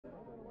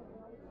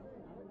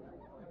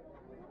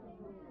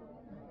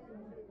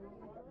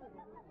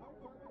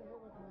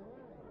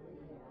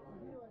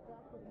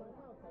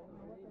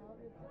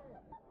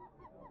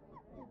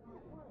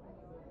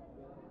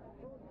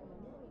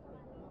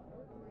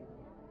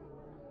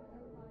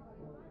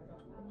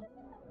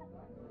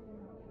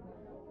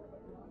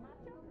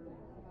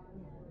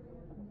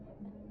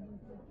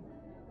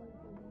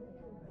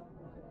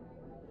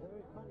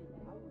Very funny.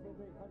 I would say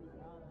very funny.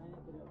 I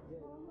ain't been up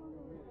yet.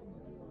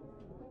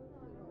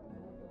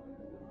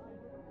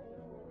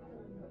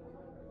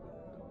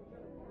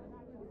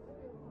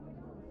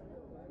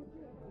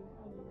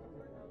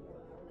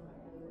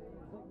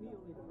 It's like me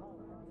only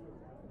taller.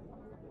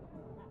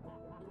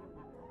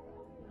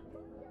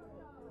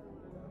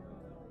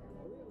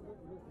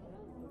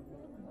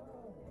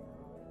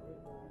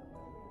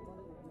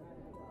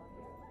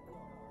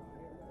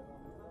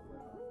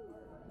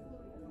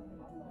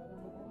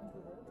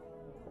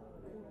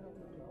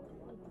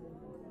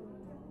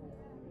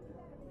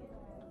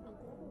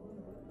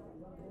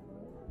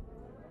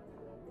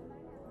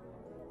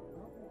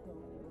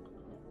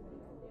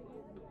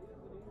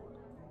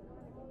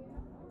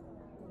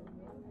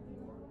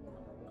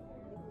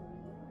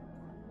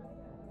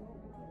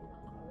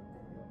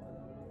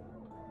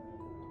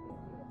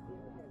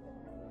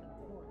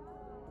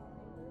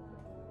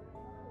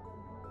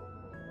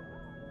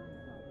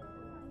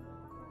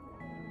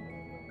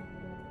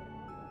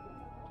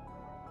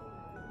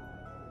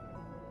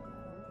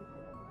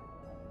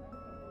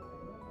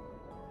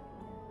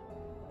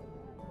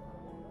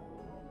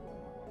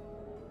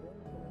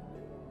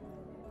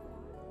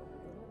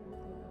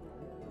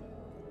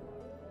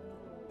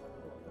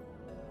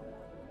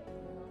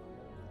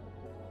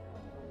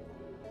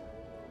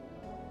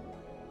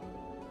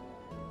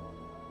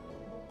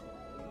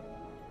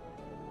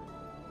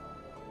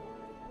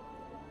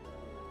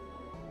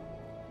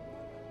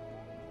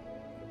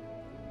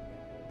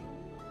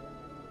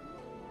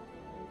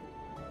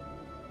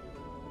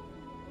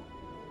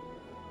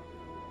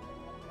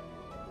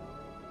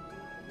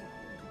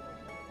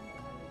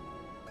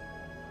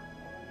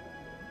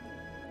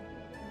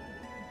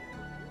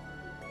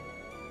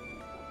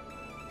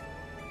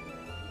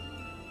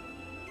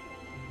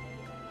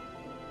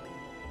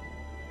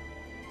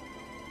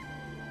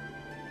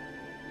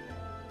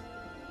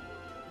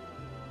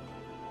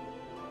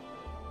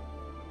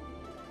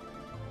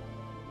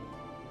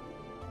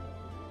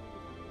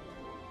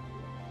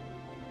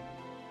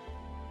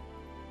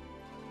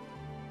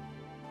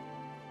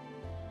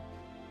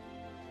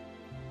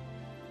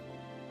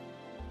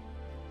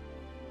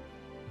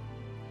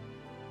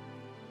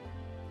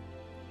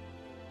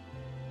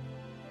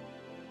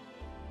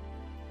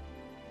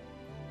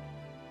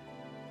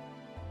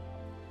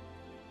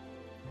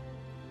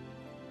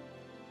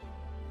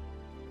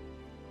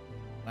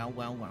 Wow,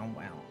 wow, wow,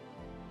 wow.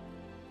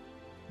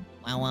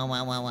 Wow, wow,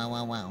 wow, wow, wow,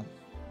 wow, wow.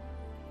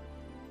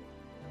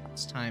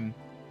 It's time.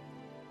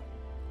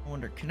 I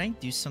wonder, can I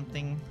do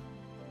something?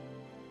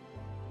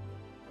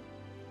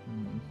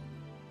 Hmm.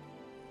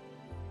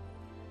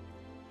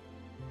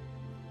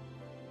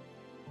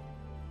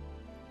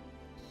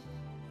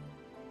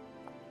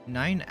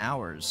 Nine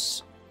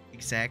hours.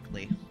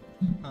 Exactly.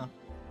 Huh.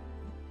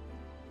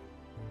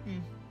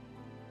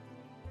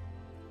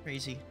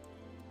 Crazy.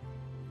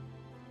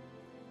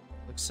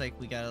 Looks like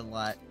we got a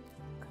lot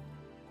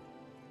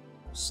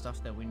of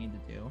stuff that we need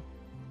to do.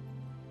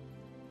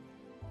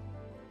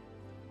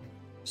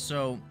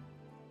 So,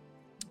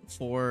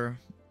 for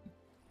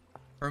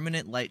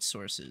permanent light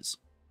sources,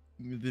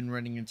 we've been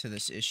running into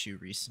this issue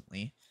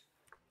recently.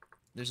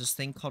 There's this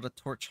thing called a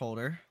torch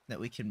holder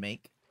that we can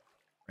make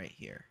right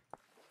here.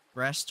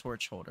 Brass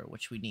torch holder,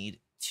 which we need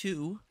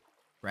 2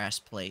 brass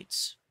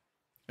plates.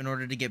 In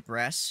order to get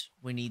brass,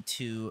 we need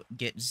to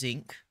get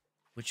zinc,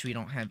 which we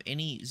don't have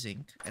any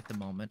zinc at the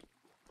moment.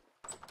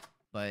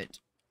 But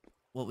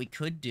what we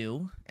could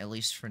do, at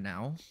least for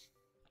now,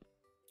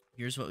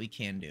 here's what we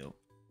can do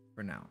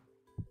for now.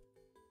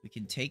 We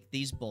can take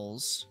these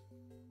bowls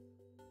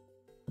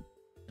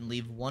and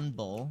leave one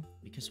bowl,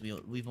 because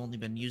we've only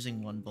been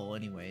using one bowl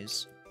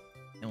anyways.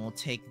 And we'll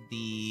take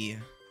the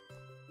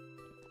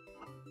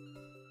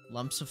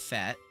lumps of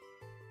fat,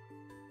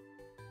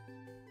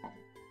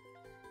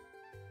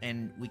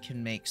 and we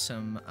can make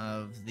some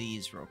of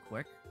these real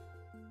quick.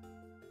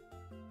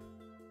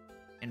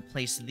 And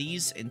place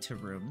these into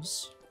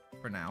rooms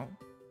for now.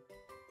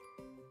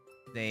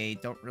 They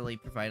don't really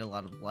provide a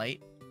lot of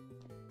light,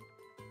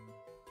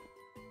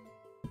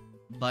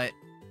 but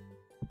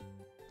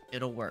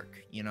it'll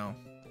work, you know?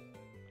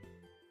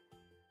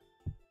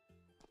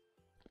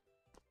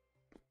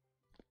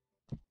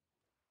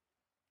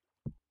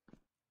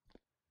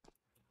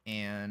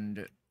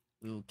 And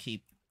we will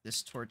keep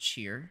this torch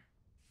here.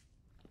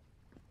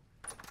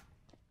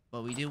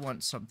 But we do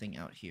want something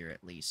out here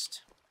at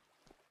least.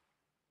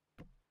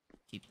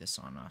 Keep this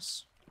on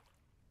us.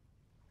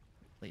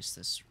 Place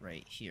this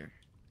right here.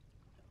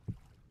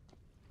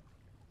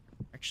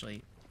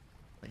 Actually,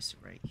 place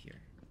it right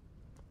here.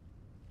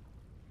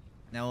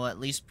 That will at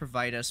least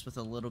provide us with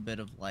a little bit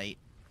of light.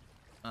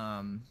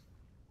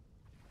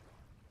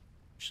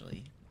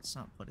 Actually, let's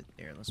not put it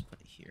there. Let's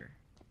put it here.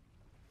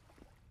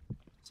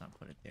 Let's not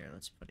put it there.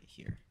 Let's put it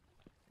here.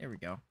 There we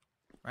go.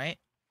 Right?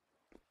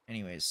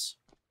 anyways,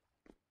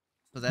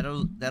 so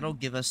that'll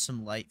give us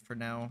some light for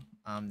now.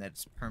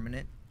 That's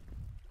permanent.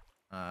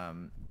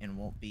 And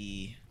won't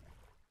be,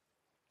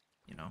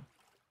 you know,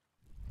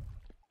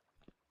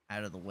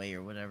 out of the way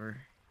or whatever.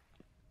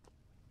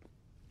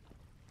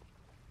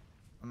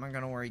 I'm not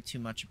gonna worry too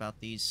much about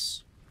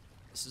these.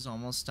 This is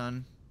almost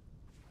done,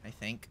 I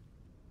think.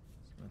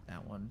 With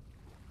that one.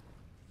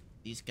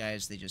 These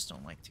guys, they just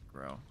don't like to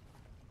grow.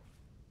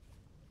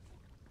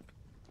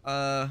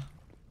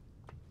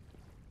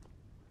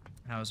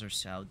 How's our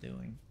sow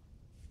doing?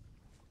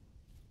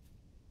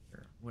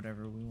 Or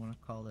whatever we want to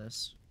call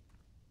this.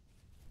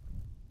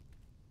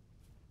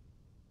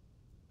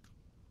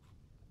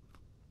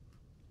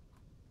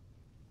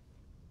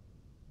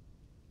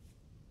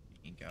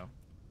 There you go.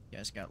 You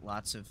guys got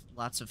lots of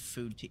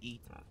food to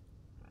eat.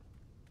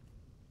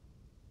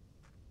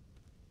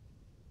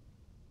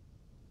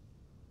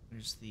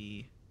 There's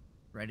the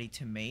ready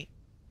to mate.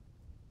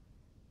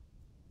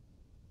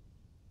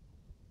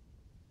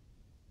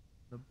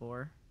 The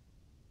boar.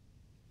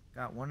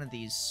 Got one of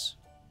these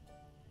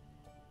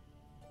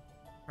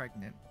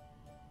pregnant.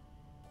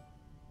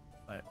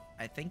 But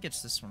I think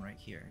it's this one right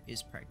here.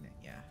 Is pregnant,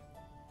 yeah.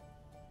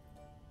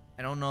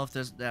 I don't know if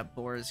that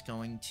boar is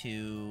going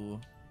to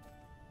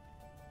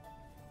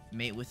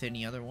mate with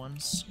any other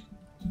ones.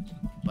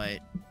 But,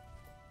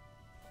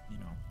 you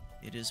know,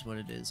 it is what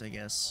it is, I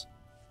guess.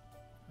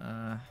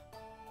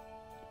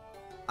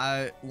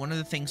 One of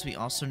the things we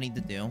also need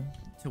to do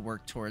to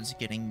work towards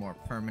getting more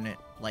permanent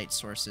light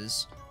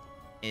sources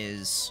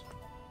is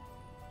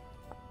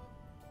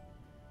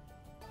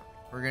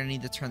we're gonna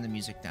need to turn the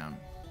music down.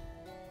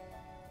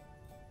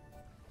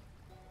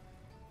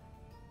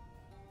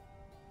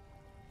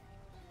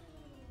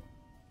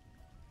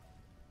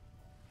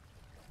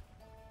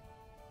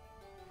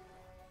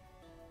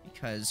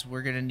 Because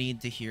we're gonna need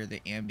to hear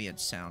the ambient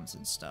sounds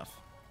and stuff.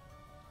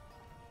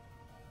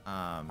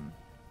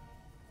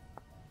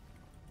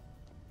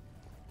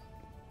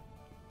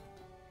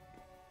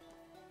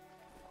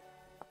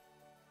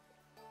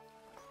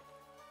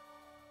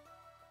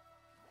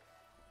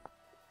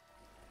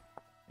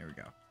 There we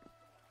go.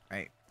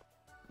 Right.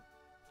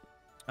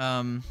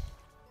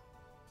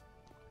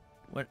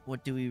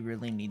 What do we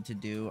really need to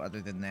do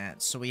other than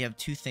that? So we have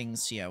two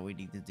things, yeah, we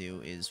need to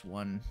do is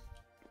one,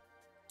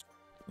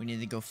 we need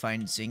to go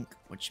find zinc,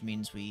 which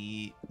means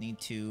we need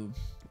to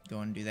go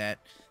and do that.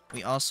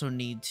 We also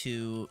need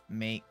to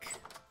make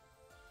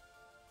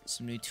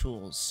some new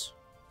tools.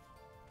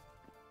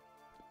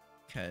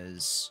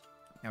 Because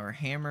our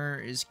hammer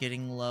is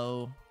getting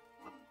low.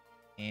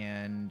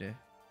 And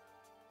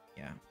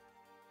yeah.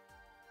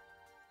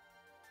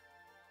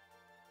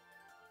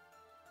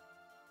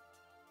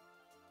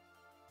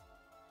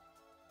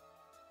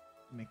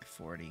 Make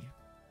 40.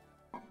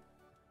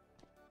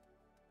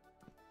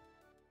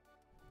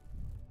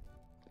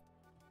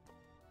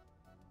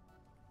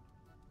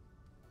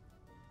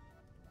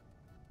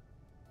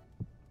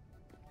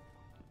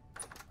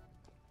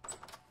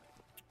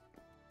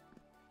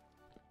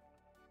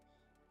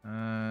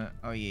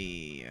 Oh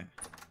yeah.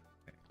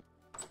 Okay.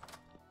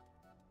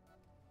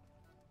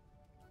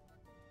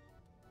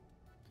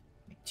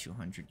 Make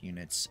 200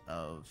 units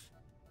of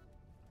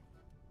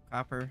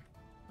copper.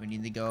 We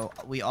need to go.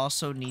 We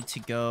also need to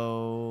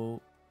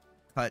go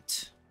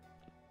cut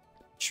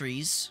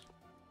trees.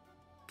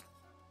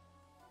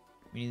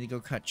 We need to go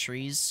cut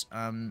trees,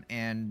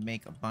 and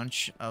make a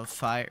bunch of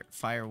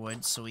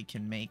firewood so we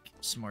can make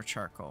some more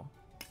charcoal.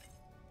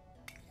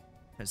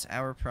 Because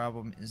our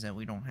problem is that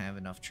we don't have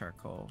enough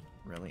charcoal,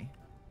 really.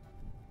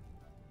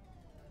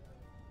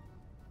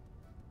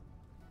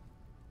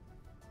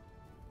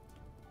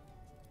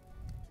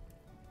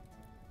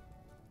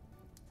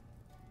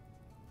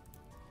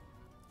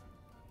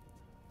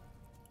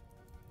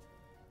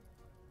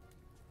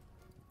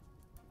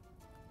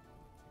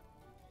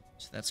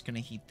 So that's gonna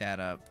heat that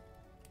up.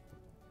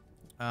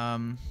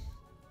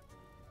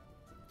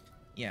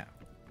 Yeah,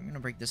 I'm gonna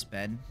break this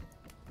bed.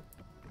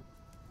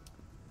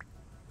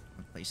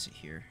 I'll place it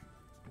here.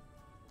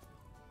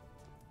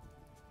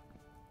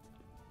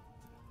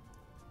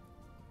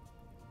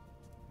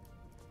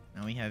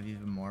 Now we have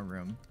even more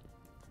room.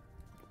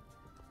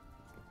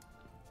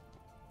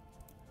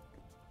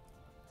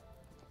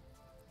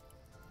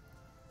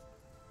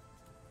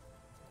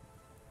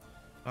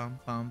 Bum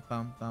bum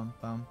bum bum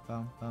bum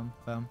bum bum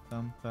bum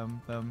bum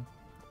bum bum.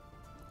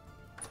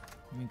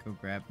 Let me go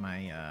grab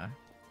my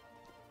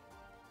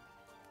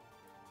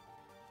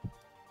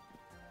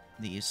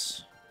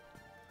these.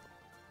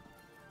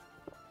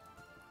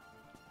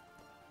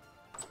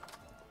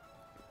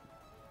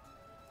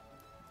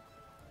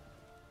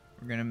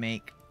 We're gonna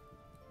make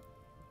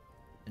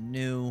a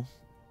new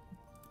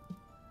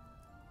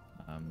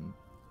I'm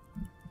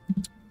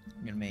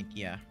gonna make,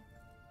 yeah.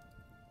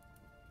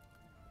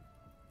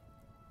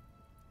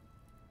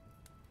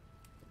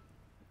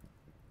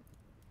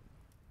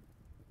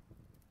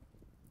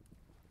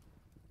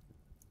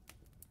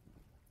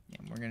 Yeah,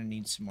 we're gonna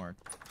need some more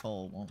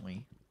coal, won't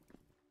we?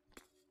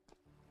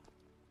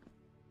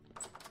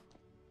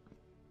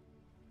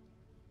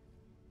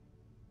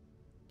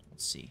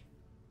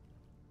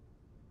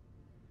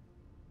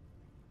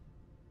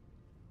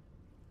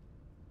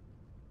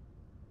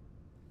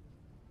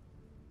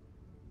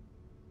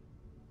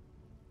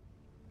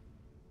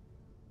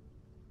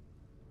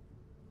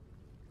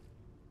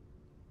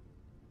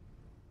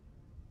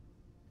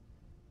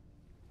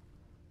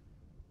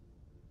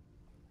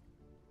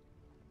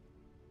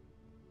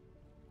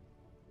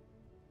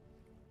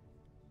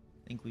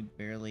 think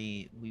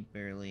we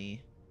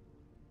barely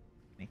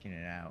making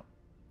it out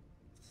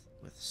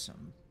with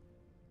some.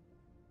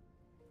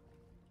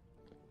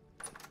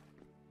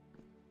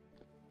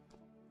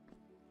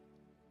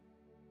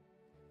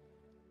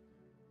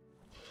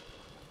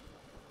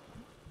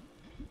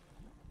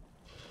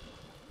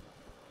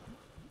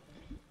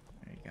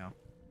 There you go.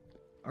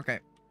 Okay.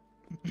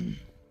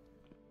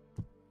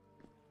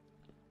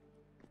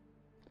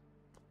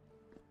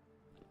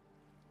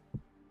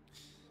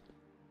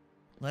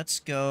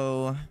 Let's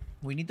go.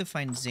 We need to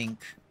find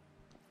zinc.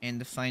 And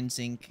to find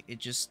zinc, it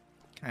just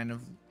kind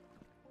of...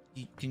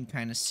 You can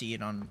kind of see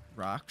it on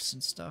rocks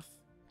and stuff.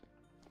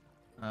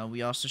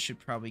 We also should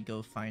probably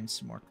go find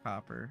some more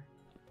copper,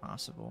 if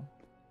possible.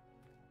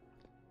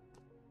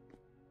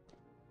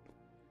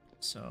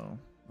 So,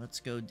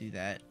 let's go do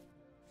that.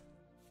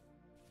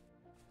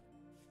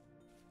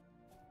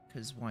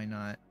 Because why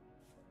not?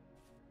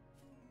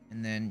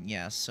 And then,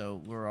 yeah,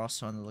 so we're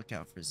also on the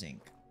lookout for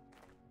zinc.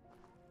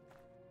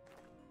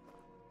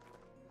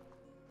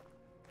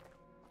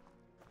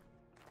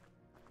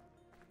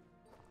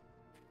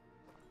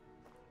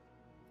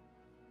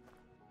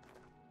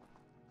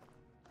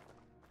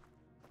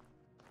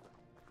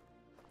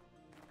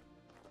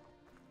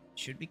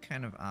 Should be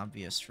kind of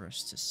obvious for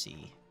us to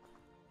see.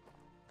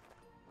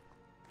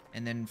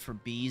 And then for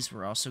bees,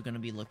 we're also going to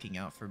be looking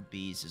out for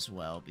bees as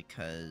well,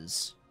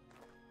 because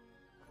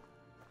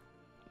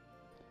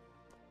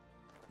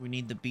we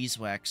need the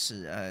beeswax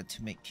to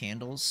make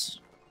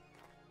candles.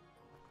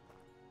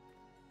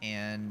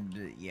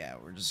 And yeah,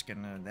 we're just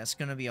gonna... That's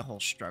gonna be a whole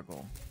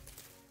struggle.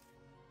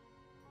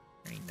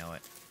 I already know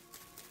it.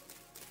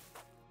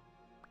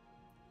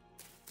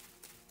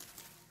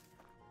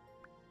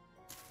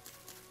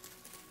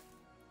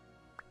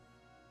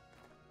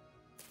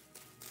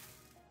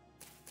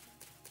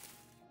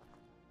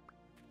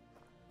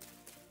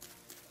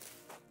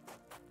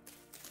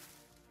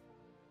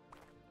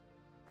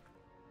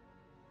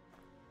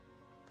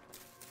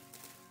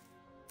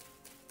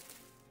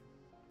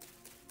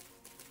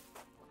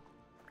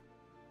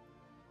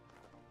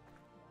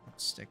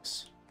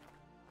 Sticks.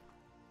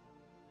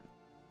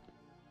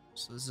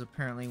 So this is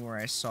apparently where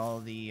I saw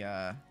the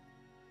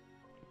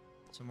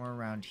somewhere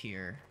around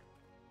here.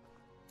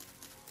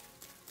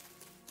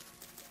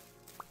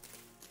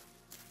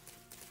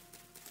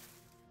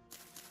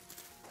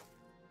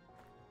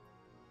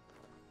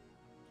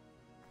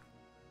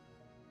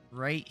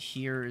 Right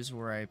here is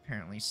where I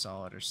apparently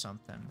saw it or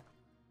something.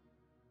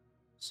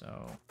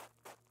 So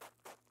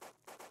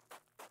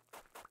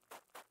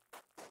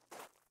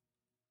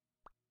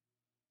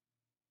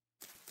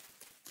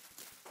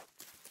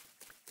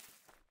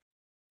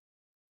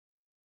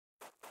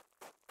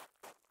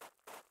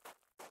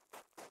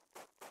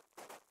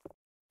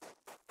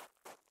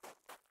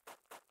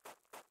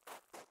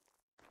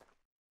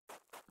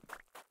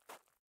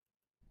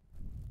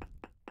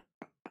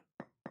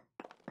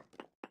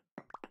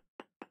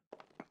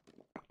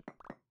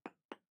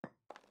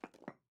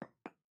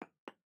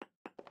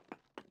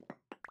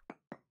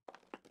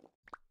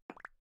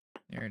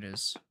there it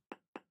is.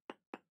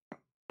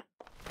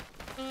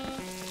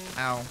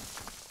 Ow.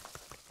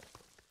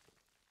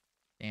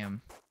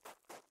 Damn.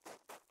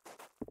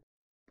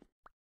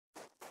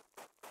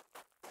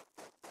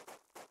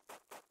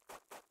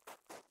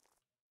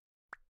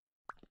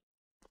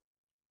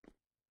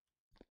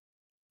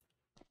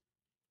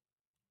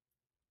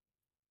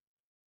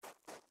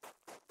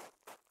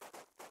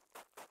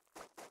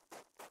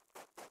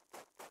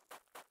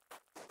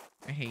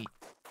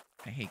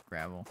 I hate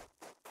gravel.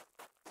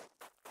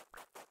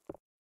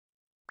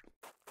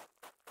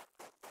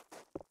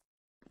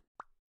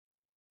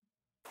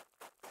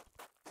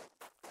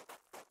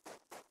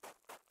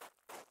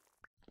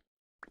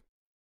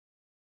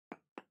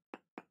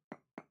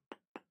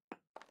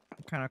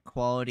 What kind of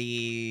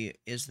quality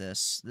is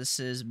this? This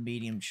is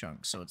medium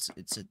chunk, so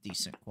it's a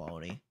decent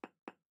quality.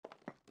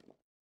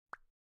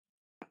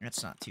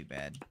 It's not too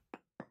bad.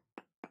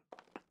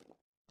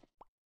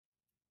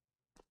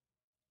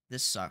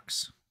 This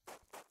sucks.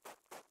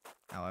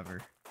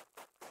 However,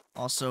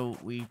 also,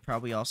 we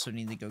probably also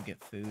need to go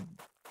get food.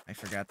 I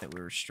forgot that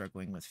we were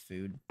struggling with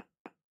food.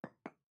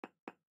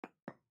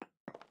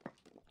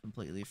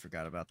 Completely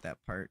forgot about that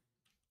part.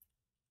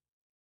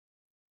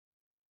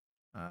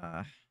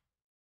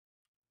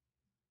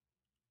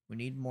 We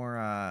need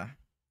more,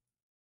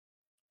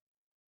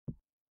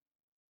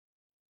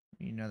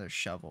 we need another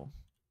shovel.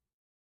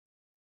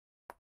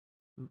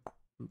 Oop,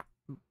 oop,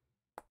 oop.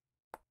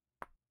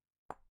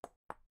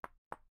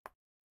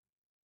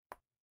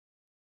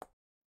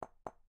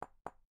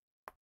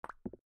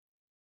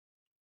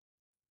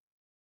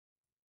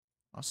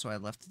 Also, I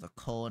left the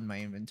coal in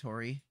my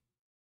inventory.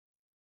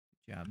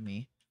 Good job,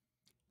 me.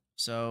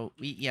 So,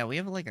 we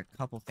have like a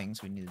couple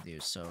things we need to do.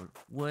 So,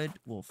 wood,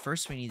 well,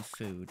 first we need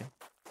food,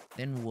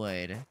 then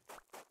wood,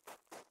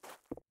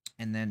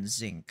 and then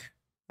zinc,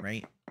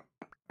 right?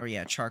 Or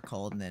yeah,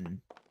 charcoal, and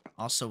then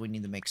also we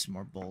need to make some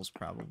more bowls,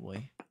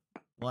 probably.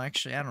 Well,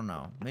 actually, I don't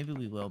know. Maybe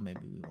we will, maybe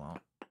we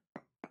won't.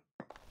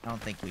 I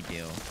don't think we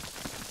do.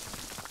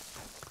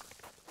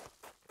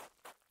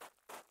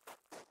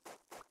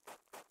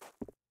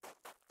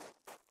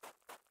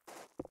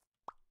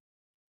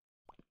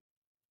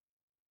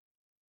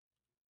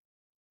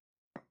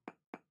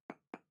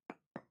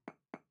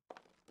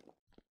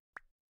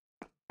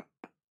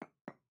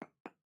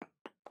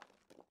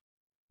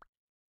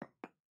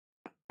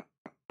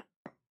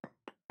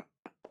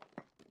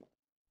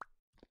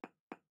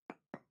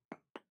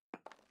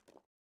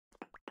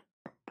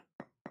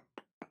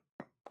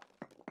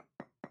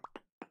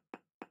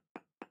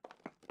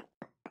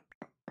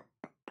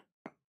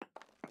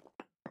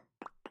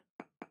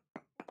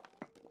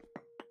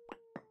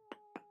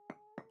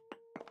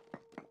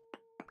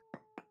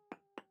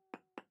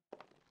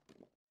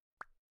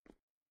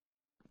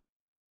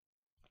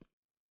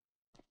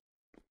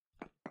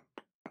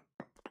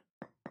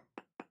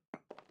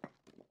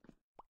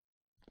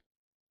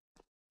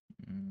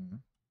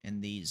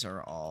 and these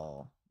are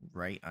all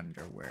right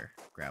under where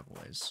gravel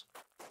is.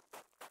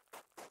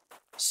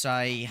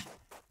 Sigh.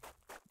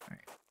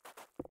 Alright.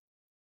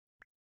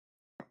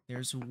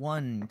 There's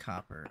 1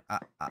 copper.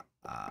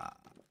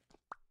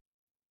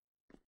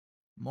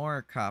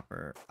 More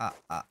copper.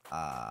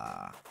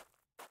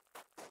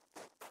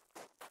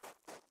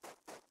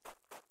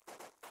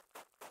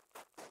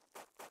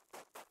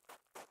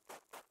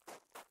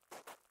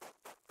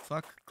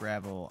 Fuck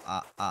gravel.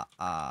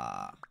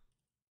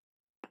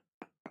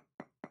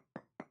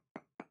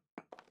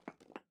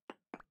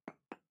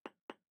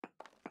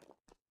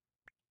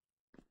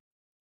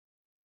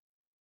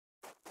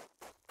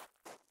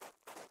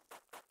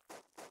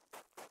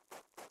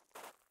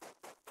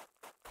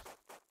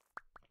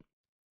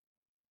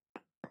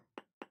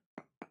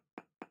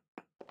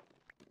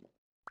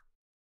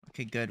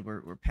 Okay, good.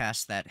 We're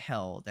past that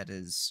hell that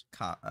is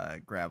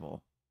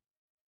gravel.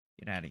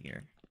 Get out of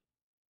here.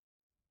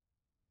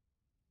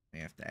 We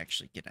have to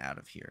actually get out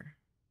of here.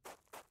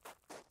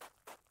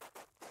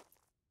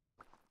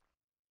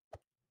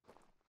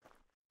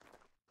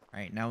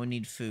 Alright, now we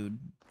need food.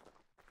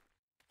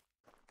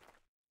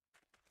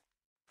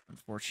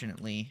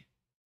 Unfortunately,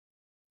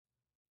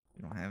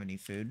 we don't have any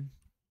food.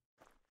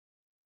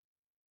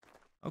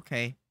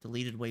 Okay,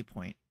 deleted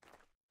waypoint.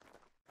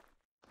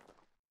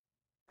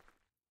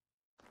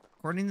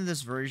 According to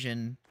this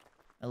version,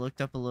 I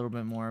looked up a little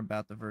bit more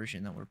about the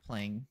version that we're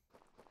playing.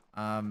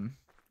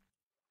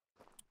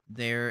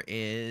 There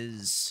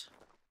is,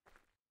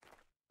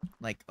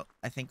 like,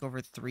 I think over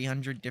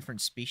 300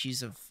 different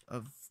species of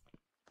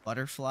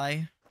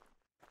butterfly.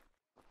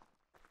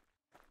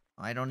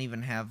 I don't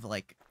even have,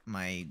 like,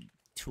 my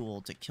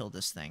tool to kill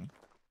this thing.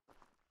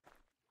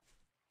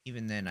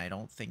 Even then, I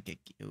don't think it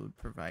would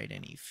provide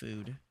any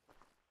food.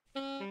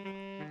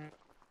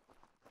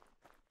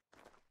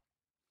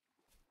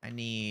 I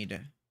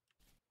need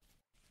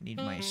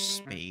my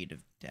spade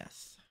of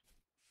death.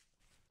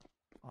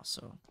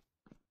 Also.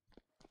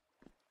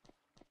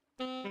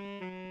 Do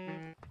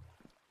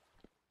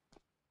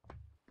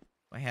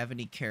I have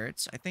any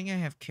carrots? I think I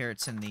have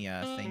carrots in the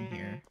thing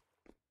here.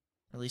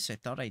 At least I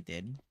thought I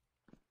did.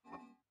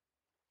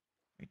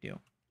 I do.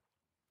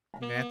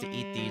 I'm gonna have to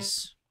eat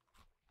these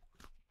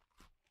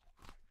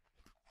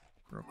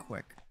real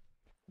quick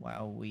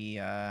while we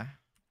add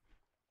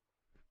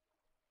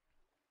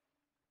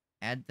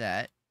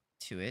that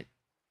to it.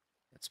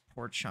 That's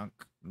poor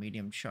chunk,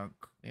 medium chunk.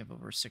 We have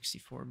over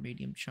 64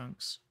 medium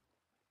chunks.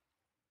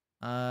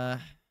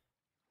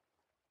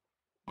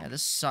 Yeah,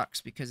 this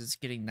sucks because it's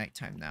getting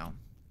nighttime now.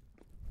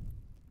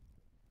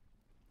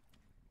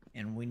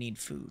 And we need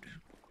food.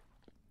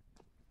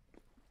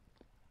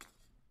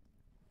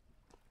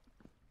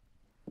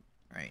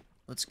 Alright,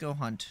 let's go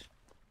hunt.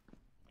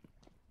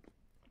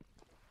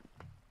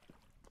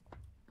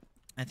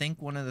 I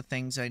think one of the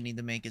things I need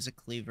to make is a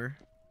cleaver.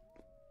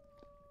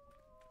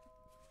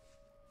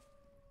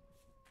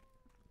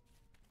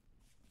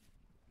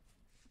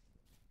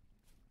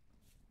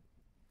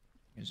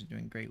 You guys are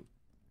doing great.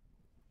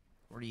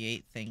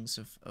 48 things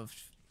of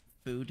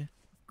food,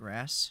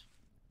 grass.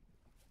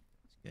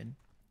 It's good.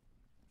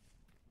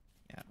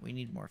 Yeah, we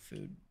need more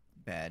food.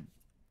 Bad.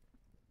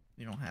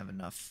 We don't have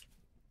enough.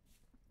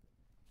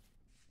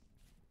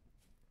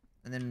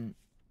 And then,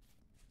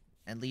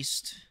 at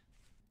least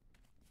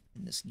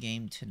in this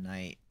game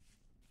tonight,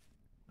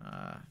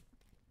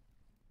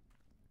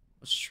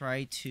 let's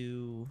try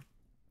to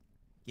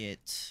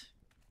get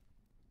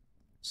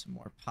some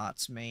more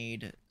pots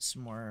made,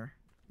 some more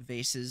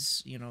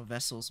vases, you know,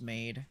 vessels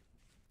made.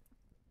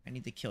 I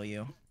need to kill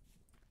you.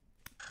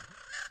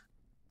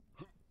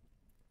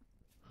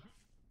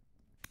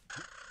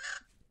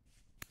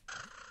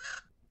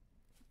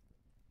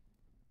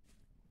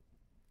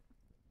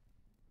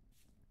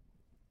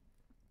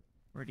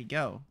 Where'd he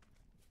go?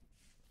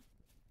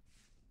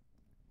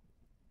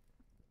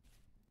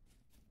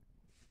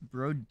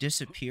 Bro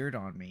disappeared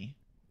on me.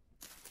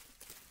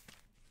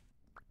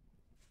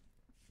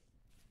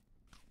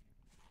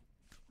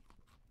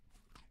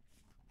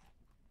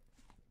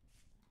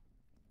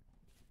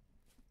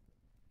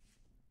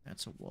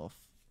 That's a wolf.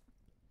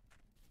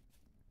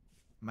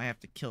 Might have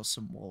to kill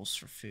some wolves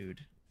for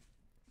food.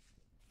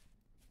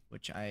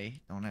 Which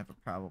I don't have a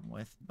problem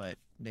with, but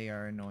they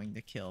are annoying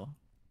to kill.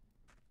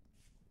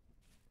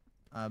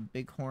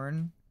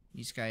 Bighorn.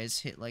 These guys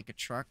hit like a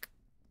truck.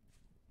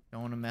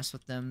 Don't want to mess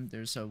with them.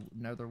 There's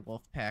another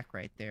wolf pack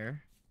right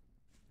there.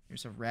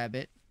 There's a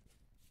rabbit.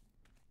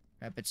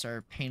 Rabbits are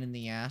a pain in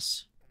the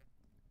ass.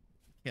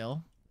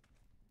 Kill.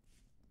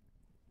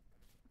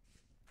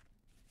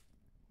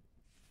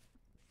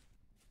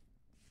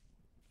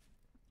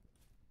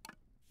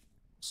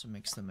 Also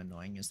makes them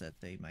annoying is that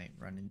they might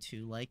run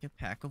into like a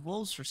pack of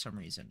wolves for some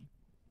reason.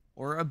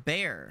 Or a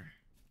bear.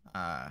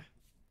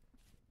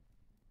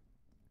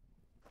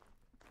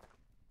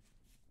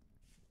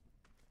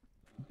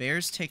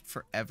 Bears take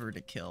forever to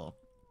kill.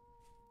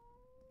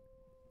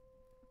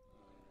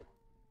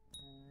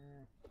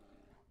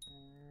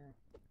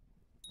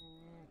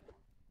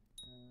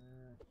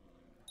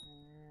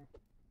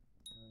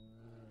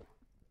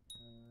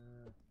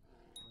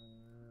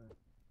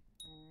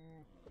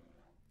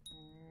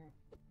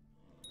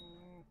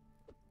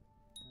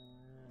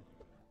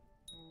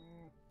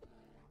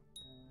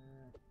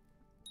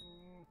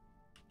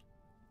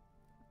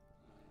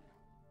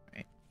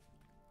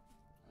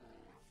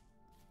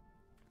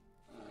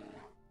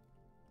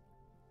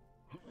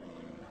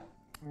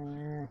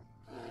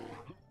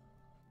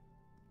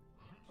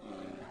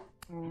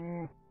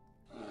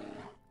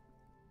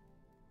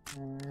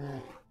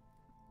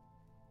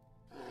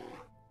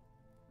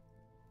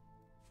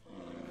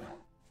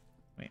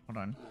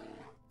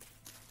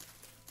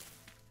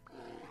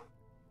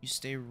 You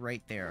stay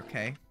right there,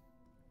 okay?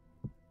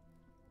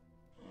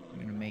 I'm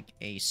gonna make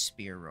a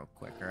spear real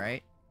quick,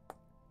 alright?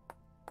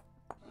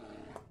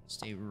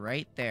 Stay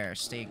right there.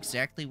 Stay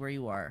exactly where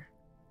you are.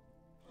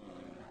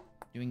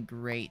 Doing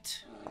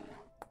great.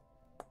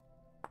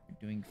 You're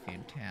doing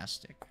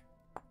fantastic.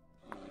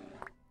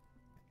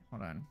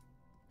 Hold on.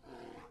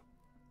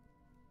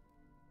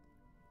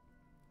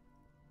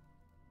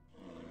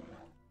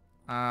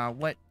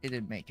 What? It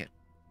didn't make it.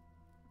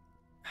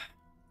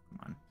 Come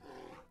on.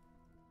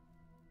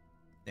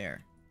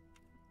 There.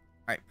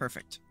 Alright,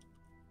 perfect.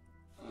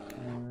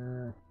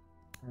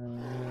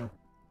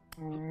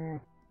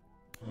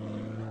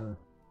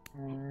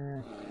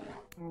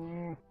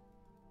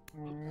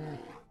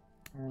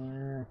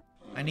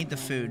 I need the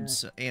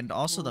foods, and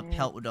also the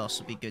pelt would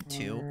also be good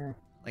too.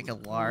 Like a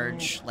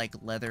large, like,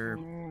 leather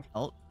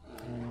pelt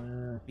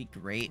would be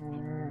great.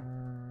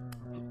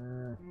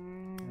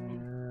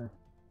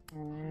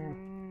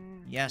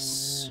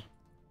 Yes.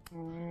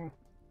 There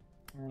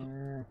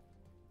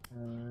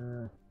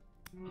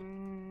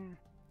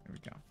we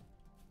go.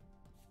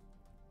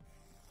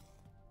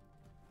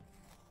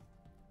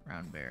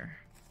 Brown bear.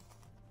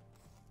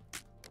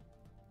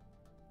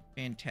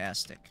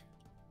 Fantastic.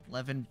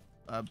 11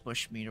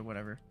 bush meat or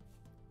whatever.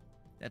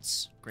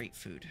 That's great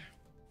food.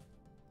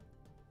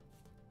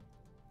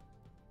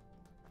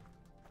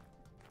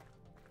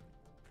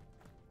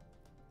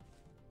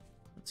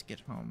 Let's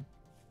get home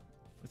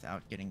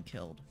without getting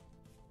killed.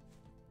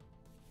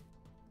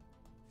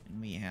 And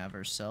we have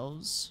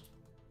ourselves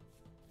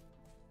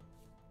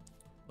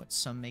what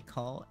some may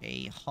call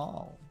a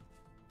haul.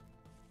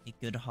 A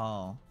good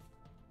haul.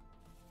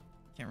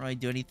 Can't really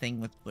do anything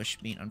with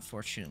bushmeat,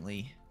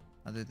 unfortunately,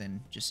 other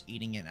than just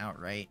eating it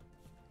outright.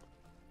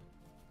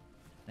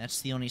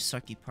 That's the only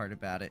sucky part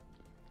about it,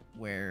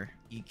 where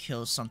you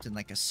kill something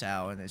like a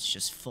sow and it's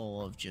just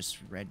full of just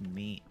red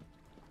meat.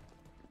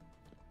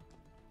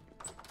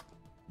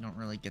 You don't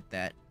really get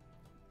that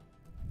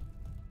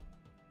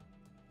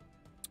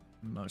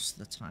most of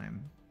the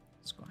time.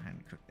 Let's go ahead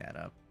and cook that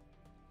up.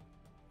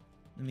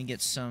 Let me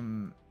get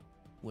some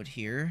wood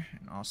here,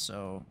 and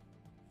also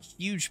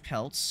huge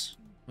pelts.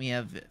 We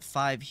have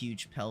 5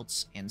 huge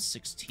pelts and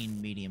 16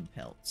 medium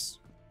pelts,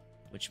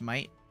 which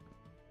might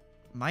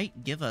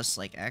give us,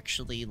 like,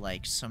 actually,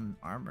 like, some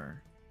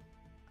armor.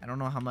 I don't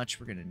know how much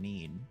we're gonna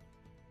need,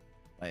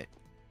 but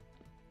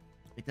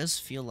it does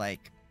feel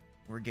like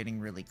we're getting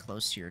really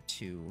close here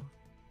to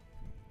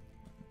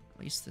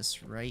place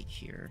this right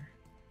here.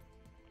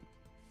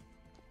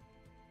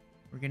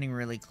 We're getting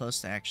really close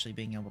to actually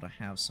being able to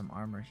have some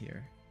armor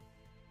here.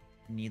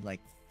 We need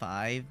like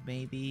 5,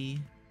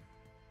 maybe?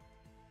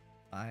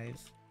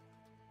 5?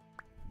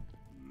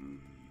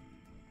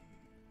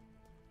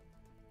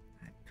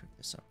 I'd cook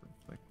this up real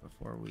quick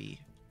before we...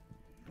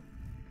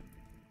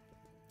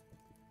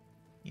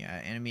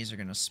 Yeah, enemies are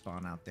gonna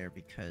spawn out there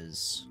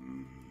because...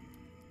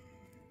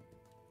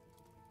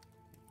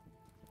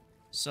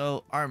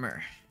 So,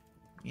 armor.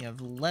 We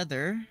have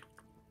leather.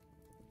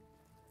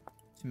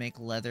 To make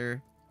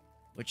leather,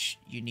 which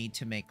you need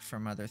to make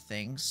from other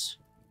things.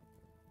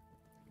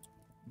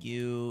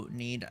 You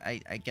need,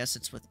 I guess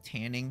it's with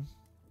tanning.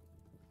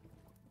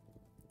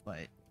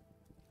 But...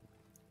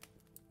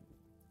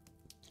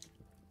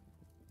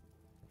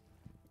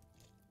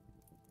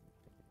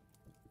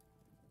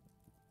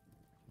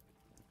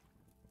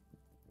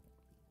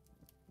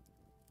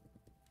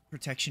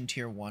 Protection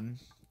tier 1.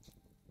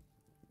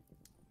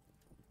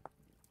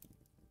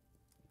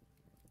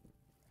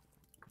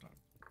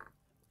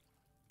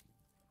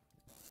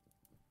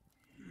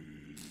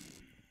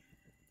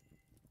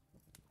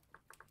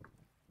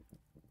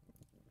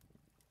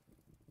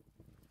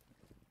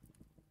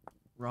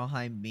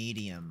 Rawhide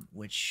medium,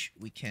 which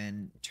we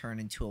can turn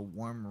into a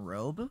warm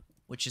robe,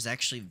 which is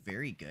actually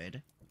very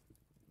good.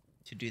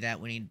 To do that,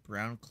 we need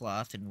brown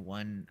cloth and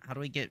 1... How do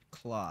we get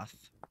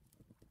cloth?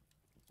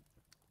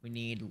 We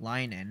need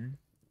linen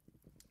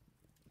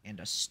and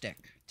a stick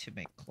to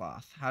make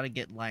cloth. How to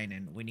get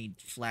linen? We need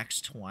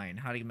flax twine.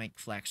 How do you make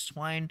flax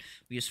twine?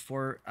 We use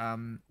 4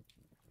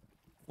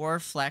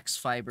 flax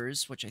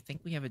fibers, which I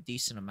think we have a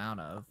decent amount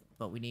of,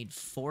 but we need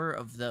 4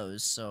 of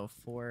those, so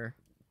 4...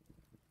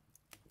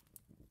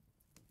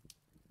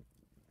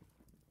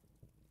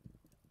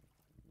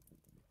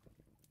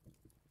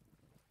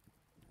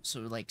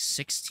 So, like,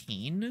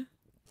 16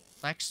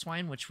 flax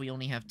twine, which we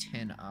only have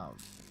 10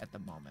 of at the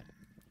moment.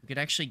 We could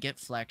actually get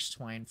flax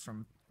twine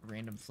from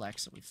random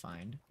flax that we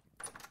find.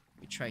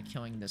 We try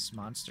killing this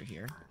monster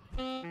here.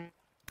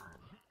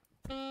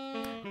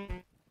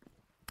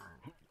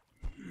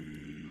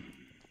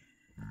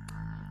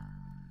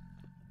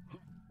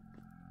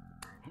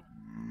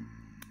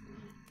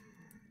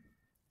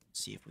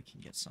 See if we can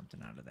get something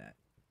out of that.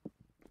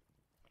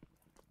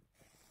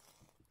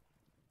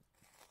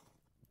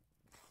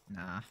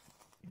 Nah,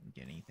 didn't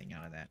get anything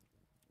out of that.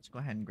 Let's go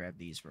ahead and grab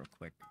these real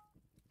quick.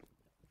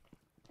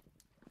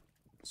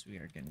 So we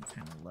are getting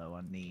kind of low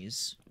on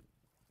these.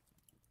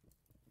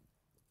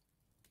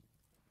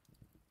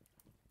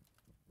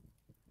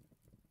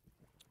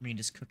 Meat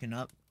is cooking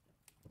up.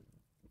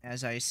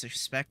 as I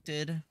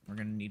suspected, we're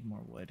gonna need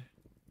more wood.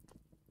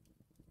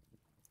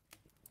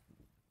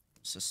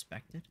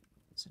 Suspected?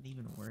 Is it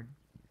even a word?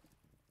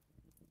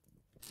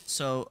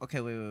 So,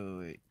 okay,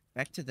 wait.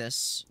 Back to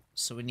this.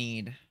 So we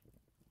need...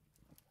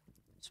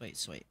 Wait.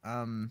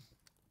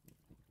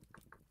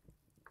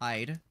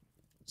 Hide.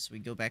 So we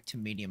go back to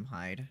medium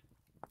hide.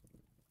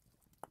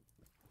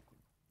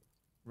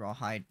 Raw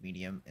hide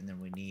medium, and then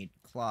we need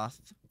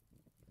cloth.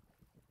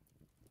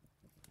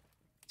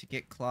 To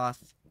get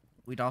cloth,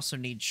 we'd also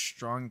need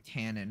strong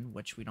tannin,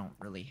 which we don't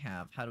really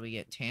have. How do we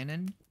get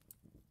tannin?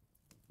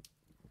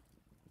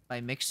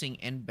 By mixing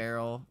in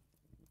barrel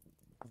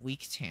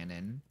weak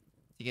tannin.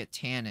 To get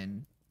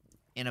tannin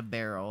in a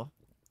barrel,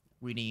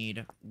 we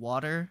need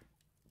water.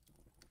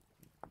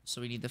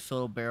 So we need to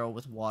fill a barrel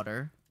with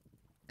water,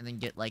 and then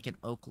get like an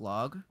oak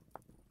log,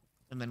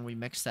 and then we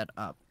mix that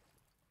up.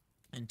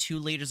 And 2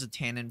 liters of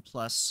tannin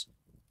plus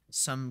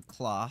some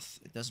cloth.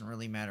 It doesn't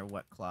really matter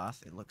what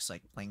cloth. It looks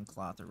like plain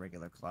cloth or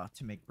regular cloth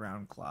to make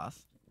brown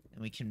cloth.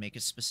 And we can make a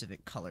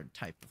specific colored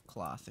type of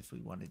cloth if we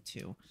wanted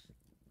to.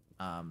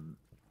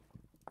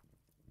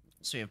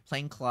 So we have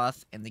plain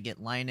cloth, and to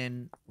get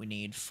linen, we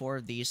need 4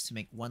 of these to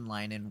make 1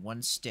 linen,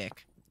 1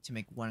 stick to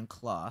make 1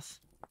 cloth.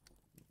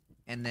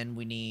 And then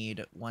we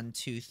need 1,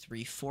 2,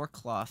 3, 4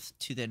 cloth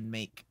to then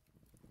make...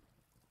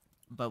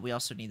 But we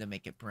also need to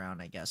make it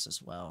brown, I guess,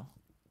 as well.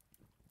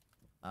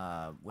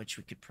 Which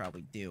we could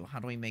probably do. How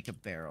do we make a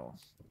barrel?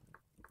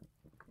 How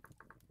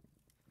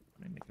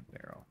do we make a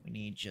barrel? We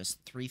need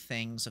just 3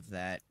 things of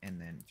that, and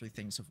then 3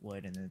 things of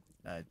wood, and then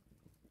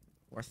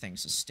 4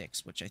 things of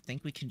sticks, which I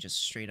think we can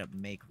just straight up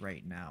make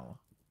right now.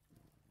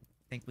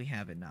 I think we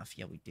have enough.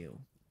 Yeah, we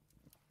do.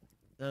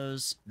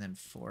 Those, and then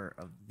 4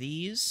 of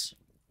these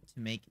to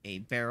make a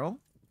barrel.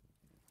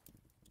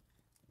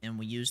 And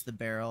we use the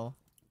barrel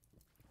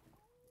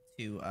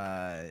to,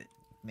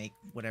 make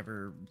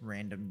whatever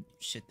random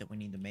shit that we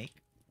need to make.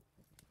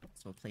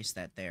 So we'll place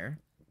that there.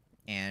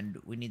 And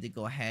we need to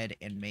go ahead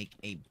and make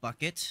a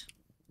bucket.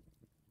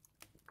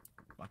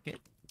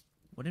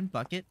 Wooden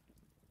bucket.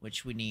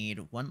 Which we need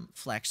 1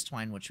 flax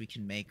twine, which we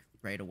can make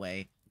right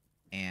away.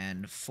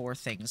 And 4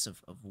 things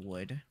of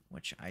wood,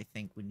 which I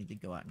think we need to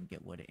go out and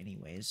get wood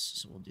anyways.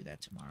 So we'll do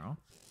that tomorrow.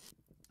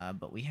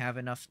 But we have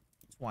enough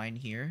twine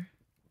here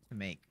to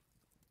make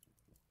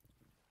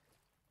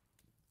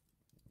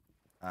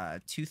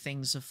 2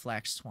 things of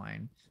flax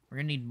twine. We're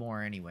gonna need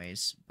more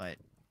anyways, but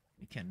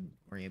we can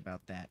worry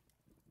about that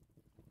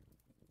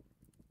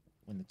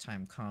when the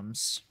time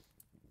comes.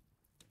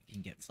 We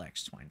can get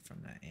flax twine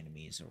from the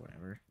enemies or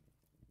whatever.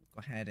 Go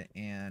ahead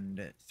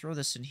and throw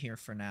this in here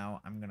for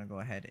now. I'm gonna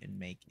go ahead and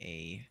make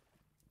a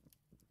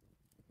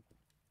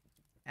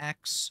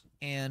axe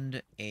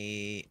and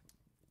a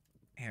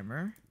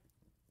hammer.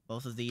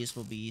 Both of these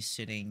will be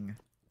sitting...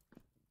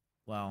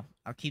 Well,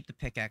 I'll keep the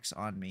pickaxe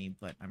on me,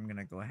 but I'm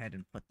gonna go ahead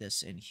and put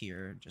this in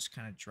here. Just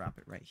kind of drop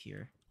it right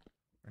here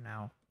for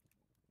now.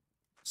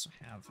 Also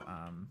have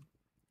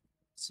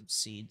some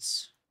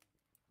seeds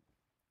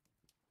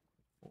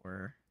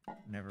for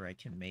whenever I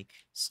can make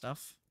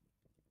stuff,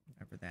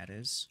 whatever that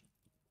is.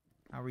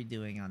 How are we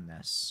doing on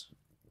this?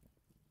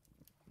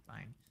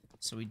 Fine.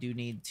 So we do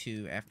need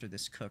to, after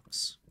this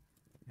cooks,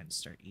 and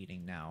start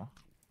eating now.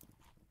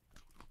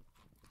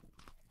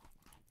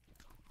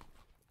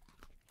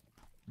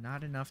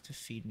 Not enough to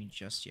feed me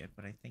just yet,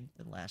 but I think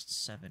the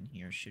last 7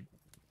 here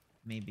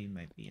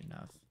might be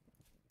enough.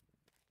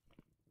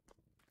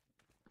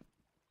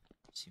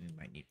 See, we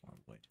might need more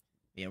wood.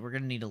 Yeah, we're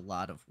gonna need a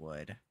lot of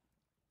wood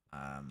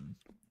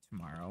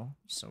tomorrow.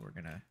 So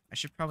I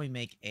should probably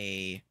make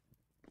a...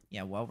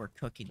 Yeah, while we're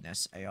cooking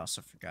this, I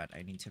also forgot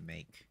I need to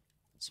make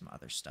some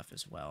other stuff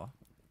as well.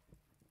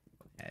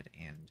 Go ahead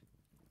and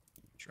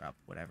drop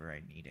whatever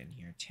I need in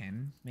here.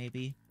 10,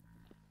 maybe?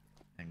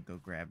 And go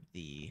grab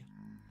the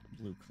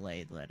blue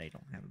clay that I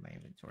don't have in my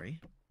inventory.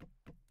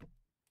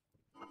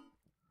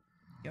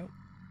 Go.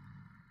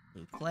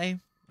 Blue clay.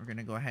 We're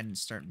gonna go ahead and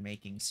start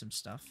making some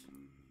stuff.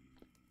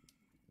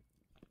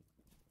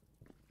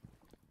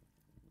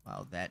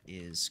 While that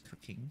is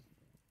cooking.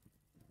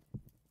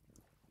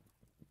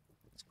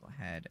 Let's go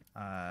ahead.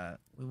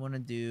 We want to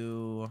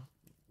do...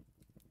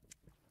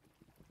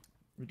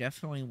 We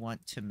definitely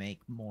want to make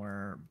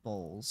more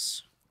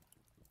bowls.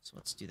 So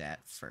let's do that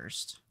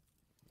first.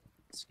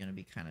 It's going to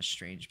be kind of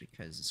strange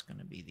because it's going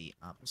to be the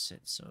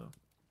opposite, so...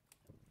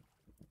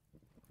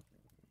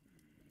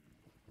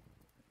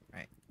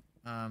 Right.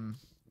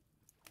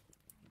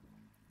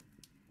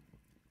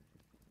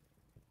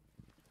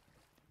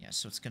 Yeah,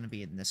 so it's going to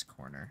be in this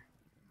corner.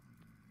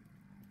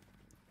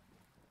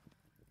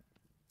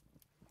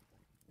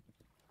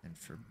 And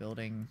for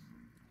building...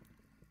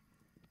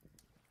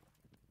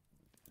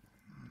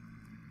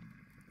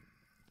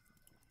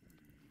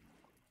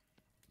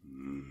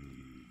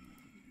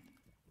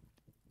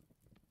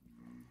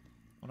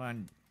 Hold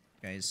on,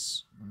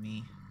 guys. Let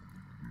me...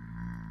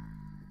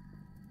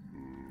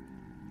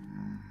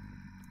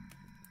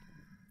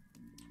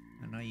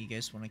 I know you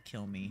guys want to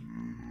kill me.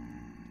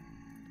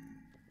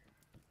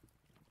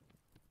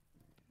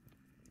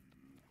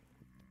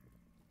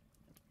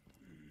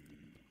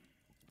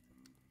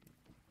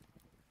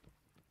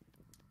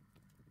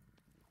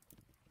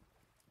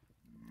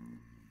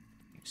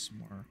 some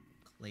more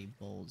clay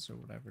bowls or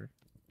whatever.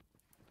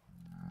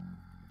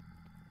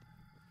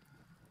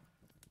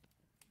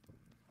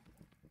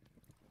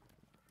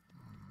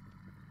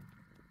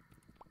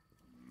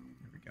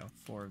 There we go.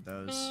 4 of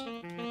those.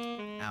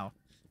 Ow.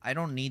 I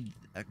don't need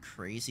a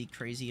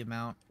crazy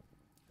amount.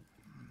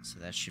 So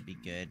that should be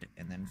good.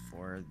 And then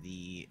for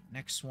the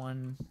next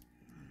one,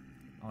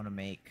 I want to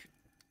make...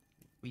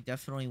 We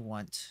definitely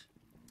want...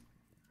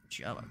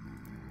 Jello.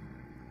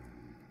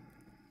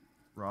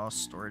 Raw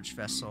storage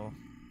vessel.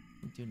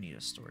 We do need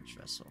a storage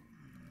vessel.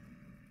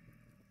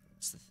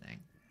 That's the thing.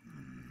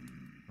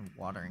 A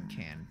watering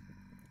can.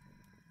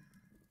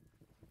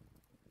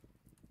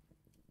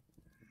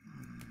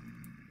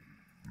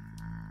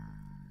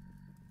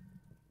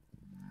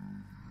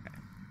 Okay.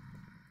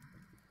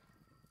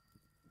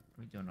 What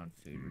are we doing on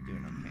food? We're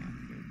doing okay on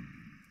food.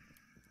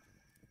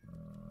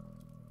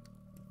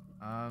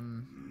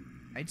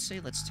 I'd say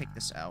let's take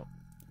this out.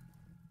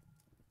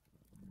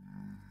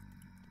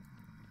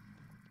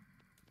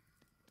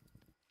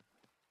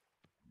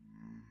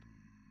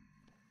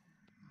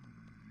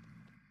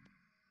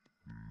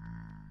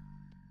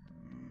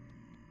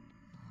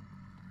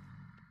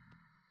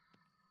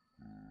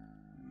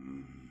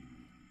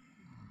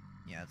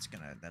 Yeah,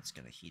 that's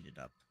gonna heat it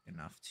up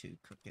enough to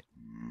cook it.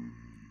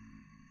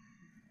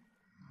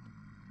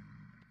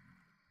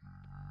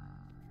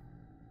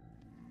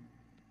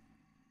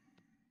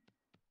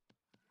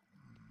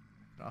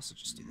 Could also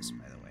just do this,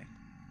 by the way.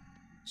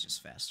 It's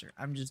just faster.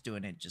 I'm just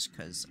doing it just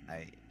because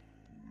I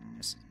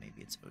guess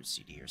maybe it's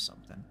OCD or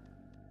something.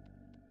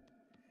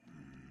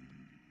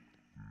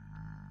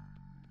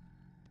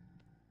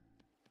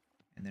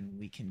 And then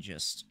we can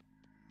just...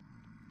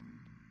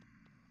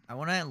 I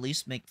want to at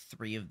least make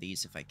 3 of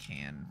these if I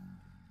can.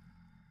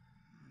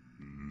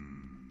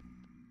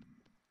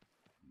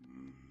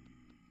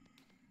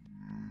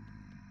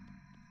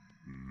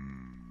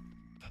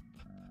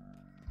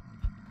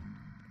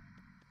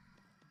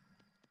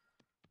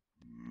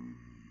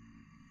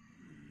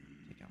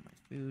 Take out my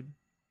food.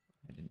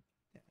 I didn't do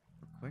that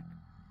real quick.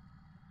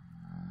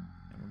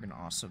 And we're going to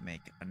also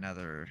make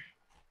another...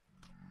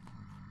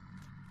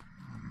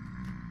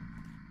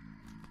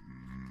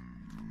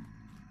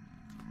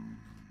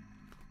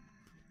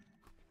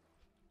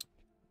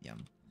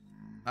 Yum.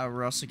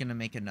 We're also gonna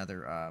make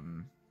another,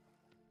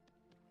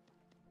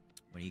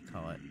 what do you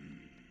call it?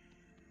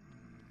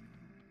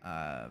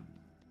 I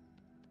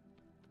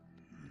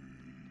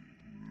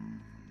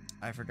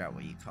forgot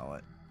what you call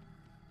it.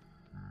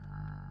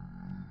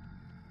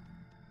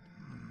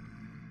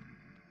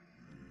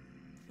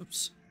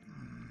 Oops.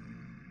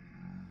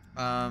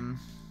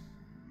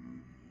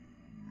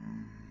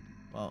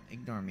 Well,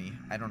 ignore me.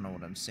 I don't know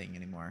what I'm saying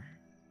anymore.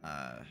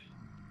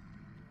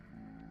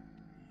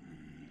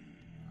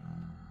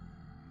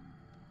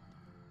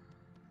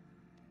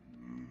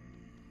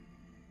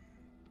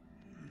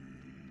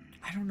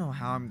 I don't know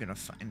how I'm gonna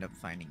end up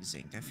finding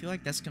zinc. I feel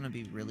like that's gonna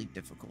be really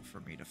difficult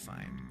for me to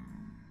find.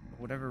 For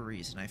whatever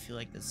reason, I feel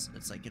like it's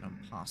like an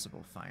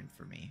impossible find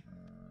for me.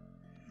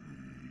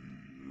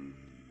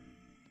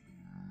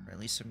 Or at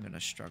least I'm gonna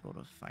struggle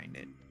to find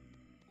it.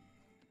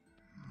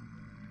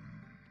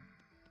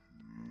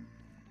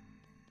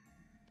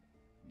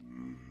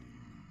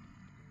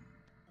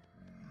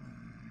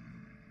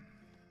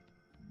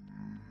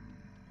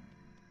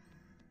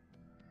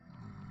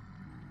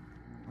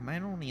 I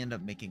might only end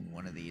up making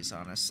one of these,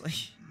 honestly.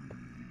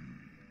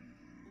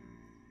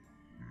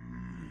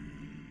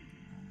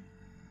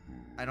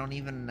 I don't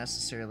even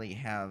necessarily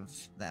have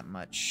that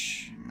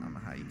much. I don't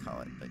know how you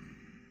call it, but...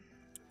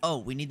 Oh,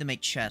 we need to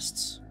make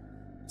chests.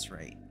 That's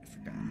right, I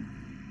forgot.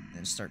 And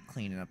then start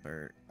cleaning up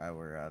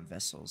our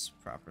vessels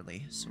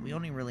properly. So we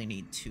only really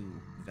need 2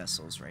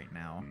 vessels right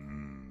now.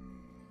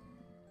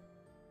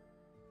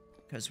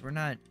 Because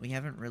we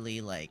haven't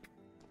really, like...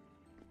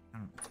 I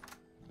don't...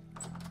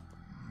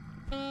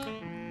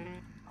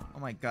 Oh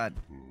my god.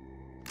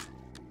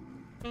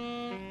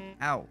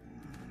 Ow.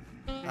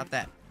 Stop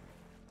that.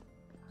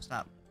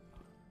 Stop.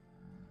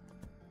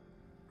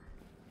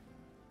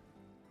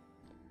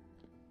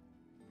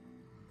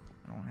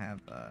 I don't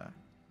have,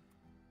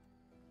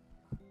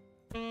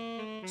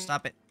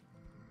 Stop it.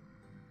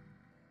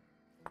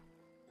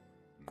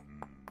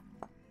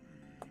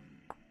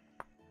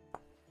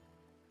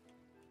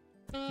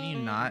 Can you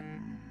not?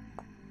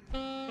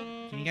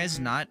 Can you guys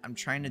not? I'm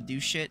trying to do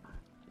shit.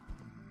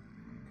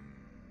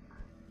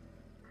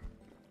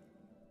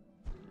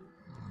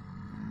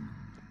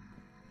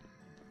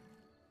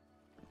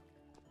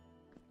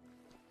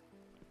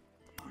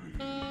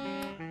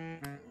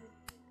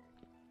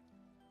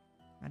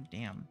 God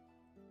damn.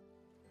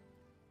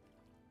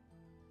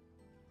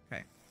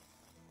 Okay.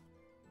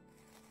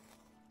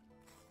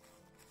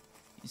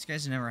 These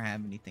guys never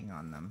have anything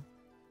on them.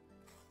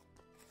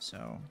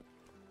 So...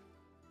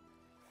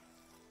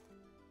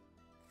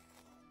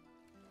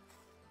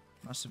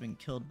 Must have been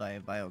killed by a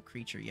vile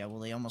creature. Yeah, well,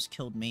 they almost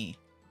killed me.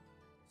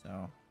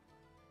 So...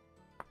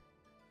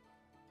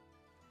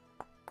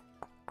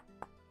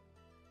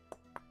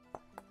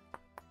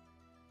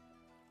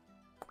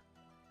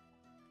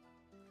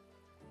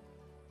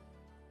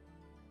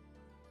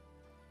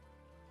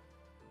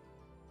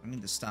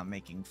 need to stop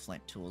making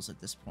flint tools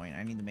at this point.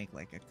 I need to make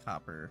like a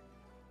copper,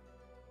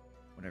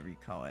 whatever you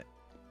call it.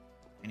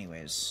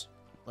 Anyways,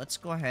 let's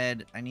go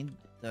ahead. I need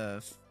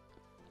the...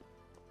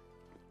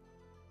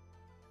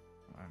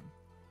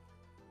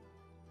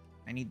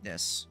 I need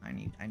this. I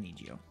need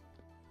you.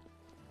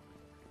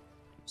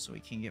 So we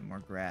can get more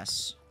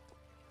grass.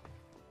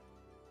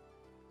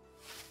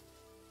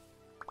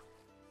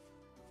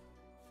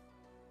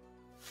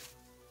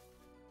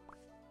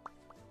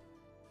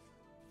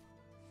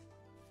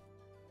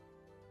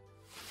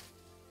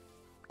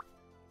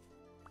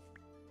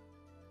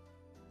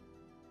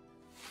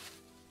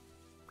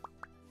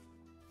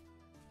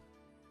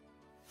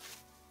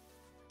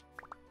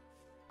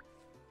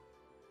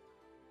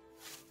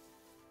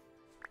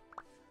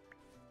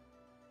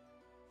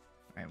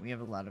 Alright, we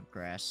have a lot of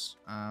grass.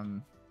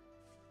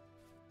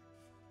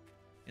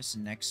 Guess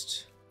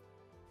next,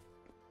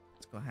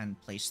 let's go ahead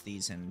and place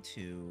these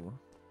into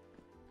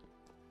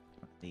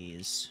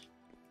these.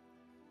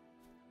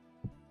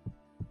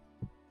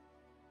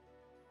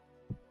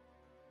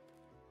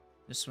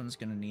 This one's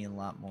gonna need a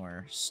lot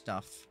more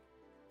stuff.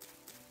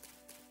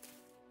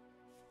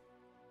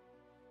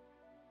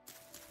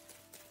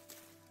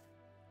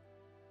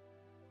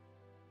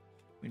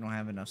 We don't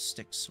have enough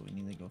sticks, so we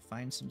need to go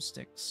find some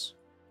sticks.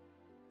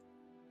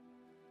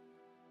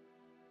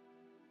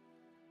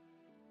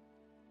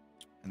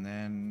 And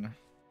then...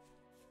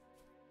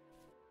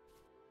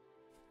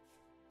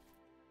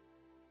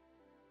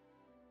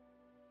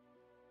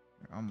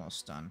 we're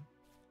almost done.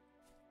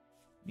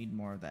 Need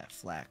more of that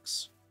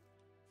flax.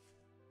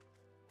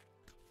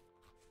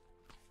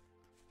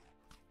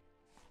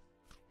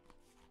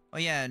 Oh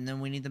yeah, and then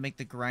we need to make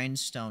the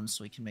grindstone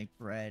so we can make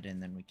bread,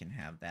 and then we can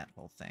have that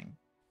whole thing.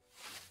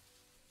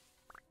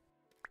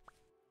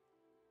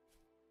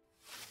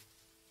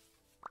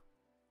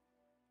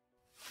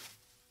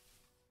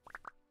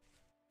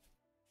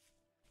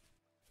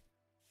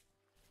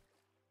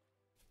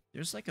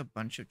 There's like a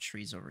bunch of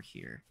trees over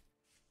here.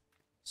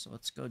 So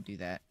let's go do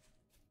that.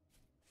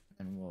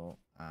 And we'll,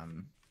 I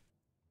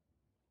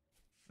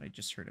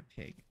just heard a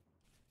pig.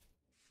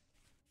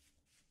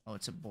 Oh,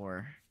 it's a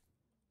boar.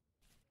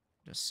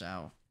 A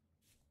sow.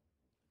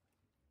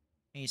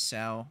 Hey,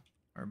 sow.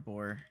 Or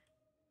boar.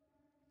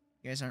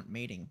 You guys aren't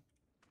mating.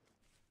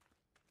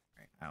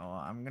 Alright,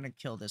 well, I'm gonna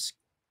kill this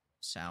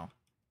sow.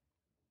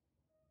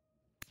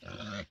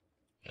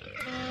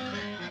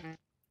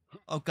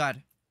 Oh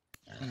god.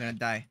 I'm gonna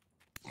die.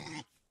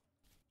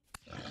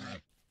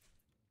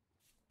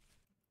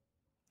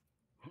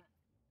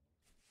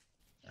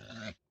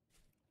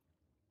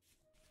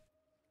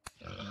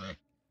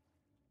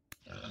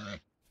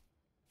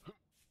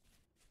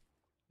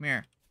 Come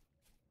here.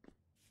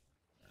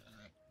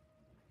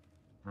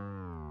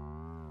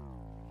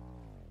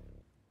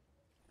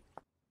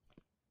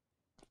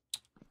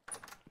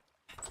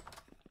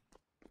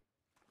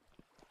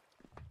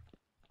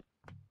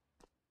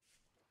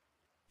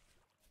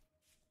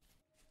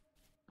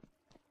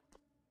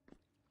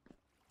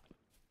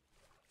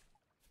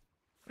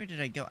 Where did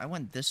I go? I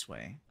went this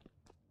way.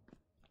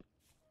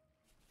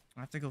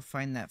 I have to go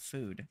find that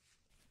food.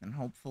 And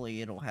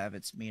hopefully it'll have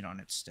its meat on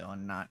it still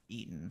and not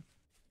eaten.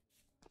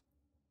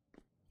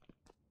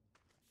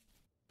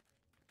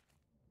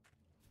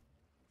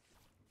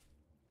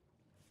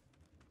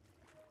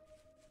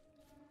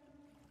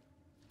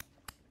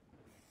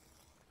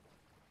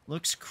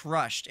 Looks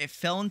crushed. It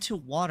fell into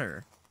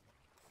water.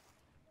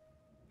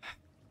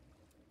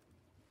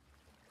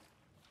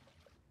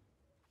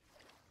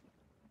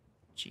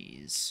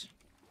 Jeez.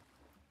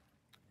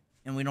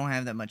 And we don't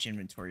have that much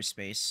inventory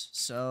space.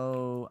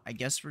 So I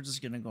guess we're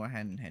just gonna go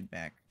ahead and head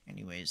back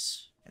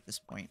anyways at this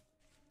point.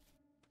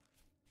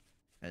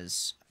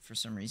 Because for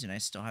some reason I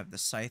still have the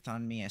scythe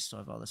on me. I still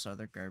have all this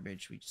other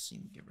garbage. We just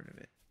need to get rid of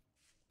it.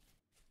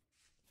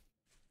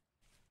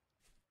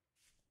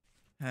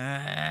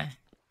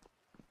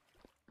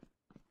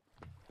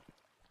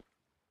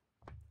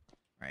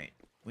 Right.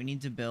 We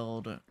need to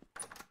build...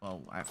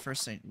 well, at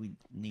first we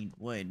need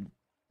wood.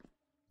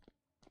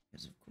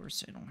 Because of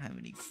course I don't have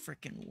any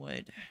frickin'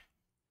 wood.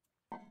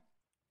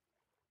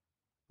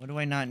 What do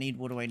I not need?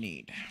 What do I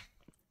need?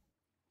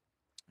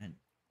 And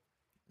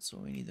that's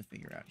what we need to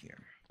figure out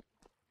here.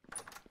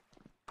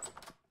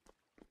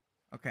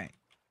 Okay.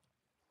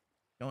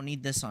 Don't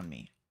need this on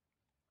me.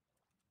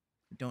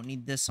 Don't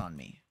need this on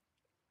me.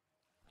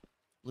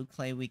 Blue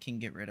clay we can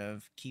get rid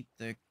of. Keep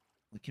the...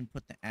 we can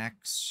put the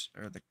axe,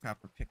 or the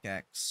copper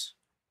pickaxe,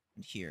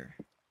 in here.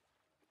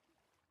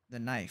 The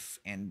knife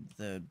and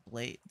the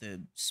blade,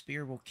 the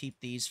spear will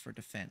keep these for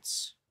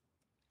defense.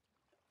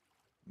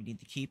 We need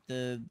to keep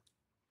the...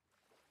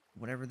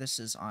 whatever this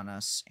is on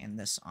us, and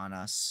this on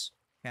us.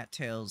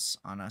 Cattails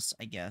on us,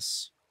 I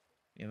guess.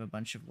 We have a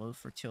bunch of low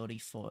fertility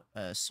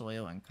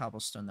soil and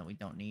cobblestone that we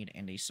don't need,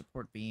 and a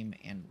support beam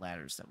and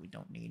ladders that we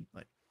don't need,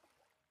 but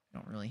we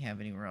don't really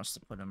have anywhere else to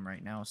put them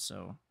right now,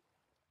 so...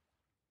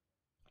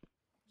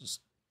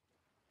 just...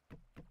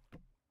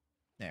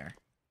 there.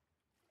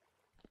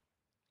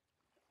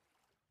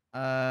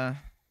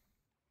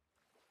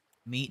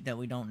 Meat that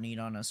we don't need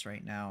on us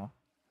right now.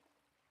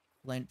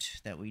 Flint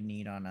that we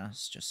need on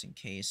us, just in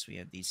case. We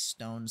have these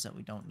stones that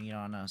we don't need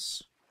on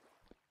us.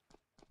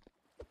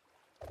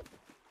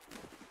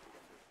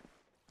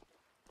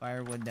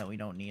 Firewood that we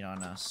don't need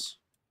on us.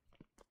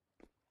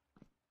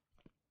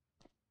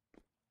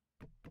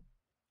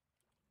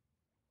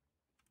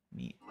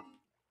 Meat.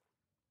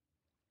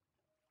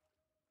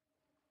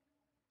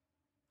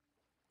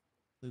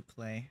 Blue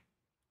clay.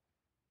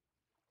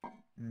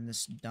 And then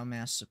this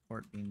dumbass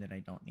support beam that I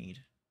don't need.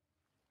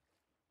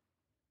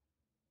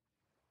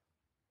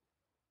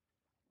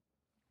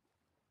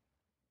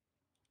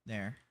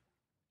 There.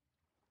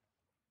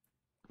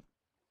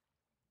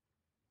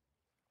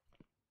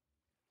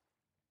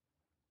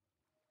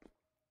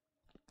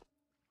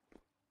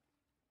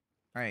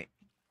 Alright.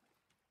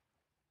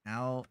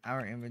 Now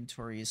our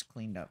inventory is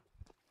cleaned up.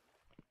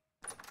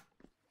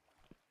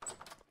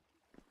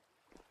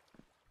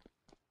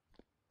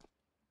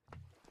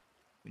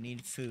 We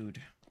need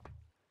food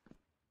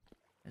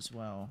as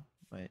well,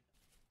 but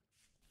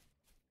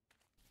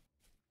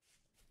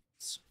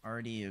it's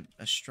already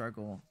a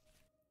struggle.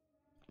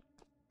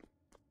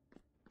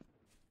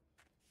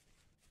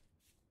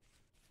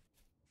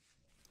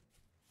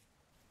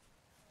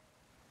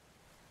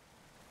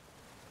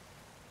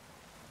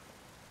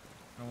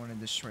 I don't want to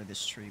destroy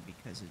this tree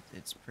because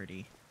it's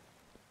pretty.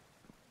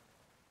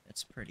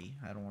 It's pretty.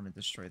 I don't want to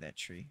destroy that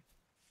tree.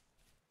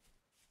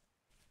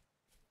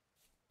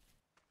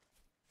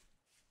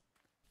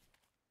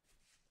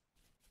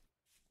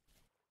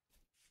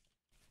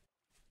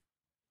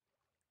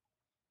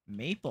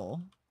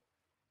 Maple?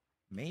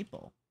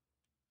 Maple.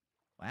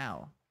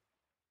 Wow.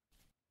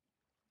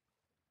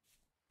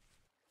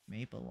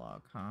 Maple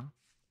log, huh?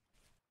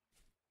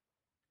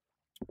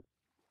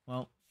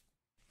 Well,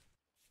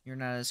 you're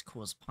not as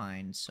cool as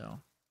pine, so...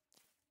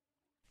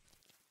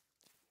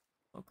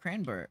 Oh,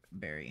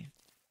 cranberry.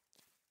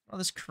 Oh,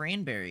 this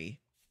cranberry.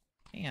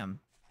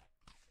 Damn.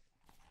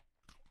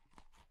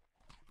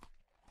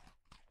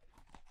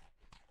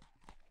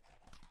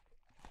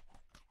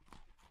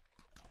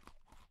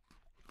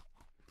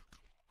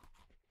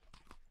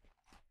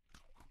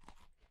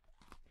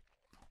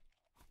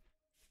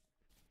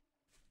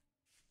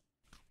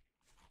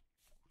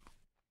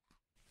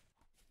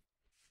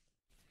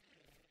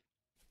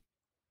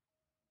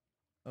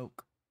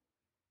 Oak.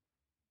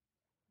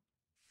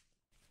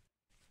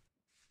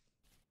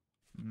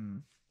 Hmm.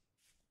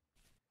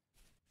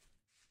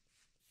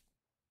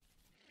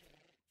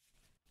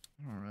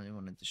 I don't really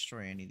want to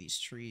destroy any of these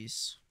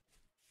trees.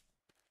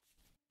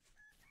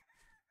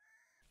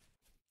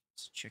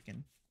 It's a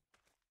chicken.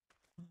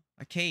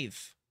 A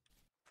cave.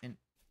 An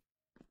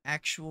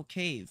actual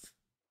cave.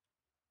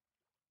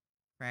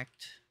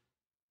 Cracked.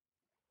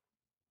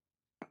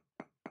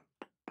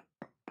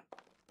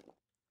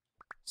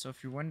 So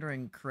if you're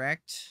wondering,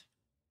 correct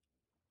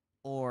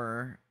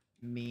or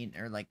mean,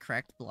 or like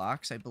cracked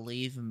blocks, I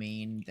believe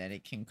mean that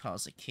it can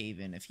cause a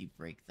cave-in if you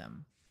break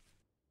them.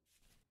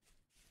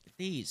 Look at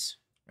these.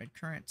 Red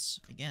currants,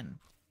 again.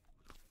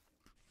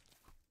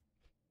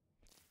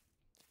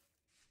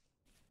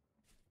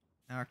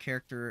 Now our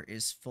character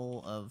is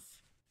full of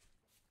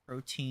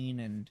protein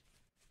and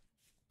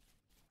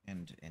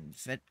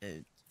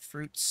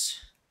fruits.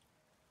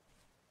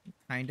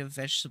 Kind of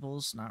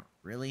vegetables, not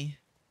really.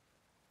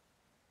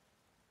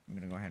 I'm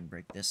gonna go ahead and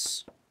break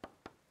this.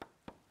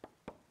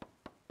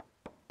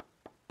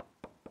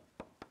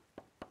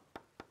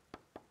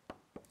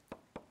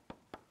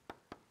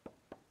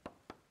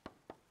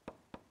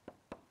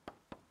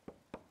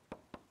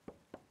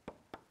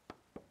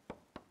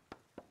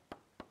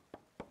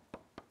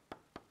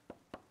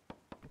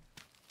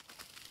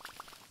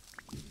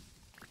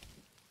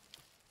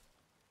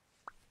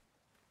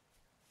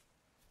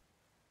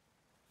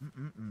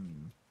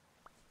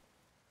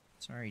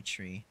 Sorry,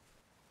 tree.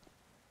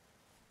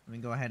 Let me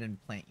go ahead and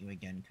plant you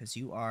again, because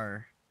you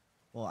are...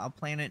 Well, I'll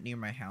plant it near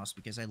my house,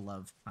 because I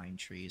love pine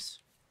trees.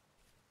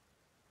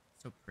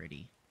 So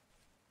pretty.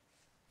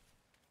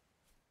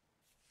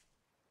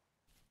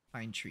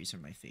 Pine trees are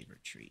my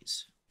favorite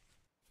trees.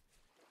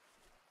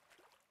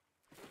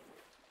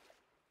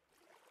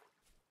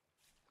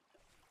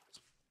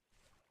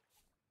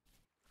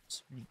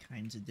 So many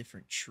kinds of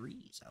different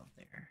trees out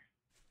there.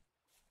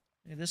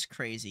 Look at this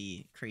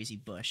crazy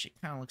bush. It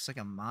kind of looks like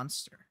a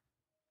monster.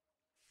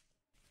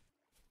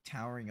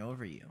 Towering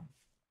over you.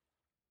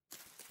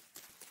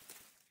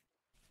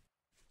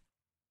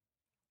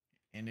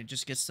 And it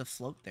just gets to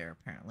float there,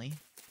 apparently.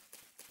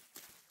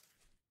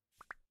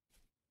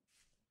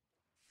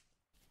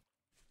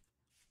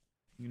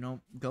 You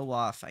know, go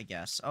off, I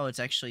guess. Oh, it's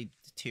actually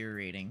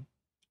deteriorating.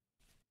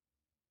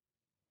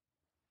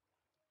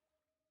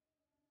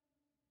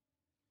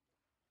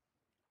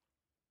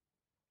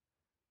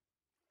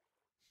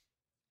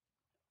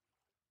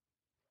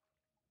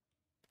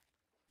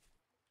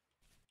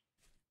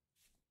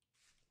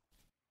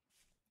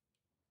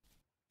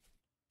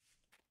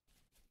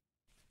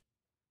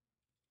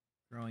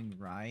 Growing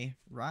rye.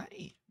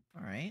 Rye.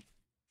 Alright.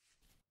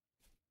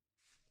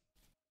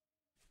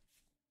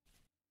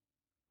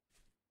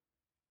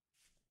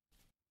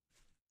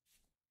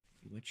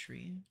 you a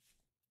tree?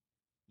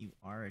 You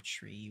are a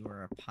tree. You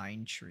are a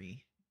pine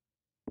tree.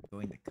 I'm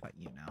going to cut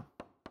you now.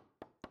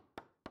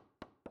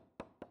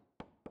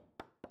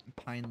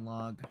 Pine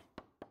log.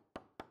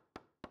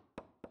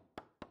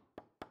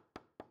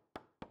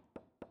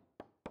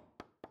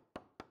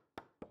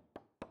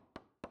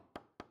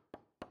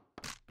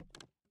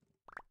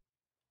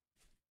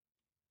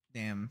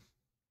 Damn.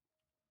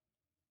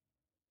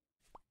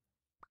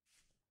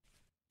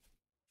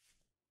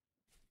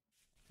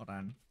 Hold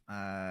on.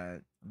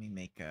 Let me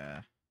make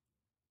a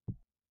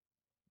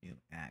new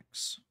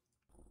axe.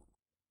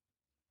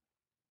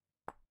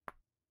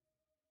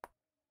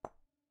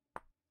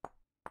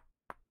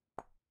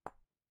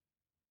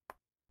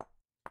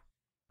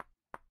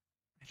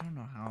 I don't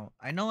know how.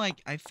 I know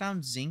I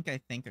found zinc, I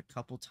think, a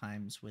couple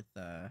times with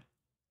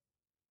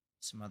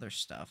some other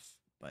stuff,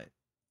 but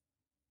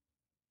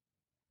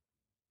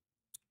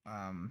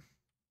um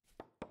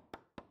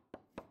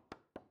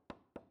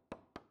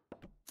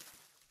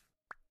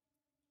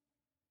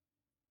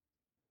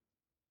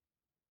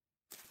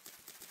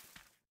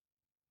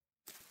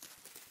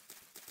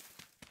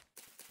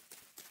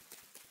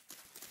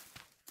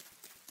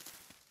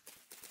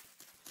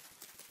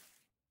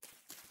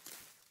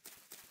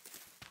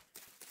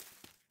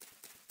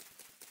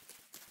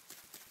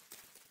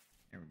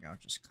there we go.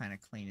 Just kind of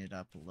clean it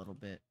up a little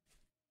bit.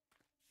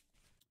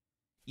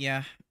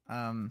 Yeah,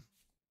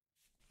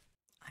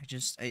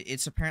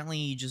 it's apparently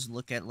you just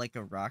look at like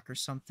a rock or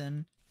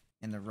something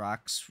and the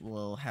rocks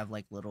will have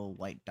like little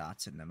white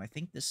dots in them. I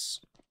think we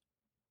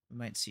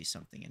might see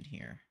something in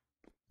here.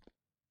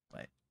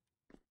 But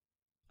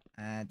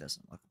it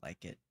doesn't look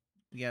like it.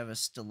 We have a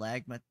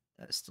stalagmite,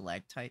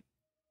 stalactite,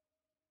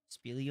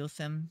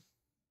 speleothem,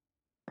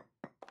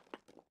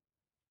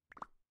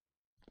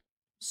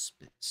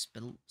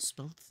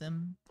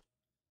 spilthem.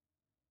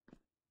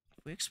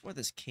 If we explore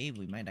this cave,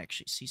 we might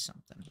actually see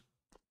something.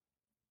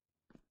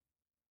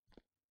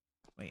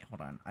 Wait,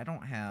 hold on. I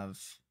don't have...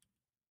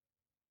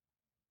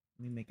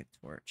 Let me make a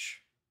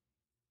torch.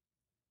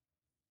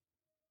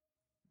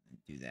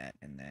 Do that,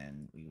 and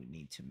then we would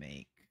need to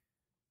make...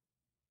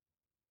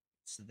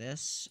 It's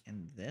this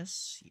and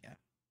this. Yeah.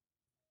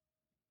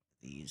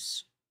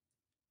 These.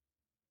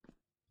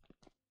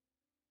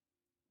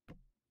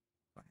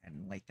 Go ahead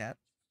and light that.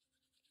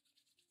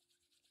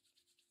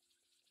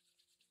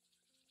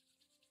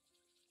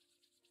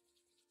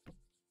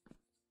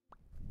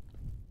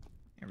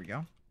 There we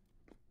go.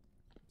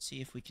 Let's see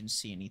if we can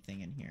see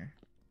anything in here.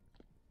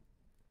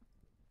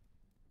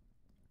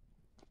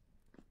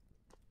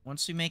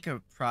 Once we make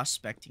a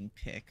prospecting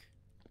pick,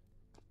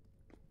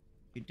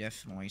 we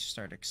definitely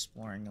start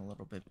exploring a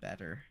little bit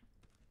better.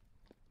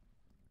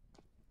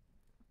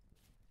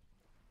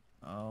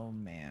 Oh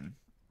man.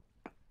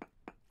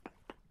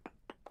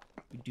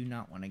 We do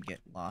not want to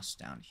get lost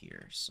down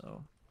here,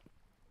 so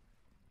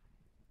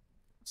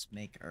let's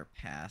make our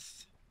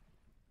path.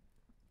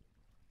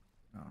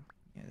 Oh,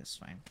 yeah, that's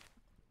fine.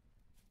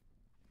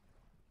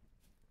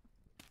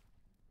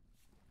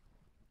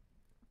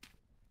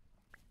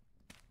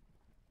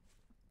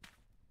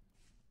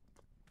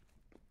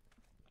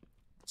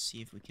 Let's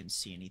see if we can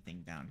see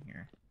anything down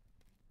here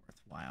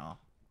worthwhile.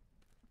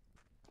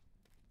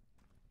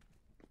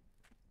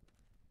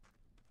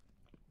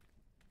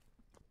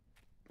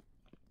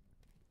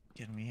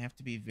 Again, we have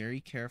to be very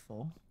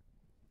careful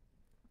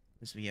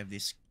because we have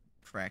these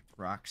cracked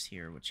rocks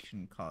here which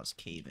can cause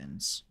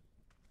cave-ins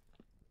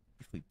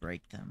if we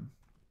break them.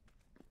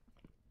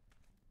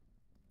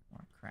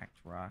 More cracked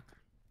rock.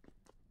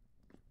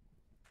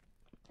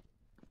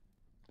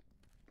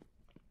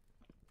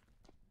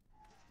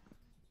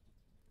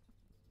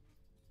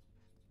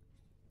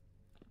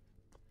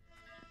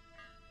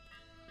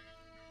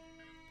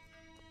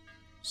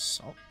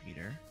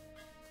 Saltpeter.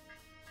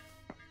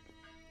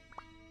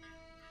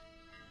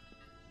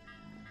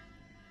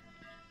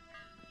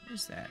 What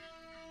is that?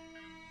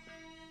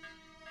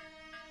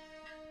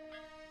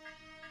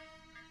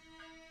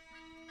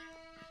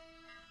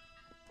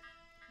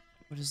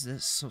 What is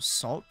this? So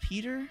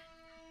saltpeter?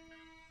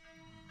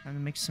 Trying to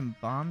make some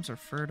bombs or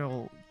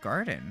fertile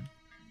garden.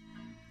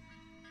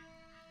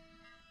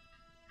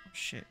 Oh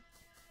shit.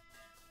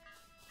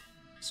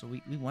 So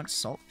we want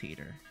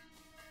saltpeter.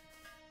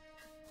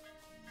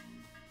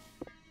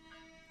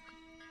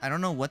 I don't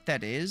know what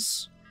that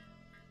is.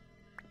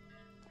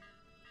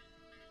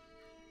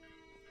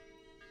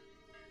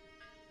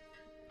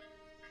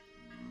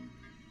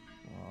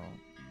 Whoa.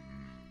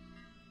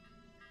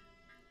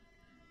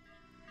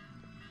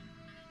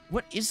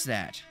 What is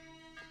that?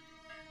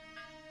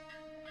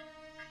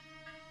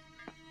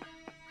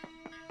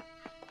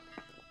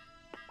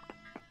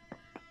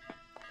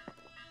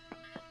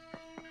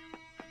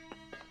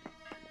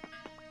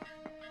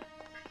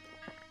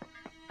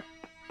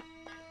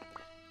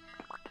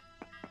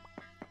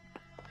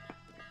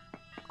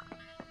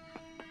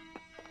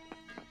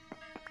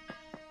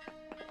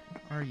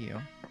 What are you?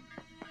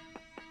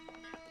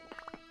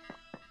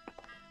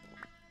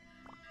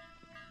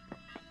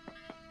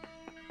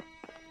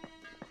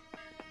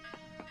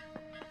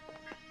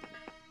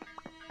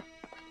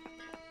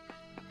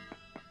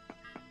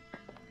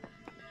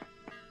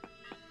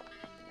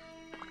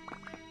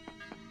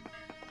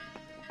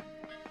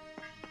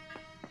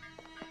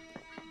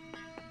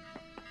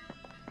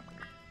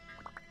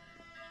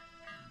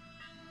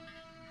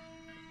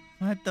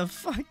 What the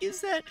fuck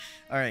is that?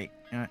 All right.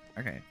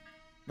 Okay.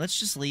 Let's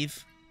just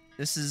leave.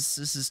 This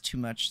is too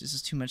much. This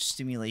is too much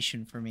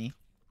stimulation for me.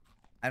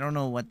 I don't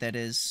know what that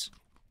is.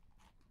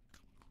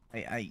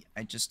 I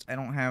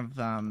don't have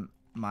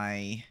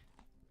my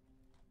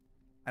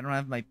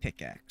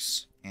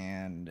pickaxe,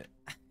 and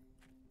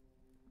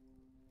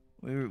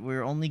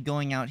we're only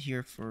going out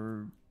here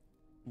for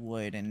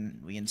wood,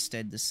 and we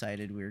instead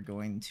decided we were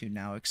going to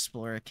now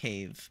explore a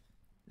cave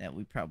that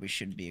we probably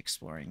shouldn't be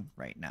exploring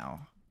right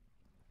now.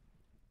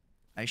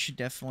 I should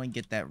definitely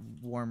get that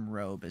warm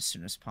robe as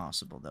soon as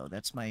possible, though.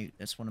 That's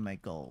one of my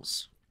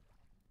goals.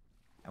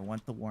 I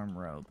want the warm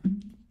robe.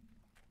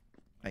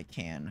 If I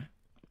can.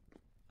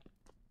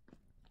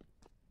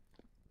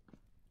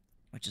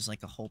 Which is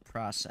like a whole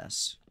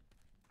process.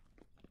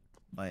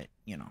 But,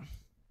 you know.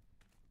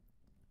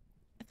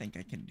 I think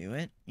I can do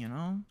it, you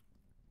know?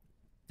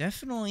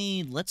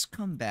 Definitely, let's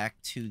come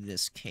back to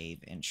this cave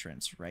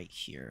entrance right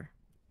here.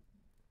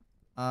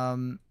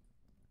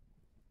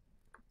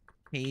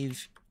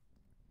 Cave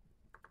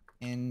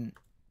entrance.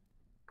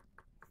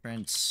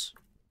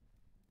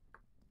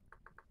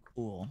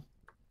 Cool.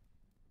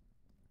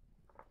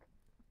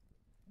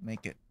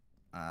 Make it,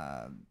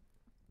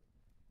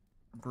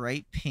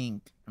 bright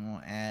pink, and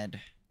we'll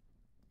add...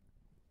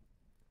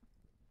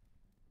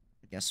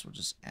 I guess we'll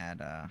just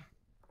add,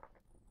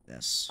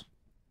 this.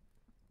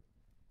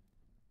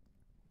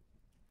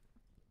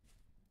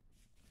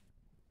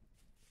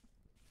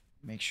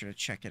 Make sure to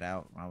check it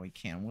out while we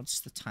can. What's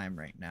the time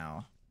right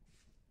now?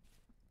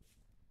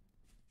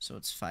 So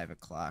it's 5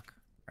 o'clock.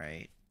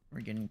 Alright.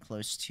 We're getting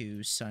close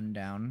to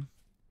sundown.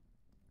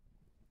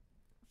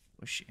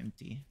 Bush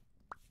empty.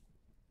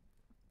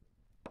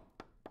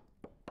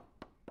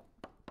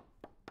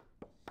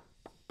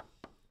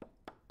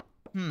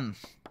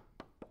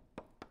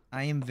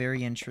 I am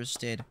very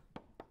interested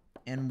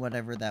in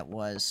whatever that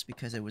was,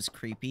 because it was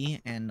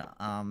creepy and,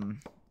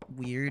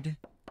 weird.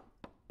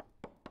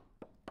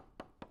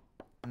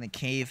 And the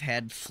cave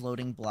had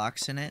floating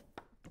blocks in it.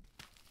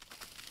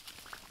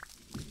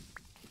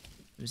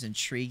 It was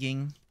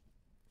intriguing.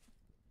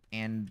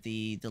 And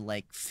the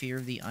like, fear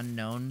of the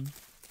unknown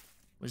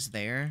was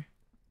there.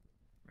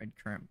 Red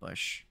currant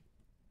bush.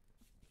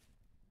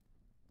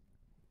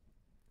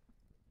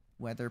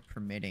 Weather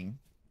permitting.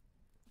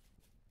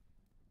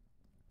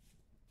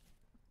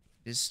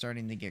 It is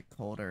starting to get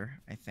colder,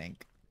 I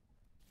think.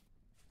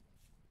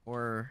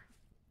 Or...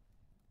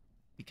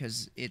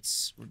 because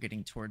we're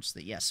getting towards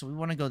the... yeah, so we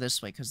want to go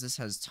this way, because this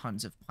has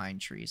tons of pine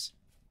trees.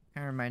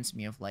 Kind of reminds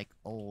me of, like,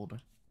 old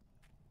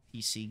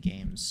PC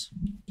games.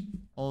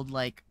 Old,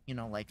 like, you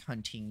know, like,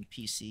 hunting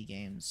PC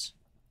games.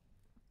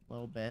 A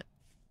little bit.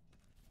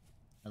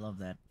 I love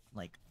that,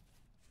 like,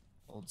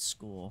 old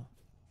school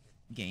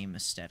game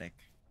aesthetic.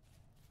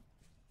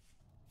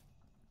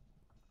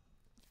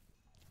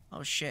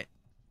 Oh, shit.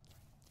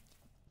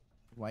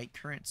 White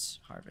currants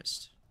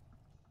harvest.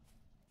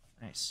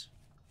 Nice.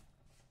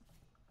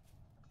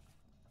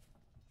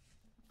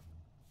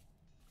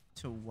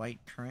 To white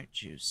currant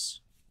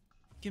juice.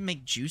 You can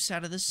make juice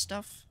out of this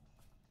stuff?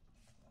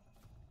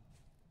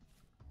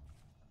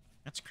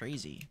 That's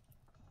crazy.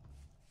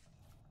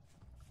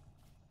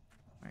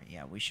 Alright,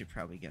 yeah, we should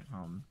probably get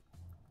home.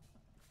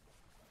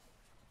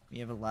 We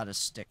have a lot of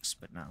sticks,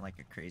 but not like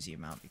a crazy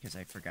amount, because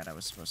I forgot I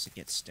was supposed to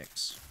get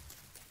sticks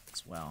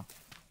as well.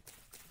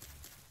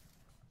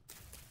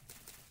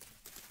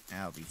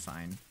 That'll be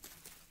fine.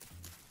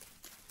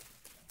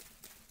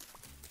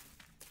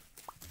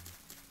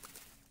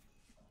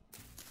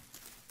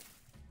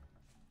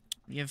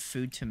 We have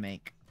food to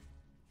make.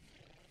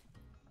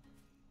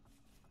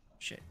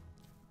 Shit.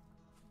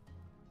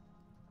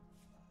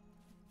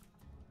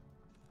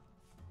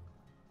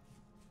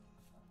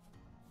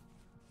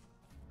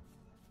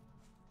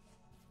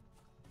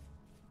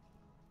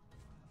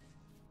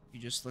 If you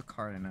just look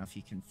hard enough,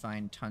 you can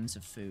find tons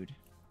of food.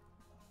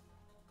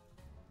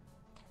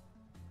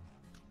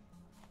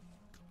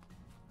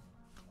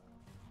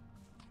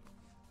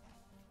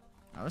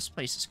 Oh, this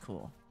place is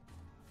cool.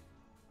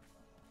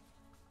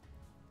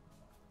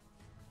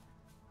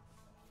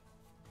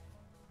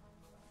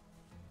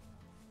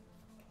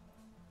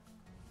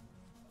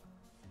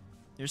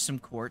 There's some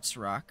quartz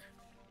rock.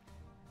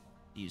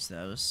 Use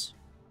those.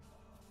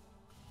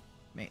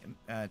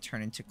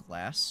 Turn into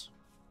glass.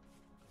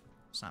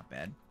 It's not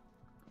bad.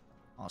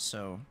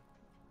 Also...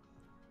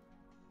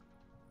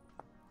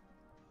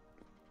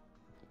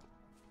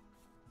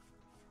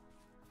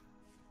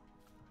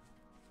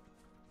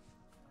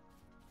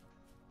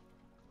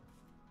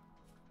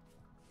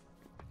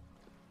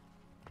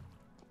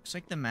 looks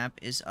like the map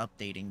is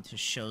updating to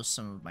show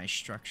some of my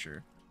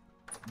structure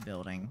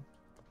building.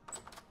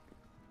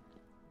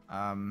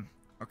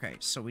 Okay,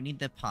 so we need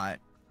the pot.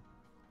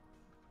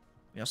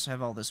 We also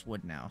have all this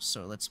wood now,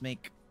 so let's go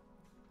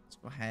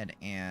ahead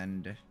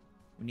and...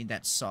 we need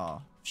that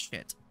saw.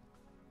 Shit.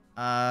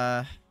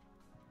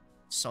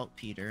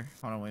 Saltpeter.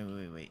 Hold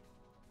on, wait.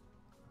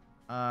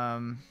 I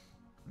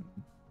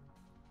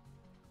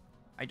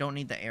don't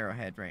need the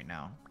arrowhead right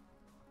now.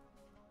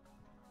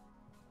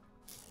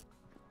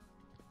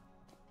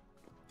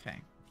 Okay.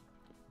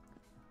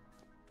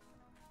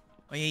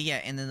 Oh,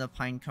 yeah, and then the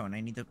pine cone.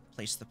 I need to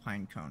place the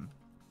pine cone.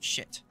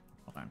 Shit.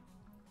 Hold on.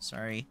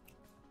 Sorry.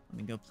 Let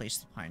me go place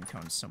the pine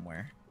cone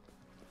somewhere.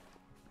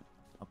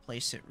 I'll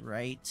place it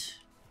right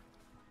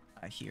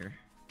here.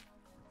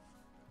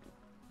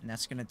 And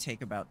that's gonna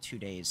take about 2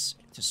 days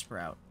to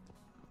sprout.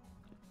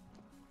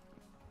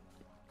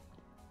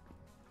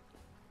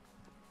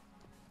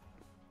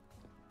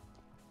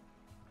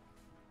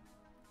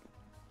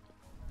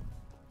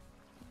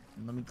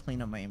 And let me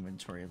clean up my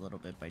inventory a little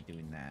bit by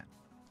doing that.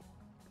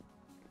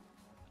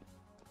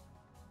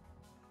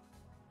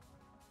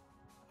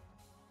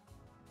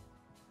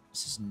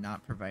 This is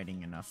not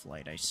providing enough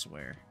light, I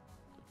swear.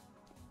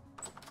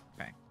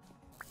 Okay.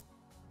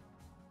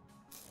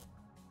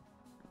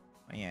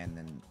 Oh yeah, and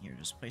then here,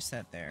 just place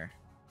that there.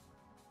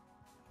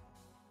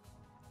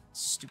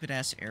 Stupid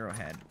ass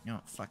arrowhead. No,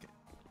 fuck it.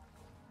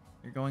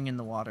 You're going in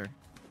the water.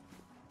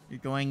 You're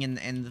going in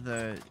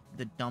the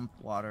dump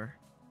water.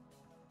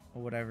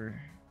 Or whatever.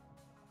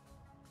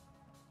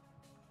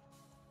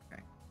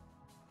 Okay.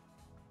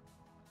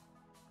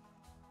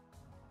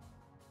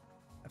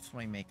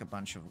 Definitely make a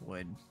bunch of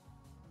wood.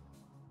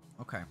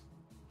 Okay.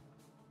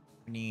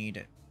 We need...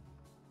 I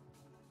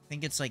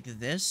think it's like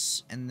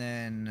this, and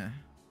then...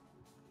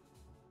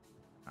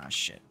 Ah,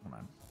 shit. Hold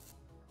on.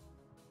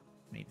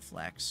 I need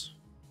flax.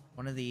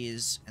 One of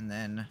these, and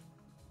then...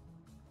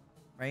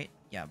 Right?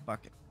 Yeah,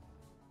 bucket.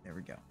 There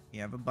we go. We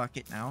have a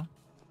bucket now.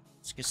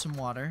 Let's get some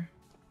water.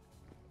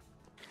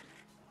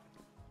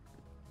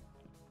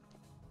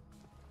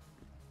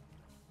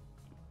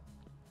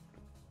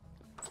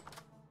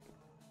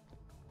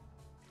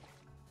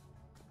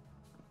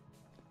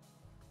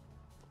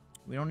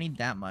 We don't need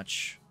that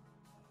much.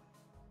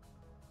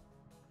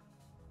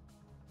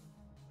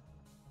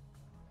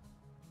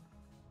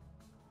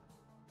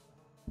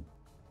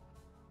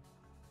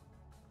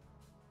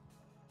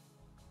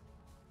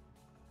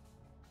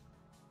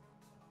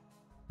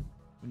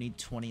 We need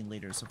 20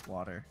 liters of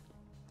water.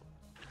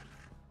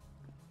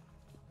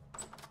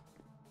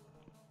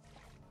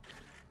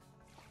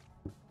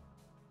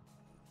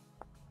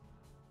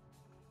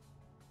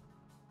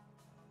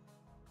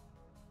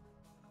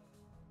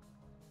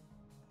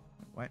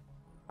 What?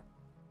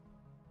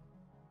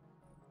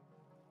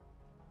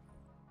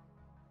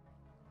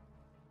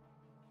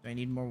 Do I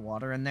need more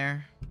water in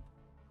there?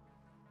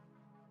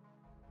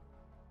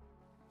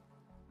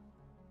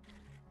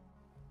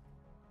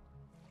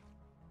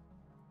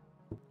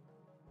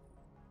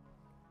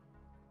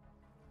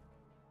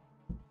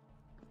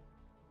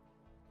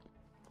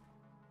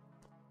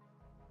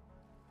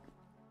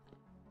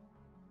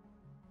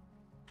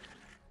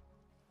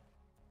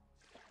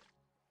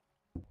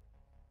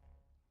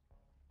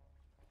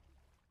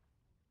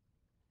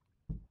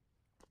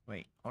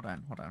 Wait, hold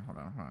on.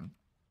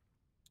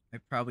 I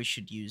probably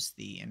should use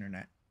the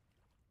internet.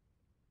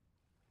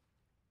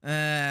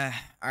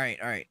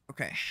 Alright,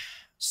 okay.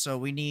 So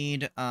we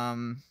need, I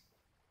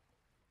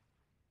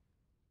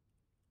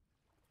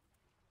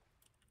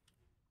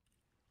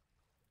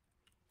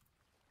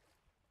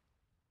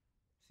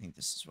think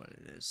this is what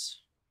it is.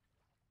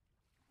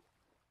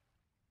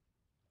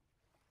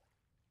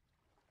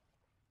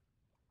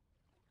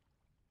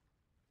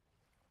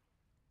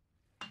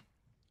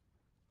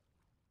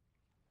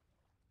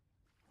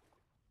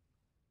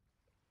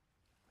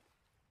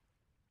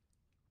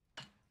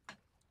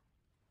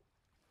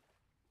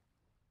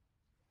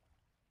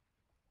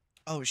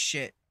 Oh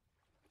shit.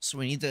 So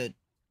we need to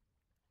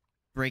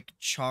break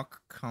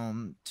chalk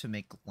comb to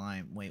make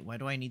lime. Wait, why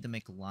do I need to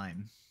make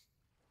lime?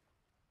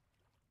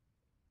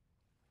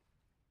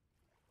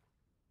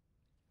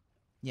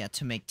 Yeah,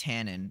 to make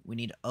tannin. We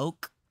need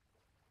oak.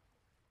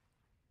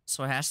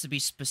 So it has to be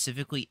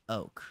specifically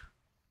oak.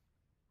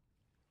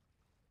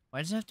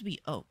 Why does it have to be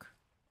oak?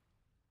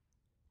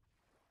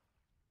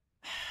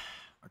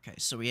 Okay,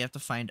 so we have to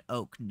find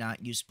oak,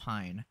 not use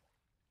pine.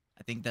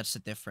 I think that's the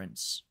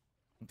difference.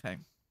 Okay.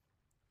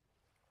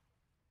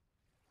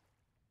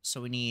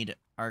 So we need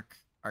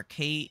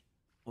arcade.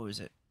 What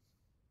was it?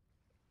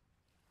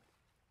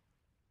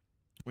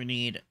 We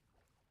need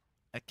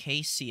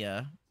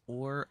acacia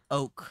or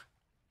oak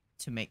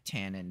to make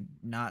tannin,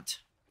 not...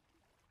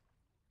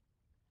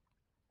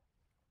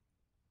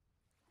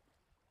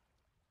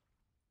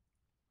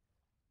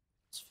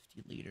 It's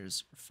 50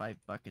 liters or 5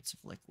 buckets of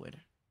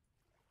liquid.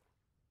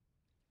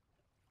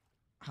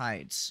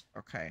 Hides.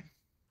 Okay.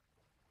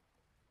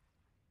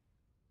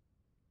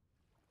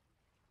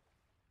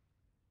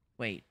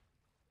 Wait.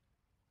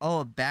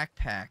 Oh, a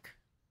backpack.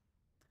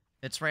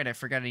 That's right, I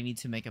forgot I need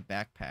to make a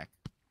backpack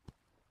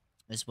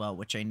as well,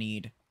 which I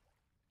need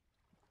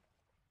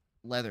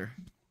leather.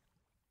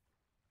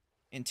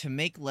 And to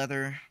make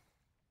leather,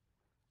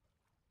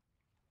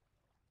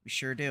 we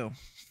sure do.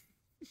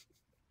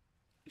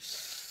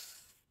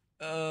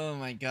 Oh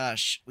my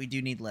gosh. We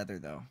do need leather,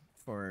 though,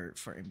 for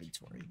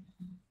inventory.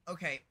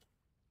 Okay.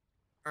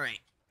 Alright.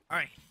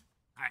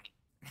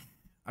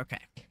 Okay.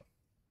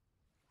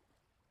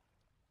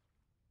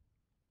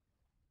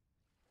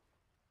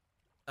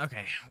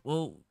 Okay,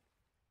 well...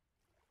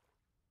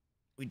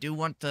 We do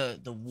want the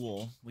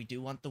wool. We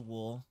do want the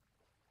wool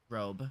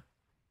robe.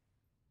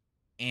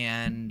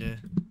 And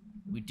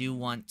we do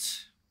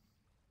want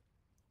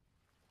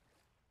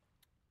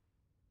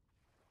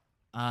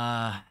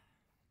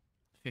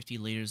 50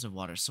 liters of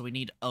water. So we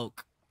need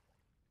oak.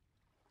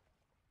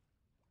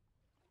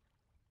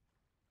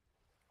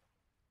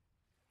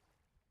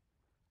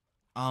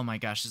 Oh my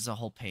gosh, this is a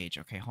whole page.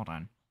 Okay, hold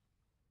on.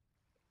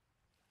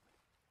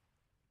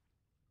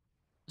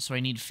 So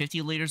I need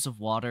 50 liters of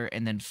water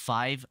and then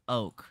 5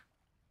 oak.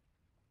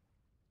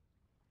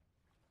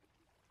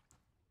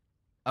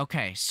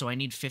 Okay, so I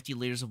need 50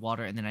 liters of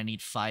water and then I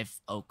need 5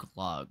 oak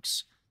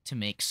logs to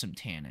make some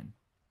tannin.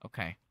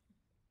 Okay.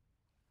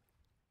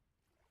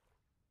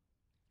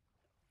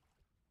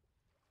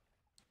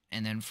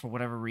 And then for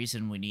whatever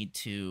reason, we need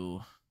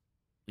to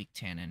weak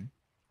tannin.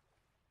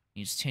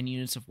 Needs 10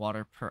 units of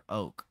water per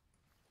oak.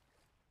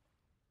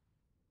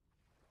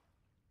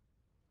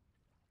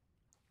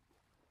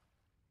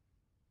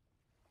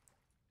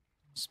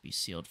 Must be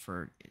sealed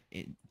for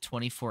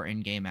 24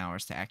 in-game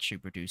hours to actually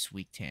produce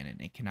weak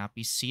tannin. It cannot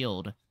be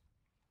sealed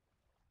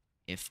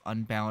if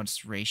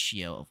unbalanced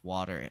ratio of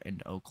water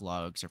and oak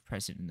logs are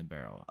present in the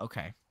barrel.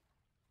 Okay.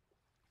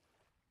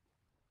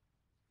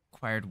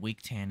 Acquired weak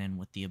tannin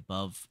with the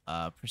above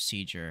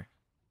procedure.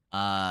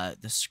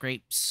 The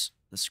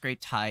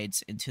scraped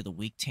hides into the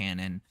weak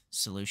tannin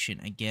solution,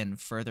 again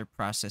further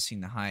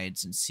processing the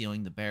hides and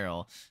sealing the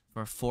barrel.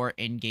 For 4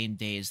 in-game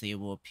days, they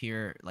will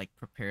appear like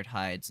prepared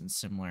hides and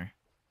similar.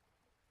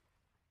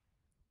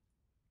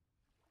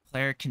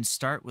 Player can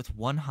start with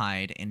 1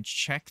 hide and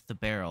check the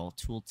barrel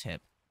tooltip.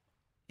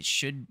 It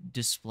should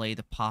display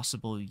the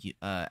possible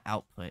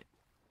output.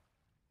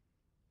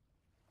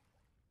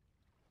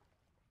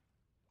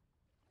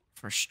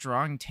 For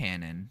strong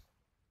tannin,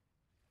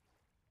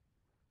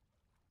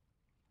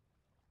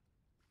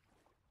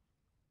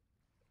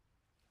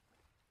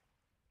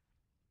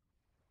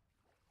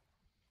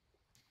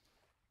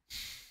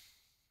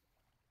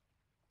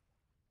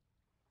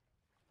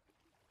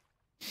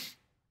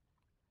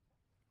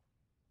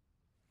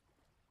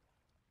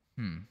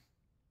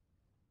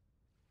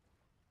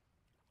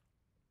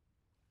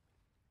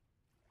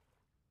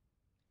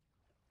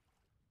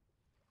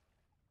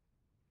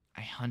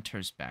 a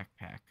hunter's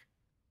backpack.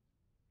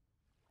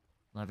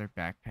 Leather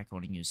backpack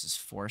only uses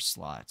 4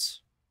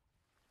 slots.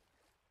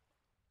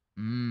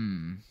 Okay.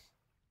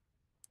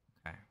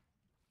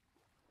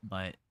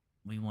 But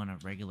we want a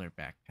regular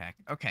backpack.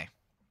 Okay.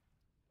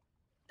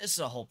 This is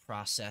a whole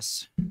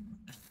process.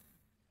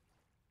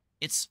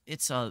 It's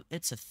a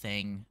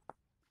thing.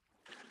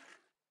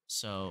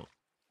 So,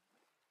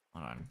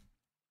 hold on.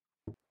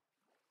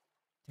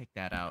 Take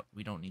that out.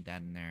 We don't need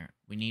that in there.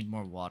 We need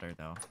more water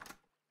though.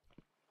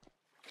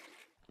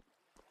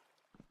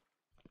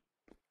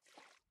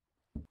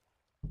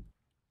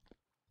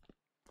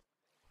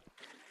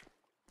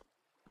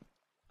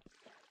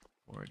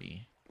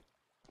 $40.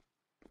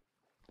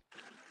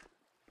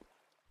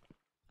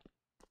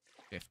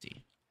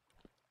 $50.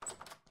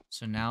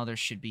 So now there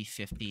should be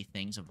 50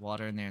 things of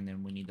water in there, and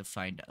then we need to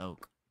find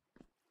oak.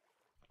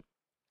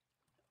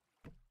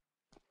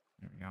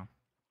 There we go.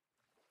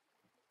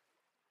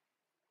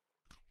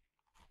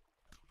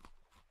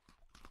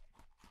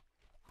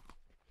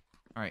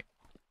 Alright.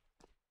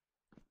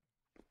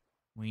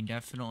 We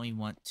definitely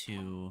want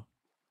to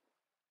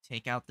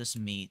take out this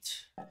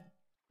meat.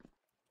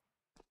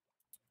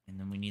 And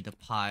then we need the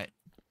pot.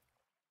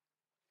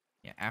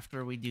 Yeah,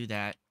 after we do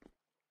that,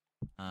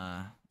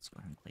 let's go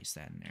ahead and place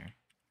that in there.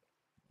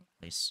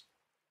 Place,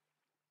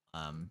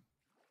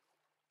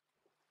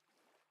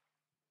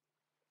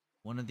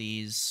 one of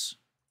these,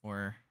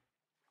 or,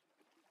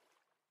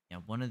 yeah,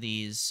 one of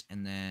these,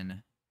 and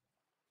then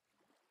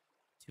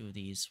 2 of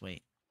these.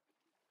 Wait,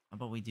 how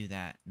about we do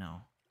that?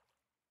 No.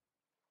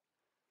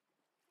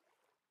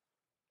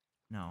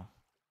 No.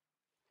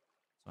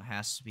 So it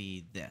has to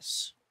be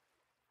this.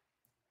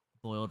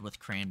 Boiled with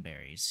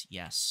cranberries.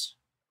 Yes.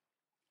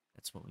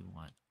 That's what we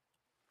want.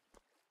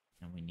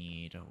 And we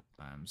need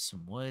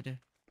some wood.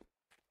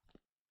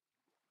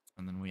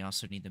 And then we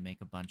also need to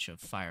make a bunch of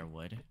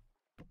firewood,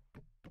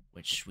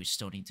 which we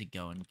still need to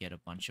go and get a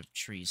bunch of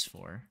trees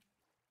for.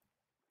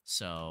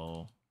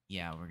 So,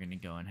 yeah, we're going to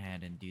go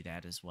ahead and do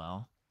that as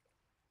well.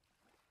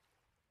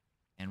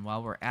 And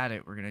while we're at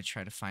it, we're going to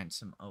try to find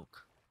some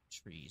oak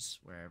trees,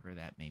 wherever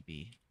that may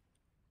be.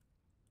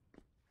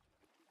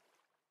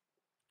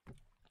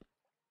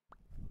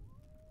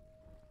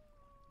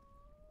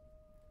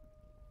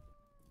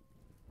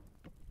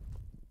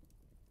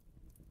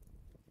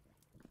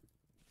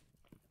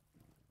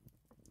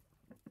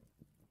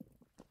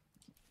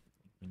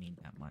 We need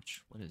that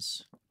much. What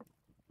is...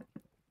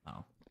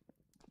 Oh.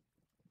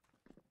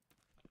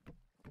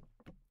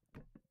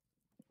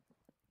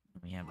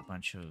 We have a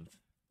bunch of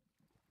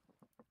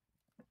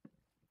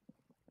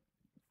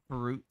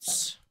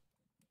fruits.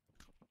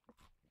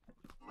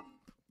 I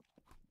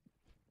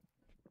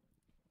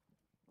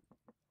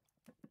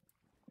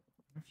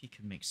wonder if you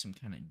could make some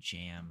kind of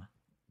jam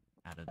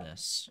out of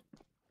this.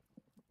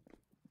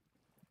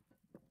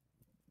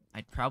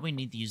 I'd probably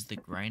need to use the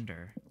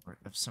grinder or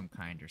of some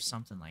kind or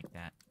something like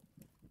that.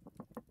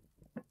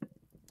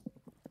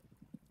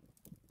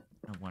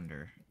 I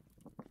wonder.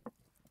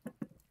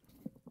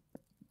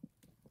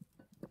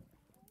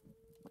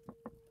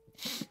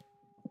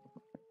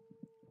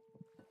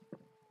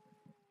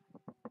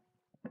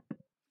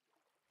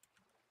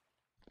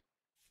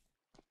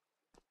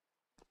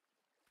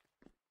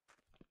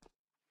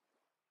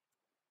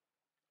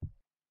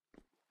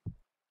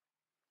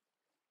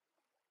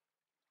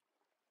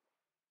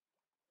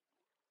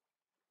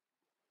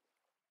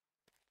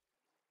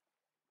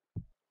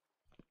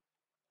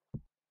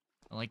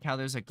 I like how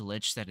there's a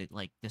glitch that it,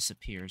 like,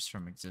 disappears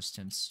from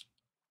existence.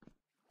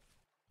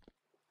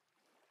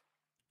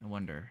 I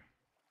wonder.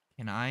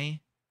 Can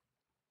I?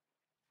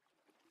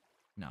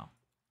 No.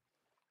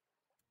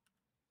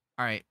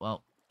 Alright,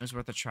 well, it was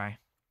worth a try.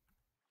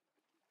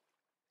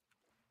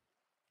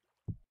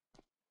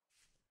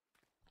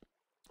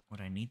 What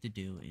I need to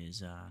do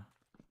is,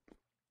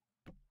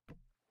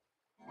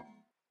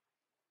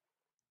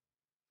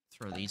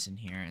 throw these in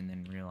here and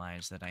then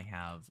realize that I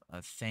have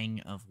a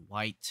thing of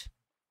white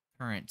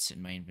currants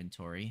in my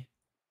inventory.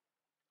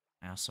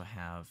 I also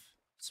have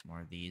some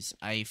more of these.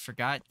 I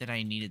forgot that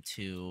I needed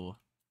to...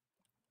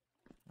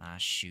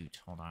 shoot,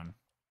 hold on.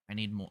 I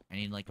need more. I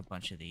need, like, a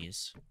bunch of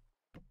these.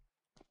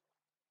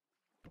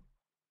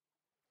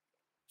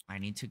 I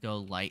need to go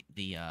light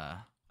the,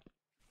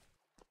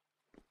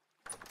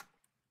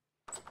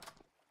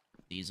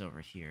 these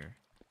over here,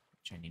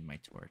 which I need my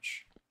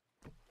torch.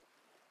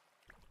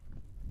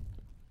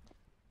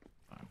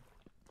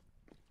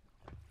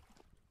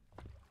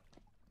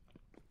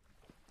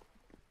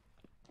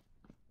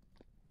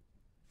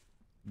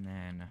 And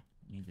then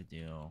I need to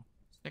do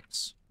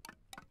sticks.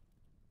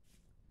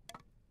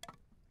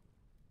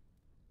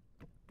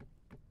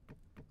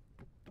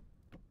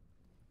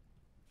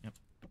 Yep.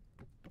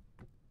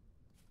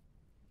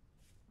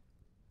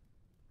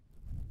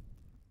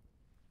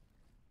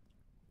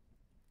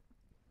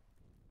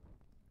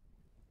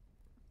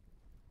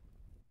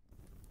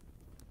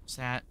 What's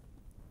that?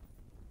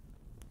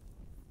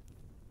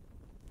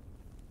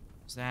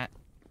 What's that?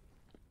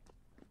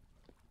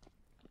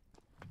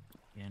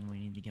 Again, we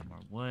need to get more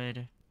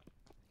wood.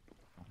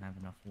 Don't have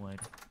enough wood.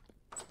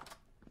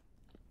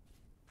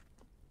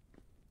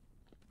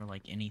 For,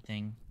 like,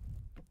 anything.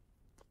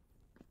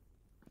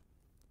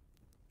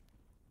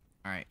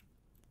 Alright.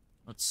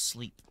 Let's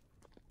sleep.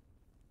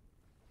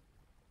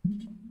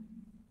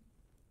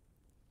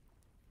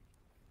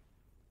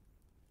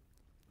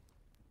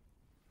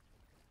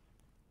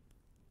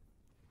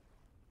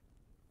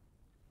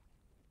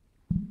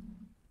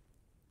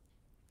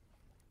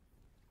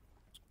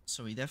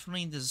 So we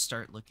definitely need to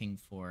start looking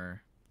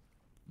for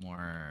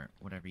more,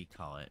 whatever you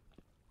call it.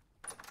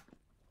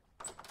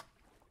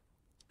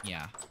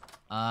 Yeah.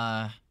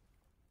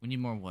 We need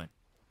more wood.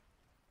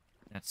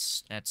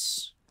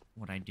 That's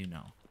what I do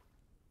know.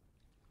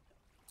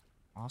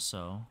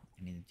 Also,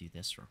 I need to do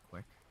this real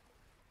quick.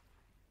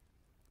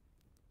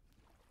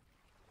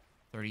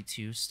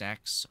 32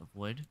 stacks of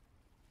wood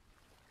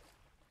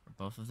for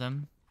both of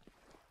them.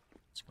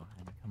 Let's go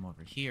ahead and come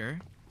over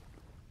here.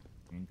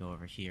 And go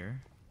over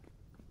here.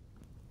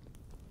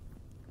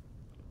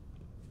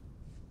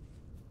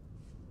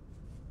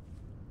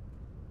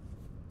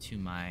 To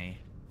my...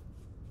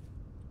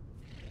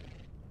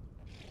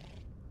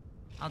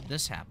 How'd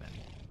this happen?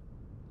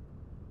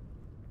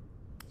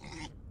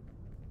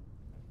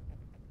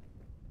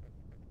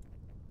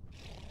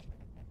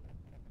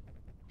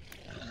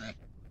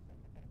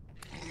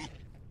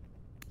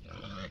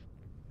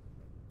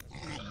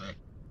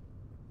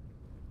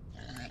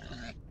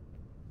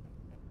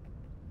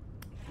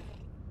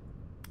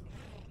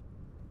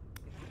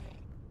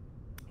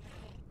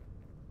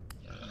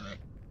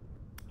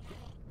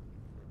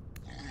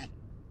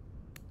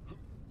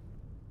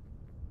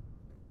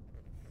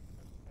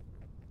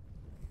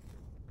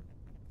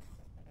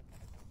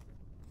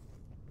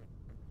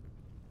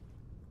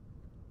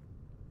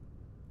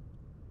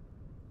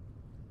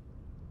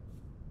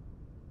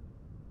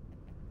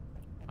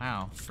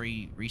 Wow,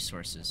 free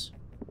resources.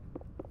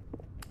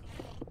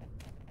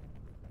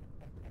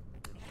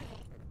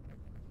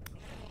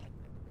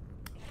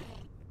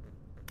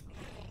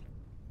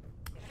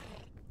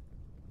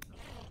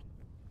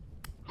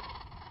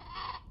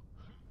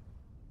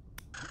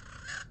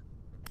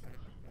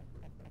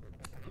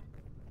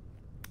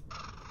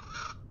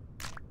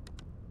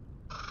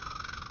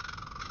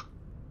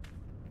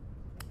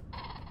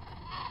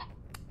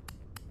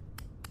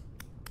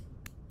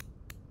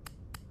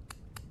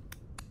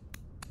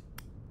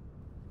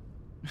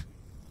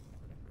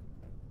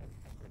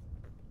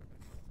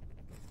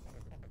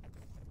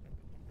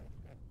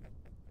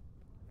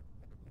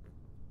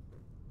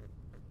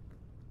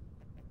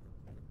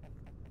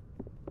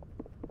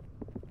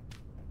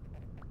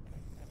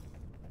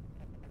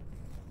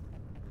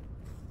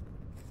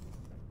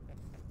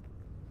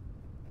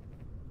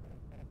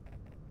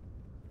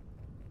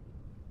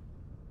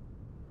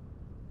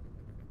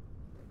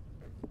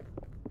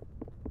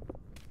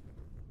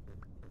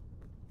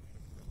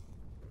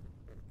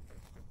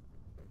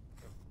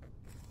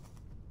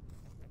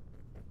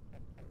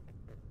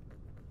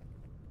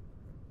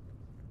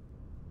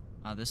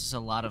 This is a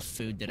lot of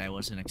food that I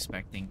wasn't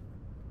expecting.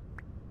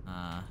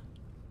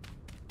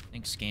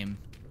 Thanks, game.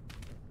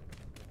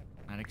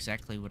 Not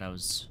exactly what I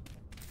was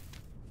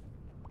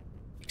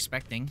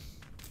expecting.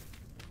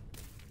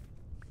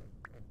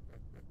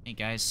 Hey,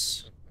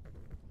 guys.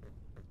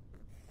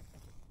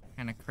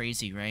 Kinda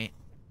crazy, right?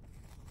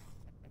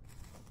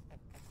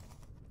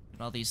 With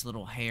all these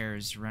little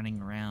hairs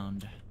running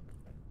around.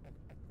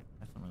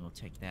 Definitely will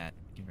take that.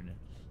 Get rid of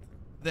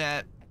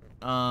that.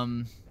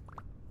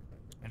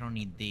 I don't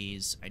need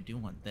these. I do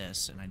want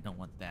this, and I don't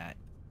want that.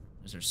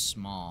 Those are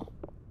small.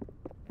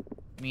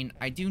 I mean,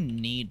 I do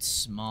need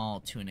small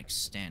to an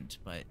extent,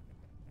 but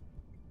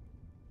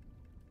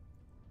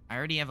I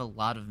already have a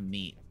lot of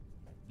meat,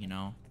 you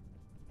know?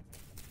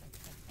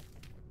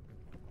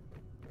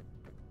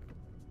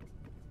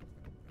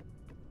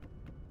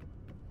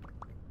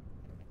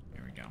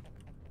 There we go.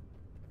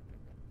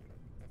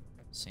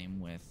 Same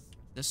with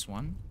this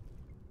one.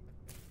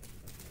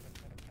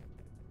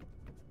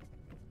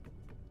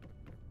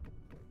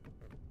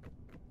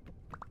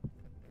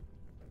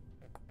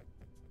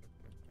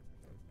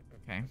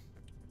 Okay.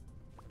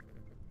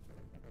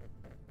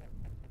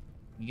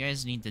 You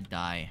guys need to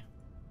die.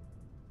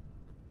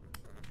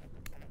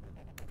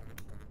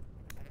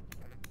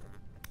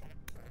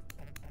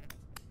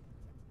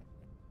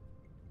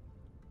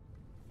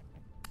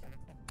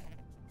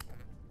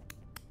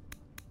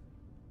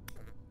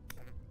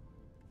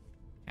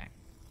 Okay.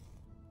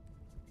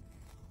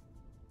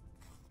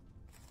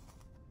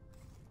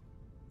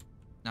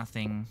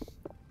 Nothing.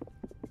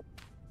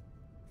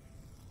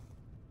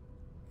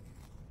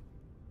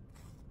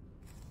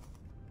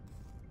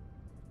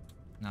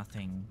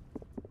 Nothing.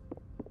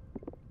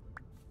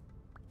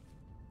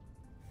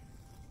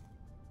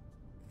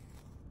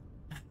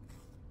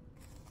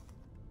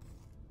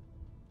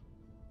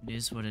 It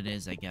is what it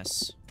is, I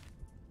guess.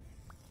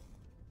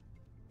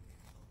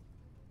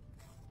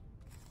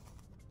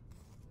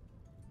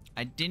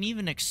 I didn't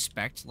even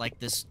expect, like,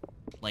 this,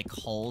 like,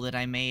 hole that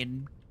I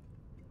made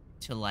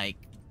to, like,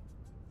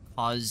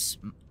 cause,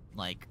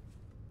 like,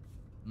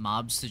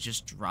 mobs to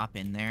just drop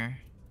in there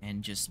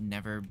and just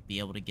never be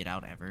able to get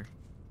out ever.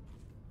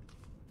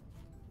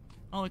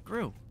 Oh, it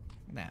grew.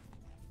 Look at that.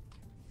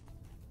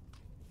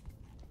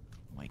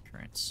 White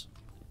currants.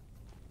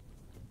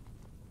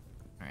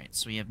 Alright,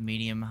 so we have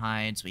medium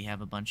hides. We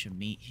have a bunch of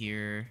meat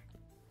here.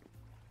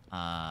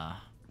 Yeah,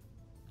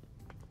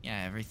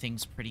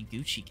 everything's pretty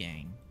Gucci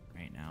gang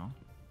right now.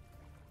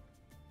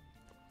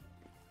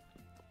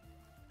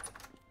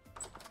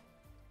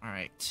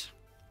 Alright.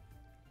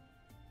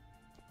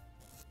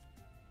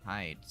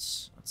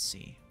 Hides. Let's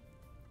see.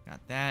 Got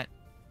that.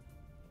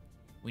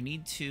 We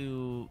need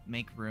to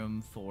make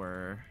room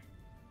for...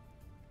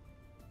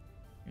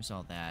 Here's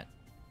all that.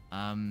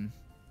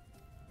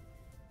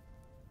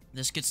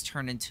 This gets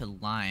turned into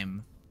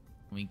lime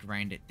when we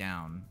grind it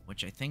down,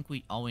 which I think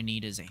all we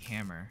need is a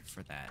hammer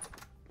for that.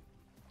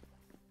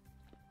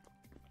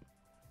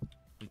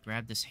 We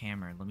grab this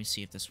hammer. Let me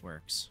see if this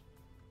works.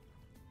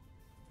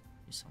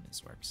 Please tell me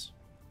this works.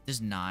 Does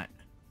not.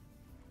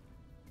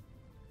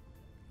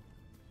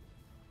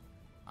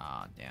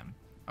 Ah, damn.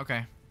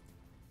 Okay.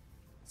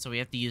 So we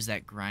have to use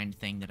that grind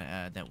thing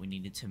that that we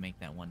needed to make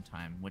that one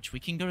time, which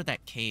we can go to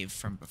that cave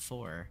from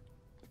before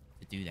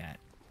to do that.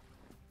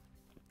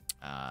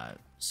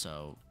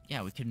 So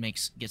yeah, we could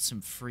get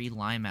some free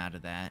lime out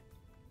of that.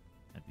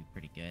 That'd be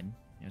pretty good.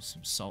 You know,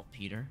 some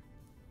saltpeter.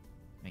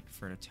 Make a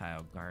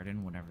fertile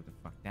garden, whatever the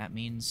fuck that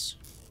means.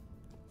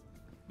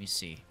 Let me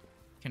see.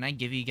 Can I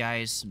give you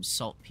guys some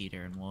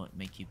saltpeter and will it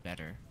make you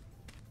better?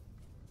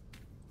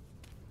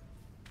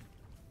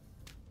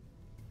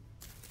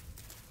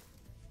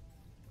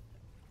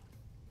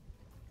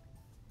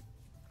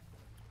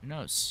 Who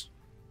knows?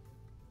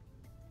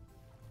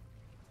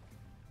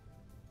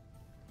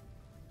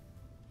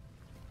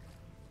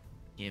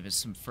 Gave us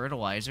some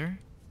fertilizer,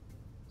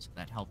 so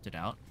that helped it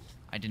out.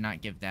 I did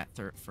not give that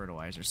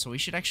fertilizer, so we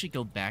should actually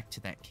go back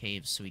to that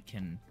cave so we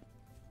can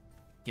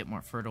get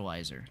more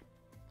fertilizer.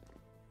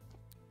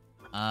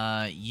 We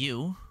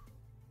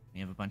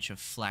have a bunch of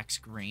flax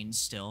grains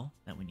still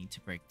that we need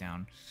to break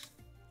down.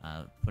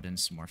 Put in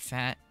some more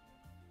fat.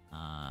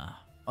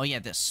 Oh yeah,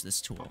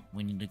 this tool.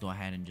 We need to go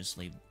ahead and just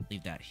leave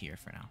that here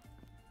for now.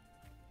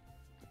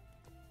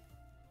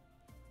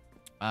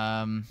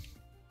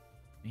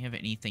 Do we have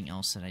anything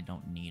else that I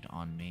don't need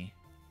on me?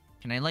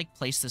 Can I, like,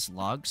 place this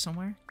log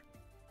somewhere?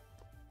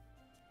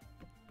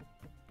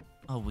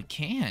 Oh, we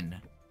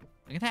can!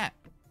 Look at that!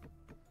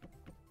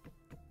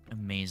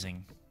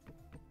 Amazing.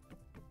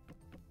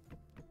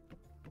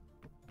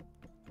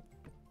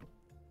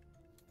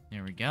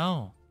 There we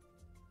go.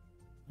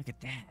 Look at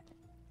that.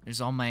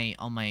 There's all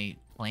my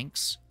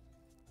planks.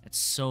 That's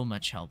so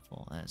much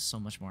helpful. That's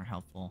so much more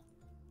helpful.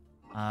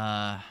 If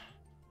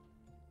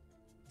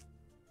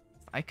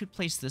I could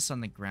place this on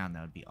the ground,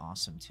 that would be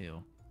awesome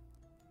too.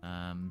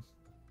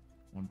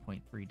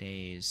 1.3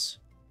 days.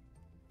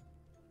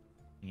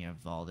 We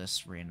have all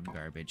this random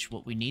garbage.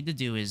 What we need to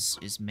do is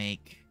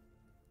make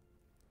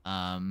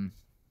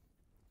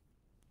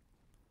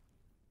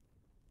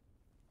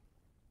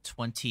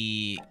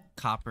 20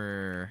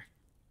 copper,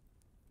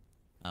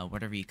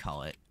 whatever you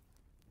call it.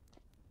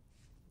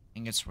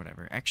 Ingots,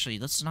 whatever. Actually,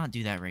 let's not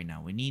do that right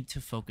now. We need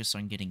to focus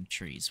on getting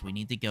trees. We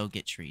need to go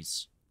get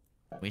trees.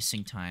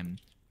 Wasting time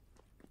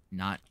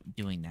not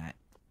doing that.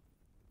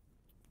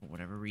 For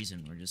whatever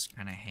reason, we're just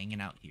kind of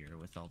hanging out here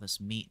with all this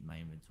meat in my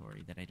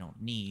inventory that I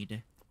don't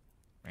need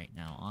right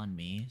now on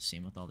me.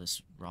 Same with all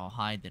this raw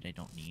hide that I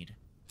don't need.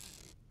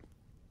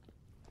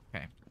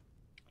 Okay.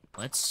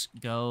 Let's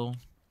go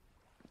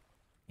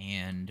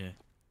and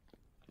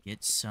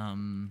get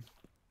some...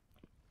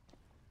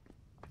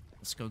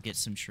 Let's go get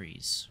some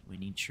trees. We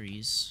need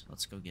trees.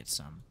 Let's go get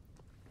some.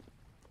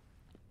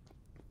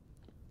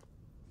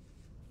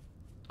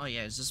 Oh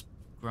yeah, is this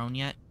grown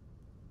yet?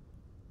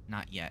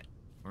 Not yet.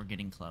 We're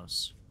getting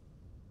close.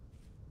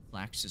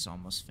 Flax is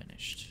almost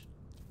finished.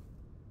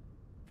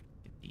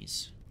 Get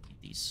these. Get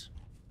these.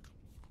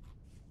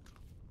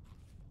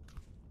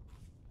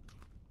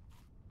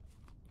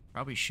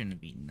 Probably shouldn't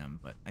have eaten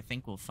them, but I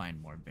think we'll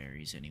find more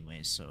berries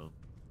anyway, so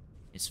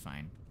it's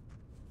fine.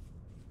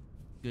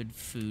 Good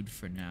food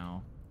for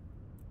now.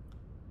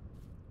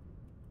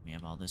 We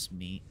have all this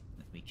meat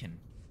that we can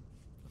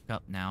cook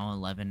up now.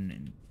 11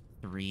 and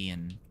 3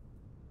 and...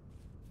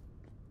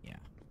 Yeah.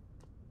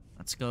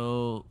 Let's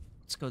go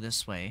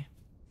this way.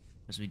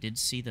 Because we did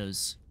see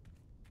those...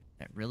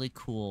 That really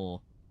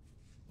cool...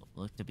 What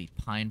looked to be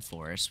pine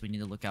forest. We need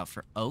to look out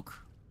for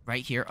oak.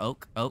 Right here,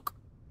 oak. Oak.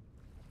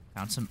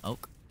 Found some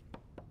oak.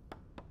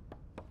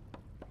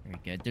 Very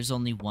good. There's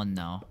only one,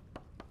 though.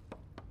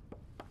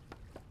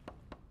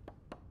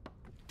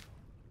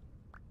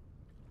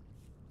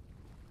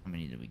 How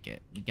many did we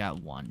get? We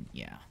got one,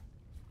 yeah.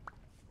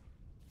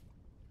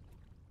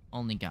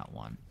 Only got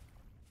one.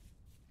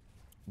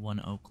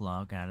 One oak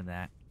log out of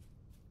that.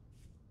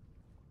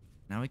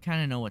 Now we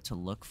kind of know what to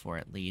look for,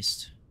 at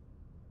least.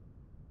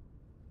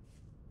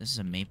 This is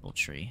a maple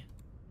tree,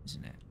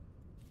 isn't it?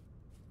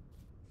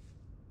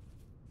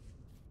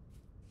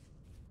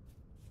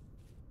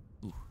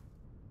 Ooh.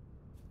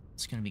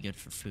 It's gonna be good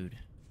for food.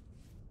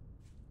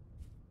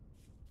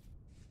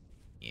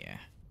 Yeah.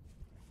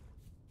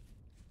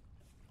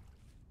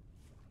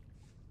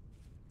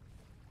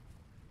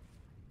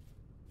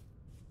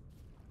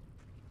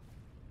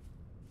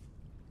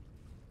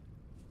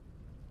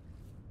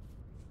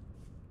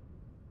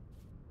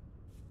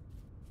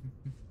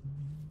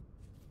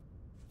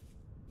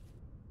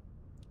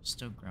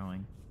 Still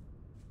growing.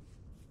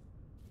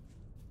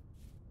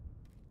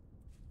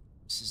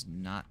 This is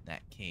not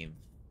that cave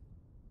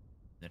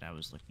that I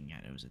was looking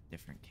at. It was a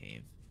different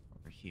cave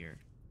over here.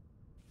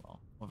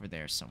 Well, over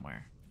there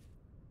somewhere.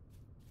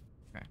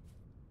 Okay.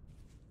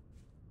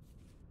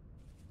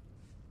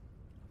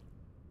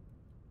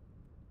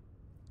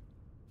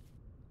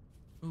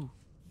 Ooh.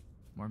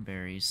 More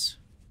berries.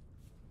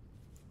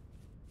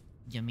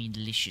 Yummy,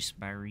 delicious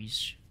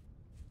berries.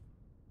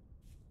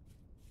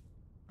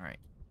 Alright.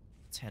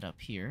 Let's head up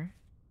here.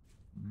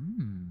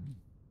 Mmm.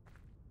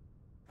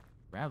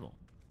 Gravel.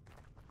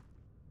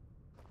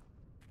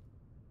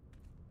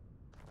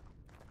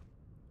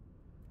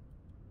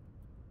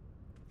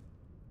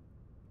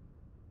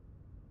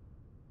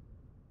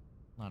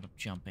 A lot of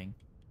jumping.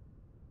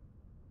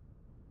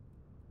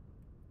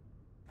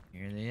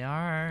 Here they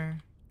are.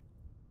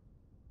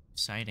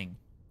 Exciting.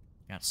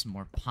 Got some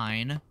more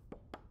pine.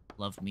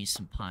 Love me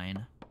some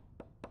pine.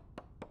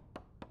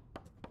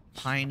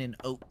 Pine and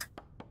oak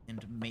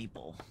and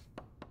maple.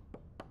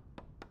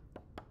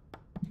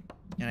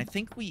 And I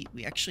think we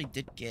actually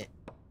did get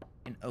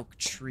an oak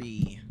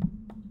tree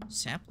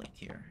sapling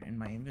here in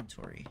my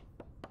inventory.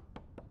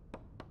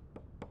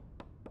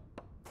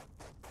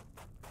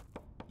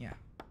 Yeah.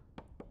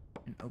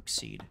 An oak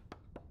seed.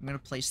 I'm gonna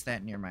place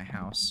that near my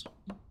house.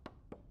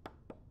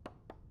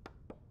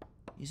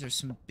 These are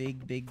some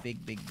big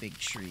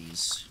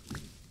trees.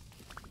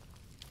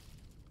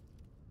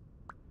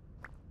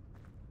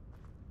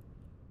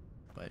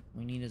 But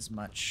we need as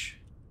much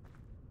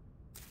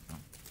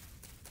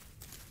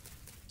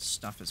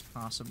stuff as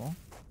possible.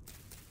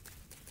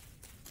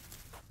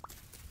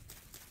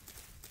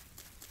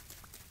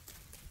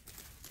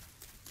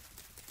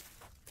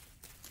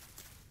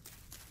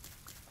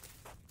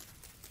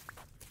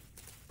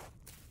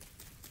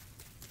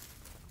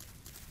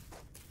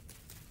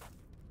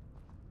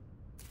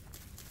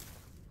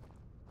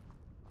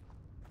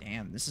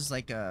 Damn, this is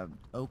like a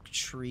oak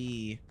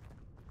tree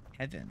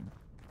heaven.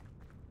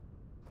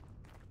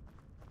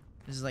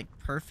 This is like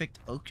perfect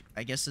oak.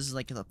 I guess this is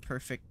like the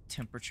perfect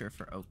temperature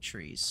for oak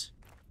trees.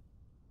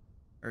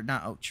 Or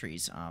not oak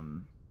trees,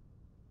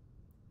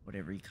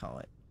 whatever you call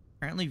it.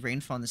 Apparently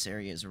rainfall in this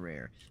area is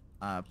rare.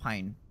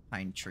 Pine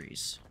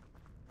trees.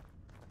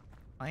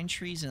 Pine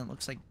trees, and it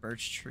looks like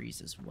birch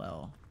trees as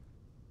well.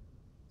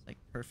 It's like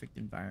perfect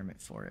environment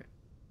for it.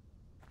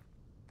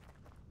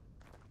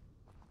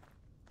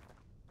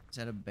 Is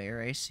that a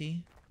bear I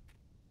see?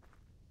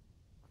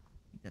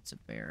 I think that's a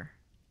bear.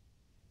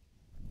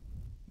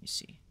 Let me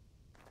see.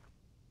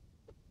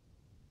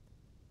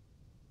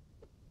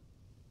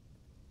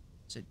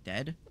 Is it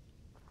dead?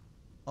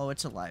 Oh,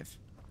 it's alive.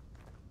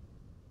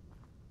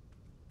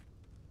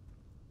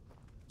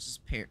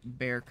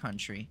 bear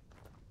country.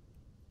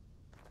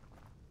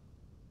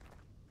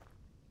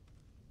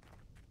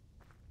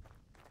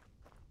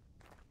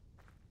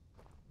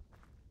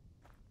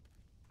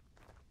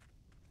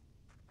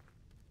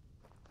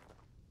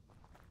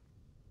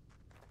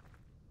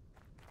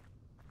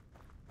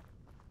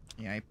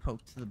 Yeah, I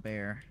poked the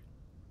bear.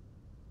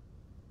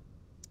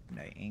 And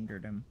I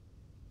angered him.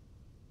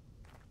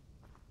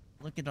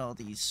 Look at all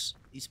these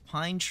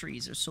pine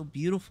trees. They're so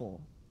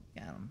beautiful.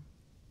 Look at them.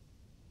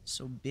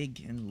 So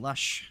big and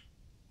lush.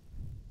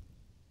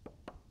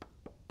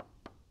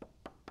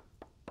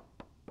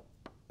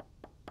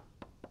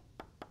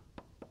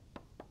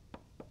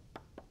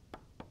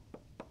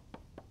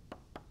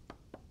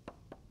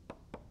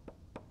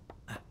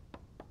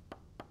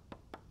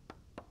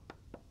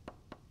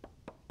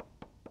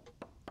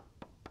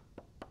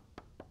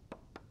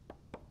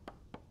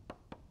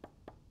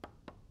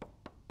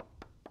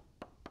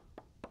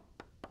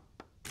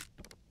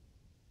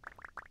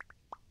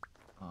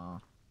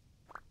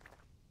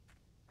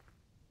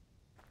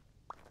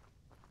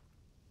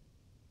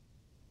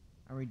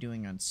 How are we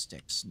doing on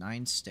sticks?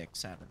 9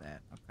 sticks out of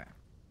that. Okay.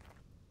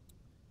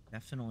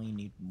 Definitely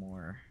need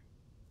more.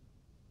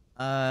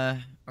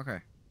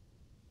 Okay.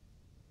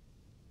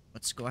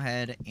 Let's go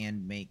ahead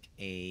and make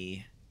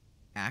a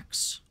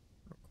axe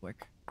real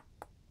quick.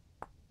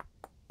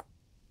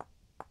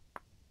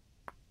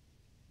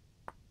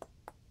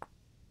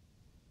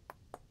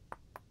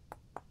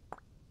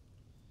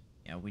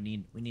 Yeah, we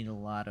need a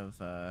lot of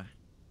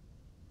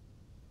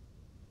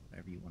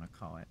whatever you want to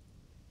call it.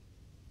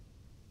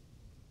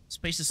 This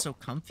place is so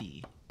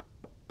comfy.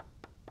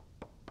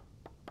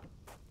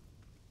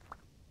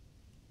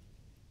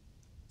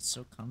 It's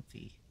so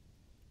comfy.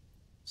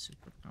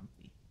 Super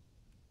comfy.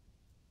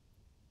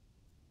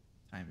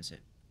 What time is it?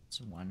 It's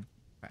 1.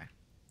 Okay.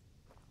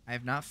 I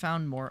have not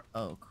found more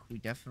oak. We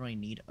definitely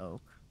need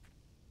oak.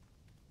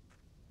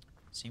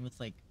 Same with,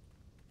 like,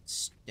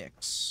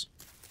 sticks.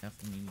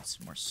 Definitely need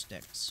some more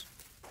sticks.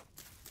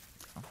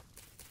 Oh.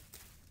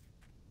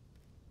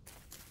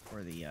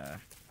 For the,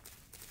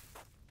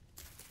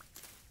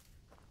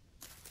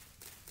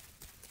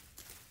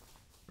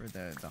 for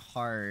the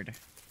hard...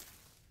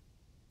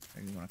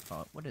 What do you want to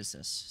call it? What is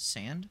this?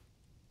 Sand?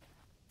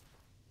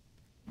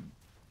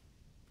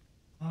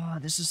 Oh,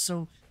 this is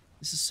so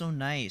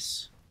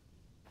nice.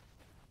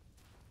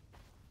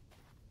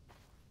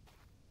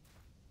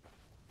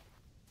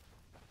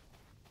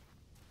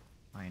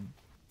 Fine.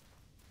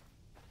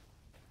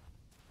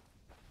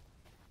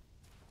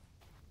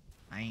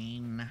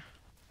 Pine.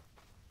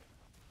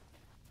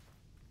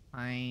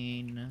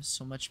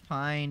 So much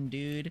pine,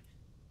 dude.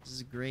 This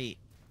is great.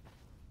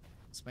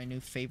 It's my new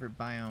favorite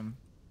biome.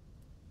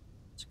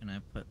 Just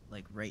gonna put,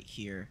 like, right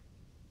here.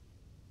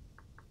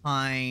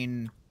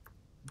 Pine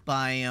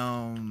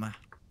biome.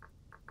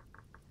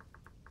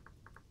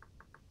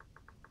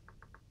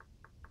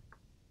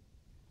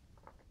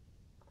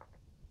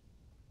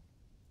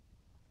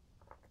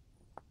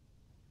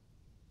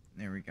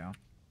 There we go.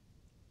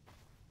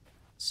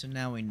 So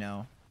now we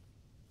know.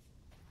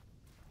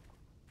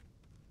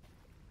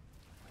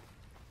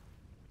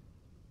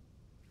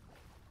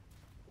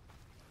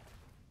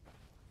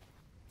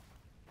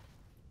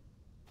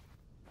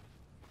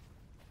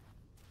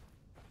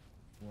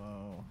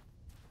 Whoa.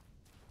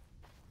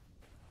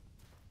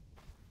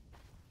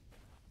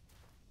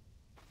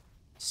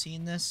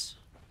 Seen this?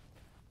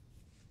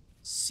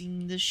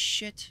 Seen this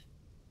shit?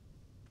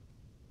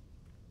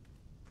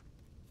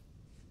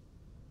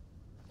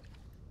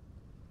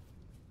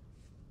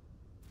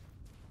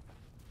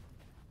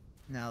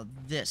 Now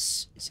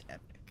this is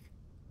epic.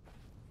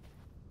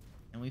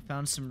 And we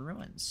found some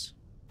ruins.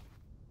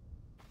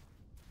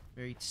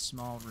 Very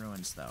small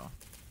ruins, though.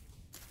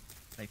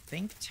 I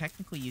think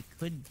technically you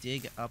could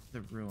dig up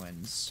the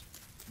ruins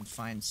and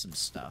find some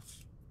stuff.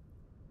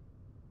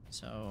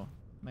 So,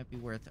 might be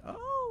worth...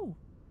 Oh!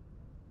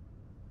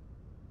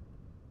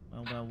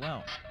 Well, well,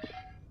 well.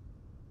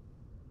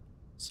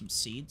 Some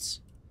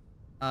seeds.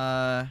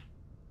 Get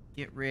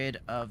rid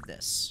of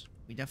this.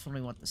 We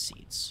definitely want the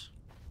seeds.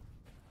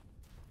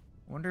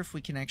 I wonder if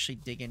we can actually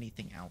dig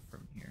anything out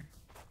from here.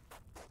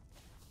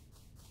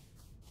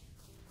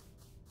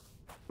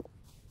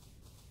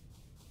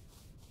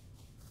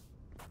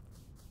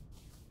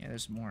 Yeah,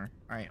 there's more.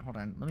 Alright, hold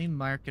on. Let me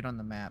mark it on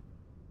the map.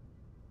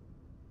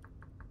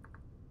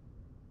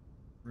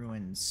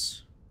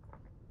 Ruins.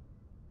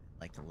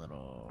 Like a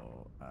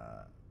little,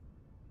 I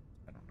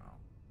don't know.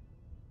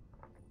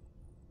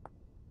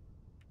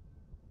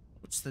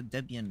 What's the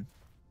Debian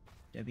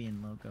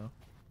logo?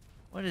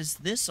 What is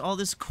this? All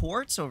this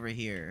quartz over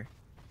here.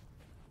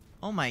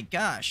 Oh my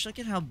gosh, look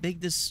at how big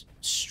this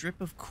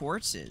strip of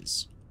quartz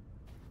is.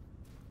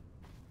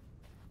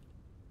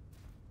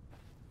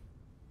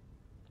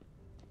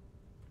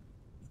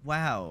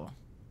 Wow.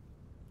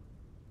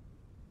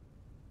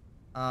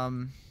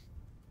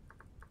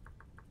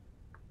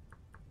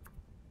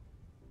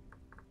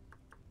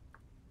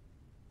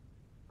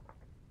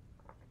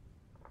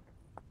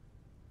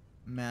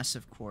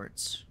 Massive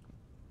quartz.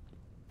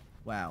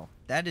 Wow,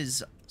 that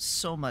is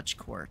so much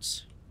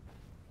quartz.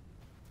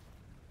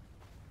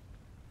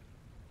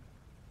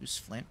 Who's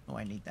flint? Oh,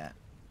 I need that.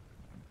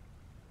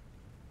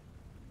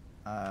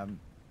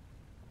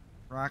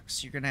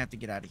 Rocks, you're gonna have to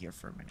get out of here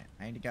for a minute.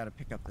 I gotta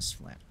pick up this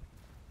flint.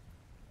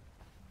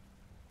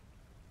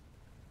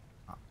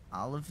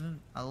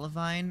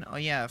 Olivine? Oh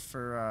yeah,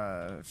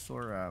 for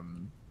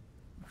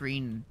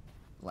green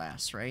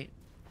glass, right?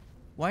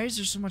 Why is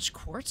there so much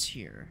quartz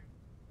here?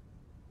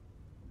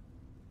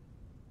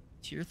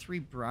 Tier 3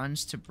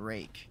 bronze to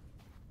break.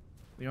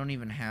 We don't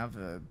even have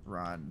a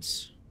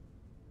bronze.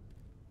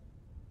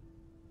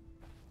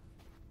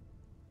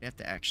 We have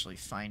to actually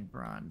find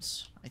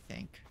bronze, I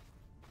think.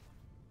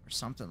 Or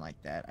something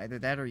like that. Either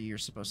that or you're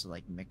supposed to,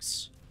 like,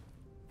 mix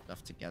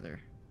stuff together.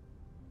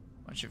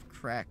 Bunch of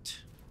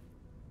cracked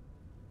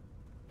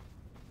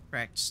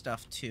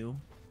stuff, too.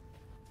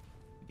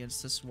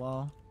 Against this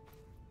wall.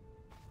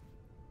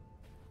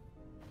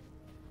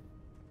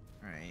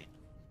 Alright.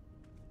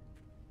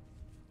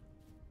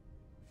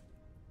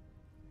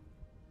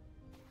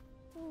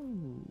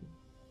 Ooh.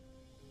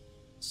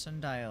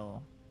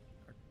 Sundial.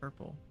 Dark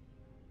purple.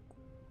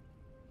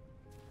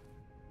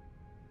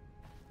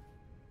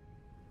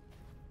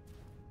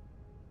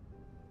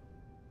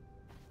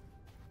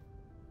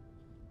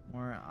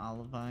 More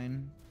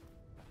olivine.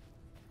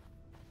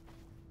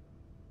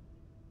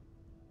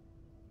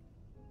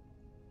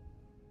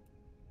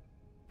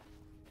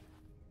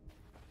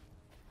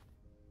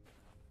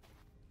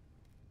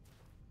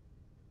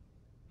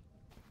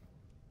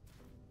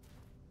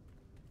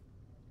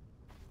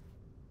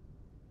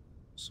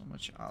 So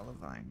much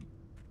olivine.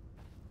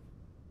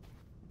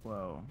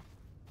 Whoa.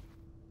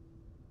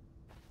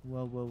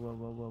 Whoa, whoa, whoa,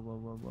 whoa, whoa, whoa,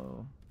 whoa,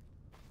 whoa.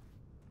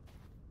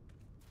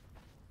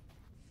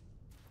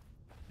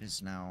 It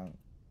is now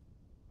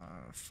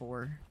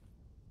 4.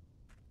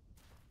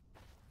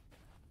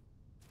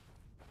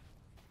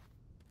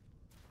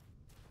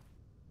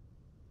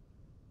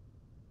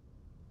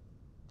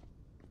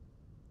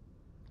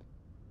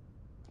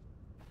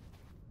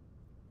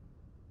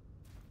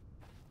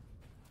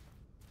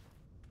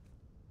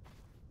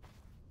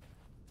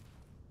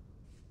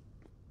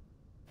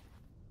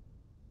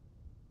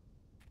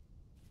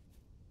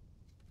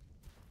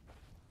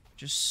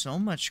 Just so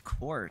much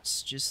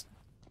quartz. Just...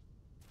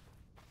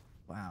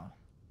 wow.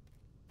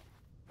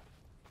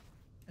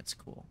 That's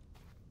cool.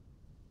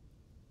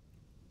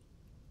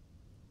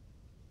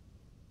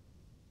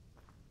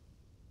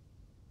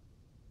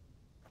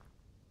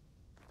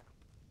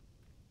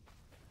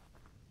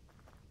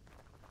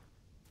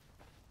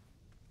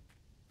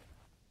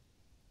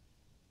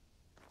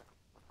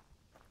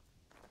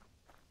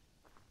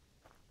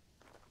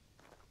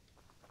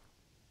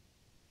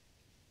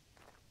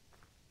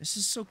 This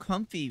is so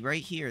comfy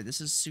right here. This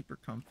is super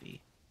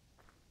comfy.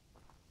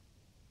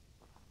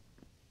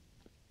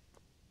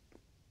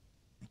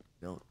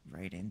 Built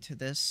right into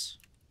this.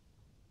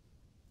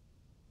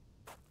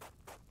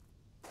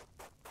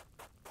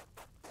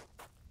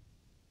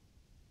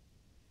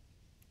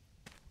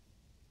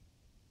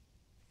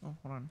 Oh,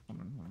 hold on.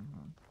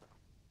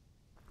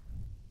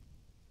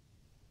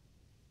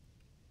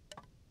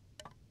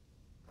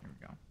 There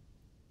we go.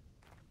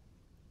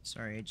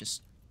 Sorry, I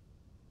just...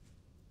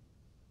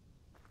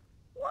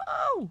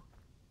 whoa!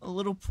 A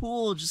little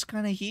pool just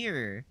kind of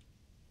here.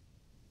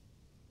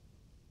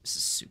 This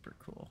is super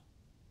cool.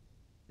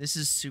 This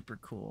is super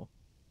cool.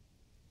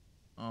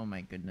 Oh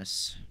my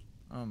goodness.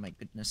 Oh my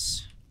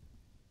goodness.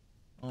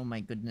 Oh my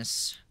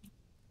goodness.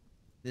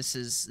 This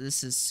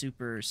is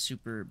super,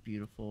 super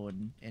beautiful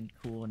and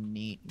cool and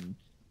neat and...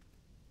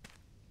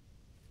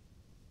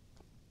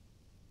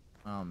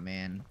 oh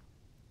man.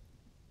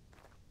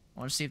 I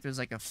want to see if there's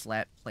like a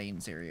flat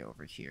plains area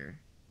over here.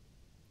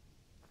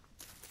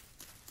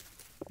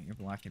 You're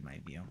blocking my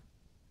view.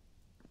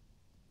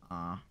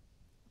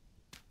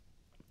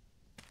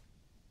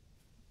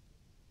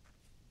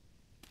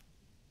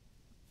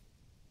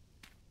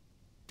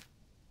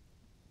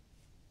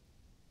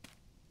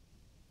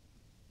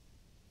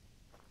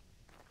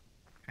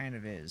 Kind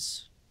of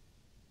is.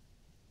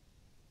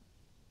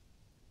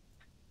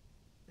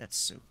 That's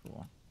so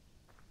cool.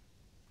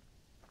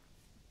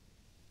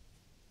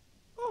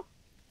 Oh!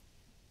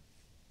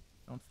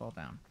 Don't fall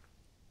down.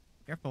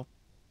 Careful.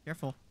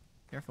 Careful.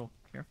 Careful.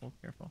 Careful.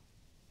 Careful.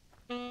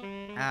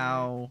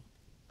 Ow.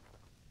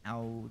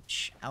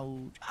 Ouch.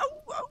 Ouch.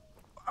 Ow. Ow.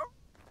 Ow.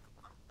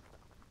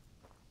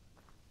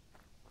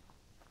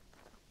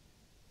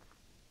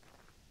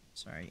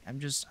 Sorry. I'm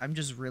just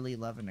really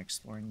loving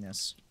exploring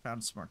this.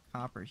 Found some more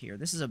copper here.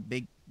 This is a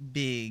big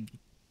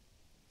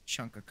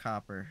chunk of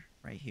copper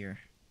right here.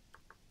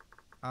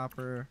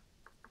 Copper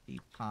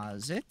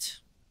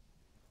deposit.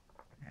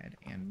 Go ahead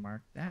and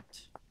mark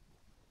that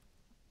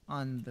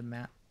on the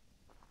map.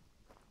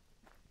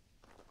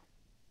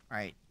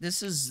 Alright,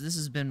 this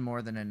has been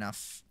more than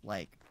enough,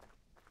 like,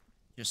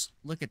 just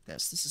look at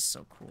this. This is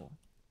so cool.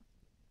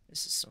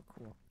 This is so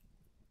cool.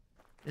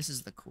 This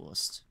is the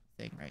coolest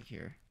thing right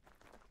here.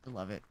 I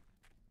love it.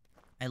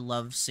 I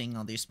love seeing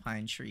all these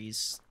pine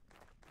trees.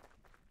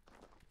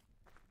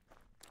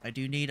 I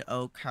do need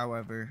oak,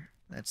 however.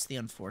 That's the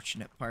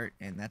unfortunate part,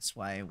 and that's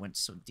why I went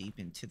so deep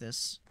into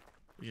this.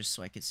 Just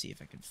so I could see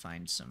if I could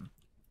find some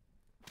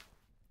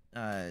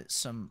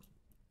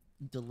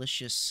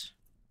delicious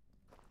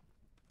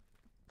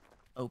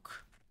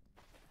oak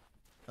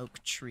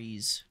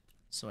trees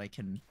so I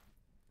can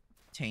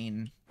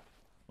obtain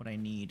what I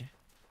need.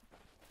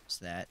 Is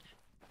that.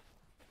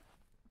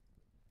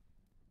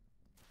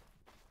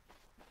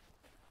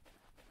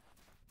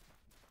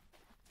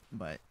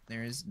 But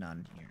there is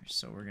none here,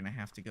 so we're gonna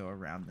have to go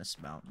around this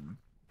mountain.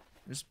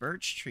 There's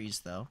birch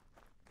trees, though.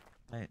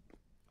 But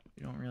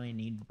we don't really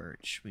need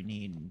birch. We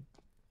need,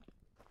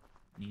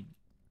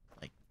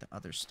 like, the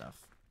other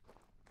stuff.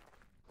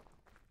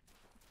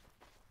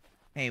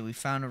 Hey, we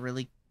found a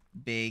really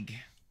big,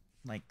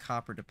 like,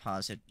 copper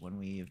deposit when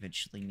we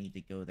eventually need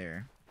to go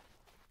there.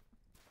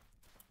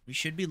 We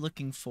should be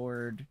looking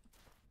forward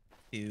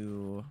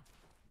to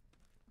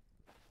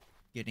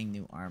getting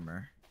new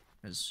armor,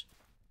 because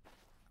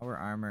our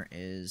armor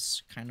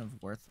is kind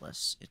of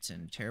worthless. It's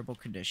in terrible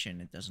condition.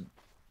 It doesn't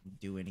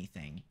do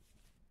anything.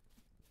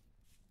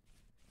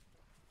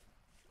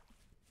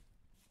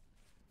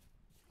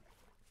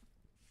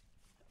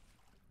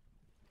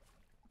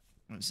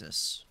 What is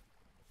this?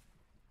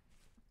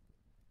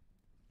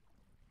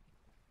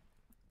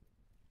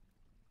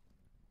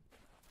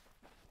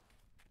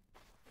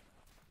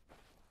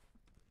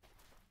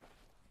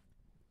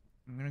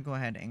 I'm gonna go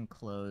ahead and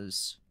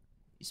close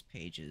these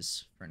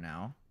pages for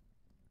now.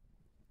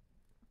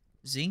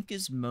 Zinc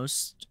is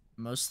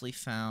mostly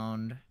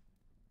found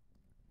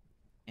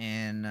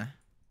in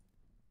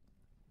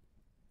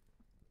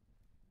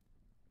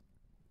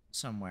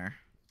somewhere.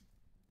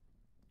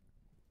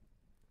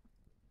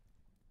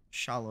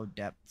 Shallow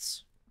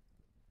depths.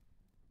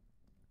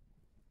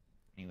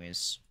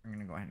 Anyways, we're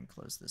gonna go ahead and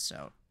close this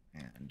out,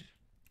 and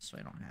so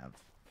I don't have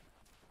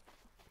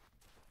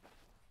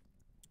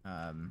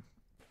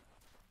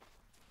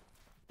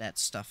that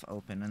stuff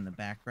open in the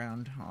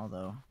background,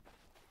 although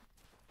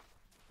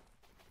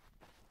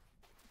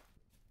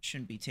it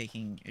shouldn't be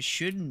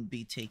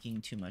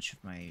taking too much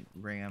of my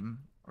RAM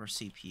or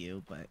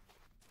CPU, but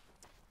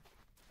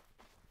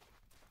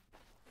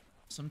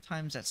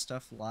sometimes that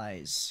stuff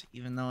lies,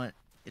 even though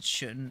it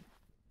shouldn't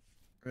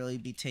really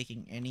be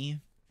taking any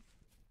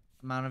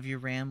amount of your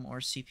RAM or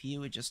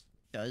CPU. It just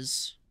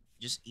does.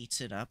 It just eats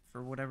it up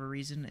for whatever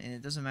reason, and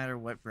it doesn't matter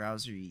what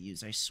browser you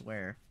use, I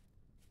swear.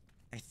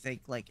 I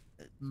think, like,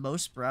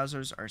 most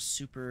browsers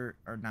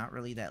are not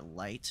really that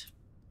light.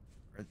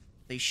 Or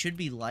they should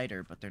be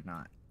lighter, but they're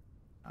not.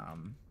 Go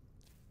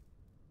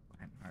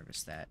ahead and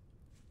harvest that,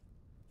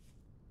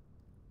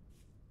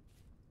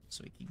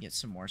 so we can get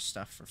some more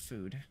stuff for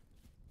food.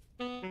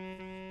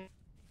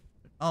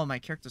 Oh, my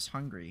character's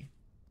hungry.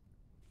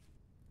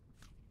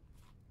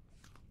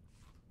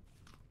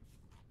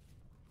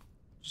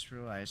 Just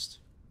realized.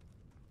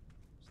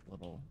 There's a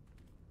little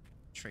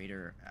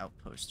trader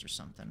outpost or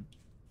something.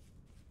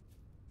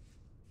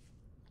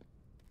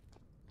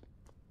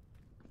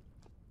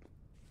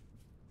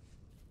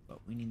 But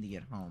we need to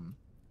get home.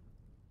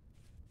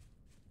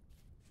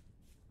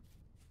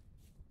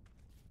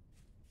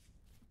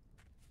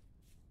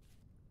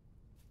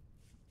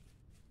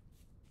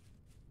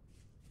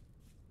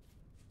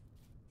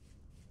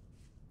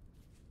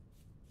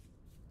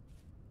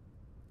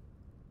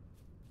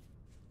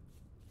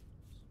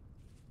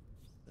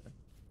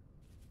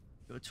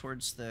 Go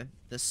towards the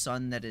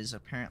sun that is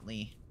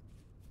apparently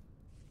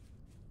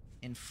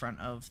in front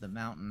of the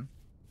mountain.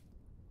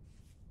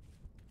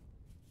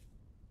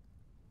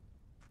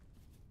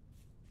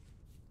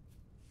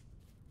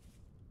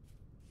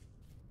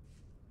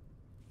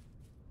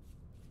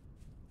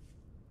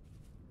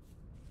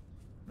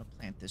 I'm gonna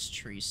plant this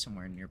tree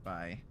somewhere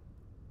nearby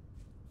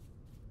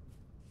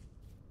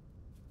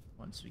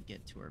once we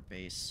get to our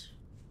base.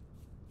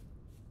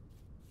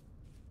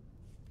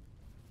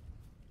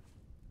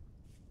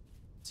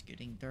 It's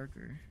getting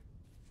darker.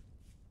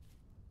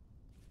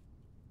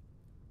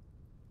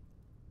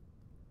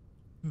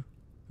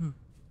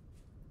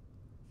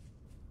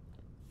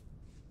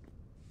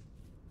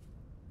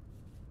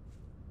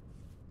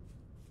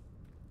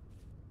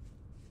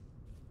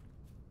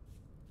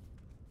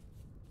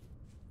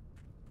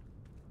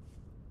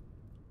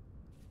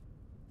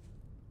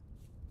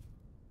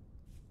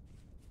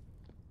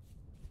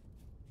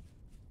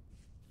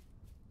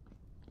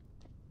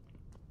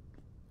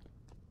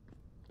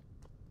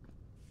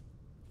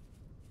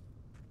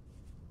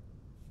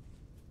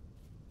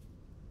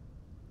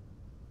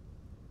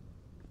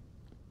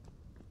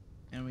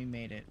 And we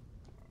made it.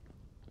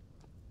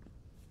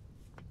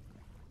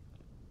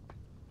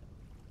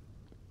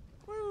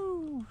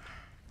 Woo!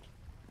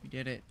 We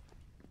did it.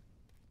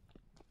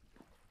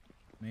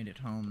 Made it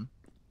home.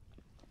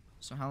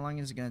 So how long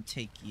is it gonna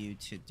take you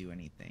to do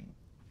anything?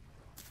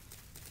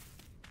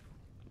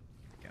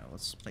 Yeah,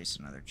 let's place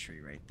another tree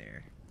right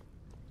there.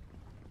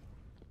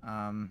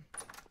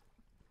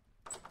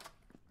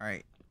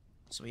 Alright.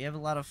 So we have a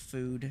lot of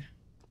food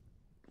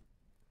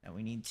that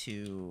we need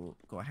to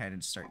go ahead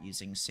and start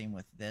using. Same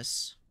with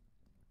this.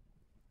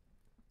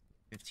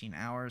 15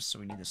 hours, so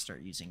we need to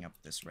start using up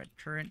this red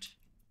currant.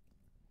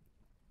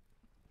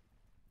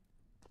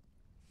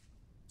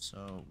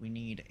 So we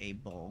need a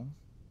bowl.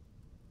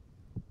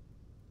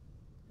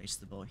 Place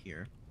the bowl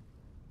here.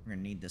 We're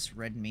gonna need this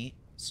red meat,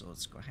 so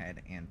let's go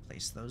ahead and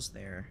place those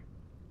there.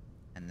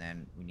 And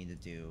then we need to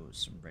do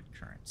some red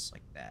currants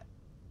like that.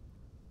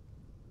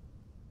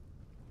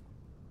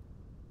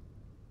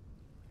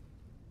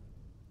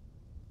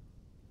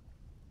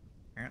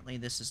 Apparently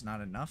this is not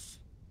enough.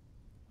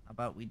 How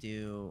about we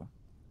do...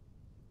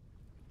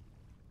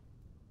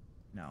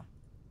 No.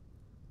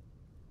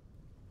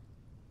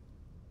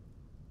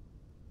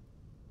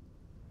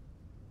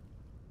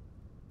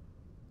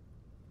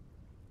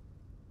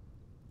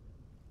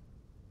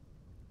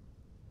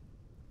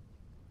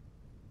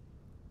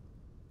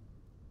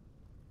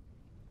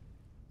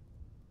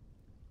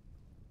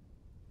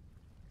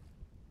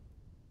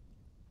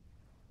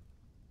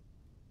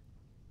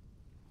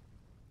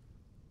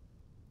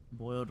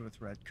 Boiled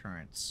with red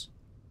currants.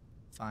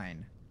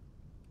 Fine.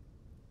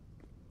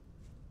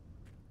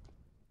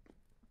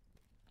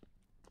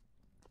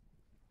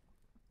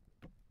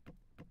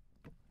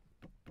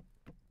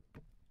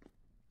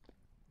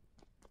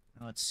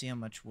 Now let's see how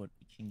much wood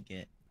we can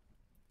get.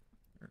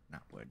 Or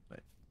not wood,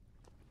 but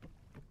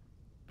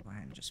go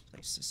ahead and just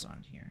place this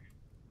on here.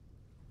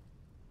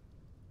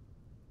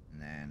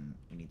 And then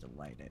we need to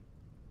light it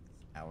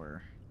with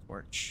our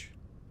torch,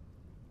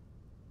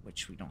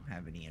 which we don't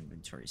have any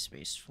inventory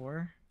space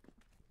for.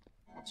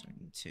 So we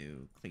need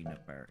to clean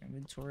up our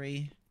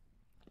inventory.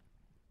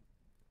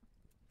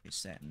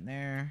 Place that in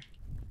there.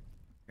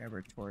 Grab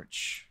our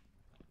torch.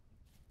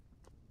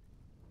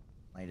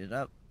 Light it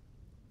up.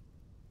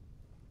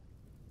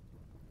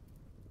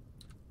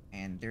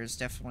 And there's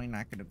definitely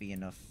not going to be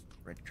enough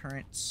red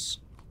currants.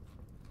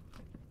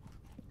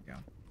 There we go.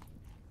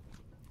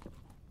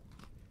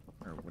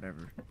 Or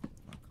whatever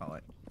I'll call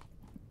it.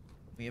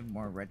 We have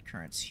more red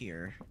currants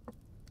here.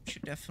 We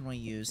should definitely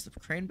use... The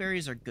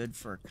cranberries are good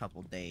for a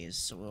couple days,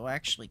 so we'll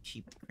actually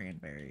keep the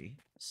cranberries.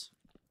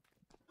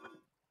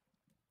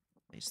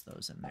 Place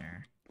those in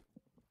there.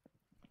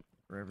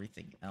 For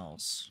everything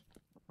else,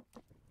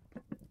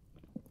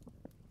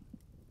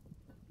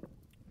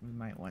 we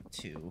might want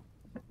to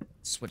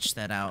switch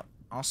that out.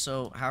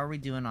 Also, how are we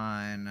doing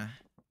on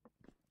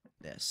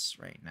this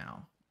right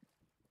now?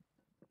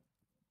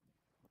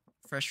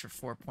 Fresh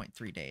for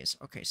 4.3 days.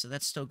 Okay, so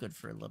that's still good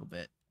for a little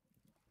bit.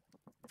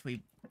 If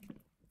we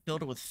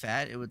filled it with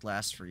fat, it would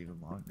last for even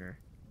longer.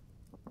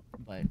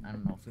 But I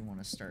don't know if we want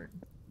to start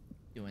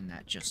doing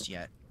that just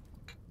yet.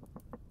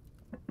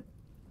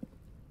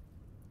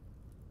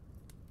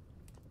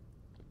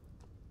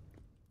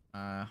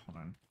 Hold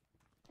on.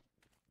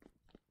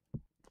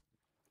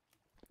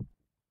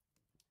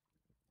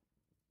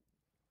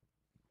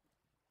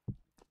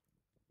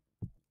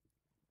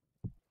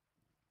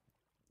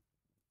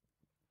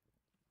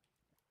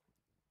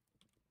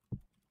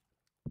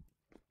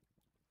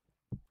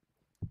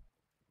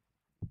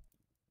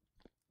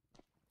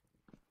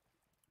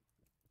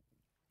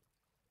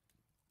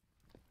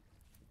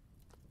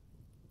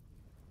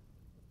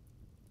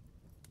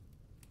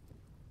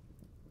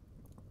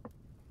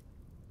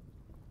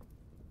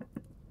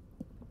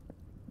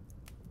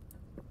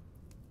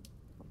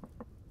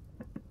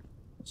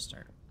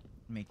 Start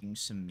making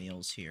some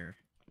meals here.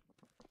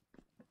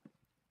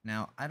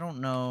 Now, I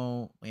don't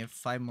know. We have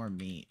 5 more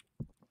meat.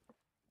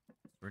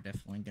 We're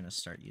definitely going to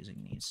start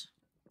using these.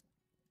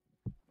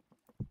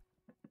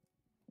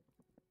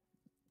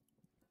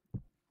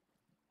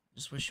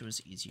 Just wish it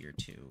was easier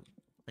to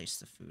place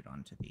the food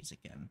onto these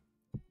again.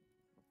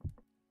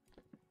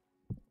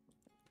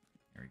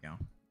 There we go.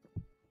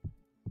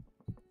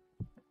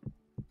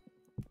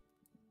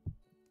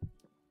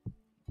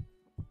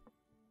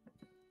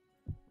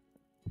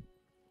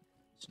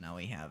 So now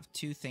we have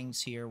 2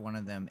 things here. One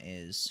of them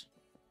is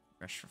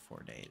fresh for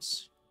 4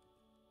 days.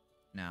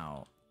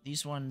 Now,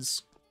 these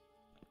ones...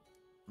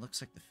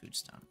 Looks like the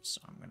food's done,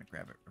 so I'm going to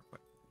grab it real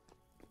quick.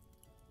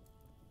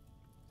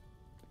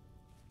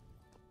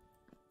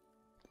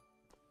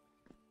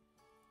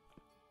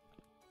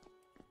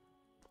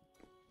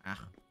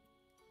 Ah.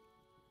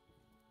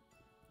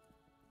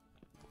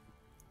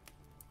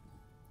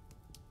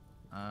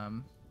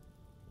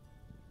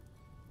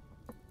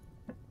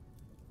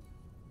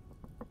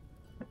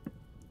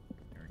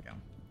 There we go.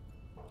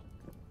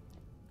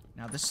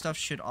 Now this stuff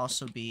should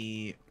also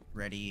be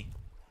ready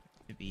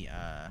to be,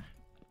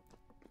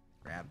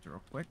 grabbed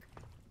real quick.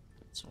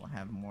 So we'll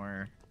have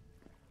more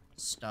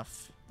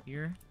stuff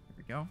here. There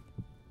we go.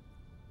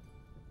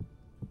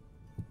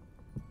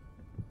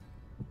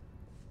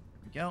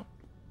 There we go.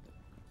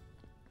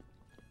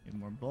 We have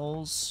more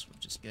bowls,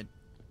 which is good.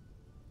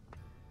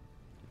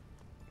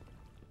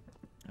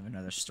 Have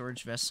another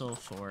storage vessel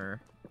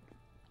for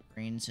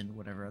grains and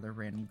whatever other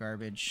random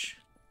garbage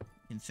you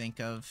can think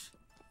of.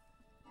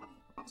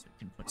 So we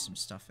can put some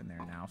stuff in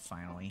there now,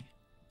 finally.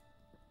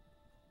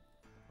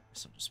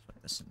 So I'll just put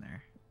this in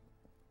there.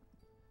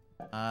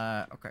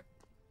 Okay.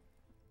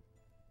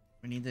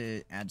 We need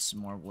to add some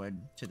more wood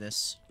to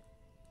this.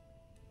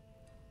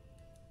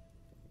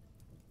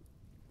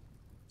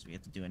 So we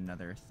have to do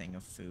another thing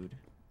of food.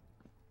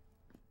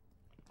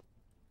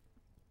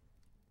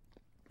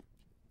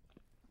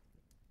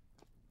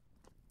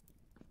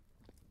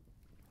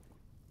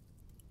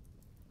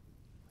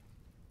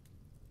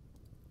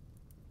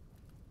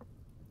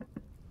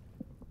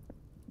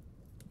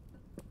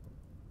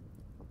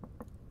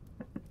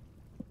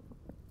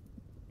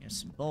 We have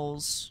some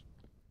bowls.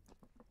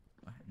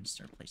 Go ahead and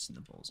start placing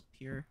the bowls up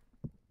here.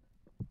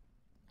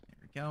 There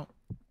we go.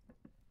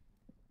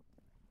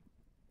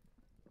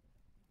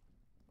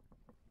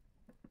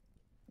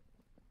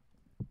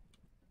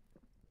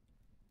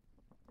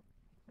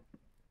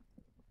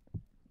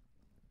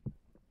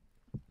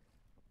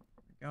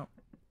 Go.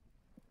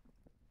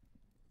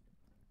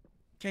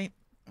 Okay,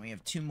 we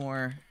have 2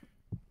 more.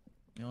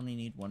 We only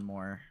need 1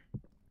 more.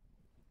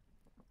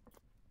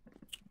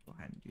 Go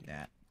ahead and do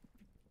that.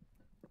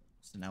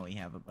 So now we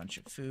have a bunch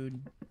of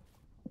food.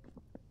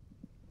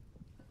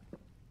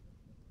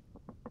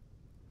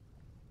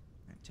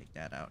 And take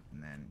that out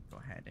and then go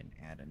ahead and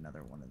add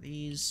another one of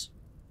these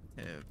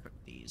to cook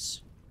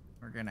these.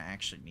 We're gonna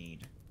actually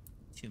need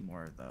 2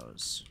 more of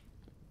those.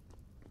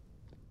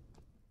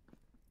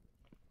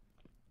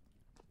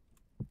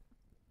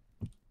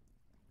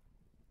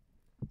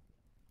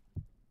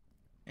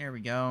 There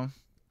we go.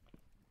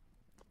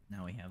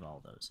 Now we have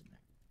all those in there.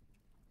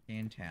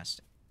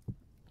 Fantastic.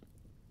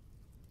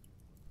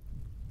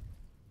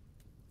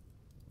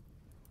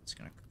 It's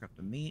gonna cook up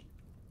the meat.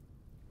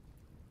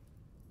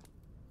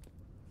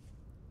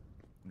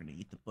 I'm gonna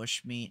eat the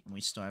bush meat, and we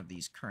still have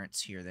these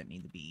currants here that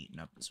need to be eaten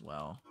up as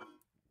well.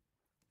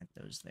 Add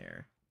those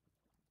there.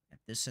 Add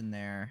this in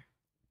there.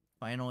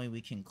 Finally,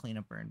 we can clean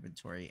up our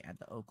inventory. Add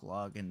the oak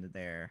log into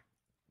there.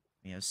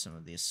 We have some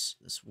of this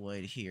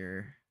wood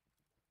here.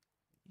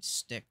 These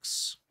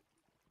sticks.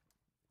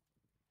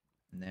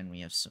 And then we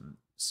have some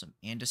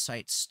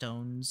andesite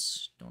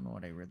stones. Don't know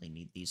what I really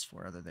need these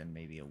for other than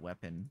maybe a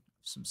weapon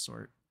of some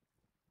sort.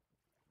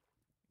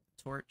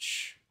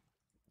 Torch.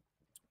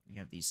 We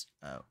have these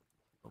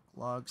oak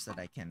logs that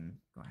I can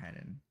go ahead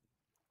and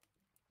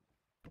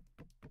do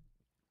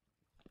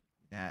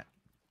that.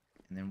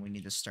 And then we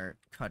need to start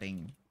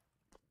cutting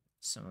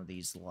some of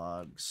these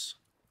logs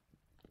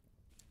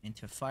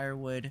into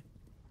firewood,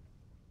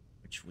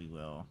 which we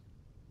will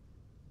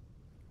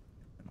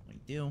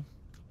definitely do.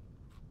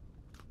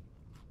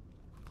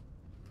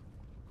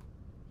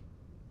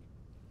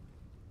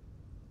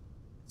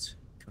 It's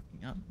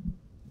cooking up.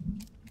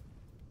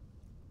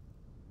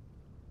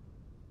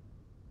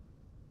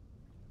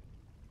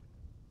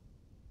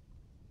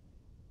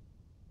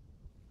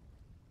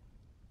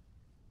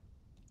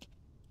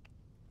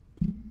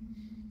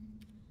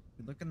 If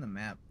you look in the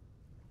map,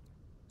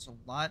 there's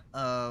a lot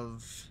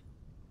of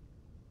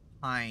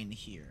pine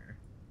here,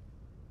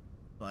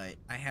 but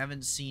I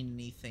haven't seen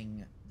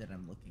anything that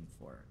I'm looking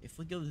for. If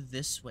we go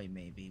this way,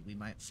 maybe we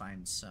might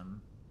find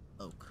some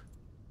oak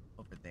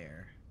over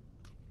there.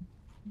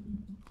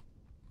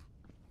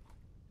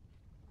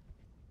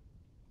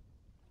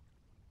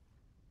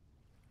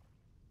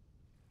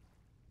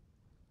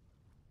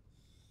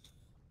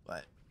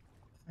 But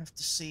I have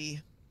to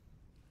see.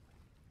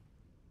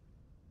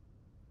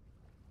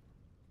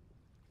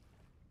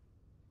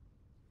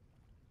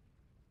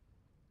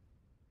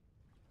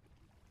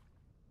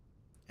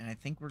 And I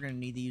think we're going to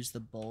need to use the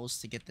bowls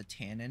to get the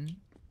tannin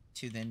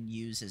to then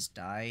use as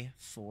dye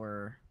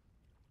for,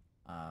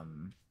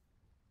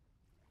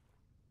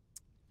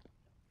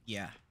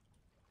 yeah.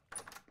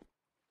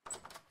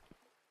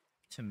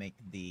 To make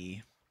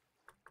the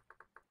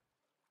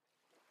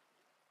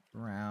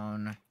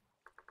brown...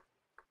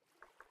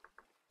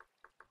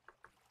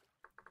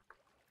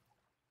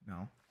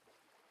 No.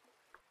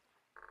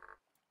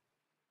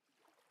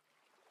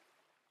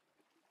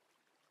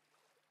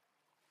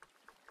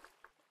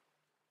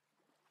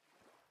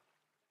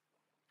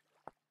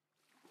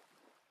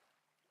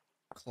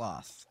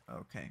 Cloth.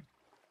 Okay.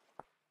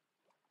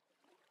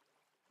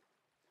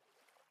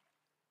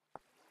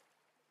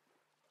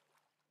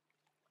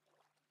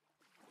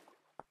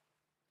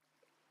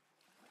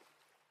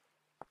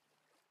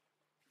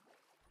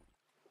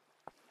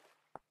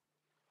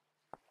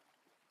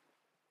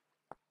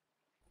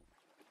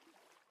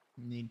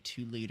 We need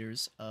 2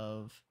 liters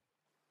of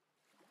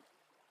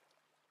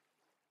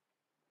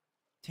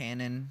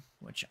tannin,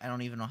 which I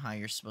don't even know how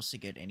you're supposed to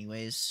get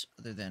anyways,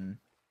 other than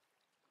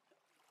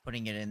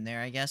putting it in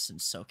there, I guess,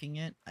 and soaking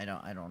it. I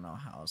don't know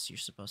how else you're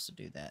supposed to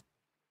do that.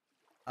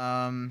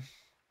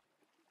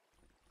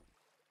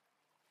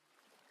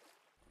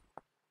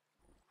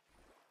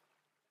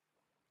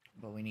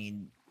 But we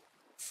need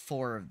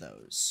 4 of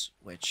those,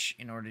 which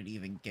in order to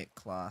even get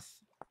cloth,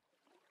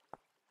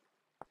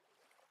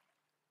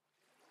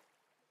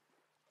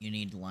 you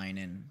need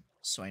linen.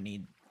 So I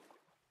need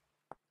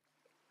a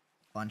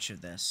bunch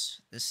of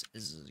this. This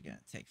is gonna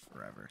take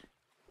forever.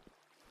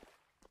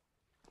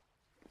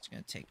 It's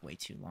gonna take way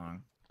too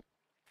long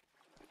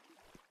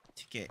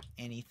to get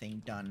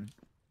anything done.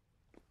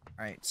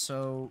 Alright,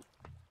 so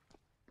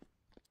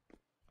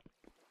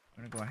I'm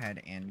gonna go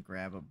ahead and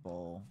grab a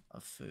bowl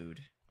of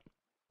food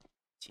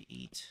to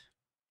eat.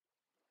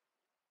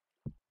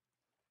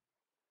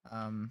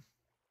 Um,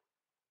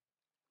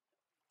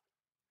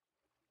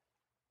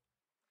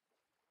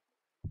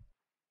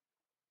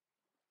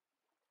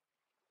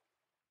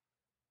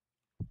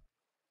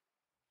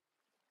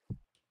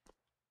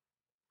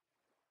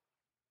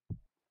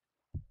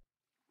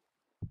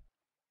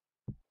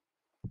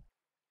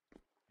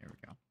 here we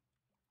go.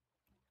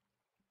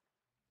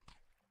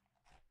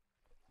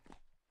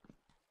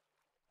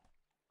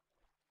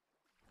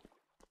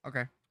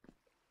 Okay.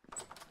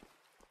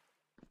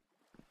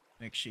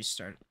 Make sure you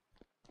start.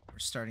 We're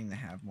starting to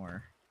have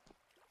more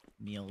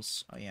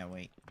meals. Oh yeah,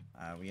 wait.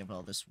 We have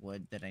all this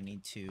wood that I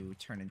need to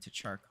turn into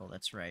charcoal.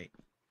 That's right.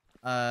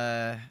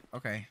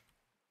 Okay.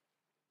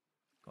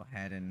 Go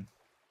ahead and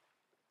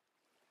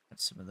cut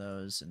some of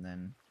those, and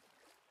then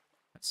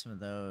cut some of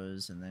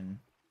those, and then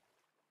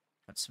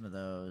cut some of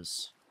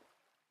those.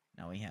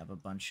 Now we have a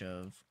bunch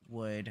of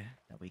wood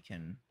that we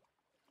can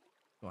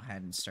go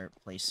ahead and start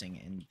placing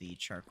in the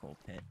charcoal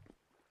pit.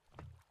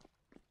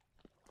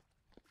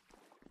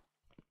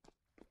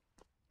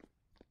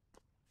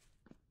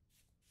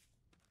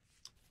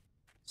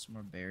 Some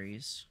more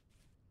berries.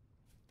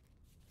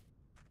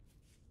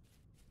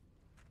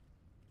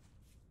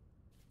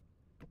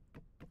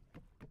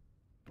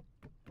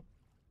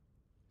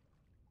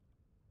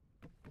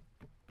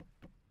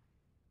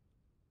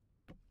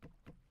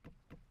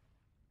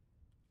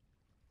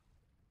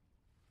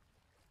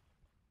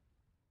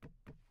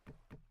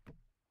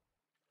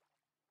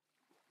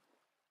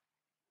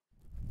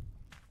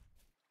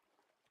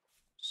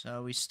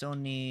 So we still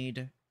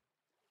need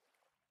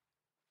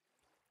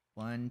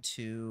 1,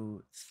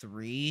 2,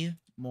 3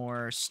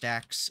 more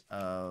stacks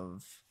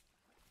of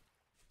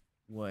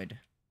wood.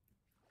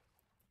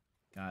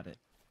 Got it.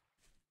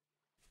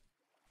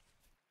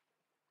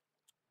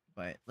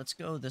 But let's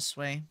go this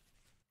way.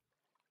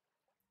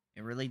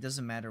 It really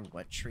doesn't matter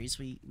what trees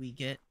we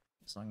get,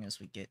 as long as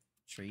we get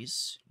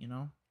trees, you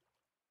know?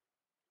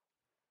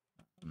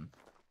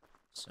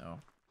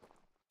 So,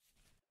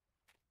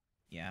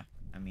 yeah,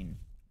 I mean,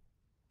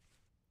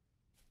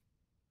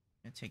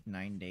 it'll take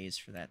 9 days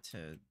for that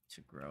to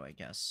grow, I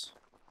guess.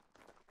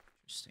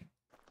 Interesting.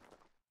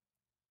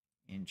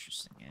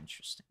 Interesting,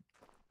 interesting.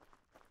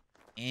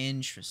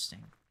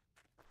 Interesting.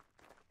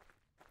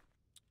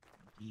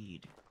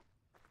 Indeed.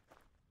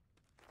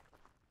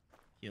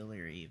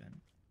 Peculiar,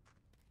 even.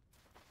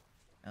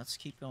 Let's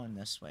keep going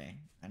this way.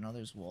 I know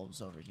there's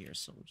wolves over here,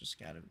 so we just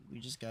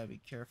gotta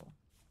be careful.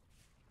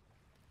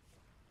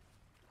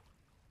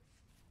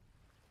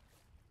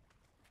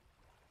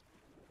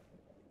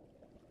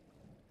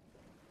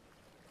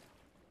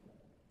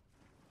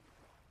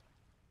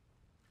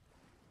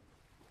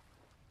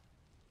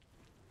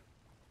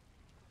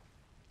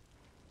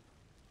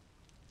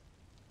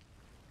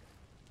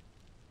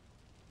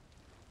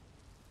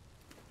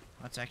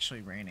 Oh, it's actually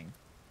raining.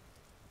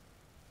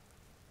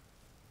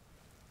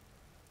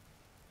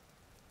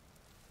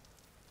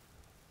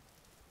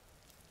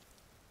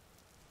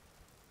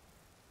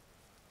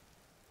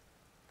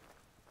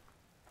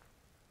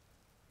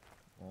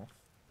 Wolf.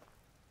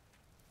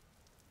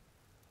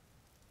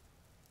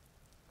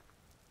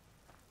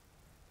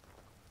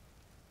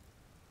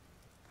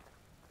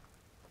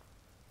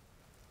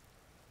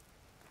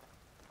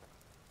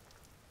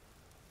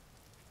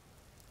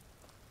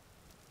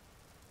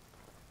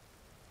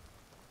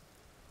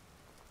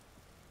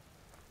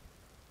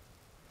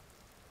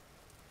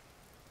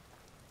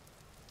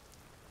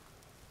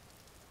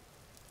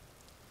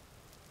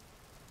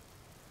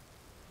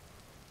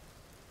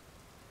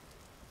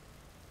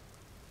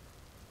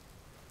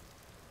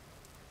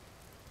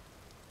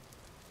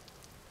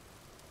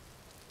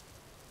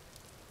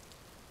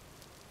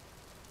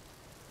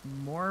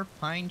 More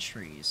pine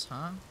trees,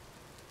 huh?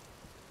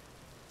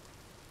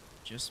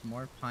 Just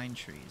more pine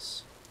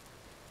trees.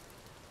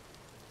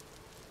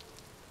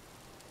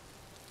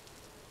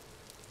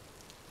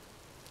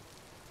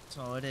 That's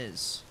all it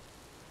is.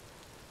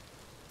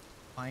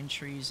 Pine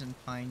trees and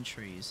pine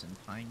trees and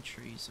pine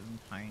trees and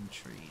pine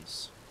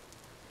trees.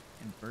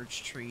 And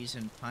birch trees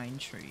and pine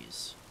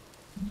trees.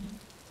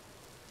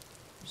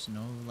 There's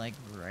no, like,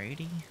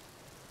 variety?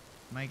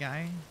 My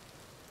guy?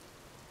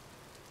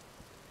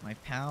 My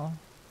pal?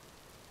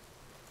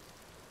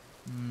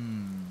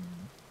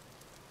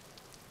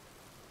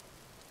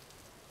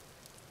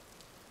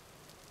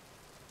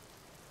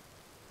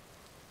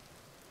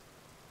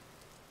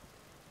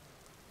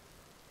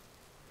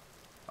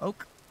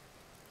 Oak?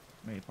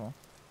 Maple.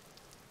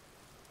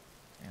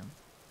 Damn.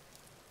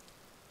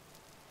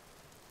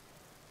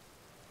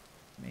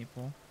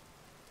 Maple.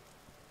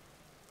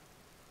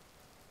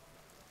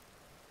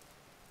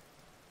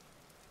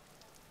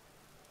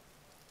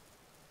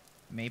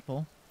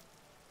 Maple.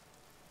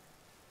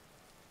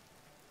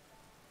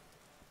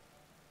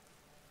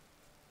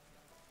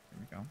 There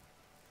we go.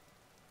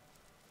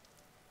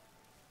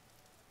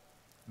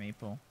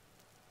 Maple.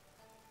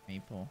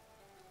 Maple.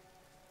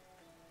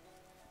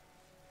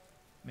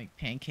 Make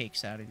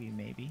pancakes out of you,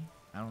 maybe.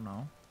 I don't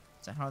know.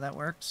 Is that how that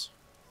works?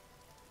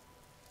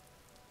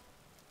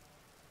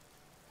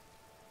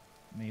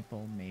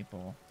 Maple,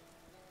 maple.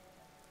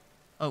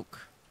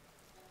 Oak.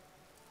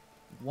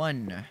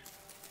 One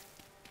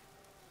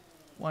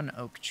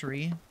oak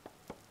tree.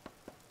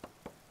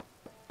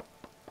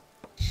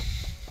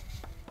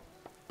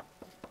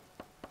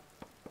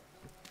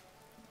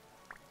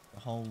 The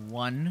whole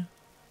one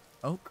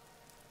oak.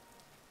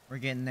 We're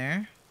getting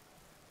there.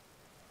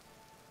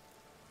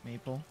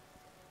 Maple.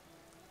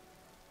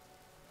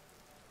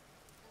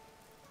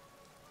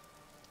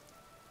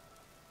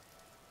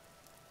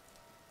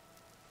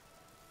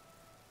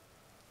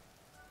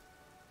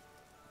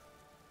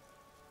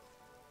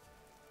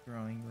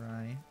 Growing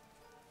rye.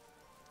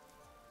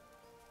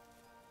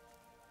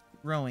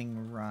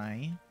 Growing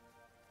rye.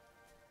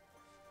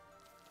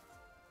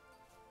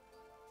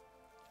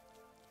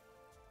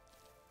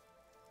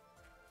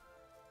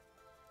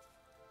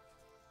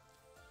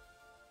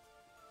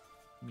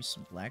 Give me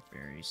some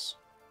blackberries.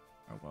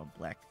 Or, well,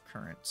 black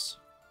currants.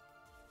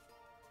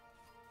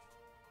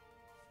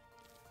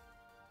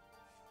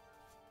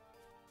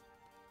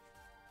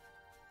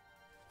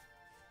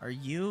 Are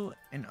you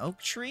an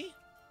oak tree?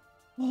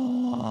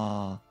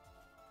 Oh,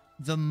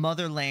 the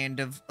motherland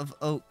of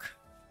oak.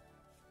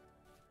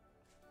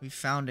 We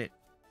found it.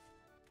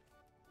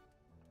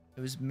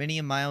 It was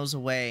many miles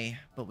away,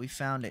 but we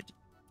found it.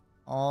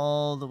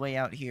 All the way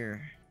out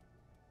here.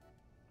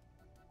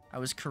 I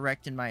was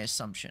correct in my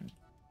assumption.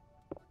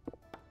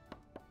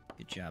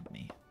 Good job,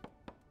 me.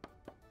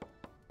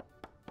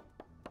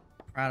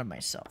 Proud of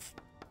myself.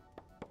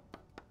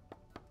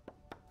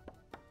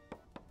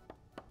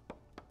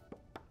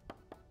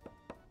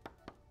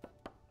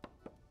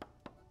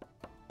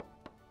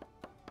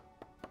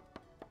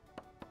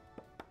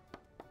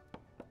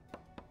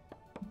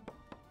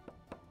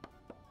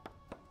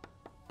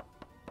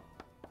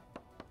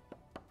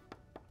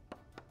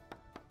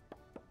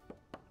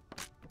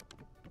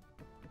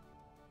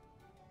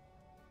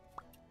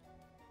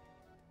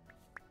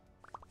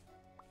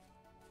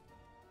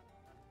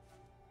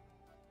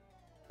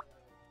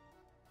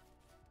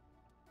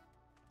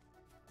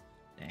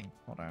 Dang,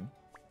 hold on.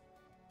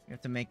 We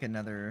have to make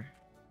another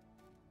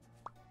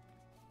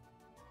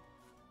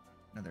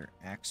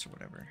axe or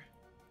whatever.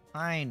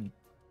 Pine.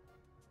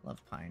 Love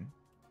pine.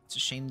 It's a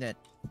shame that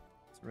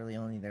it's really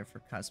only there for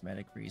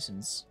cosmetic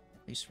reasons,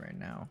 at least right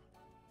now.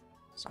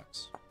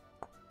 Sucks.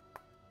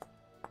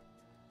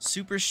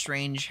 Super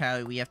strange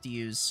how we have to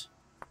use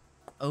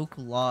oak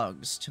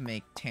logs to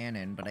make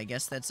tannin, but I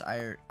guess that's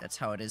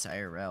how it is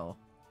IRL.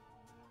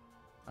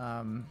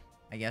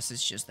 I guess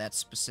it's just that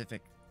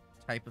specific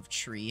type of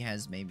tree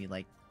has maybe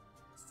like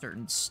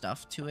certain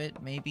stuff to it,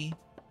 maybe.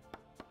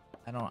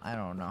 I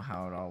don't know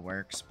how it all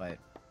works, but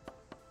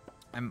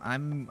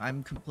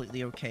I'm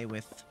completely okay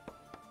with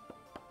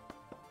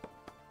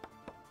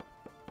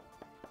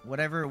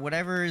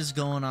whatever is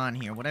going on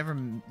here, whatever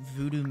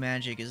voodoo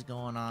magic is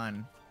going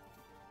on,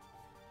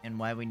 and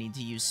why we need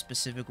to use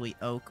specifically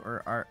oak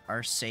or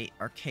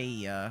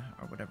archaea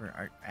or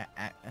whatever,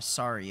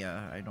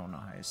 asaria, I don't know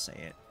how to say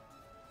it.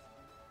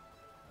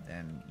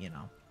 Then, you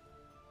know.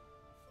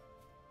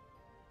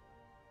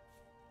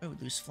 Oh,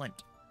 loose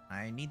flint.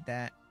 I need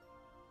that.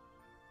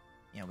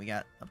 Yeah, we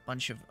got a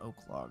bunch of oak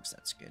logs.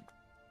 That's good.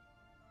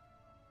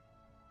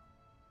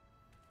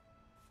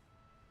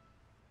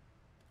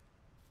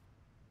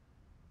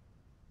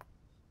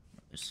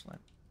 Loose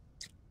flint.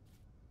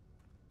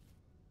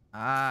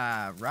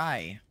 Ah,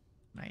 rye.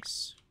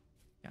 Nice.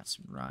 Got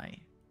some rye.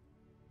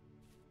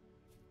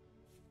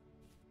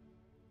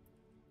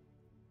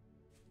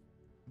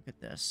 Look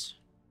at this.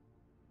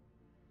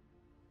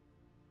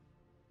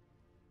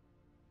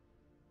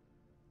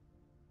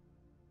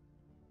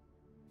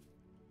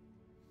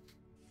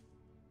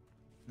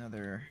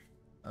 Another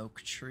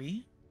oak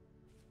tree.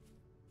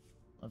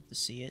 Love to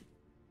see it.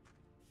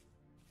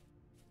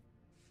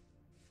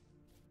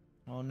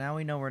 Well, now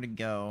we know where to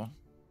go.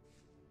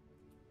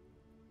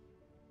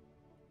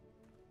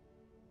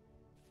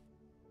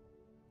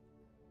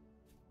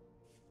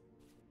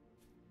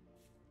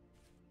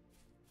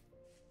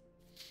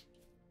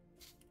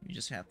 We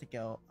just have to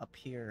go up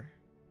here.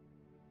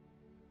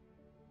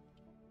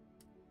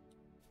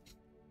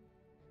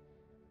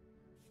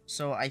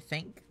 So I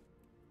think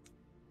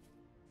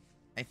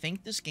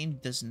this game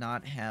does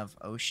not have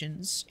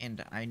oceans,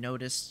 and I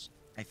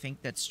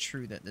think that's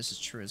true, that this is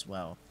true as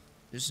well.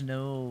 There's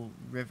no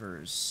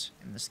rivers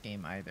in this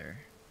game either.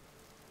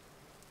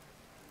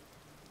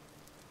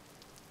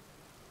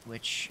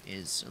 Which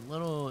is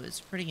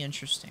it's pretty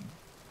interesting.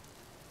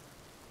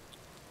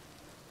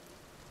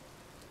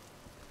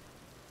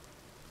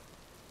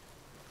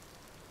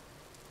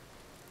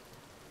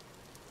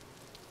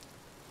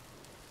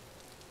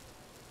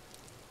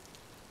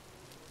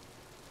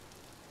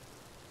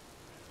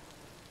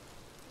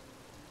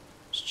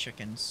 There's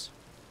chickens.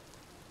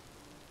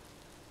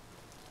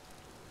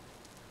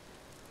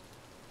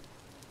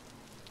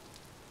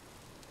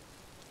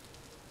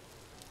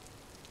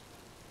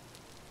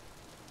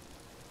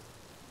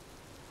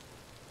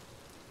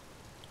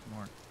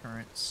 More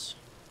currants.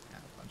 Yeah,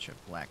 a bunch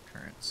of black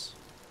currants.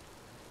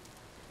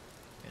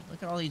 Good.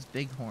 Look at all these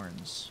big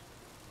horns.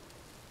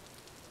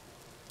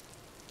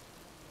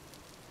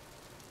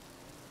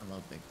 I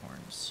love big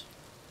horns.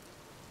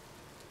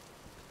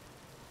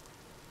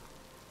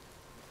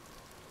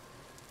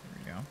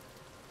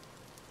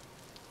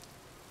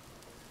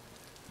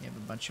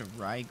 have a bunch of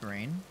rye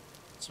grain,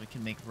 so we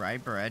can make rye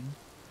bread.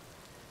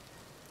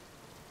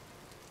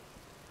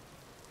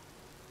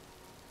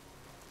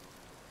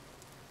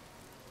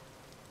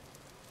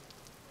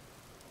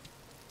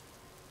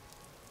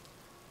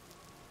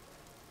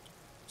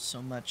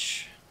 So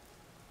much.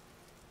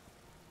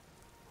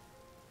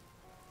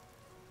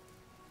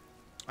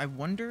 I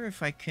wonder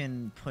if I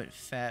can put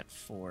fat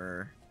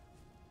for...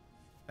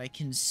 If I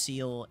can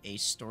seal a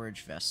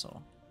storage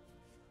vessel.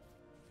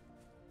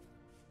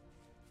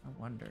 I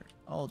wonder.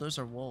 Oh, those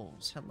are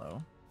wolves.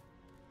 Hello.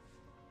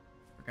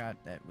 Forgot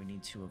that we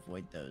need to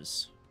avoid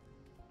those.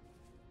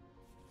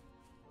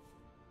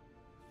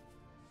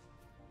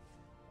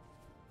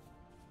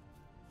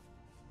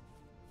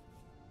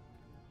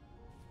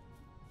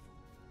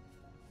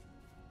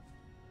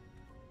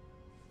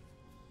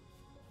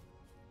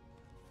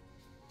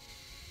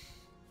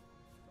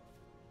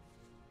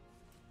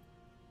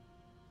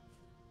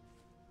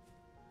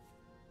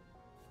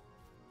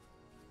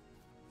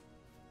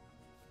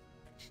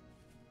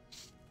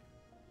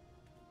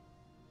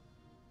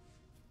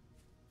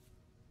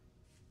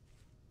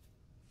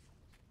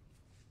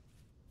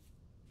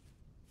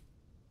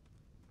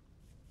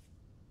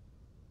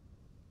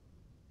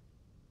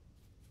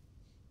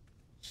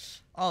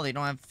 Oh, they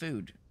don't have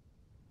food.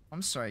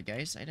 I'm sorry,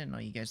 guys. I didn't know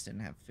you guys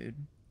didn't have food.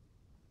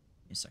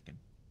 Give me a second.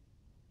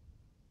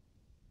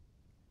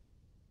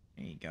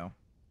 There you go.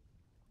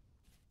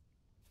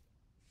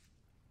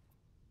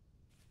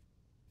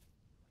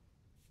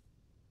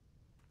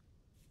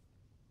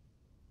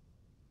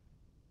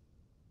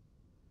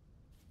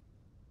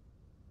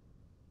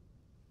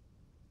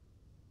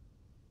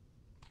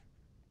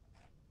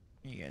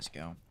 Here you guys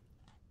go.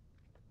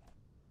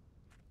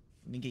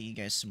 Let me get you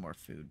guys some more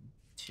food,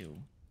 too.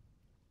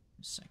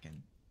 A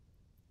second.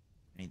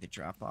 I need to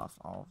drop off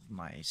all of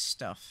my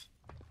stuff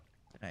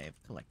that I have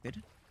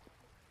collected.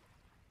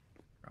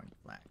 Growing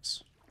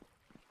flax.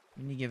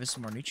 We need to give it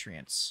some more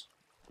nutrients.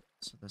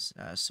 So this,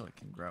 so it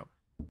can grow.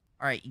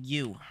 Alright,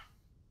 you.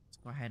 Let's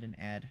go ahead and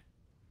add.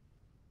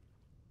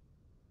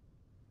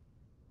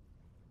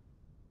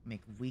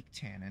 Make weak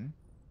tannin.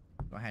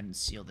 Go ahead and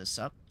seal this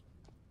up.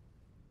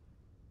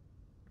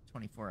 For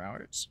 24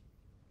 hours.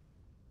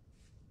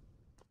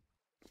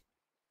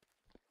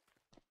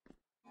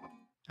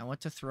 I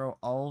want to throw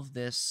all of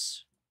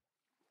this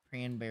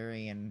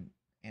cranberry and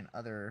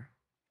other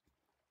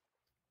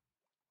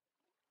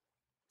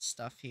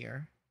stuff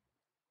here.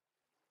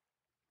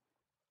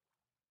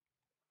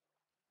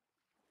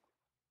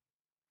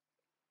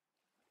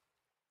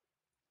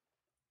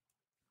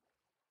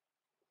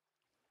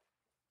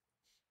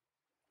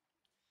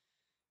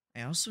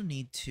 I also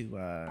need to,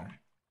 I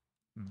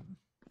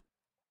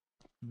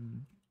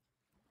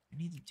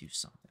need to do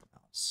something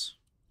else.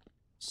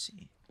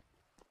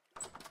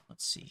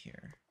 Let's see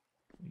here.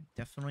 We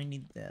definitely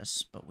need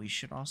this, but we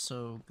should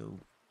also go,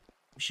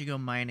 we should go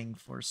mining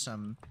for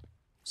some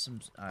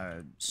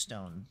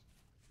stone.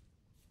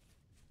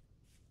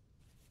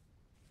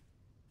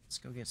 Let's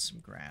go get some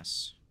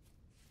grass.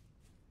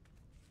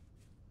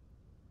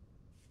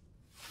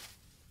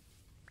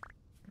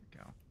 There we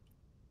go.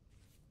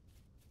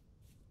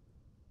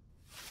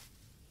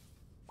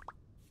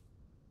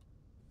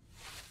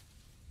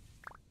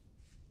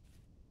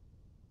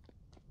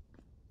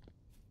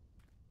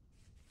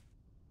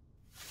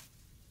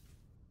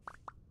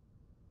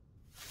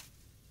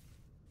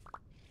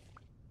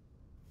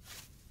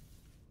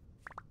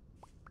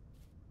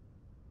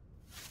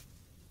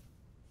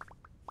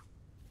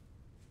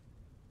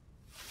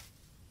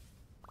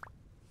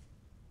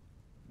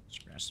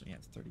 Grass, we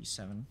have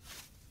 37.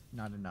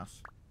 Not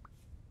enough.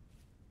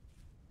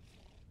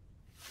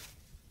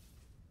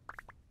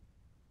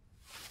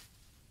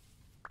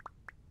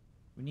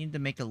 We need to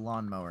make a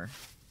lawnmower.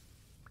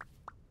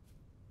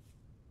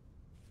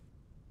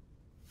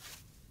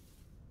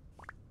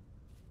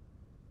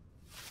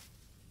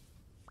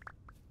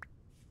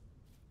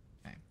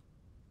 Okay.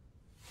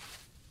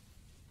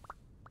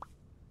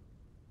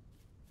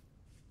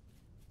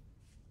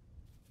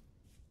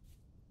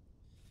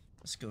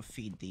 Let's go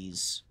feed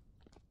these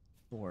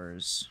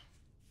boars.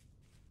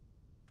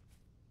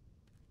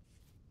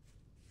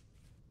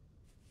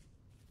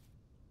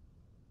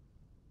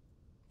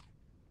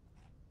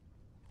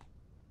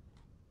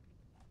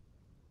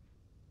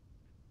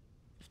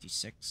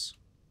 $56.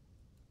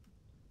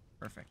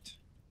 Perfect.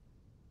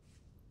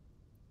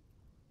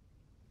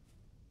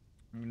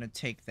 I'm gonna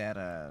take that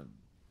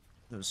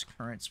those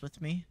currants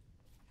with me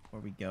before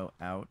we go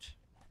out.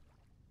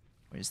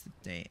 Where's the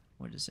date?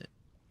 What is it?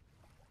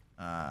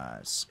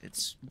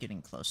 It's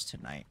getting close to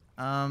night.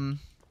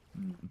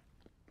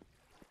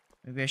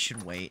 Maybe I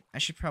should wait. I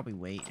should probably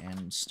wait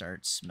and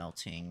start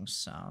smelting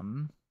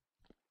some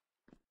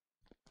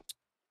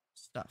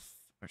stuff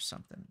or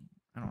something.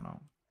 I don't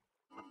know.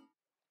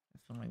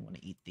 Definitely want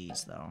to eat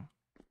these though.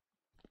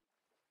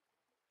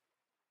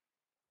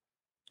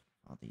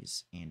 All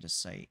these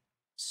andesite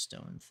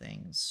stone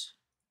things.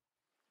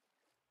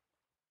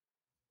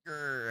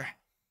 Grr.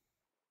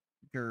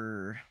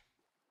 Grr.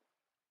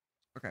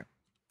 Okay.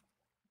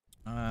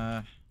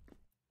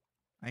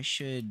 I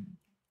should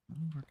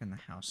work on the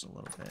house a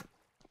little bit.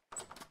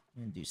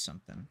 I'm gonna do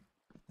something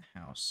with the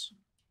house.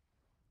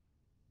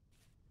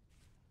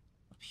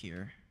 Up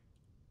here.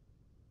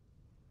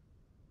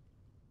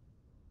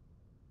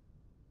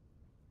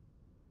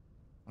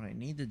 What I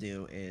need to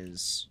do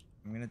is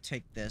I'm gonna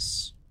take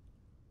this.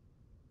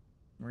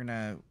 We're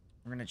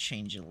gonna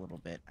change it a little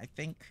bit. I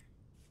think.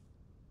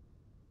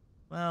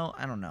 Well,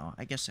 I don't know.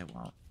 I guess I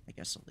won't. I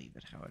guess I'll leave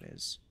it how it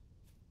is.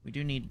 We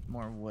do need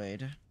more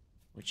wood,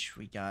 which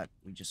we got.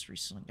 We just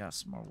recently got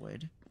some more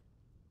wood.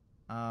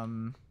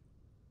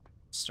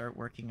 Start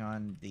working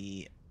on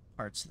the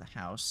parts of the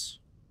house.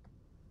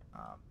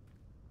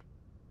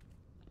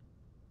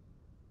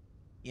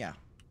 Yeah.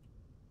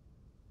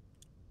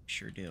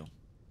 Sure do.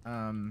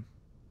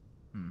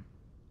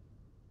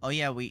 Oh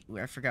yeah,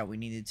 I forgot we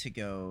needed to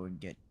go and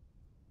get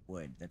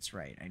wood. That's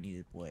right. I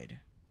needed wood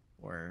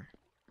for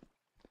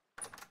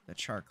the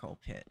charcoal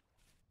pit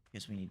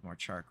because we need more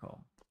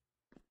charcoal.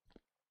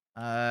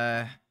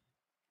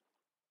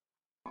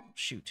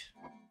 Shoot.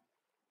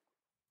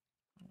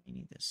 We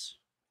need this.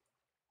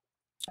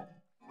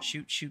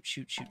 Shoot.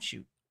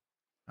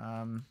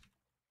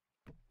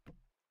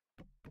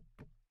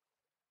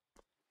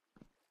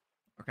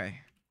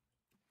 Okay.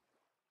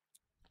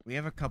 We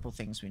have a couple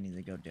things we need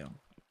to go do.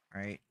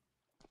 Alright?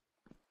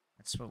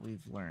 That's what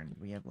we've learned.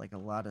 We have, like, a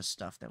lot of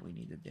stuff that we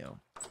need to do.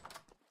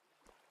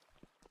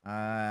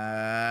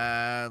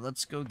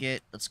 Let's go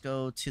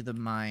to the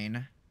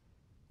mine.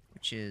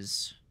 Which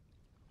is...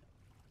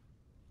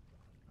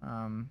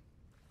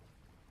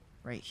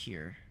 right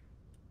here.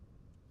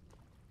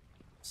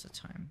 What's the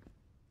time?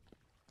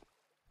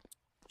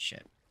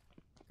 Shit.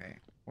 Okay.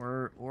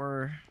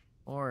 Or...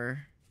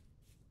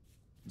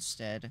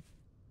 Instead...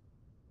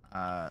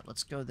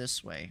 let's go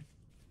this way.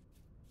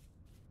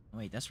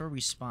 Wait, that's where we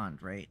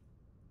spawned, right?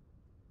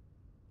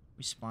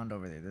 We spawned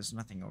over there. There's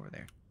nothing over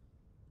there.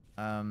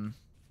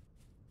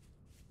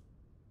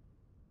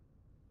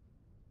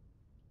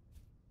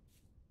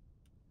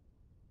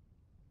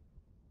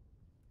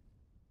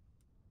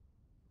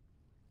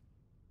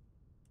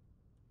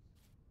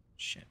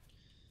 Shit.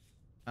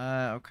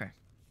 Okay.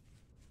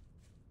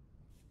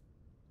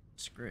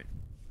 Screw it.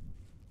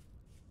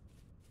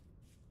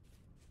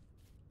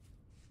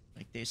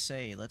 Like they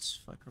say, let's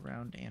fuck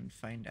around and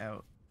find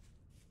out.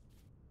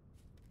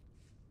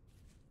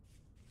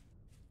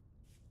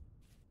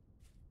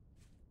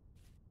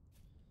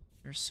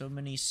 There's so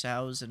many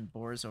sows and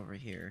boars over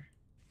here.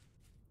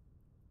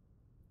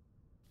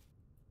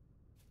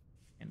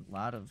 And a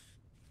lot of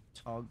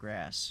tall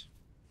grass.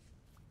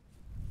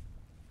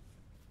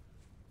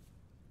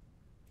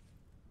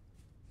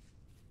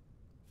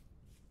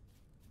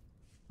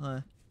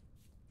 Huh.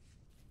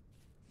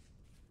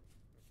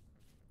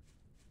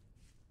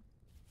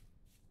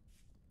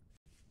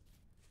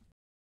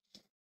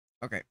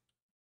 Okay.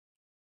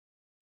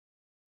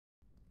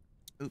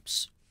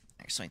 Oops.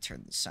 Actually, I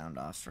turned the sound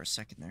off for a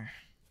second there.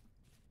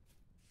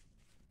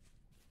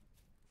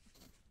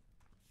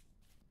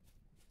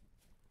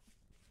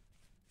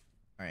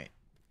 Alright.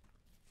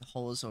 The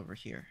hole is over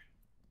here.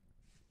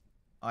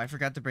 Oh, I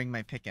forgot to bring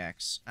my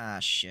pickaxe. Ah,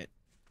 shit.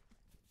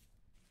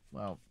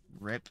 Well,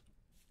 rip.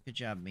 Good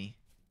job, me.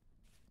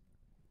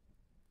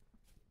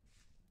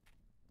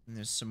 And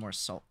there's some more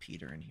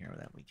saltpeter in here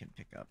that we can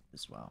pick up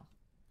as well.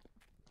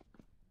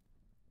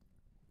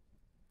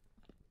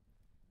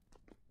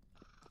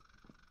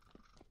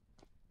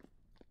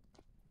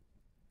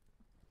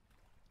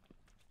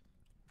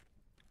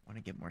 I want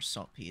to get more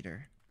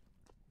saltpeter.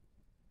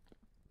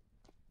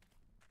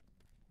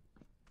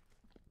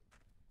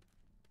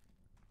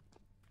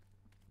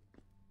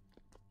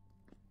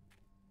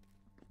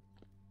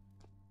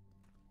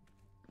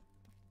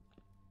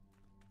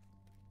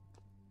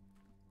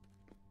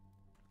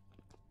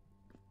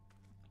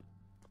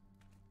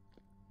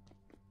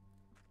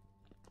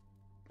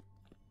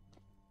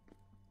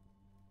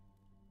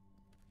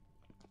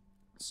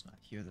 It's not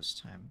here this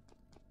time.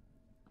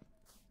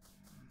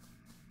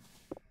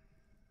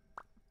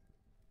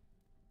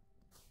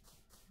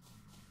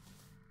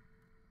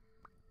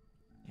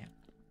 Yeah.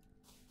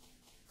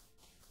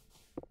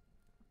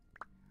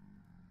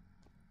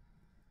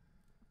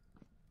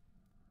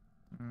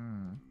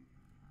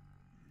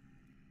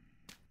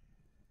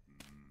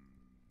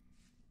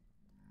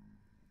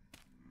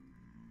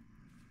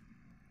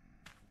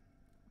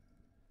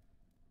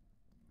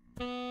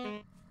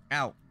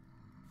 Ow.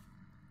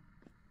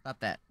 Stop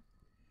that.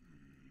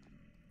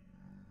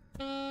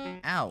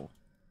 Ow.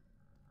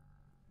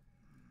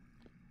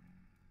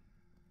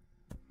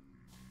 It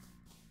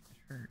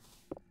hurt.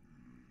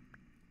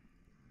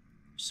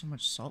 There's so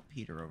much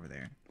saltpeter over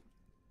there.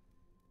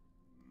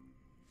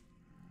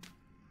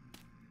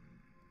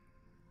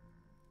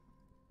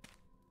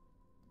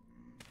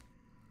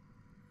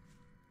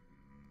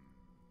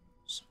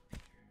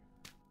 Saltpeter.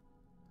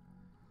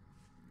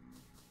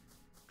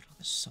 Look at all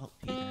this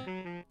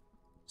saltpeter.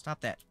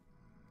 Stop that.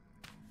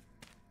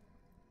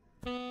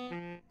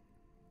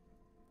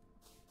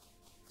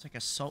 It's like a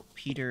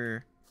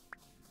saltpeter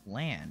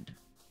land.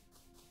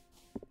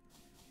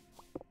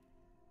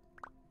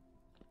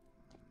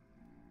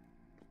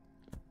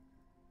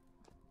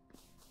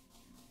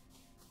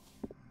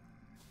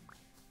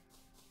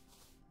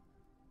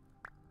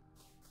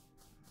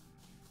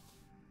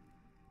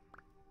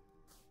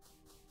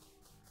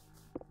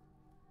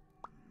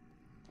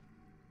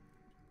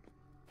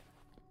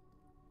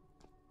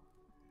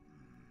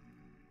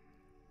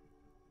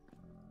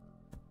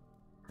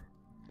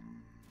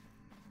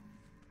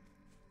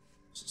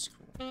 This is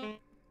cool.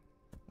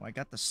 Well, I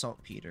got the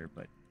saltpeter,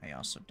 but I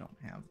also don't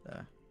have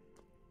the...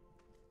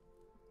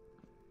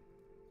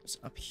 It's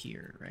up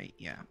here, right?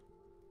 Yeah.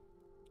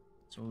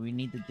 So what we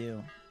need to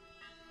do...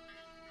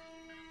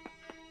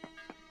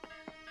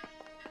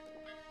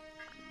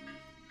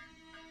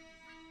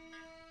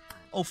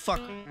 Oh,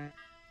 fuck!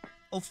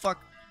 Oh,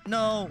 fuck!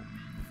 No!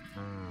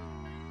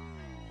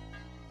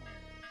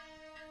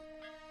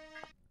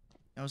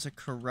 That was a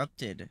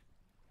corrupted...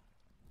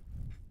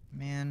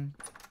 Man...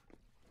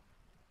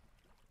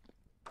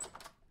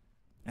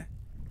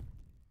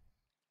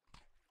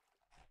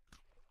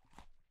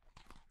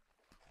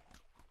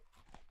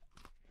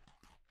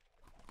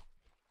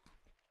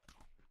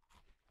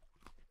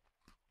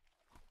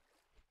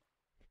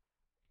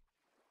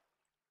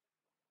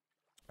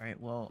 Alright,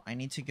 well, I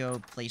need to go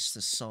place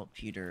the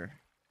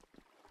saltpeter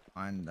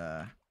on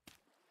the...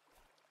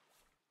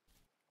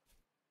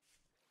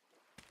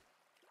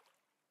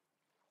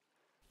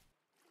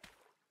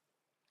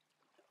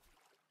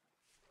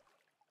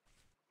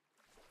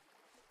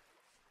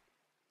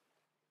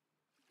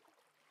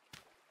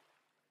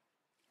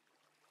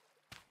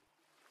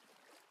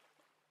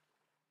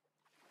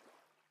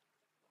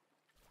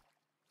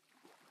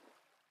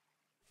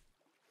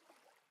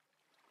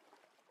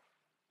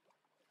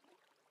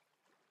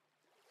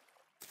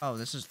 Oh,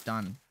 this is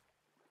done.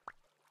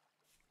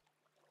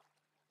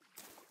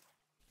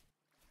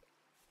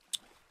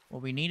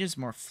 What we need is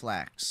more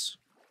flax.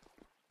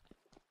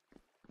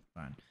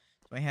 Hold on.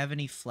 Do I have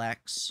any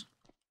flax?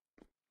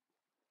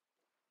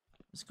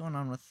 What's going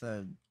on with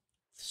the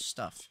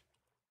stuff?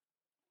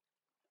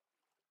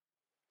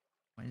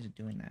 Why is it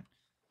doing that?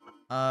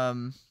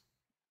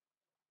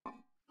 Do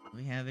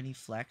we have any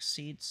flax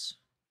seeds?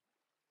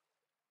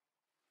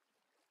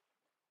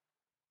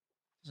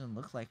 Doesn't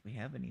look like we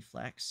have any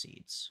flax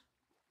seeds.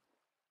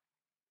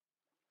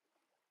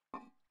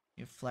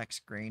 You have flax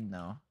grain,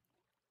 though.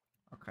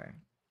 Okay.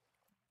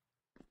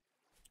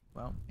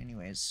 Well,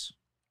 anyways.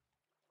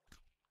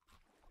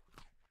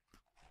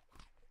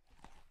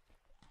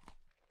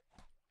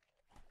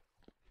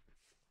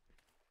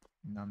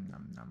 Num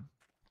num num.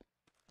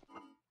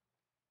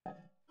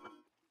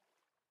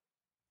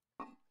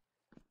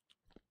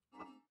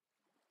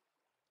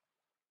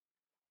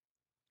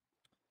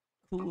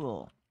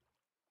 Cool.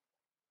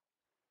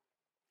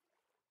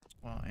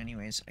 Well,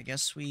 anyways, I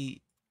guess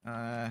we're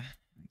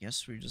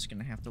just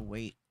gonna have to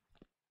wait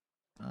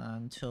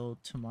until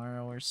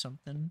tomorrow or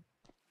something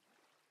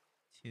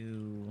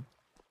to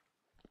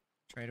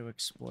try to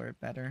explore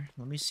it better.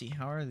 Let me see,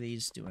 how are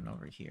these doing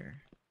over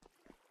here?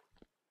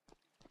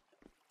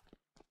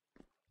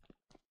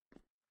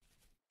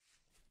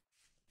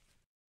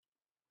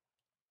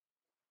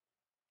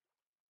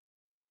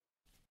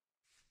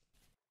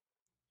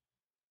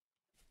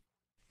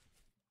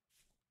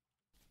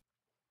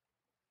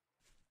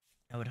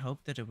 I would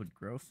hope that it would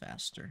grow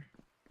faster.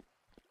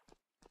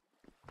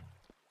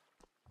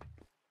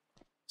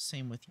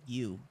 Same with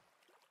you.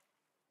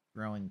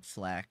 Growing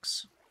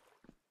flax.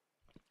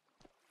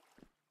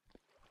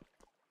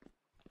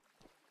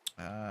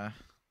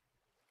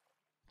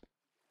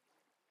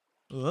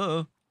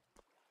 Whoa.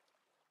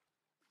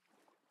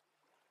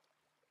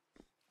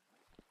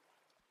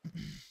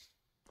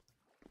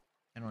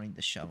 I don't need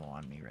the shovel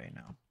on me right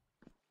now.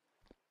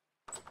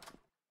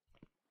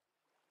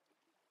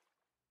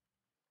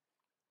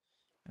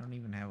 I don't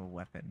even have a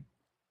weapon.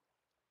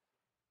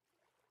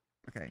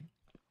 Okay.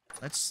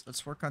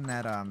 Let's work on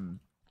that,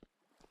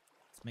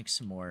 let's make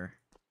some more.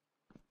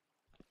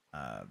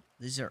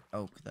 These are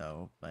oak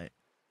though, but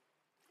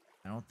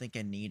I don't think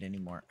I need any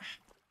more.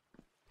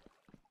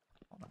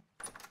 Hold on.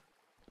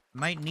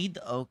 Might need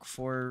the oak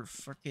for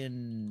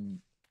frickin'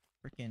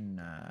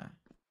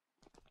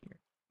 here.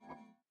 How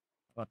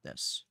about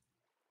this?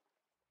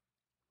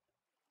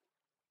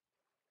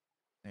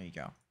 There you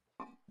go.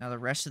 Now the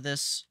rest of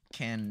this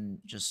can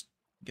just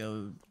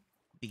go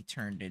be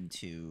turned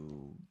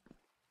into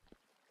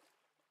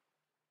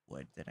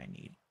wood that I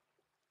need.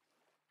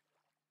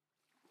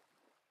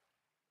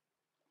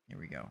 Here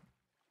we go.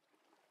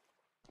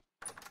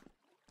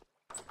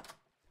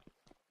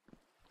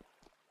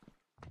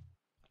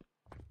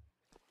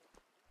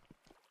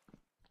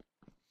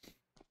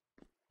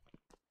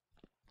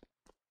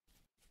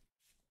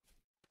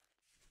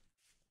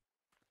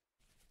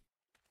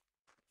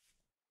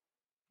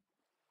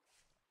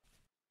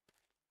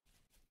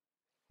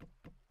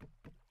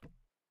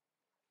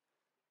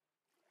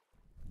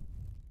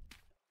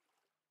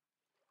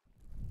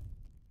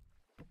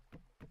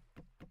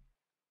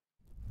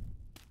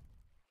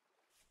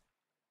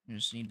 I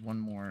just need one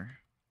more.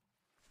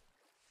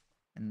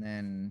 And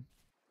then...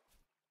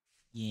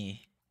 yeah.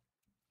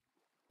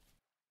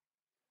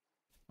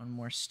 One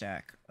more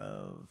stack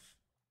of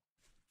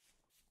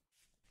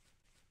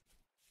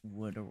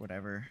wood or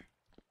whatever.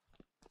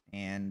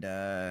 And,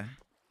 can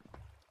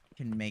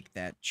make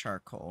that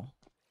charcoal.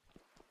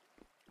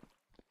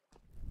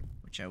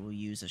 Which I will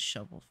use a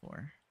shovel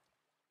for.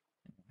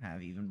 And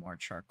have even more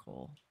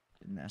charcoal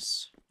than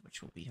this,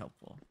 which will be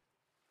helpful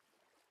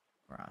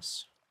for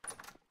us.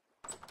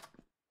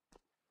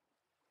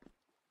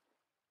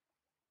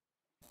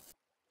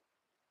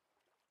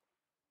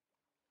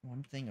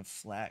 One thing of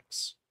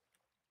flax.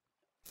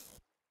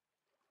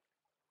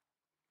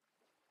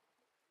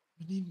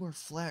 We need more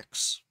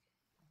flax.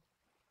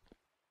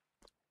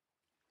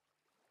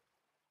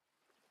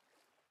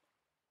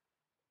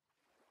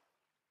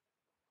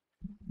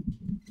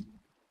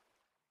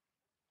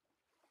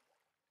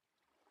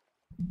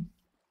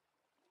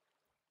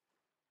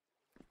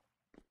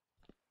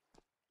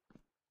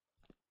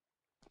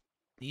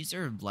 These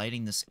are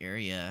lighting this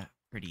area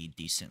pretty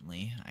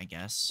decently, I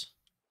guess.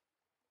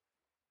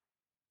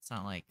 It's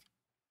not like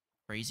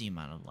crazy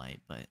amount of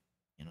light, but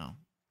you know,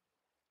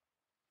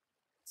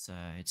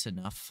 it's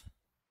enough.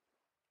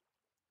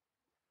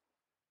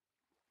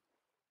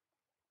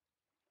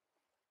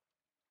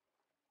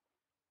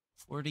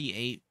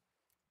 48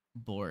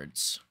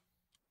 boards.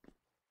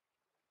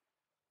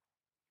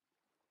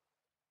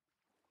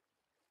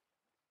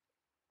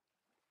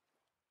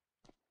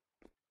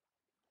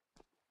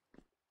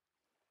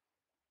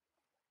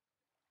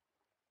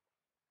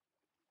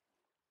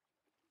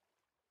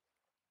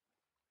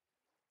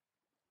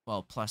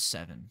 Well, plus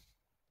 7.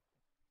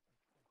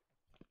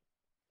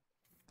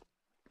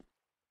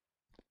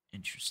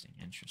 Interesting,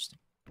 interesting.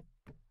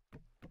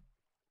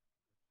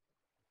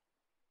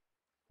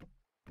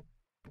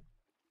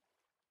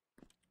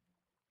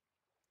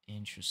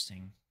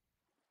 Interesting.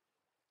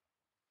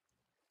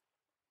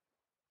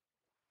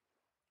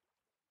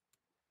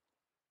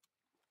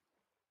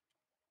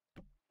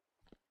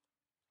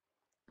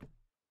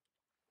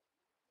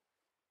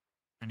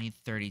 I need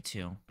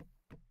 32.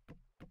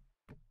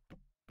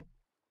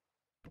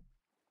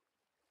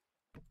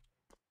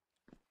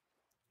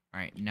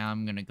 Alright, now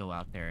I'm gonna go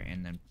out there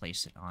and then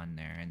place it on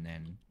there, and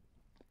then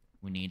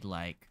we need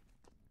like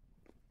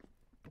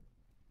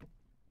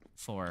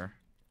 4.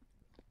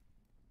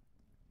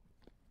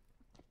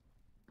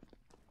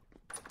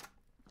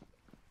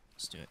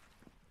 Let's do it.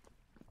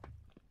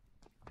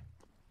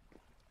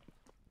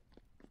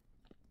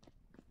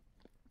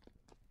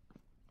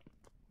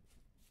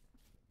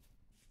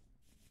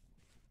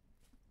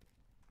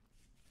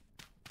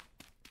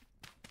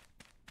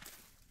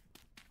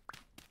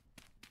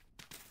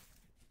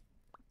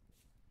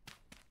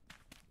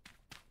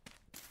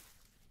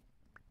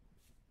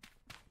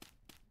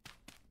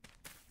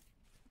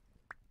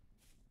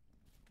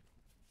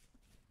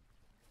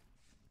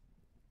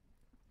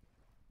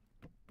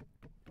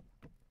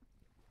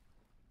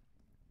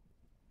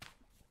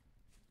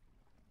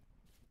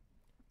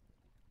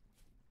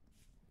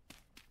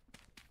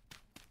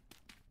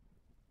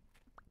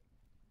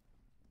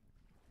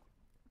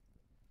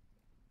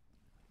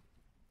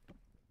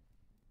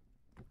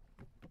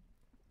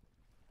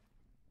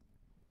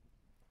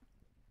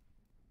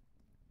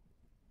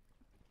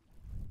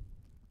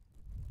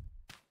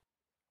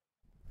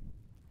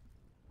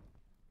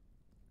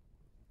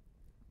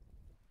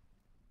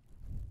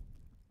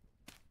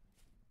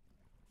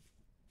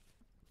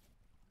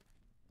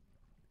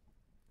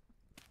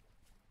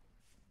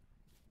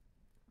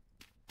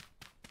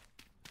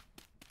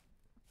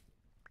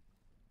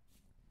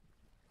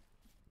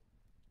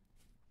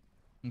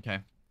 Okay.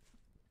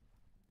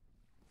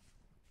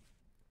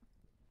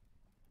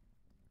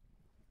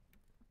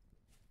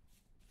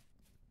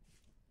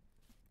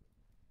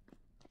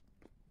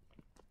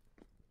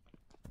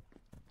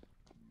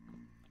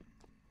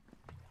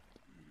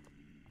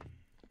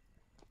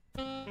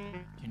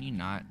 Can you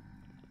not?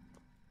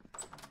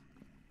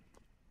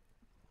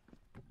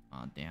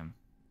 Oh, damn.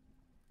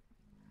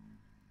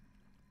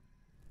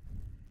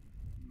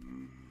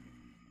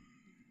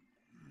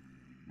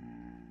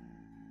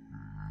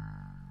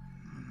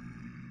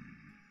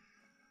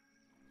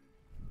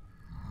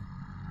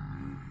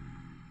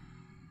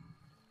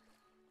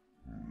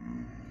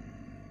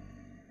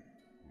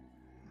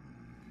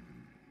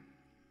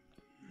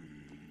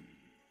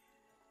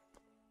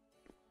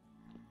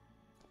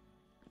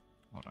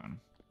 Hold on.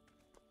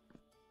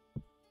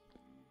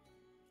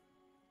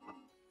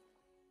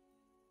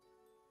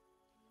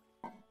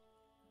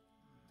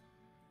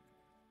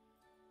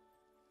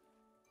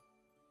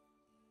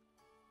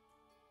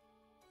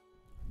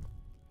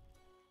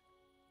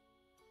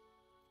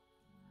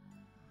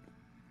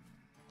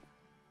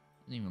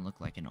 Doesn't even look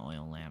like an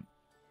oil lamp.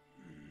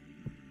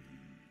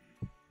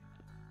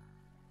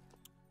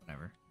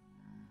 Whatever.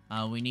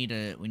 We need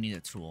a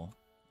tool,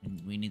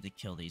 and we need to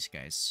kill these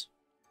guys.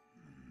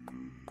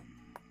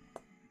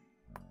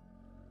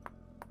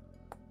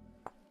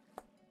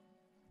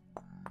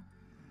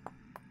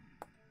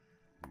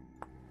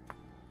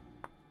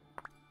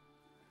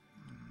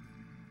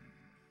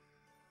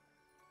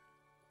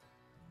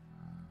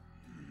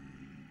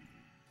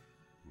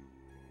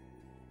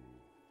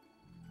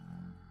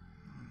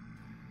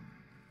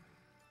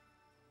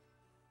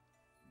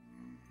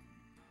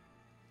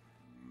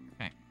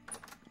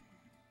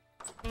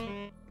 Okay.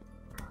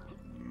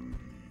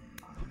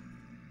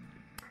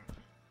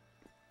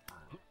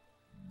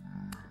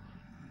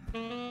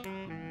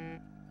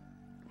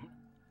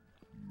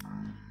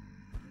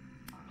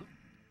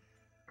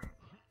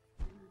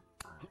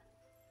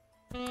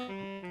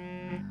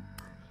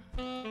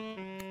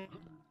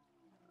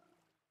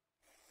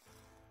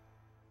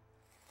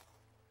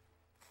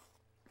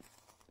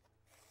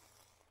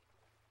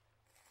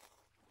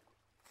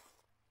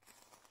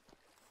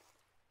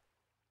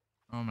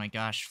 Oh my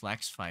gosh,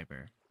 flax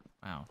fiber.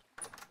 Wow.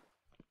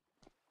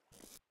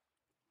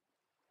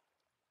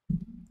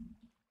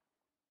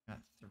 Got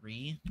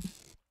 3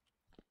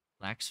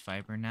 flax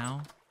fiber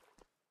now.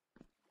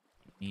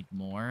 Need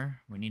more.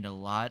 We need a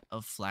lot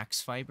of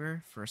flax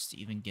fiber for us to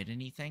even get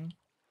anything.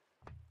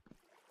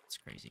 It's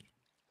crazy.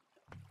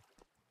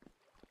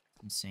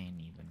 Insane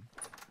even.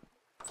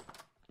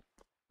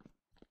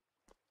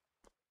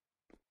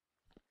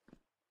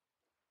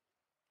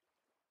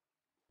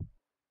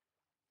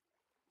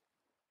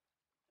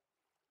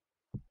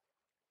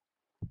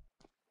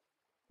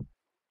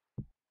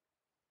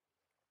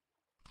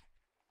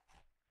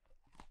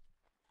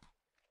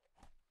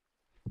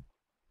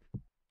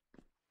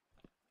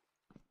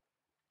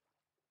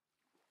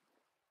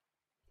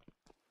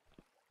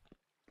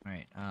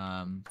 Alright,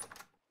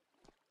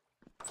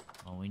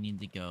 well, we need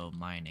to go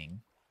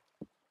mining.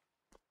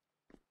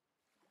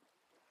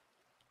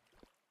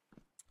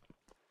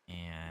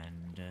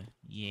 And,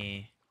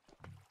 yeah.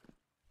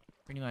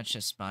 Pretty much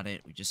just about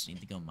it. We just need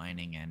to go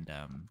mining and,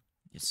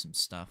 get some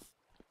stuff.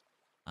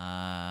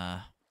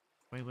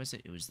 Wait, was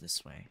it? It was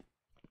this way.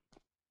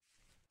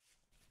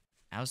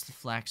 How's the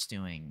flax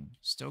doing?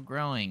 Still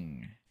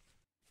growing.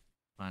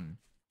 Fun.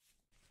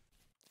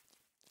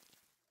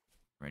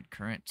 Red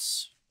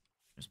currants.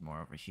 There's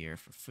more over here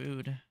for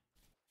food.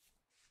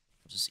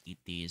 We'll just eat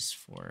these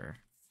for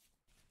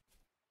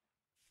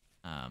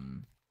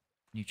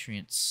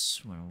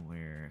nutrients when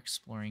we're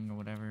exploring or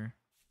whatever.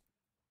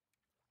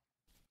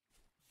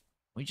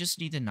 We just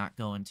need to not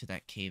go into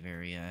that cave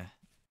area.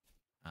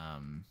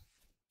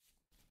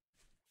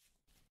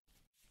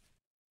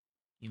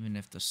 Even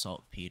if the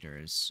saltpeter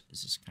is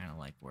just kind of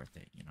like worth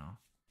it, you know?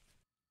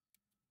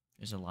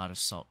 There's a lot of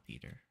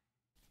saltpeter.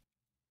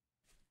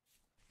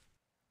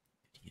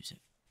 Could use it.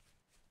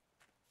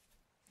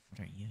 What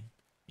are you?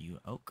 Are you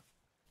oak?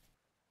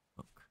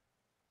 Oak.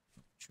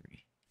 Oak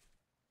tree.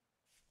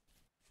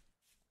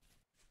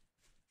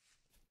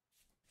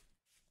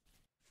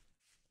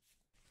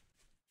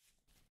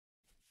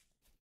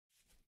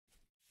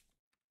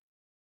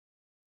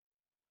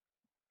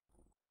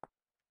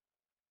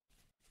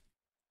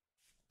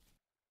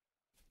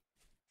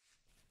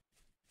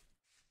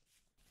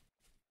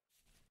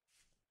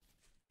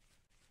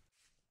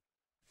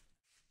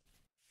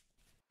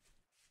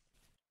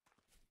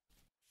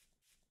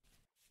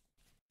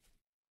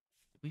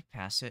 Did we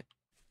pass it?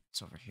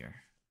 It's over here.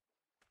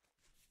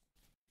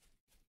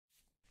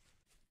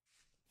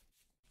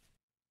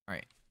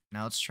 Alright.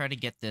 Now let's try to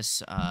get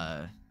this,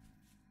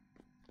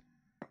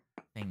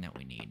 thing that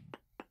we need.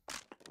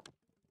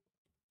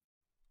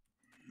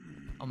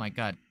 Oh my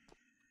god.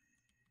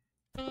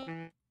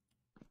 Oh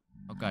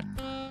god.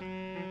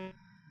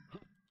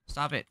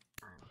 Stop it.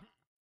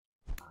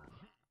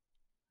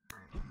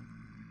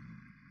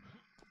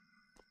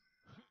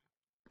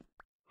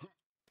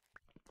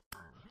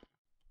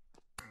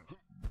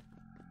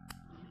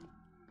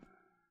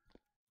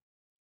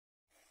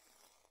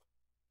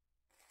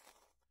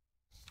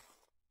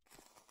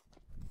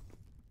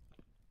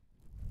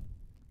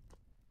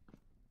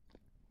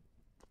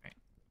 Right.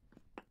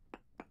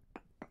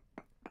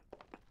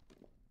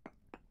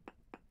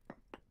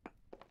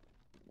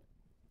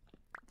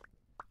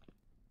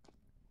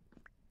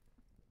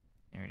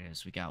 There it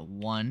is. We got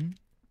 1.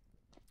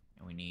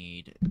 And we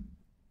need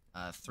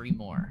 3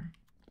 more,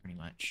 pretty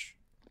much.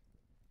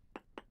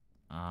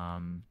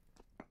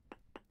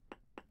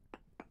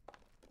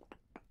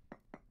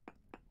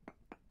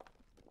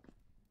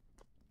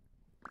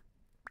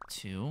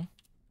 2.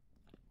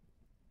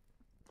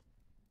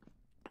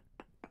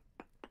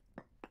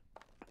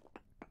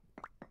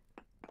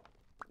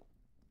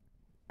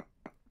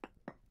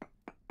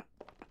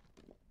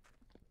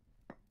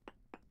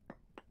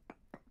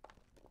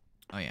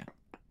 Oh yeah.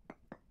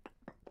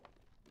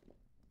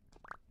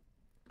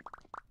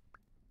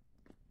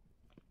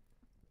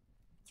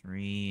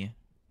 3.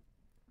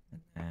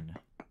 And then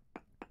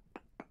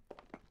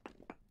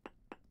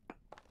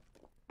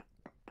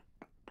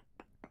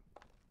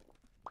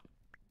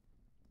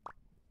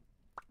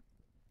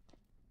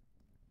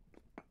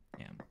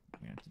damn,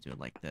 we have to do it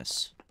like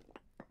this.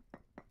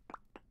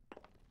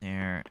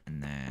 There,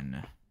 and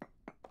then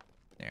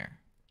there.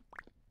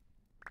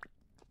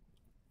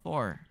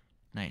 4.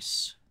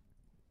 Nice.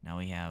 Now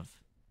we have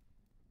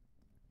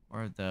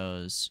 4 of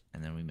those,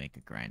 and then we make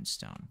a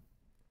grindstone.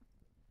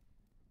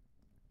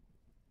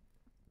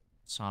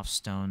 Soft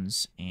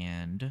stones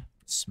and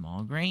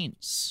small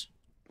grains.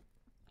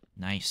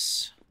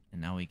 Nice.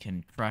 And now we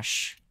can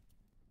crush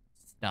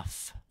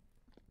stuff.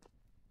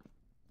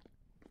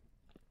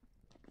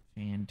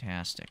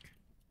 Fantastic.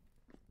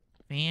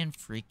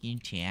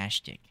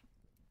 Fan-freaking-tastic.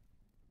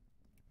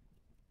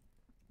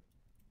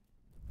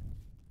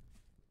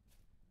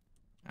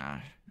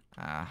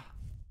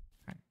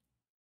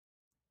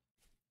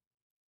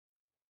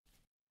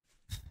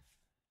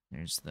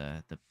 There's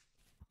the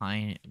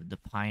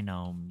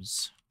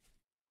pinomes.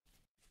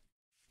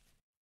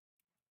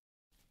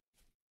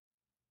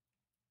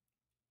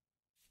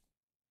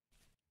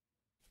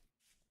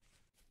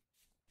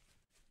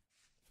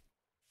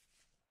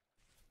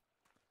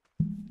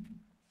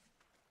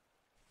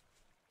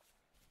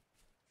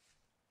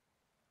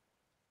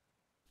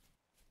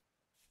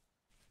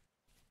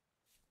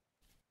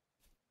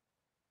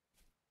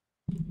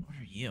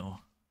 you?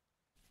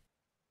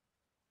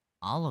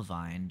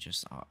 Olivine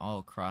just all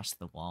across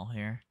the wall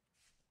here.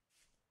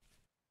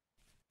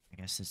 I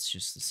guess it's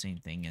just the same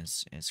thing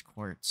as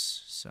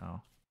quartz,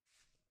 so.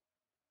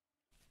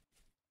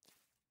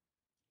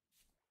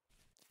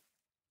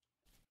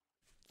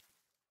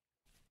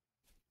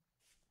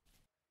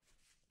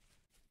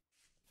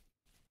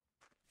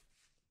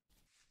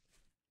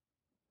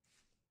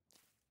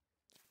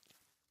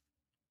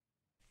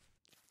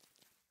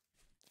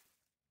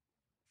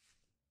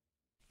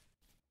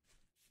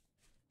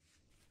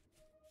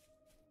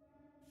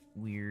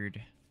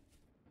 Weird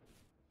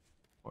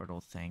portal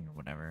thing or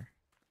whatever.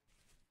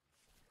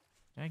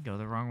 Did I go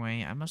the wrong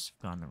way? I must have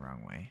gone the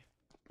wrong way.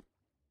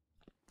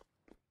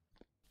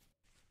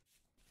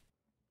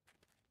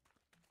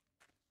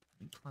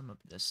 Let me climb up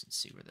this and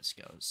see where this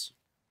goes.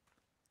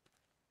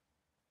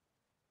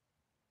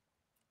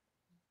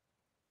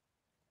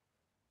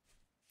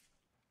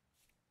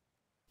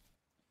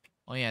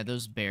 Oh yeah,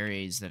 those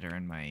berries that are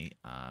in my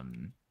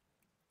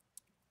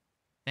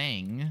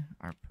thing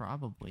are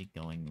probably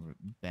going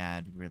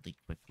bad really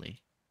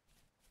quickly.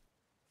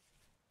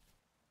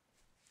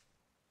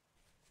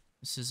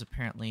 This is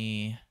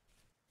apparently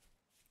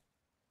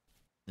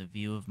the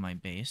view of my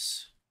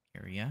base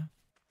area.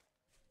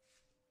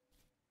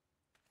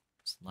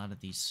 There's a lot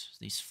of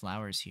these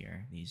flowers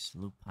here, these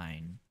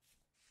lupine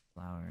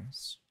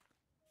flowers.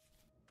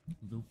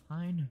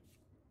 Lupine?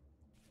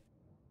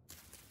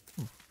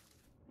 Ooh.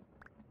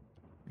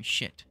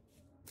 Shit.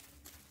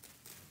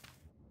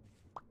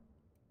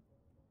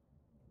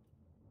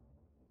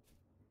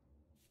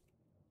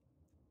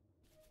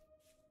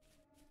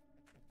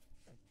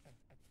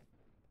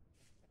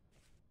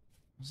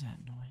 What was that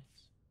noise?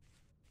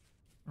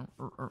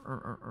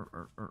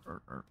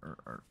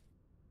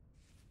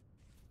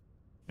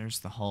 There's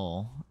the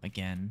hole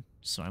again,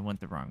 so I went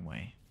the wrong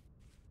way.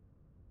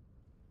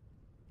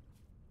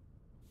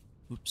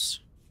 Oops.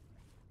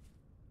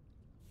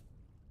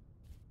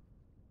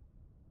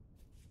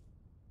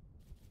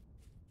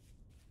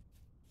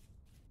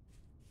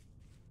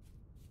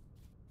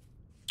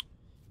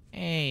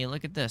 Hey,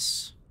 look at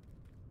this.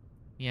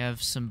 We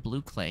have some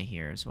blue clay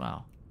here as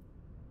well.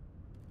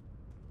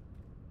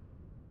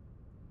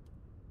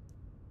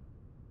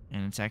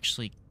 And it's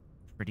actually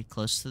pretty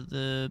close to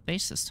the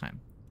base this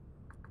time.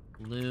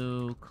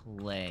 Blue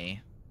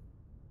clay.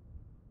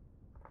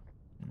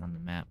 And on the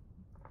map.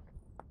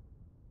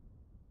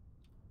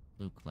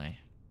 Blue clay.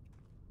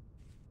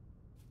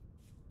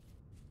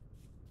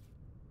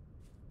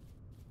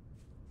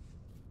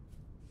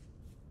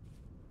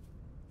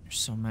 There's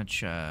so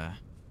much, raccoon.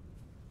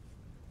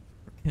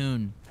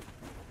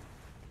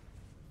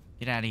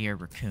 Get out of here,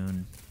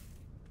 raccoon.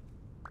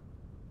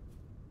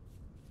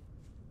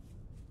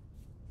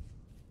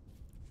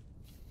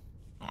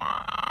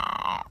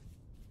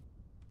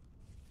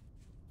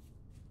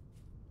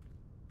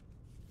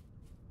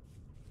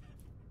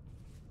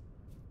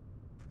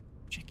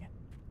 Chicken.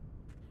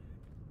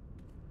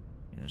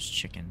 Yeah, those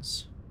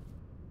chickens.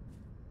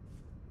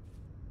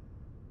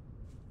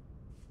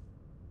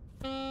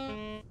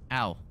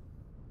 Ow.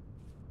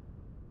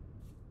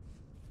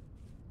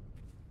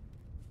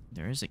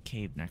 There is a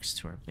cave next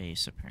to our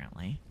base,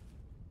 apparently.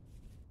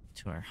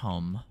 To our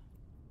home.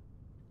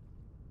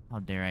 How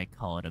dare I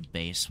call it a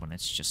base when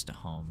it's just a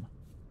home?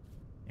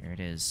 There it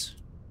is.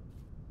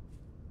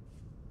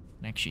 I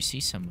can actually see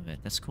some of it.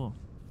 That's cool.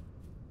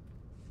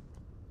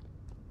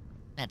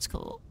 That's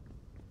cool.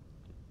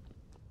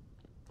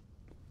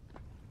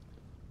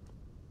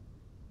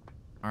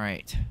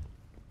 Alright.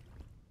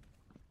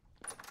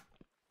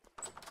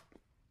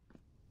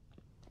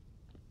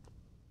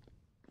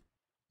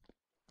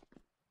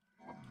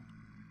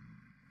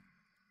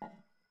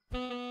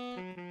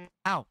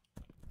 Ow.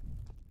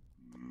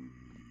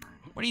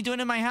 What are you doing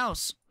in my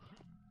house?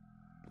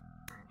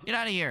 Get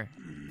out of here.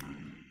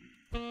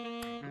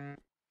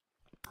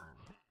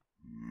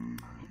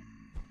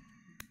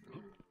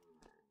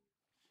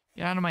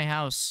 Get out of my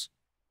house.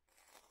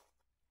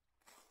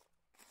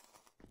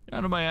 Get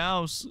out of my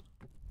house.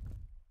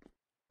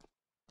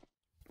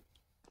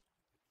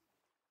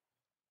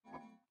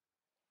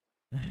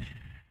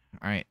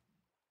 Alright.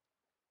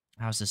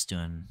 How's this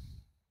doing?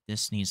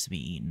 This needs to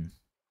be eaten.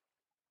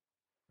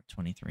 For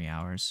 23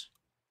 hours.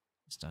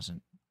 This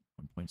doesn't.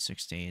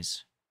 1.6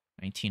 days.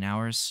 19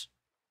 hours.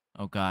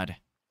 Oh god.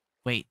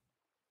 Wait.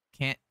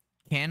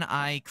 Can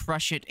I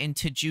crush it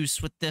into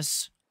juice with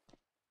this?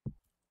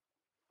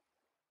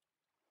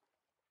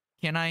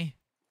 Can I?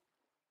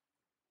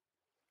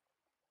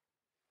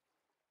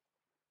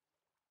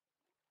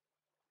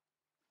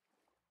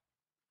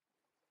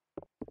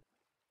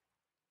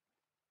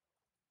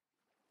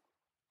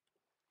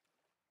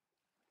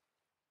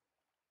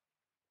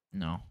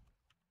 No.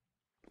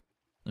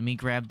 Let me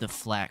grab the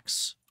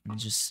flax. And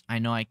just, I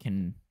know I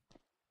can...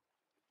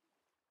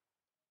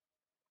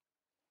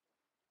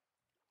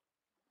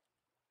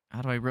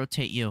 How do I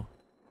rotate you?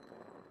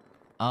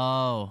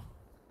 Oh.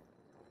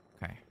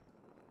 Okay.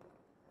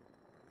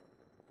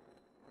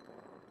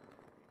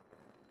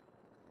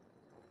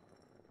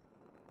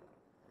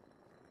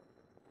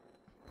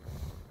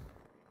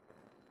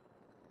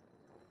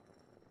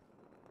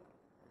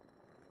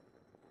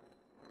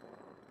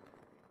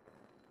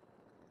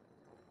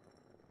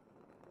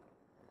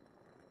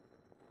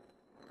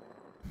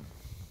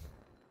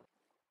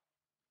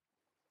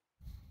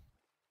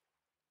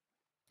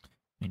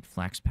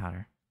 flax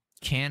powder.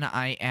 Can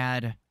I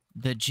add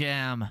the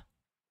jam?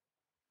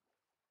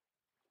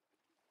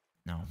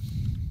 No.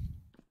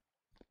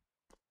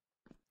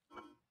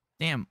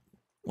 Damn.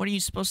 What are you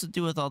supposed to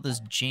do with all this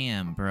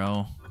jam,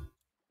 bro?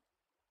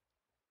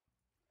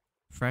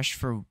 Fresh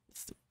for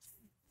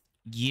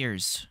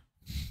years.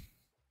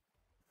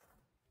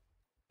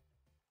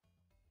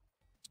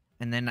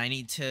 And then I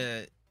need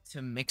to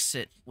mix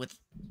it with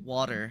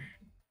water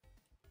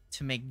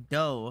to make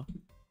dough.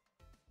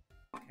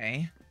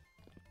 Okay.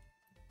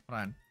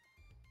 Hold on.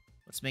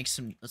 Let's make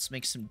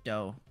some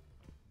dough.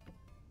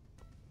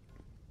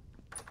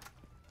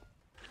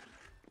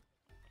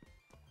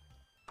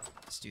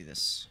 Let's do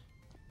this.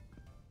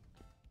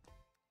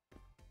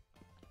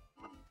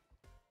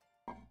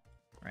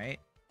 Right?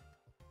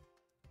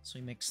 So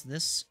we mix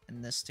this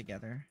and this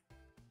together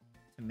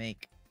to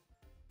make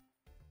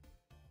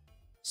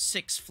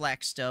 6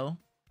 flax dough.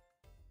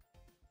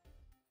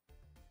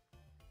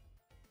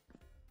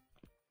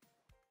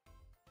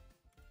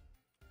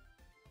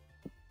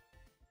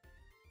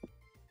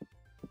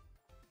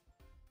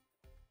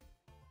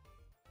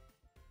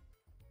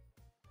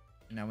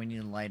 And now we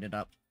need to light it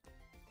up.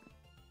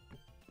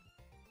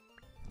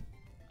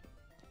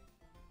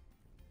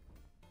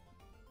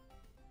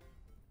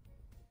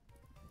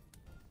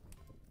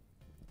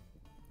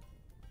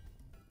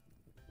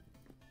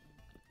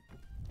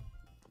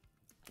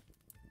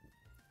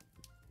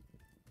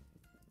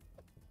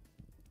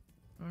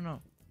 I don't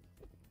know.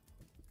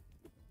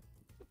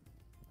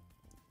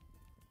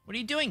 What are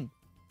you doing?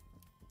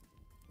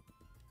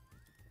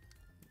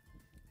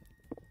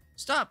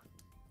 Stop!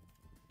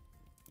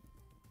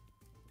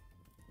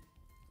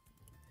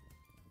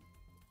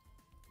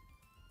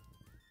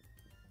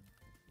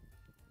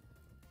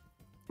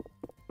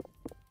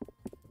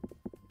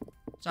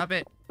 Stop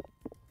it!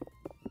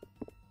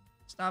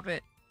 Stop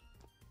it!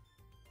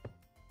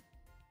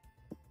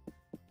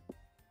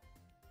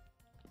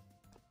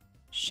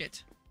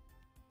 Shit.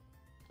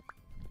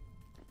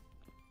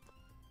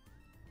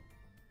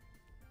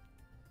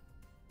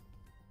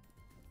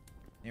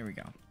 There we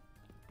go.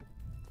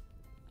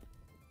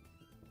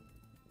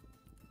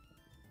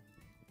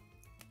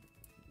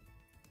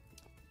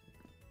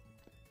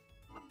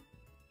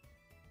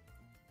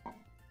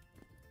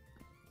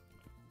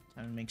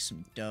 Time to make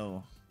some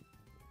dough.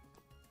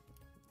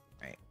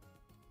 Right.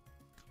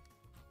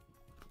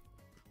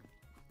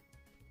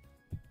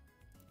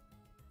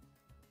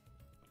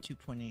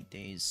 .8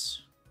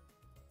 days.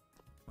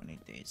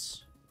 0.8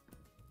 days.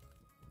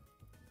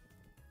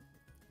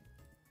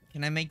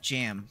 Can I make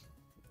jam?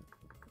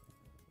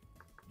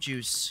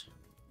 Juice.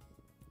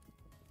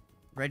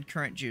 Red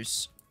currant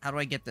juice. How do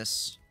I get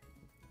this?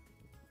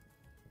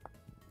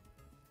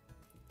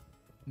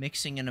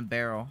 Mixing in a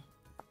barrel.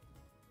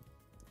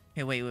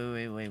 Hey, wait.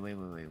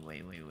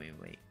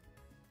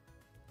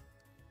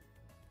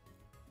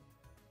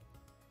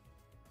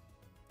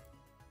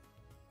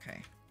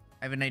 Okay.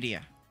 I have an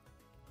idea.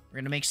 We're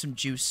gonna make some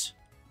juice.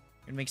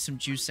 We're gonna make some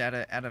juice out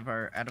of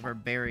our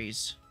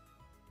berries.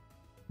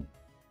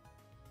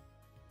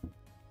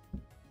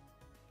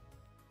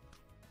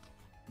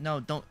 No,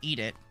 don't eat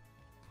it.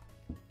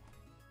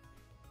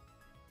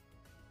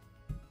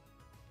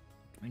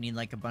 We need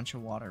like a bunch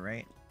of water,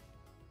 right?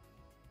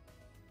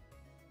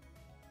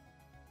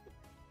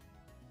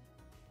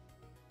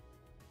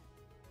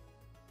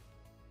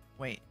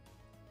 Wait.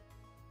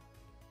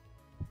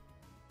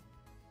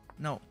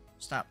 No,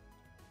 stop.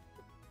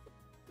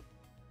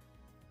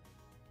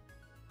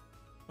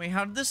 Wait,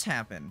 how did this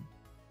happen?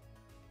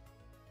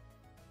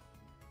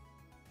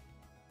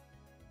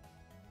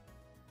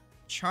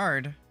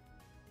 Chard?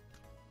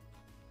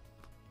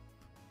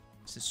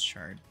 This is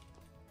chard.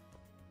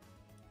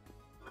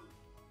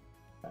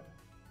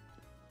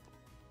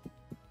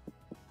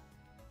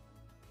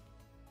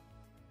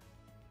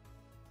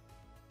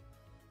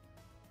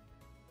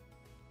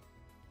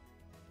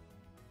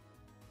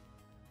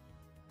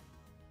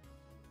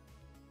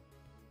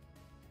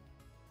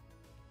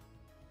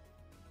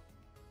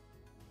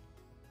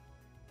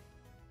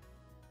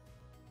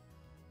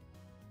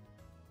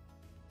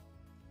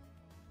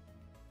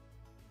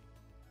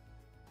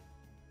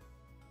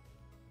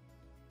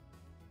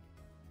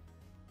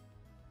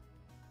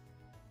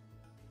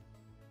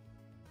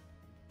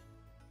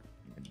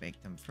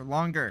 Bake them for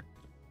longer.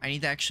 I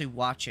need to actually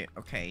watch it.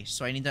 Okay,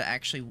 so I need to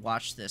actually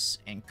watch this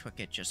and cook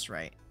it just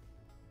right.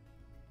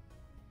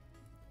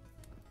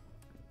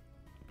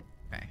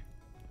 Okay.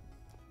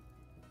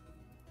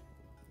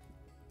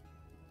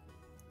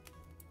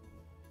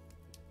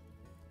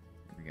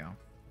 Here we go.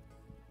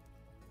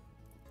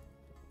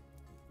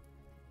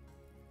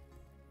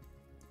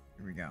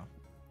 Here we go.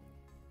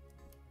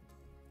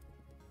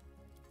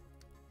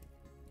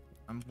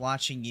 I'm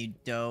watching you,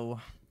 dough.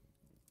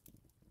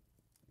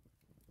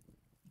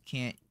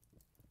 Can't.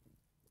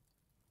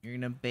 You're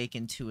gonna bake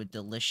into a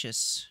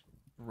delicious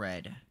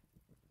bread.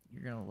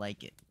 You're gonna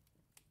like it.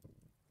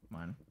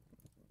 Come on.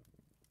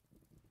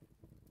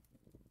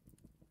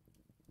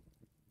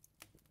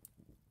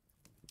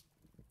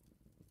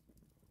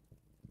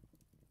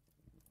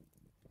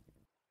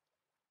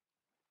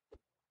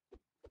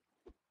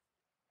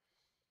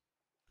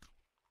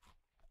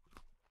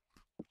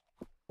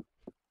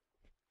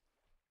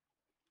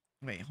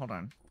 Wait, hold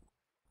on.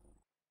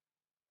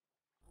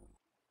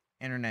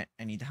 Internet,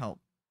 I need help.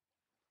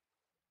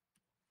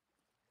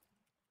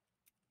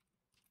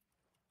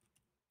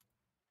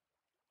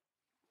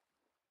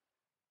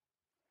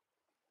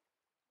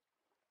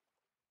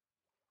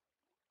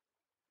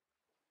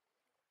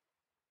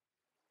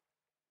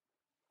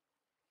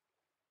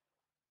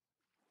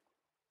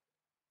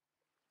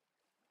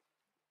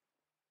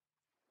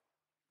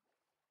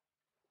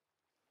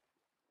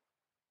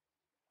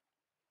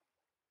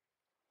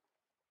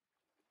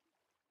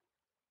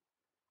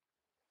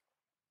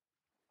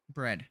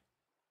 Bread.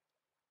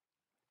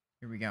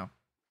 Here we go.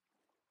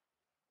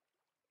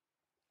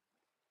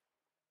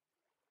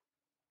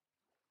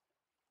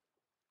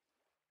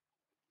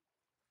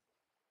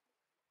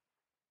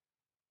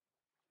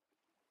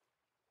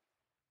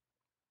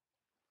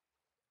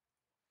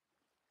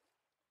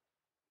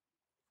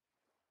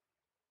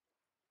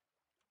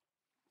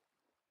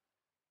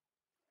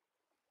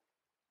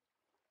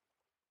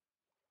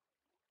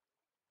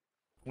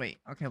 Wait,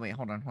 okay, wait,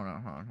 hold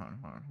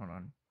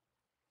on.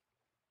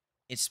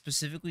 It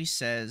specifically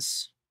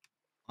says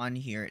on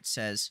here, it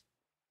says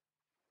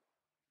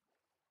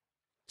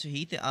to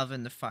heat the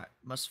oven, the fire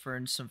must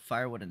burn some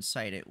firewood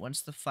inside it.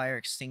 Once the fire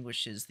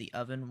extinguishes, the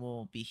oven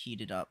will be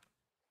heated up.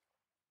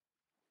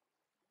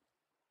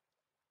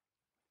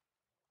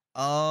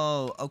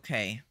 Oh,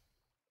 okay.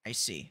 I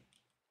see.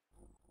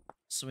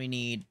 So we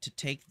need to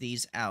take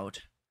these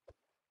out,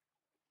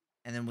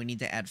 and then we need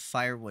to add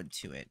firewood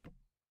to it.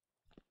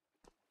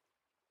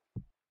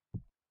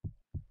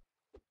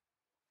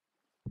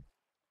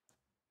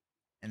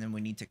 And then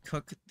we need to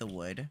cook the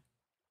wood.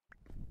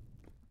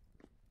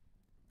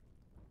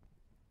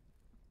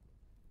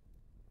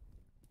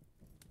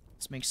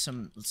 Let's make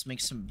some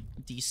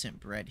decent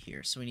bread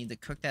here. So we need to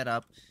cook that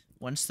up.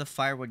 Once the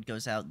firewood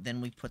goes out, then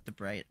we put the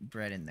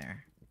bread in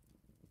there.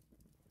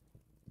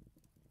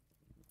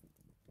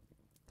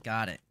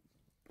 Got it.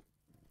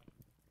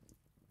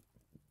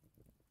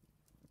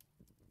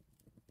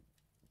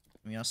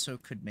 We also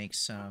could make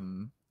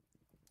some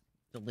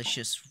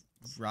delicious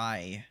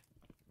rye.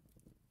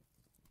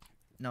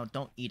 No,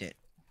 don't eat it.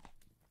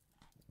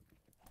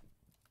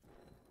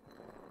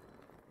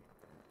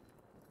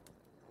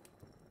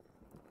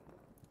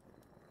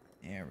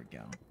 There we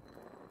go.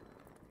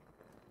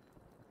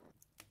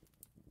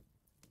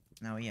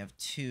 Now we have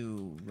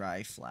 2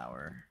 rye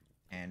flour.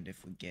 And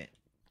if we get...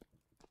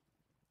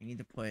 We need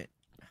to put...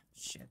 Oh,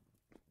 shit.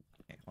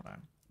 Okay, hold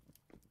on.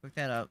 Cook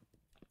that up.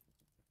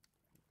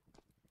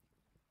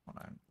 Hold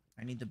on.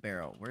 I need the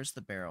barrel. Where's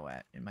the barrel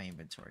at in my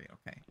inventory?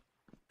 Okay.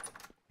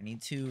 I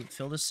need to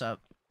fill this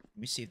up. Let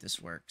me see if this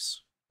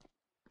works.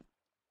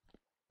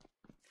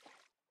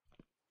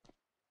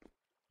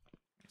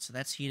 So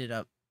that's heated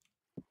up.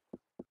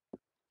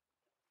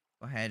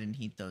 Go ahead and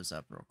heat those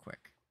up real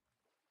quick.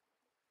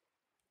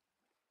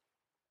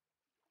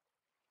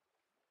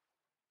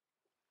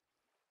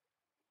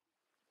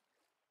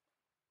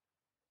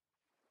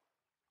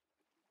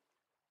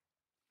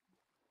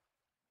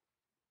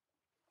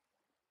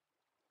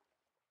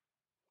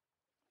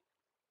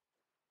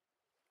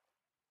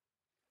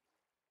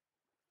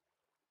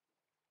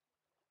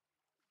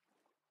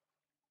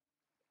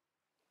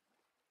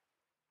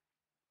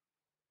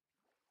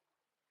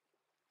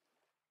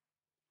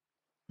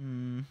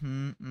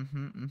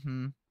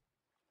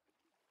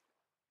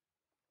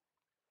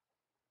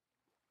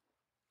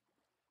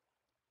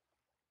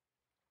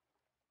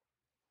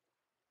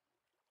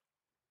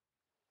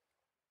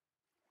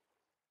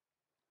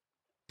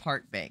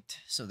 Part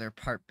baked. So they're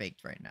part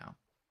baked right now.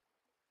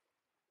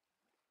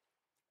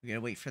 We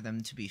gotta wait for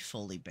them to be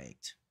fully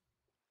baked.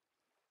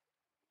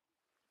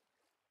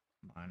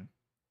 Come on.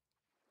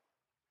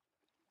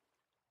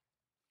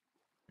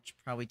 Which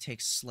probably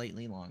takes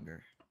slightly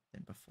longer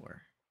than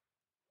before.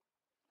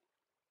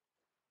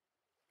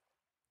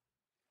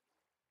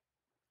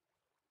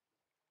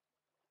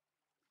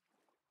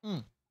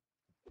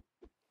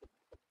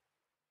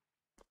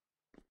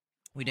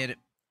 We did it.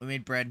 We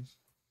made bread.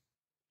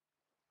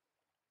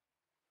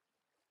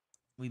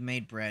 We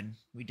made bread.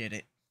 We did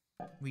it.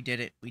 We did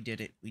it. We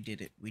did it. We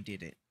did it. We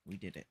did it. We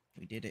did it.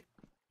 We did it.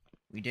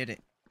 We did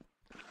it.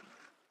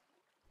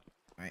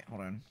 Alright,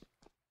 hold on.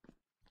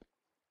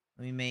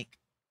 Let me make...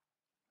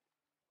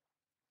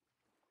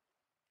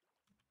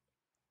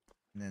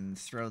 And then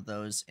throw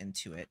those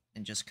into it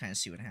and just kind of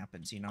see what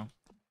happens, you know?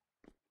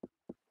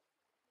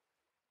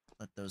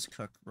 Let those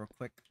cook real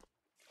quick.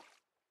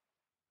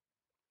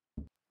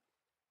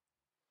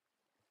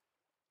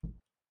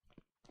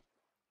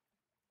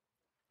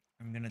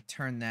 I'm gonna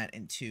turn that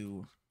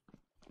into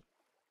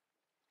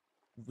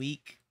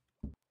weak.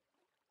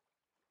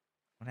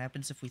 What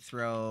happens if we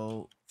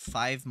throw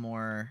 5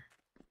 more?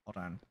 Hold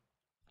on.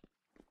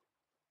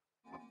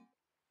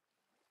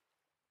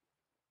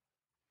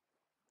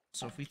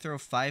 So if we throw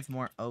 5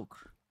 more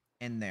oak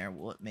in there,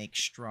 will it make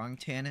strong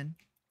tannin?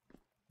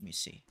 Let me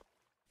see.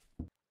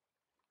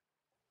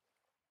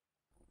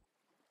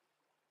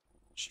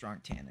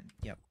 Strong tannin.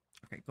 Yep.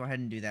 Okay, go ahead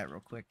and do that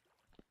real quick.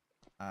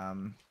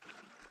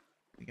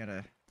 We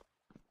gotta...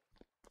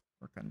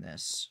 We're work on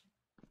this.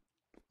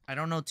 I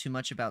don't know too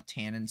much about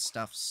tannin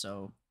stuff,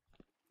 so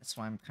that's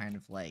why I'm kind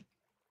of like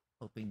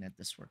hoping that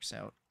this works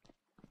out.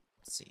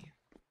 Let's see.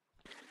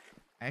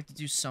 I have to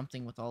do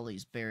something with all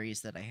these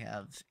berries that I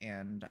have,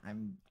 and I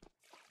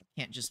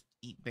can't just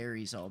eat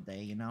berries all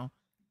day, you know?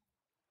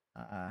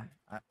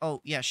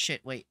 Oh, yeah,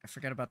 shit, wait, I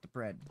forgot about the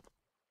bread.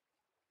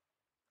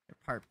 They're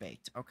part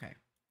baked, okay.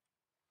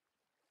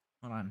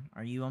 Hold on,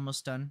 are you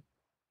almost done?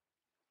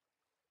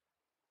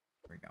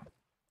 There we go.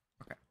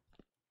 Okay.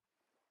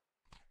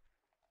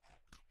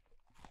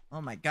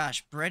 Oh my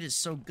gosh, bread is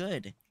so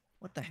good.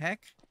 What the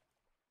heck?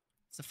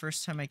 It's the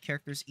first time my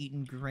character's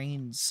eaten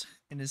grains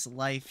in his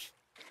life.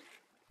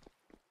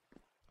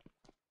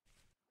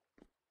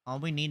 All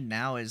we need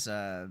now is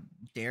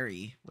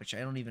dairy, which I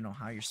don't even know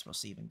how you're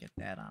supposed to even get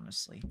that,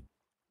 honestly.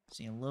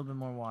 See, a little bit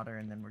more water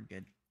and then we're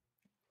good.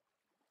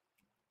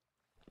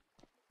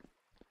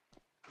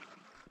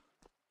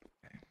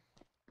 Okay.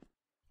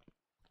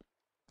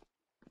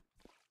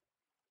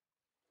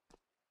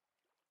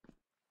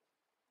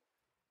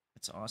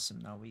 That's awesome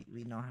though.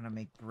 We know how to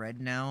make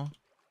bread now.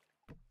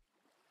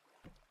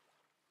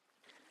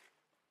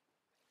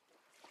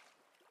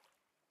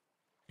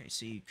 Okay,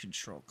 so you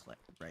control click,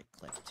 right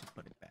click to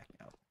put it back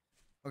out.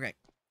 Okay.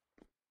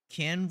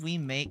 Can we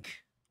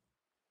make...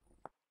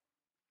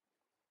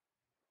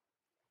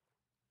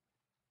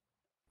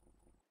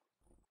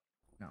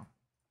 No.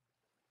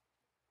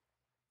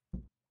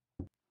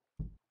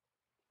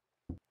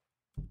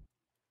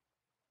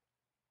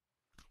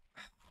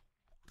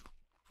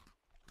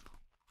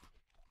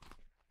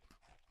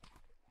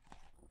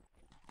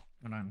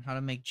 Hold on. How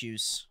to make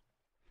juice?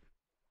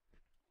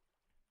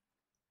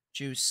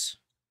 Juice.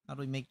 How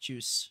do we make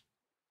juice?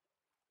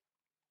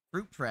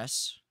 Fruit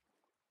press?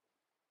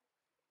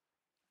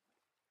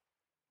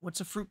 What's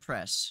a fruit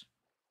press?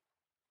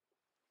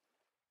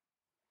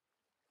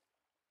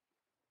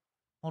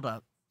 Hold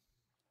up.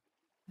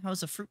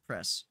 How's a fruit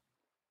press?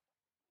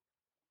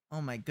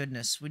 Oh my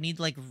goodness. We need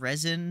like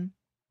resin,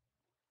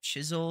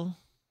 chisel.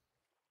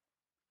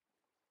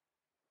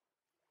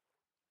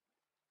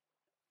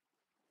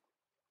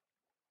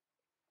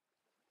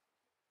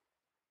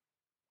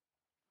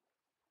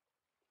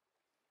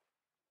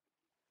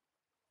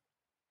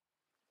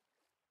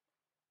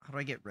 How do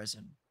I get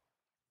resin?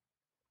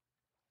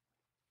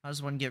 How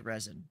does one get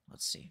resin?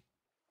 Let's see.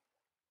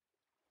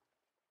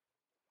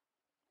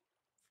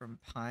 From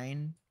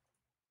pine.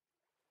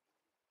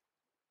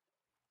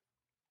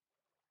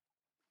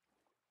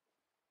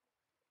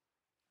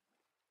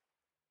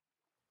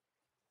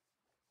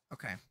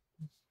 Okay.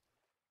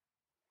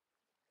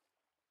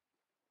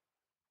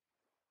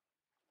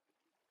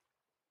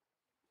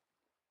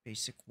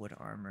 Basic wood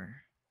armor.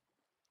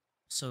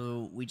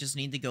 So we just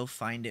need to go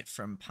find it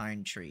from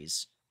pine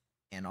trees.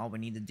 And all we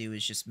need to do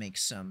is just make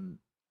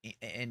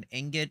an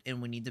ingot, and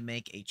we need to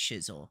make a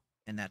chisel.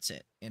 And that's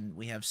it. And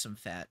we have some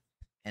fat.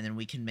 And then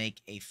we can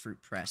make a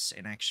fruit press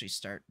and actually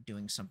start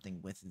doing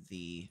something with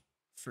the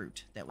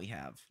fruit that we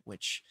have,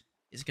 which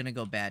is going to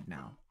go bad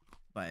now.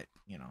 But,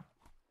 you know,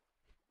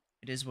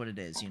 it is what it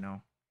is, you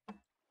know?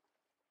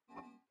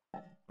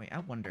 Wait, I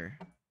wonder.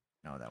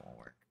 No, that won't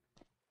work.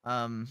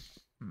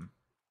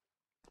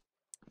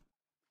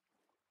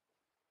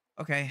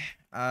 Okay,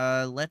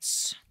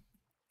 let's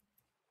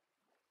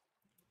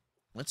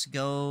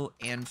go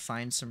and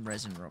find some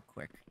resin real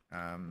quick.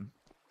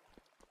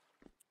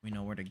 We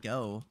know where to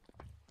go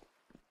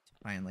to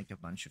find, like, a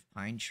bunch of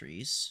pine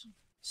trees.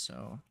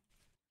 So,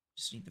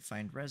 just need to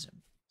find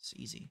resin. It's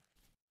easy.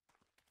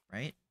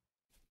 Right?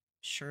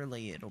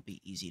 Surely it'll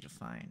be easy to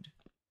find.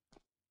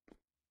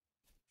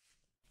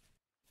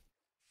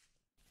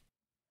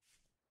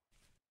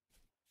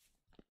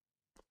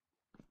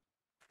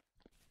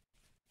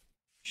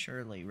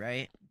 Surely,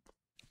 right?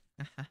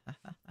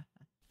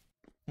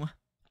 Wah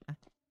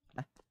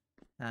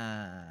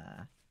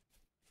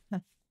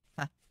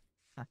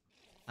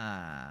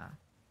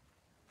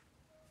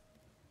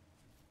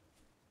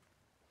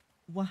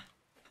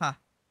ha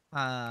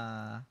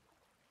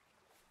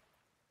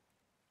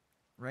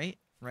right,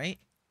 right,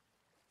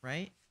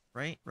 right,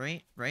 right,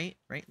 right, right,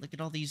 right. Look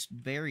at all these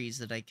berries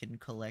that I can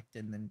collect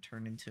and then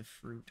turn into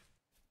fruit.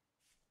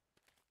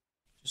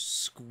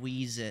 Just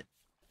squeeze it.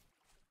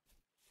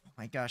 Oh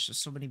my gosh, there's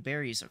so many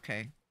berries.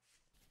 Okay.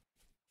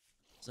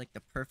 It's like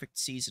the perfect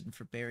season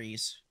for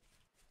berries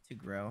to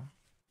grow.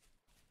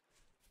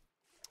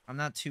 I'm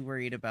not too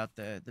worried about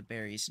the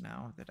berries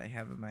now that I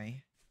have in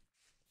my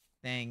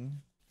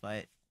thing,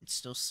 but it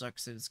still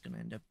sucks that it's gonna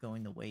end up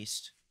going to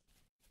waste.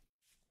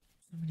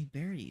 So many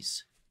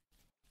berries.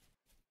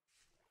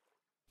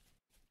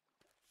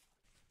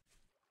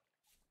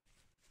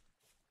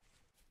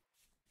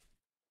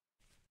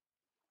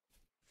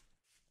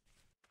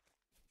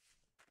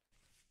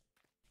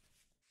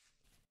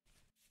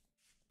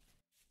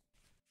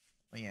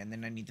 Oh yeah, and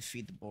then I need to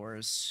feed the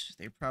boars.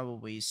 They're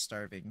probably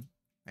starving.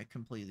 I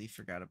completely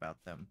forgot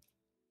about them.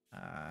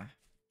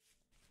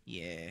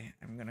 Yeah,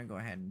 I'm gonna go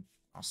ahead and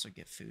also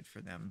get food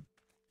for them.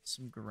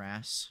 Some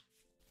grass.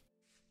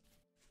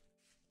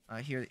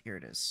 Here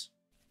it is.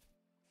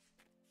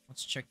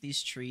 Let's check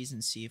these trees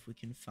and see if we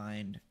can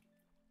find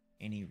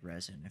any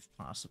resin, if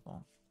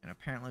possible. And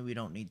apparently we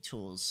don't need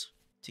tools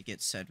to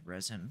get said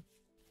resin.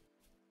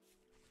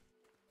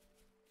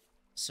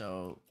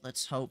 So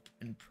let's hope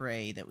and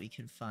pray that we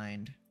can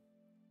find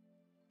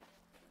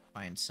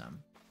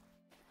some.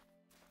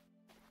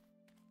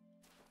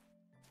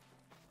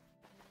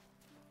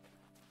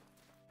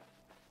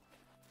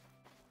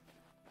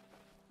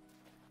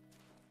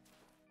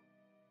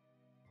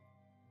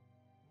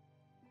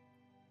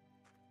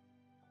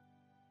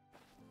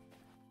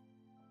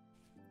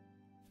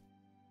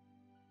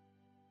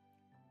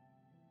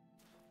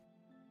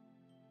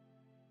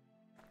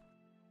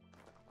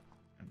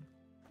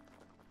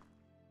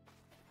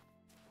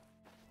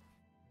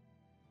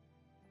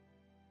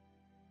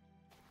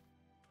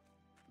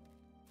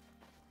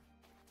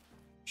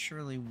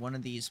 Surely one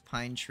of these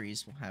pine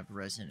trees will have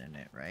resin in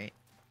it, right?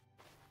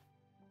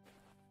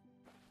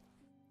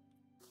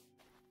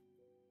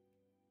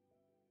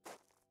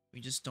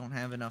 We just don't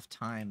have enough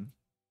time.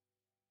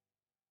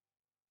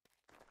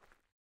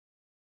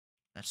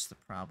 That's the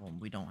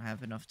problem. We don't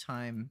have enough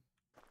time.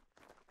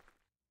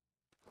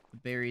 The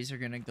berries are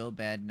gonna go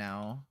bad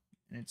now,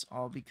 and it's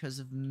all because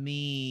of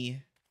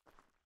me.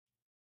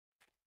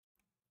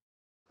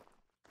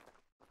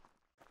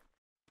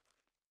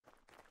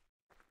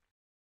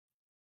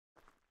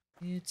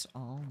 It's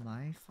all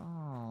my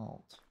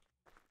fault.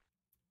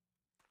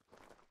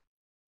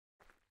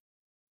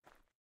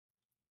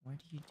 Why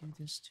do you do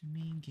this to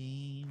me,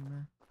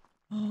 game?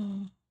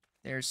 Oh,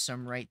 there's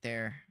some right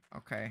there.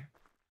 Okay.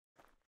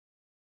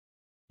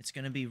 It's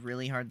gonna be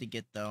really hard to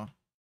get, though.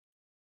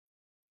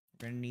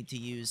 We're gonna need to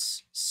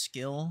use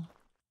skill.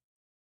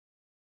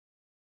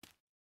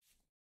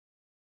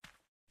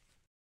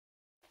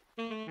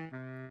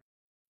 Okay.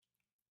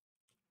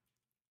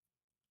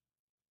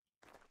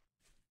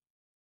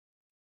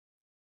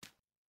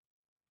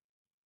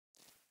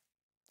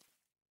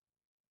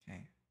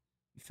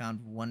 We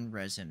found one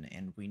resin,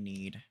 and we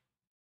need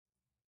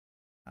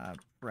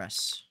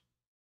press.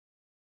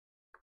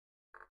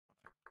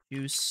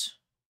 Juice.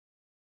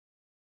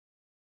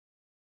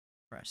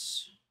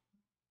 Press.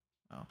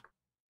 Oh.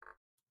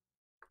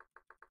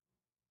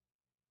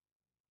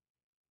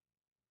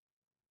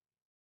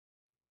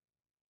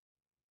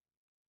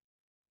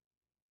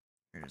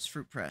 Here it is,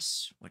 fruit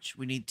press, which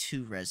we need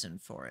 2 resin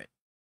for it.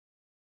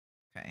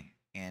 Okay,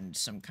 and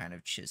some kind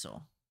of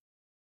chisel.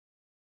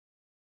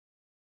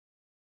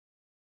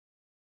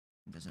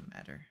 It doesn't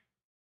matter.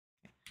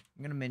 Okay.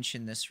 I'm gonna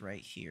mention this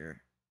right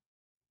here.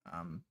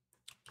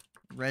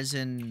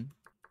 Resin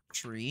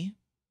tree.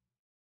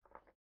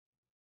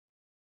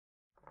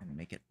 I'm gonna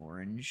make it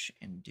orange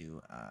and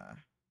do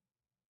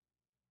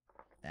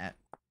that.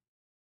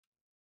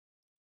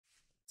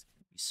 It's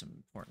gonna be some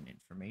important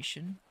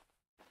information.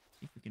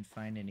 See if we can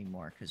find any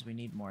more, because we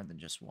need more than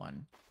just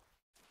one.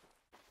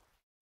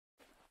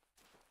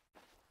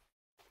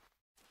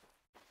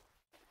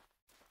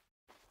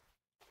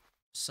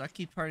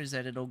 Sucky part is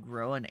that it'll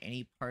grow on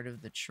any part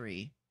of the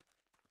tree.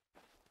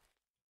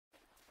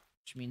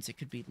 Which means it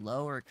could be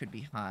low or it could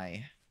be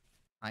high.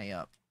 High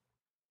up.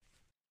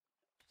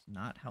 It's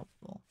not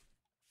helpful.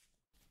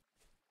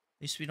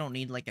 At least we don't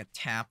need like a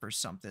tap or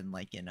something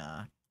like in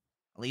at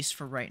least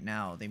for right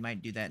now. They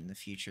might do that in the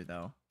future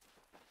though.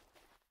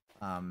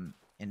 In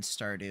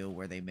Stardew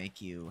where they make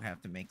you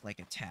have to make like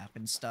a tap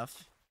and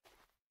stuff.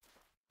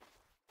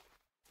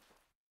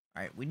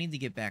 Alright, we need to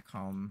get back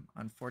home.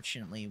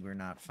 Unfortunately, we're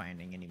not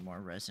finding any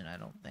more resin, I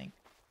don't think,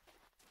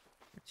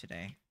 for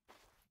today.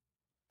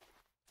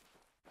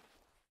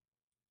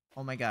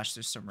 Oh my gosh,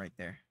 there's some right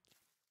there.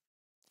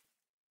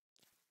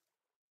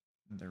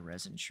 Another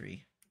resin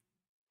tree.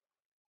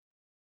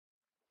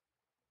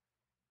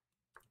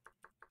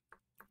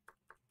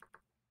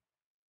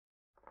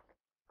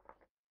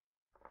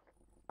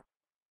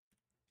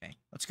 Okay,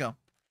 let's go.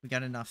 We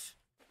got enough.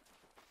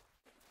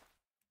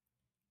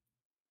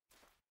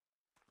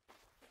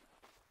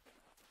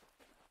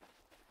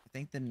 I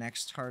think the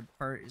next hard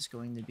part is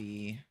going to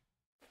be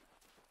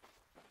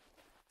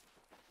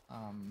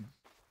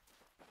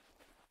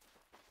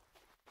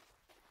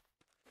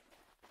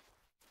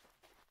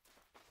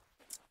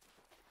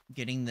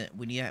getting the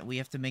we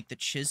have to make the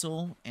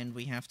chisel, and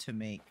we have to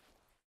make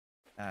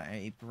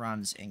a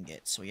bronze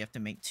ingot. So we have to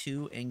make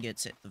 2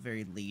 ingots at the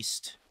very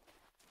least.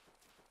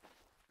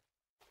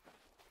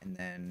 And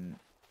then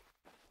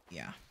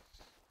yeah.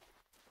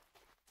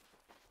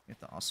 We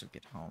have to also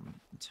get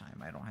home in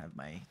time. I don't have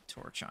my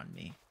torch on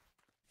me.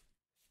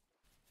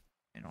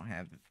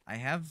 I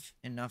have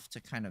enough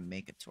to kind of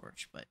make a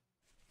torch, but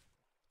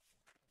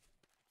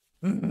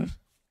go,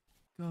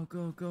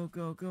 go, go,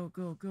 go, go,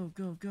 go, go,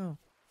 go, go.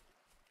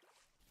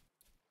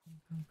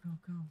 Go, go,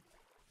 go.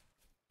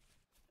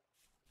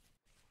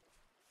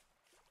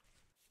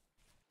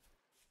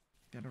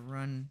 Gotta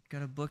run,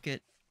 gotta book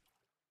it.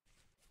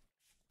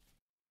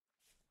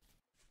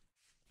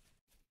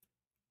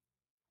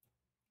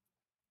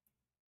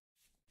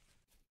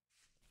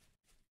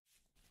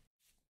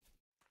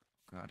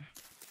 God.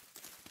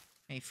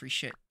 Hey, free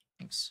shit.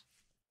 Thanks.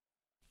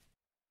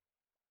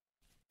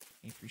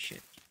 I appreciate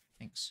it.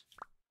 Thanks.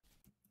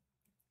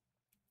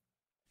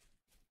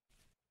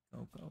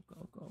 Go, go,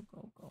 go, go,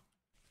 go, go.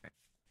 Okay.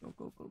 Go,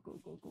 go, go, go,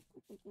 go, go,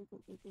 go, go,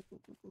 go, go, go,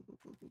 go,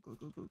 go.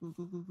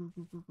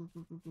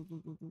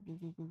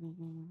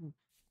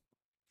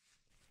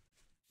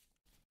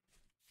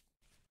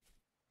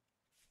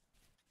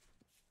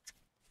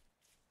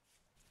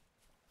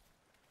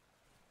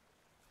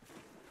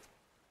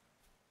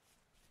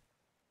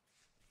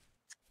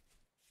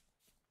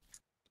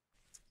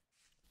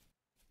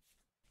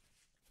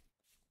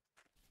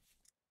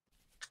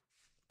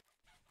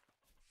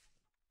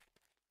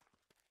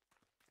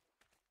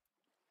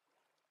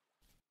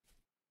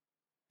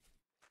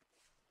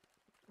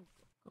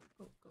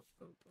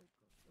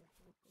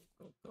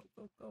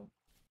 Go.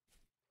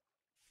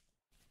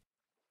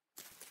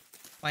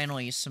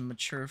 Finally, some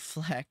mature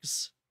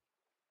flags.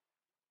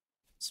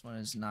 This one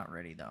is not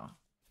ready, though.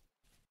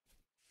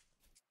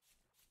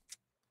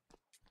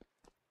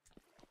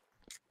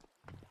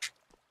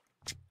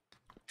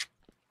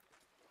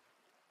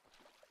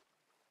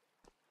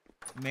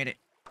 We made it.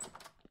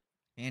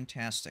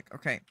 Fantastic.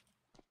 Okay.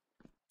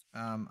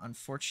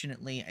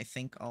 Unfortunately, I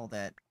think all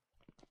that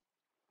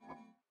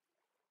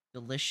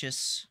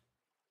delicious...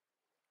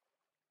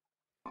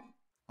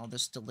 all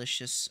this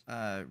delicious,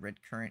 red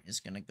currant is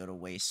gonna go to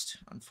waste,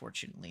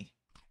 unfortunately.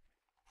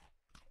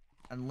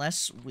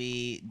 Unless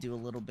we do a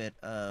little bit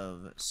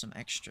of some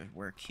extra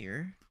work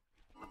here.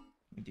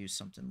 We do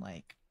something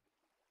like...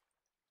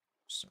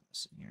 start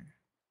this in here.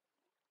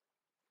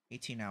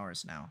 18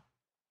 hours now.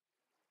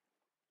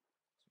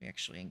 So we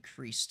actually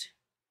increased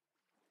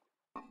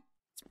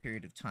its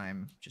period of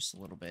time just a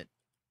little bit.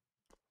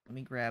 Let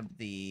me grab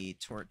the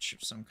torch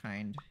of some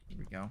kind. Here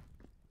we go.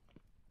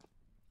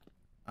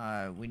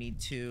 We need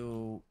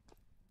to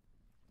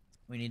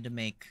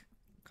make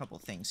a couple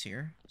things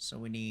here. So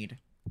we need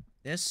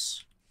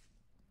this.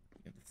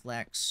 We have the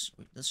flax.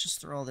 Let's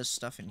just throw all this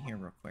stuff in here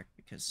real quick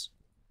because,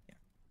 yeah.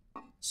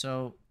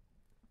 So,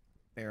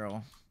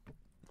 barrel.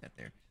 Put that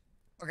there.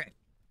 Okay.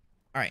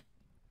 All right.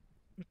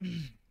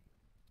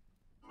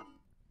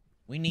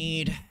 We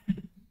need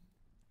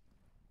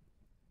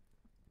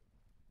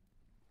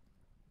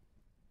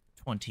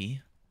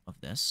 20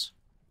 of this.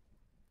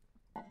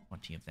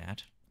 20 of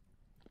that.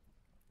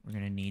 We're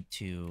gonna need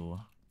to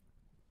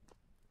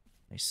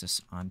place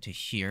this onto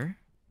here,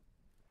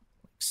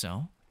 like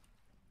so.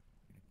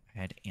 Go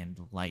ahead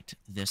and light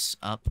this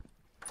up,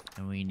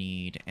 and we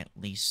need at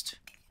least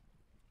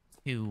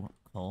 2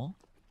 coal.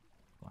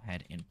 Go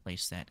ahead and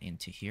place that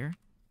into here.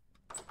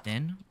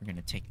 Then we're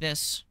gonna take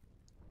this,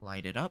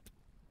 light it up,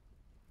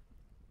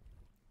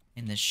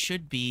 and this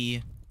should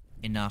be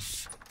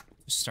enough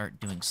to start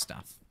doing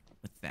stuff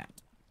with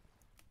that.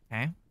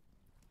 Okay?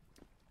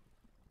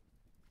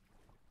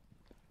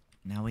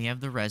 Now we have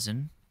the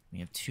resin. We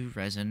have 2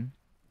 resin.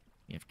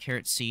 We have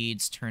carrot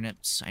seeds,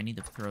 turnips. I need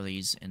to throw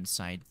these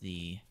inside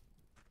the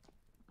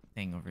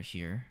thing over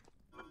here.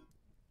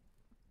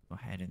 Go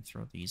ahead and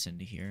throw these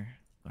into here.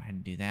 Go ahead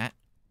and do that.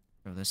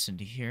 Throw this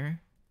into here.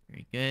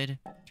 Very good.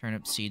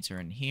 Turnip seeds are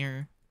in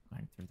here. Go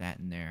ahead and throw that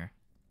in there.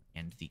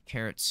 And the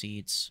carrot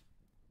seeds.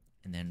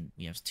 And then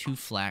we have 2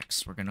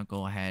 flax. We're going to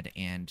go ahead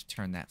and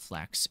turn that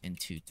flax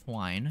into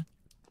twine.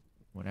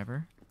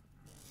 Whatever.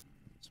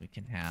 So we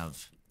can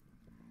have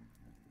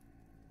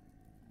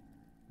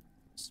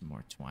some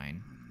more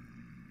twine.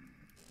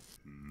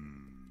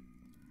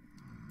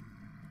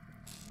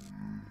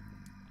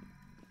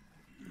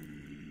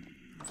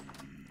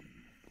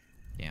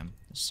 Damn,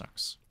 this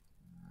sucks.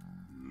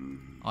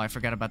 Oh, I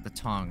forgot about the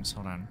tongs.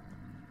 Hold on.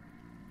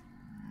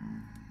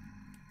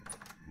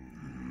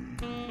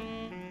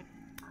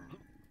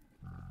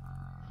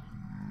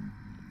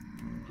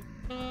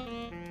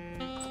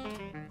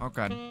 Oh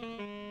god.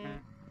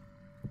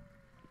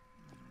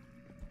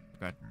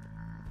 God.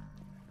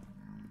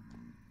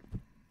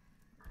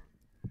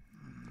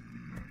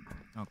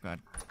 Oh god.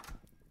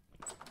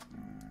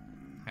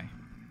 Okay.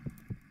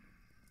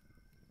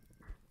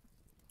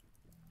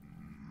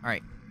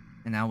 Alright.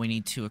 And now we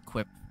need to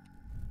equip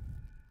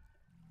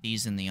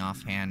these in the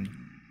offhand.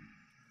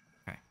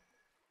 Okay.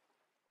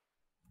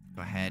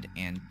 Go ahead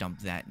and dump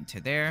that into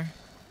there.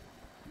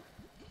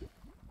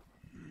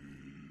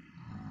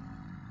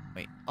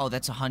 Wait. Oh,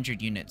 that's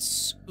 100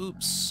 units.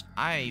 Oops.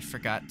 I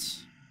forgot.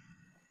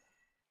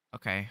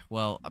 Okay,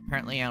 well,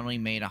 apparently I only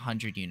made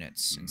 100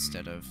 units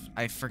instead of...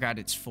 I forgot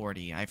it's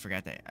 40. I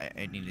forgot that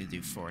I needed to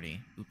do 40.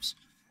 Oops.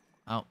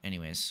 Oh,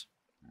 anyways.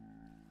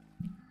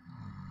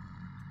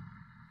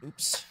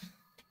 Oops.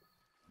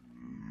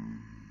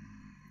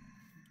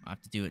 I'll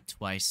have to do it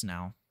twice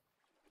now.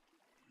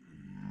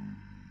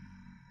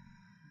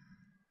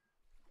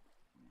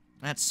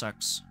 That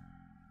sucks.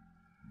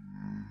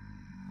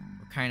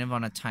 We're kind of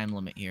on a time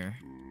limit here.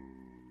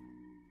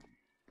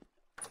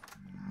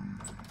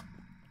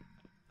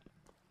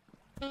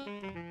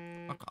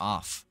 Fuck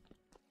off.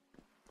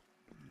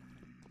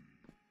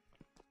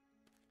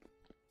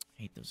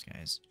 I hate those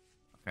guys.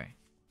 Okay.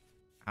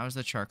 How's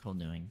the charcoal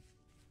doing?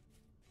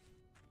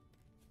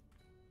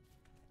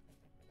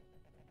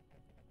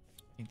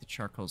 I think the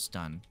charcoal's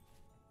done.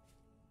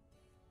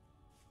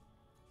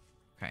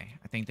 Okay,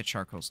 I think the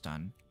charcoal's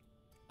done.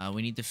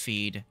 We need to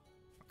feed.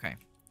 Okay,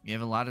 we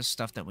have a lot of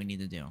stuff that we need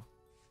to do.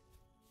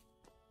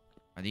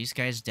 Are these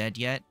guys dead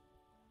yet?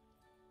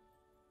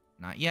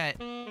 Not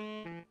yet.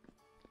 You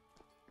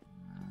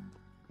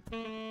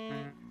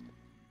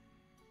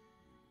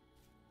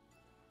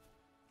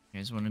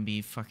guys want to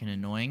be fucking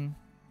annoying?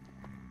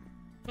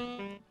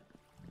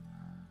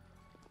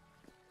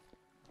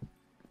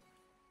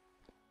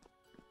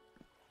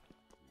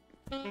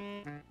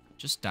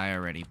 Just die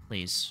already,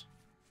 please.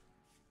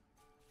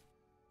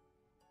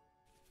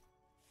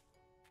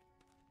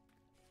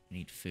 I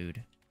need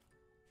food.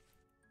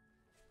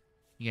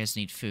 You guys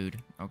need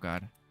food. Oh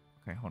god.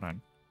 Okay, hold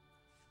on.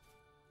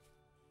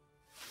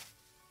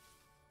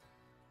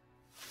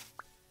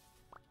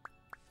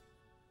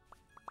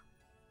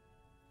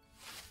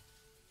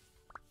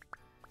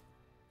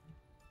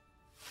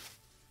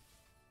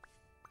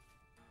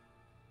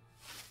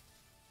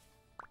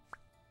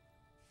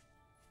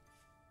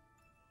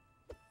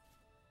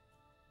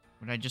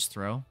 What did I just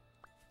throw?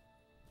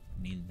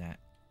 Needed that.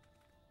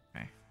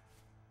 Okay.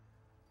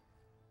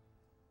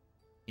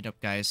 Eat up,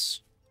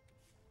 guys.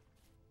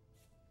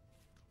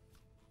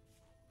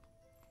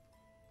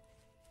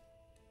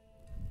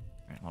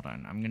 Alright, hold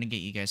on. I'm gonna get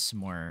you guys some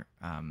more,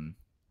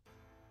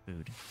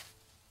 food.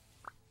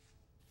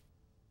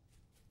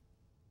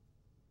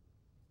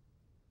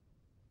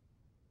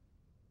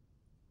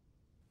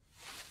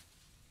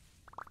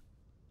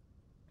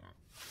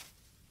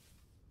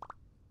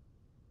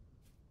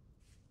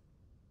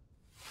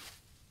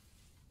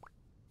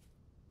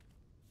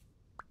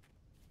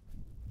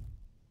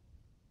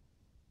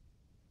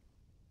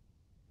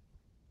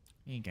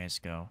 Here you guys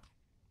go.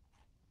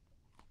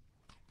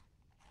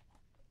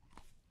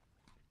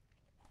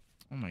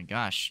 Oh my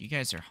gosh, you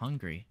guys are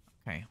hungry.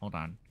 Okay, hold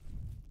on.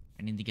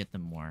 I need to get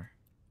them more.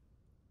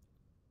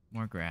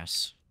 More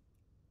grass.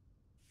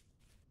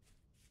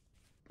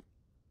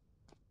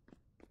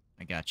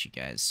 I got you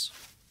guys.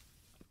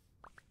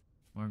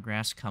 More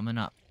grass coming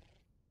up.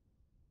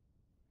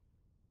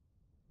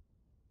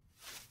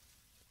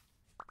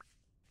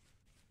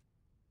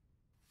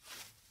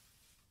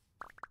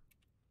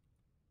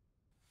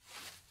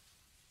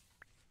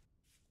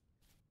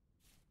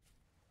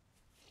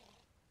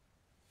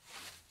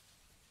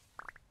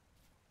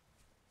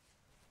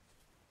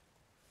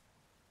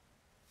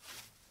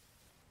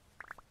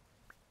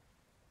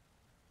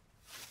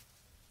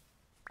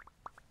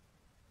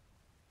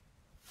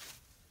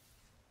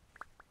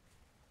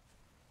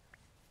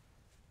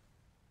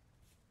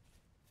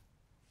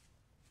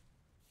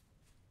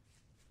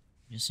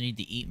 You just need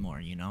to eat more,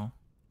 you know?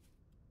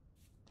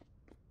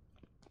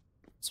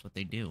 That's what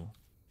they do.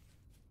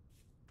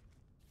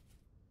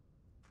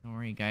 Don't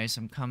worry, guys.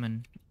 I'm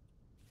coming.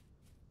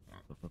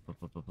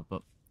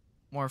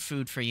 More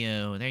food for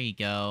you. There you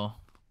go.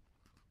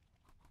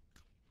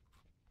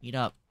 Eat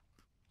up.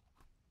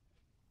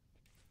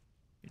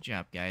 Good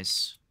job,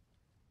 guys.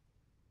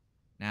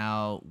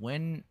 Now,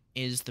 when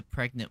is the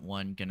pregnant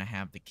one gonna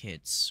have the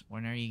kids?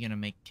 When are you gonna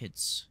make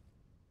kids?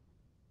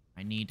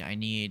 I need,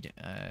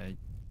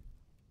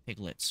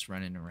 piglets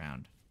running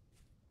around.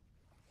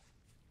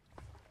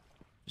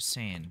 Just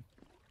saying.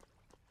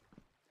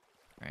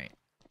 Right.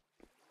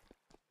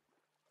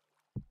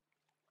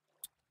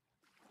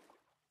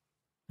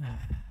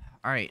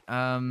 Alright,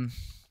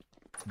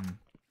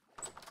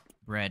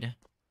 bread.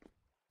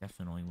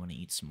 Definitely want to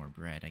eat some more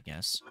bread, I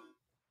guess.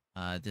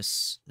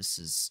 This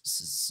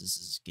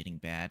is getting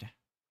bad.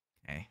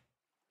 Okay.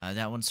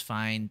 That one's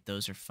fine.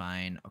 Those are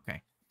fine.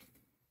 Okay.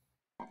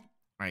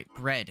 Alright,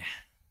 bread.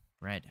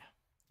 Bread.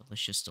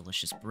 Delicious,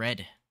 delicious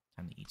bread.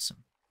 Time to eat some.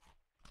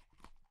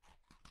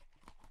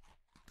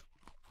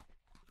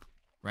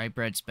 Rye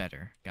bread's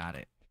better. Got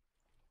it.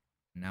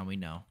 Now we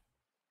know.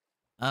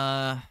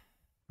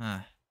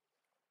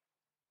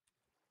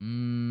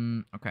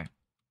 Okay.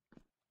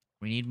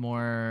 We need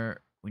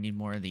more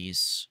of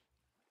these.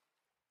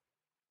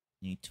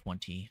 We need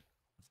 20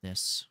 of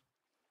this.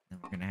 And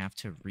we're gonna have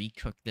to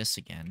recook this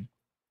again.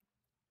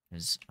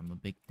 Because I'm a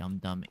big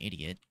dumb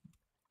idiot.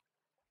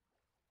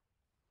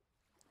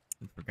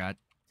 We forgot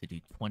to do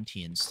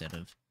 20 instead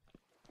of...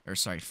 Or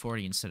sorry,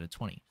 40 instead of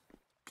 20.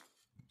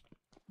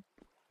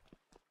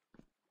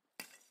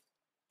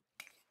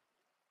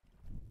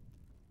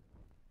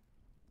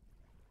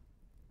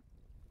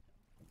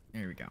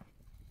 There we go.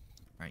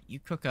 Alright, you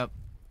cook up.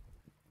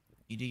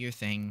 You do your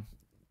thing.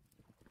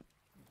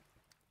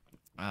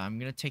 I'm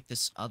gonna take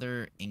this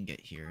other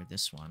ingot here,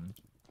 this one.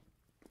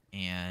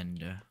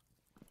 And...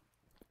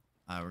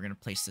 we're gonna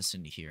place this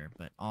into here.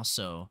 But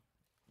also,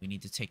 we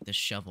need to take this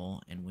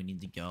shovel and we need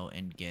to go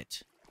and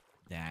get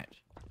that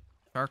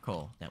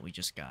charcoal that we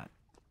just got.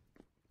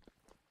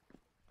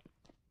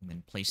 And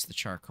then place the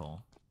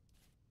charcoal.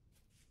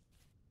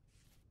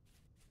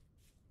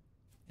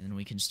 And then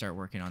we can start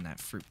working on that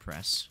fruit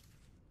press.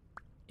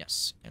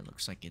 Yes, it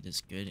looks like it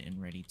is good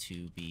and ready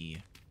to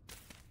be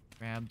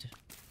grabbed.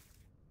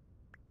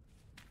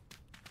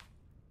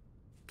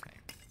 Okay.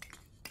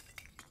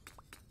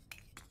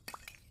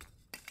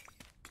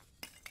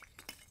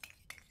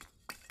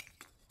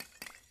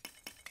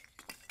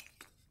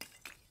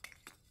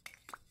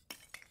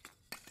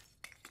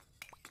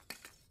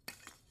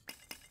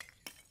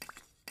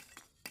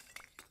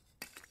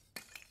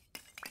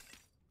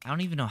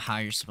 don't even know how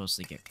you're supposed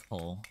to get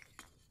coal.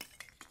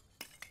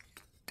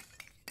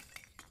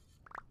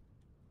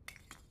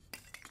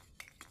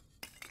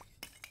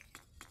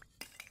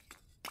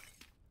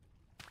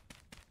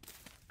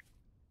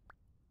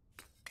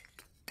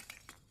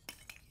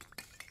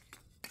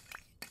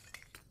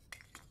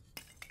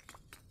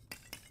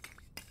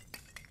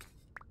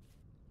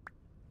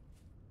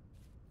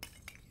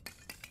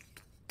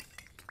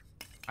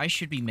 I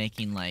should be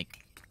making, like,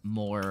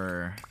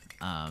 more,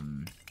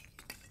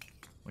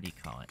 what do you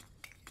call it?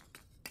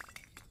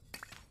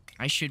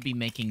 I should be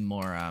making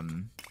more,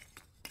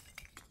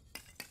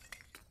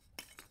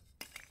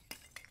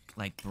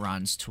 like,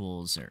 bronze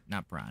tools, or,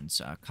 not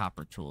bronze,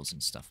 copper tools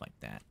and stuff like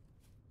that.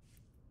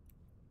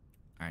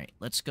 Alright,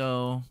 let's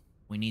go.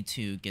 We need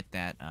to get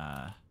that,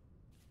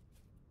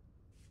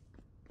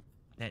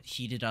 that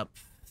heated up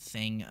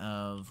thing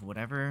of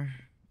whatever.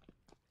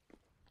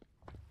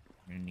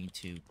 We're gonna need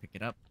to pick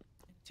it up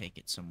and take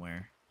it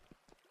somewhere,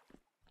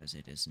 because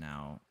it is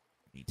now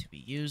ready to be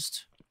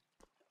used.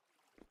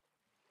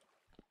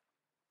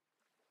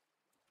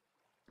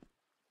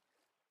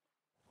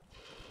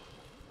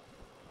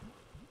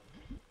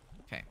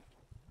 Okay.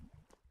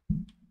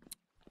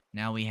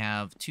 Now we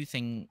have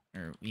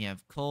we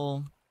have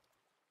coal.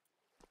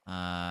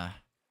 There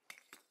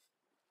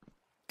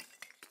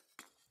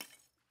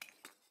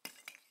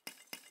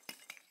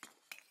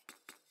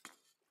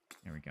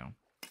we go.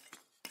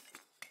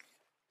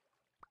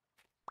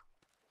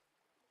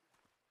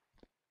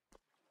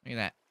 Look at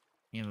that.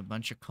 We have a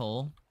bunch of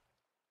coal.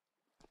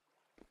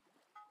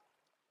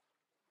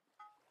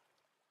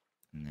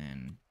 And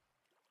then...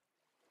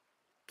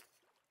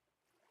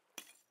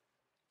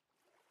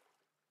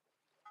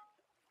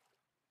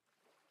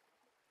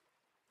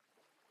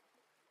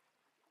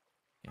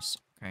 yes,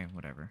 okay,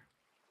 whatever.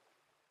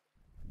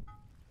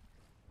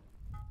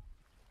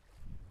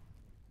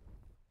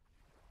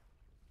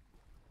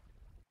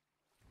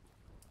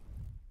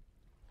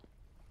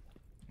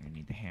 I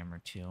need the hammer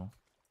too.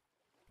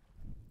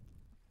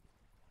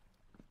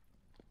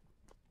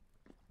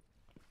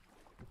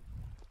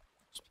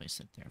 Just place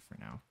it there for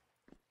now.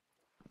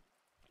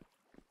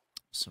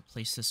 So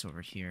place this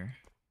over here.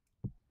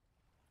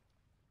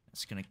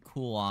 It's gonna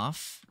cool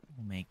off.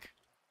 We'll make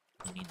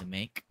what we need to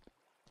make.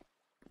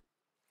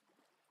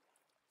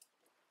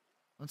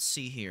 Let's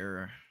see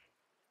here.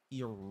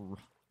 You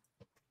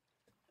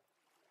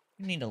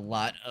need a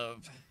lot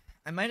of...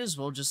 I might as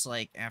well just,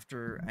 like,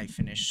 after I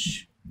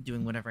finish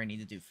doing whatever I need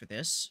to do for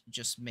this,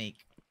 just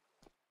make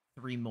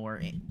 3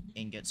 more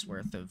ingots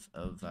worth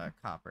of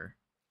copper.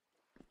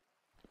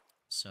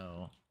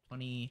 So,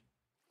 20,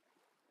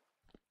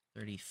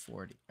 30,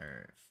 40,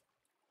 or...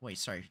 wait,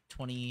 sorry,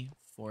 20,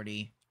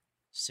 40,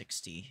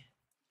 60.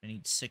 I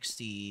need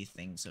 60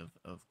 things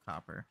of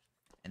copper,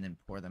 and then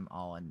pour them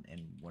all in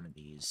one of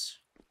these.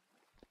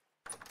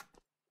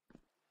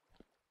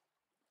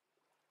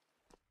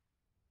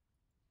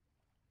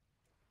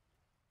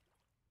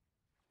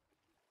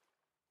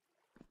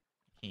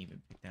 Can't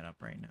even pick that up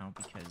right now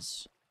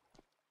because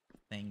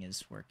thing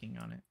is working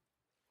on it.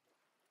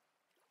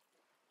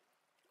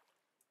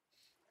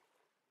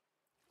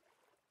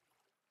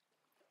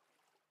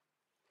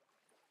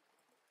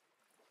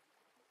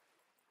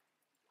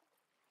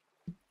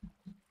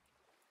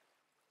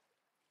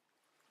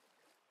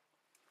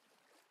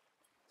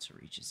 So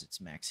it reaches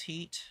its max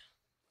heat.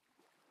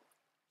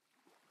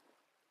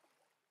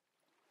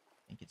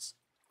 I think it's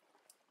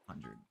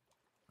 100. Go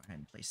ahead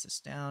and place this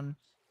down.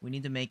 We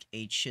need to make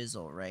a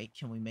chisel, right?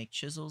 Can we make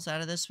chisels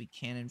out of this? We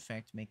can, in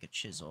fact, make a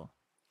chisel.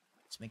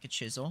 Let's make a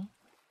chisel.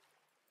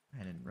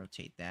 Go ahead and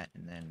rotate that,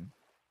 and then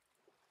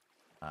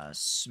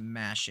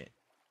smash it.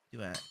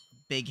 Do a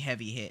big,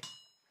 heavy hit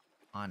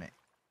on it.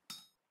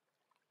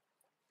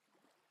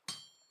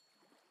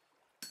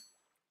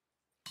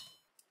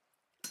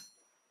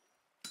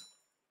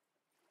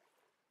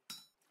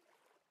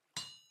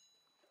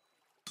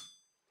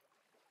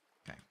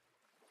 Okay.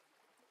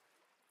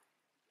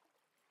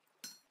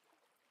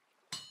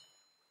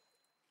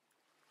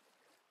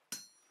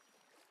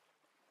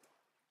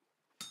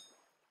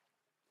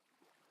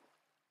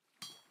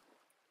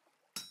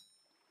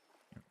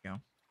 There we go.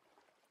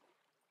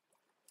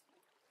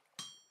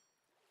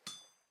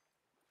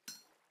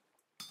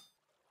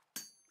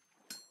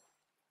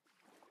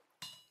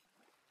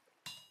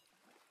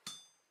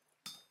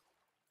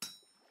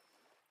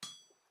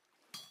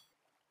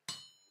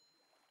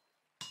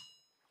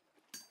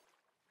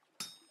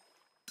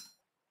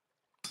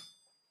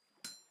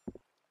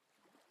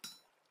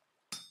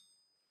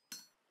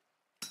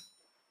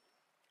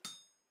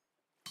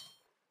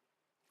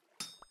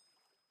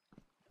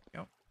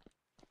 Go.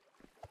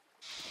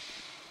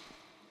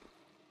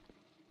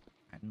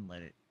 And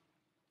let it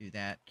do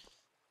that.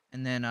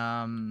 And then,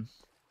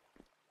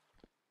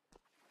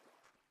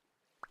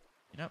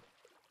 yep.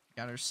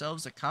 Got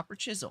ourselves a copper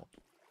chisel.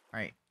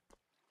 Alright.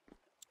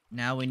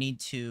 Now we need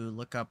to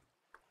look up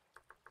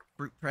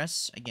fruit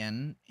press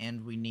again,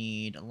 and we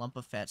need a lump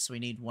of fat, so we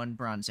need 1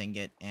 bronze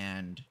ingot,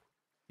 and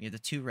we have the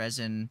 2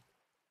 resin,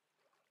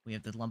 we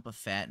have the lump of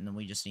fat, and then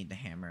we just need the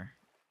hammer.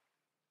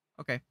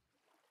 Okay.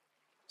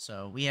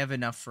 So we have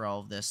enough for all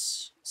of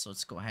this. So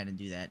let's go ahead and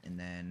do that and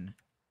then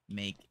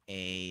make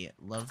a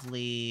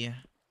lovely...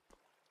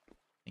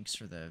 Thanks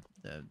for the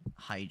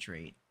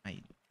hydrate.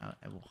 I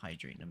will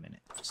hydrate in a minute.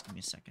 Just give me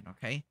a second,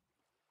 okay?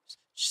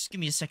 Just give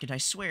me a second, I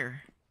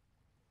swear.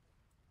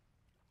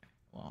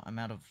 Well, I'm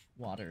out of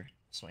water,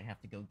 so I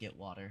have to go get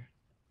water.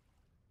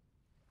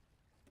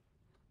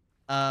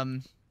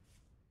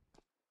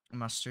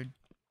 Mustard.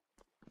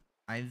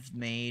 I've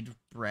made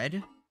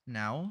bread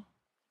now.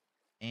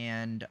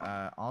 And,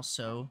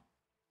 also,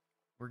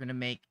 we're gonna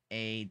make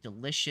a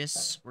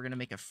delicious... We're gonna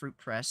make a fruit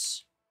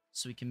press,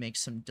 so we can make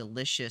some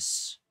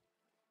delicious...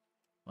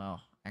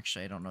 Well,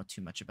 actually, I don't know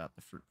too much about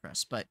the fruit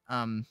press, but,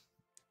 uh,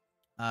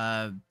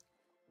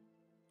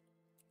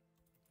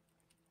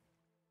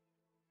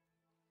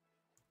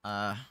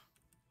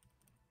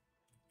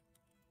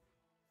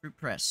 fruit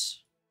press.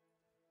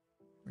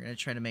 We're gonna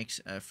try to make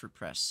a fruit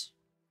press.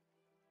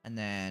 And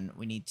then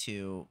we need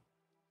to...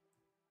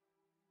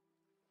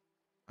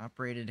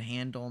 Operated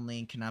hand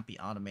only, cannot be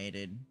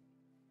automated.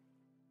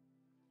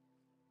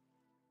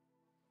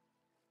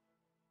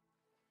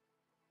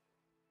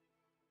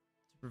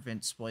 To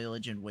prevent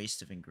spoilage and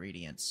waste of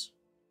ingredients.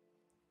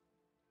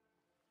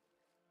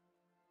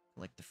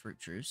 Collect the fruit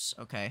juice.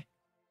 Okay.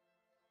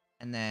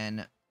 And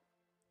then...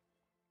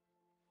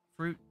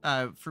 Fruit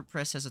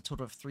press has a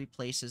total of 3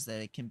 places that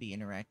it can be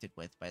interacted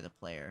with by the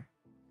player.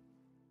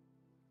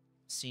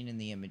 Seen in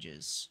the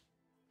images.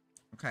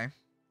 Okay.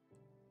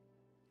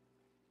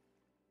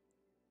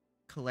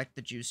 Collect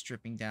the juice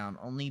dripping down.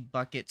 Only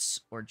buckets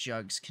or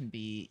jugs can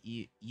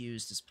be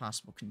used as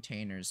possible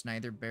containers.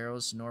 Neither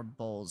barrels nor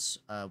bowls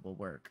will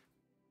work.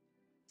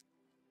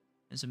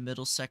 There's a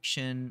middle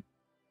section.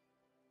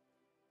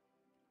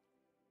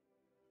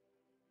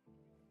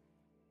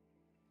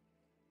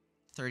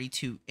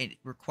 It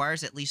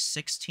requires at least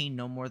 16,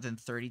 no more than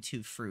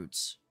 32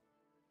 fruits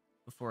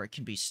before it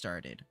can be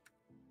started.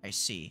 I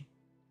see.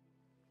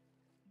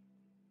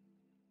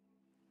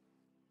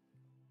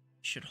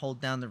 Should hold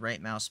down the right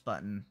mouse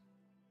button.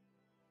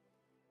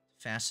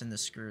 Fasten the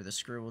screw. The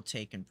screw will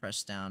take and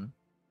press down.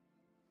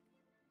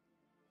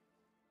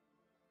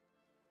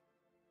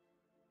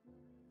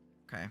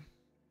 Okay.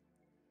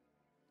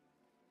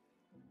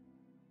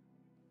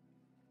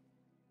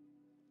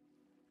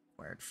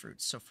 Required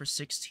fruits. So for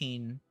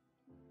 16,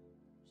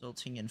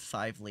 resulting in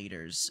 5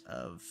 liters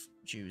of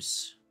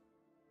juice.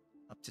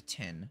 Up to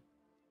 10.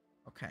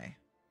 Okay.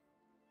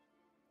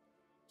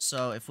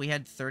 So if we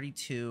had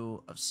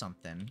 32 of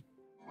something...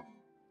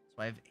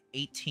 So I have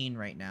 18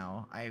 right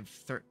now. I have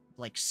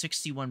like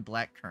 61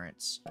 black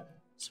currants.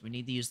 So we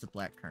need to use the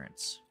black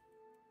currants.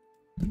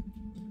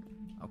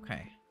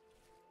 Okay.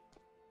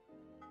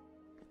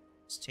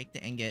 Let's take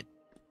the ingot.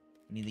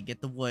 We need to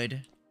get the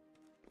wood.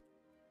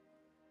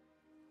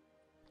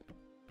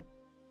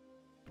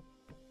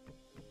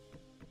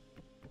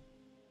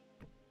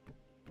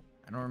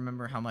 I don't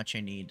remember how much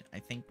I need. I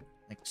think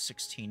like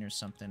 16 or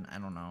something. I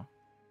don't know.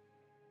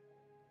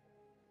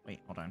 Wait,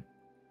 hold on.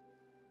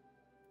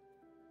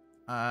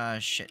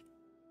 Shit.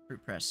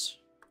 Fruit press.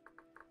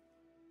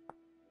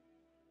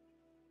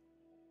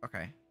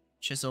 Okay.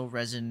 Chisel,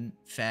 resin,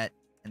 fat,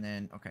 and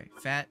then, okay,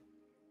 fat.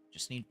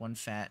 Just need 1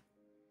 fat.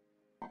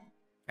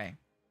 Okay.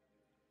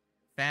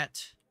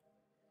 Fat.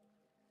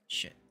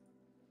 Shit.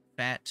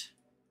 Fat.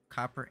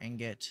 Copper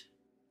ingot.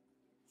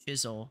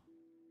 Chisel.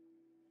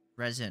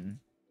 Resin.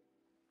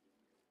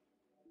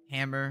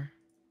 Hammer.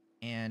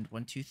 And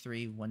 1, 2,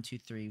 3, 1, 2,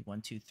 3,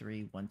 1, 2,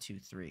 3, 1, 2,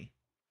 3.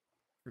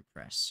 Fruit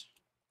press.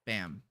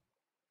 Bam.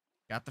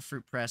 Got the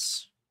fruit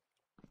press.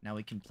 Now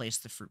we can place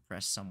the fruit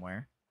press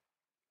somewhere.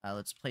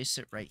 Let's place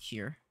it right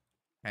here.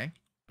 Okay.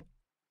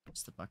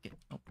 That's the bucket.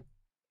 Oh.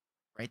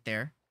 Right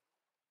there.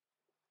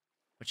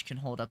 Which can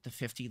hold up to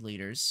 50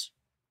 liters.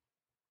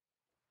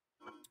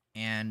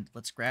 And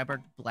let's grab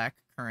our black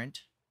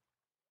currant.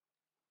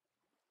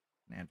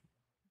 And add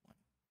 1.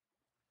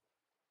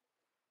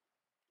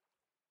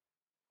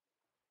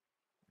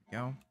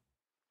 There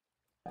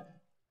we go.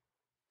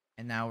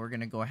 And now we're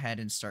going to go ahead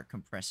and start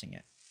compressing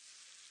it.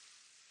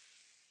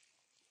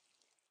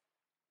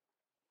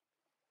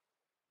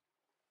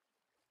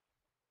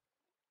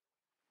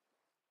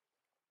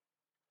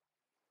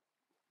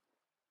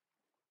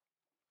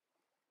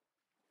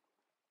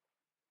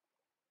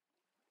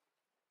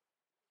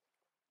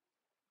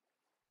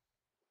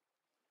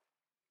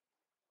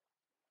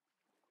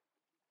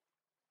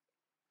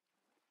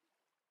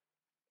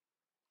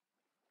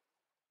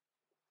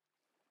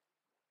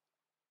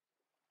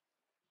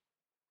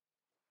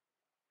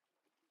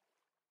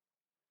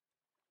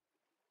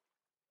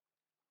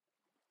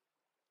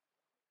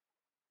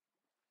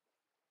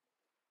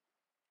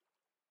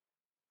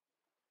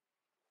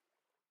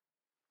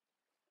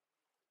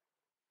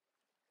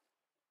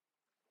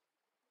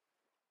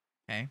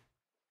 Okay.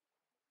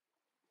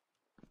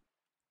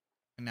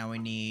 And now we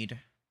need...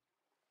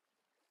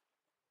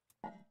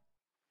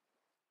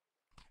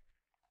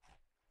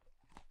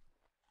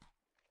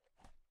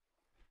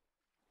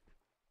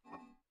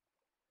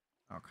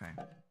 Okay.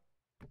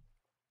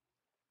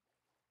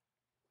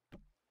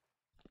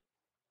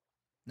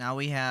 Now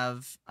we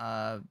have,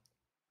 we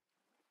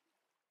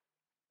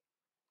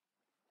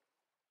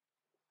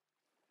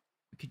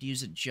could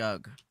use a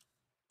jug.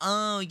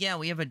 Oh, yeah,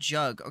 we have a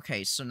jug.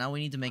 Okay, so now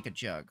we need to make a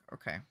jug.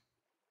 Okay.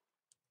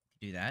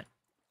 Do that.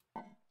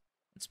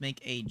 Let's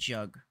make a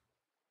jug.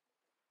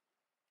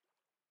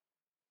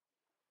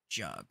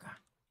 Jug.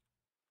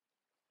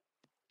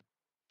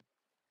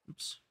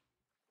 Oops.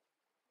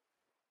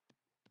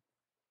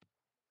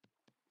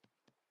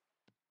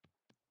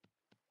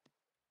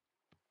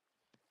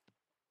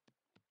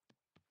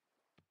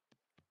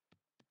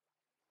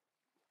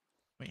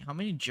 Wait, how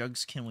many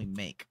jugs can we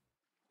make?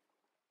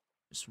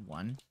 Just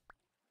one?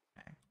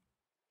 Okay.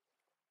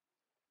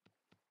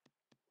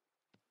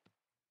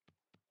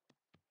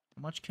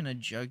 How much can a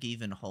jug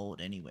even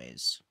hold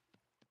anyways?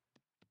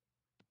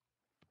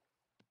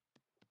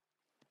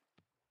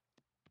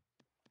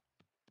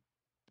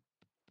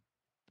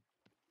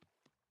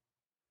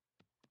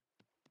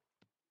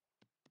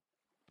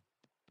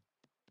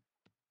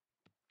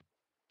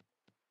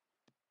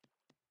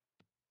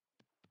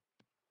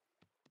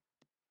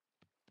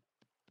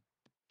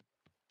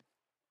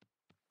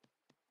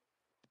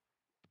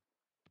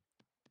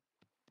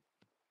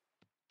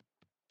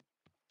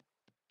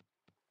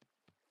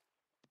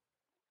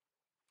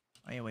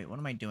 Oh, yeah, wait, what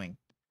am I doing?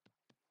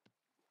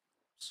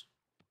 Oops.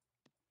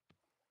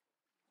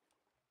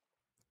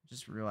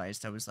 Just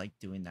realized I was, like,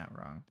 doing that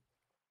wrong.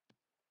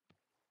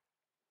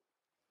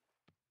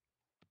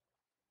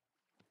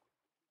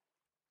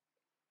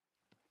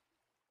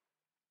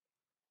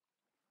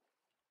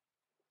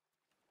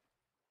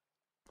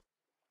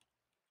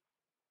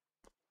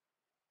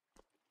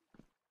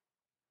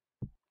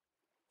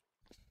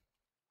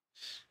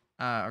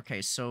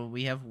 Okay, so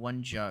we have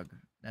one jug.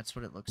 That's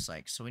what it looks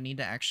like. So we need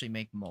to actually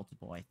make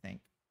multiple, I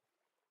think.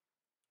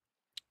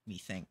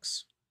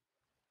 Methinks.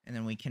 And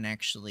then we can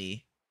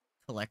actually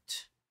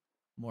collect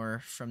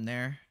more from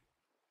there.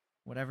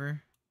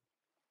 Whatever.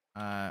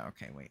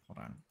 Okay, wait, hold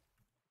on.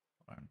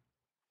 Hold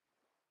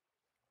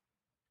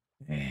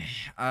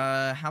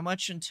on. How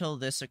much until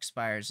this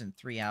expires in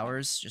 3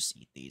 hours? Just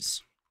eat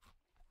these.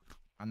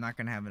 I'm not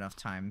gonna have enough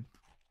time.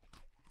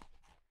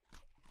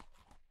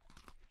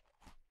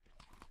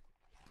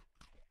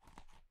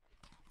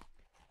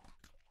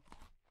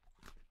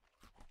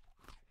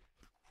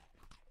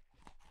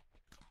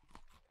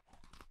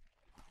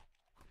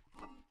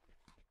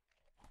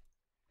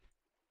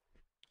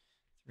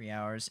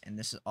 $3, and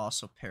this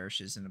also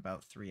perishes in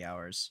about 3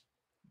 hours.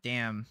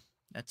 Damn,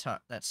 that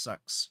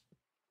sucks.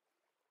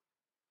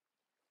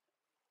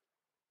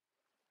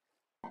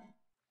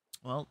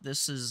 Well,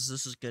 this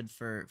is good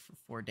for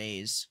 4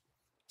 days.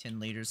 10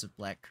 liters of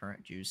black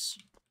currant juice.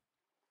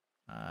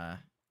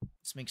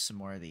 Let's make some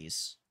more of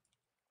these.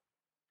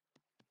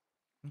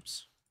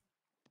 Oops.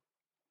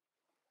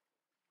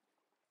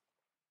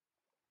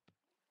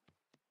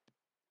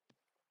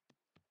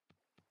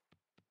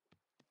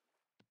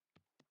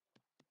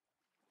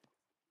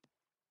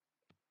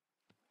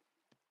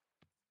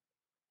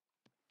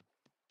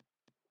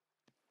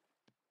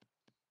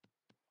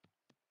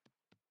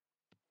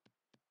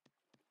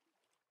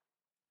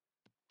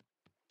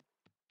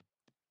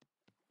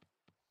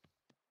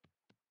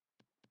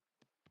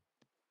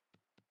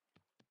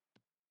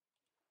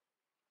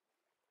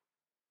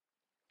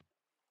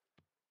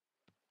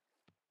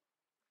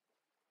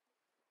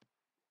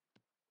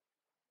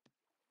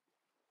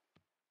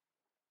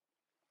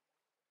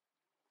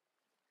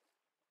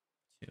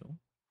 Two.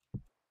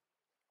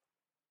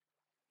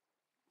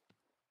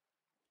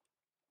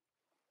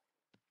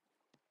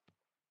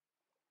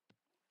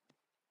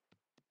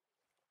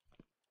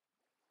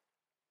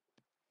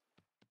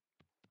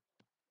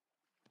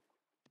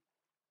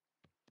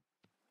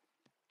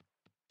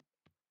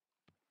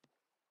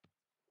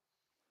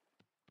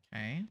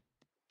 Okay.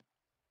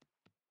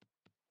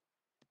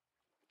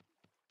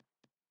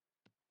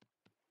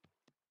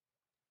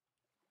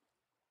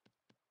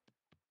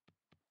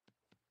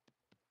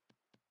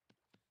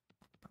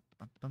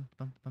 Bum, bum,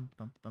 bum, bum,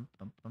 bum, bum,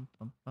 bum, bum,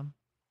 bum, bum.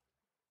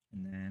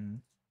 And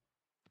then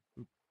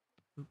boop,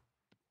 boop,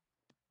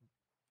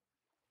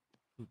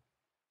 boop.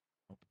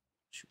 Oh,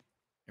 shoot.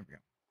 There we go.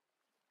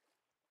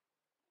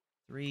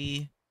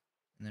 3,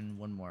 and then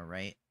one more,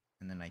 right?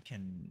 And then I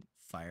can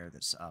fire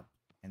this up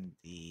in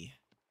the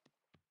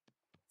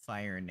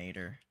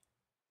firenator.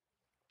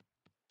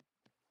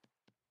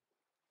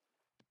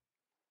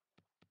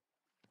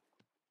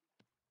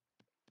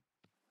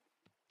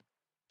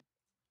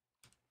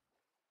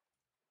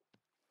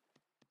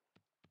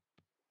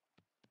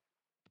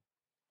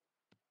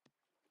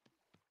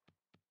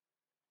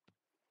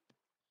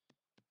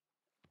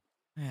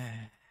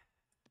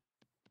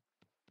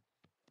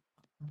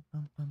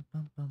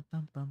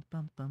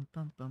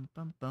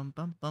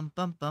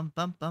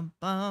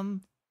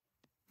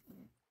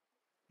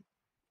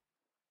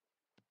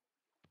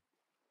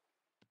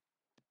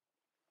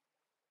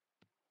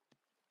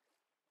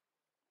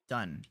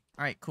 Done.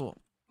 All right,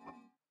 cool. Go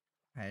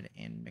ahead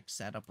and mix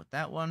that up with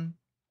that one.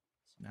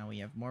 So now we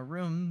have more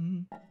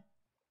room.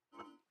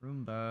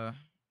 Roomba.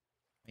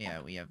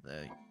 Yeah, we have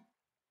the...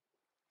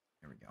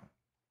 There we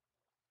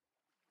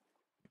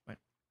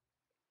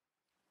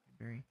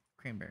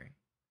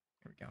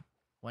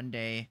 1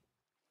 day,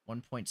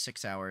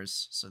 1.6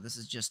 hours. So this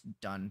is just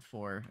done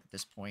for at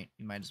this point.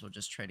 We might as well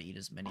just try to eat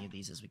as many of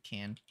these as we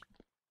can.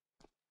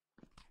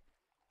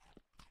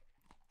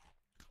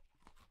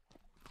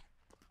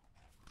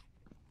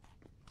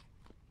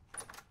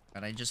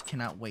 But I just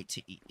cannot wait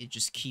to eat. It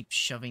just keeps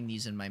shoving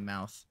these in my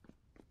mouth.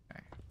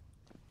 Okay.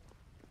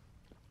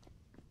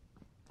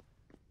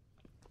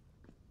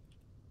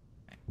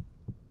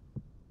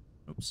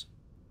 Oops.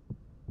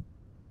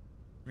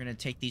 We're gonna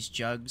take these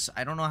jugs.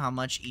 I don't know how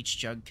much each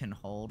jug can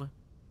hold.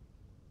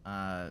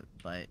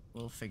 But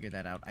we'll figure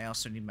that out. I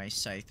also need my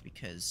scythe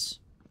because,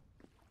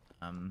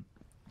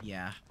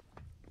 yeah.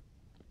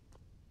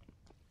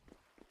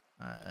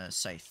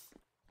 Scythe.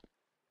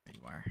 There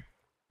you are.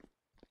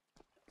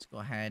 Let's go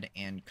ahead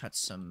and cut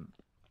some,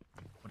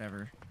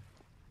 whatever,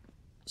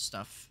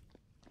 stuff.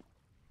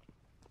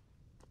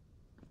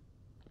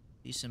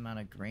 Decent amount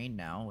of grain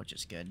now, which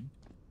is good.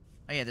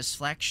 Oh yeah, this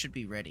flax should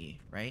be ready,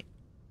 right?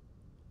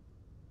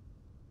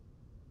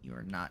 You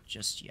are not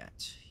just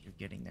yet. You're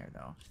getting there,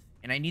 though.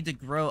 And I need to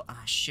grow...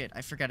 Ah, shit.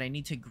 I forgot I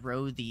need to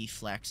grow the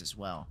flax as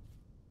well.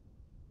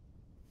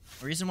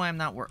 The reason why I'm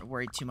not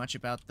worried too much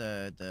about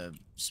the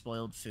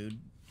spoiled food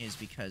is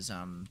because,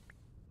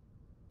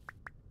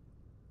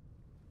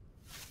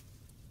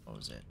 what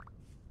was it?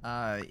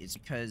 It's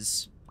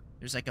because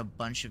there's, like, a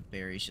bunch of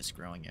berries just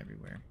growing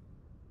everywhere.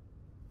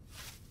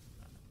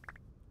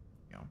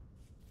 You know.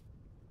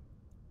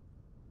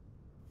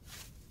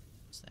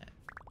 What's that?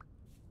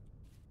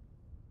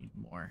 Need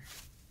more.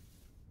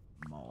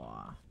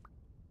 More.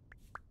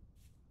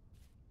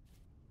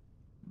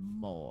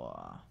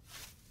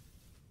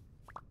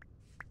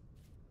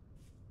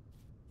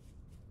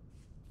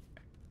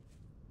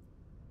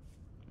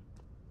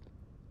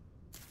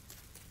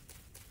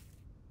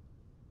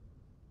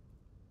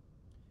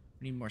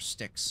 We need more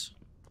sticks.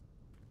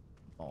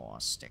 More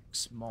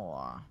sticks.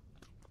 More.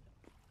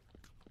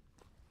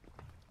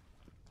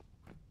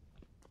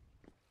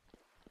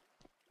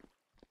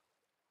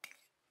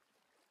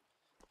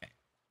 Okay.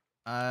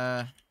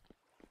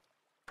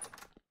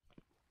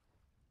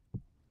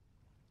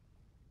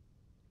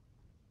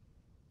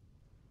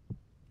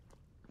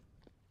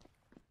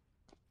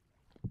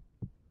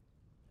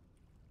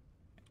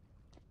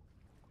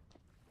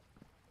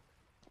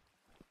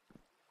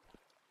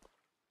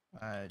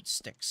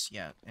 Sticks,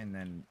 yeah, and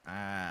then,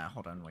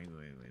 hold on, wait.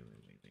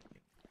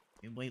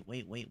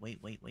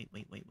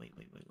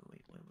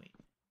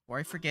 Before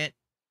I forget,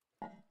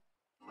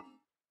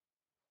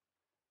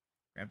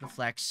 grab the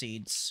flax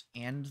seeds,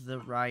 and the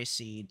rye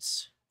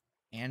seeds,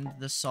 and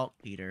the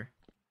saltpeter,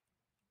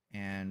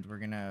 and we're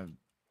gonna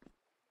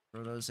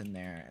throw those in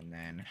there, and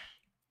then,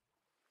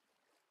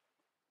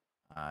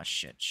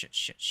 shit.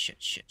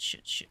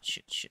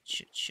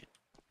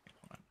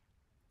 Hold on.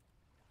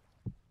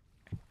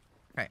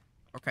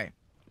 Okay.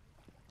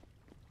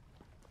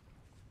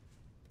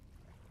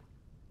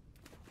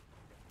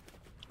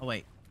 Oh,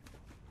 wait.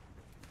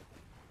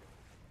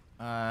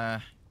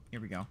 Here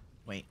we go.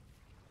 Wait,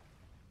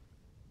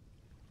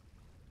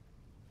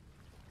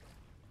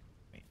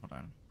 hold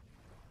on.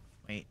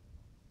 Wait.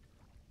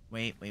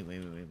 We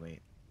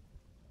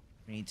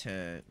need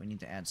to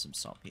add some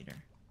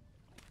saltpeter.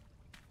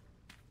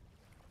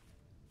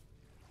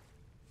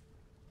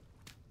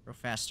 Grow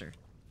faster.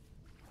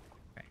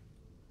 Okay.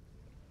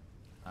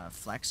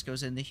 Flax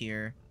goes into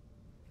here,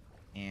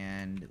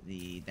 and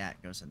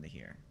that goes into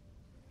here.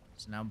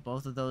 So now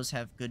both of those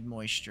have good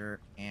moisture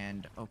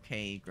and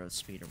okay growth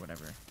speed or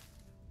whatever.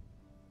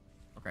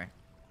 Okay.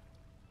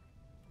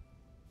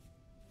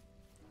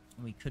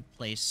 And we could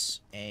place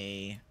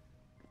a...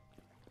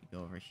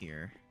 Go over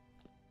here.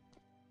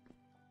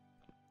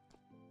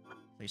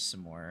 Place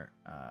some more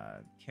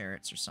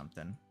carrots or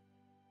something.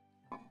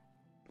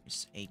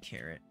 Just a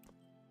carrot.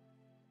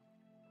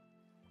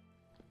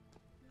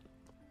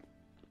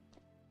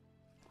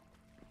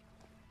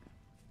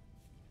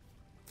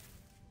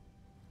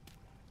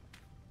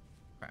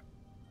 Crap.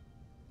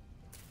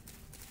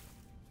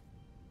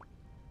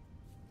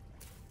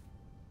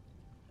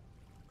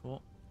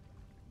 Cool.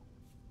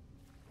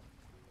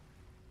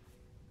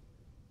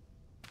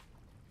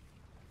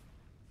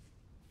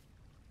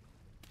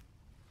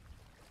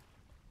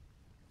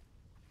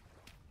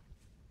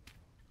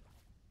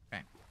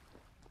 Okay.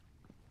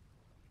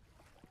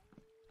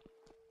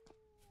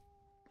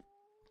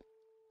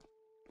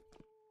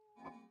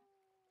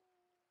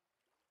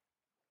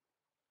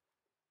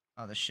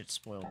 Oh, this shit's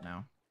spoiled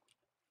now.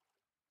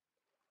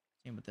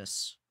 Same with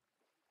this.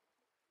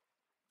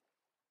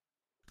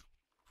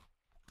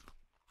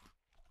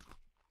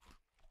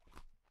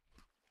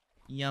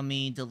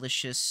 Yummy,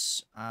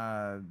 delicious,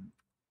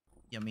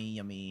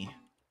 yummy.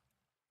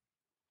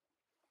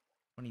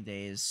 20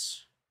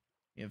 days.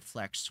 We have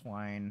flax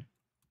twine.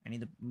 I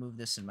need to move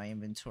this in my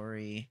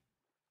inventory.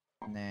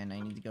 And then I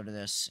need to go to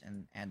this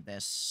and add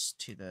this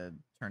to the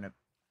turnip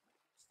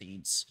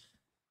seeds.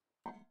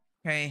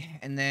 Okay,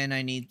 and then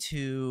I need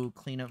to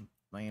clean up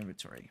my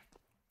inventory.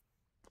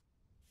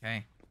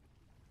 Okay.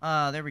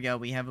 There we go.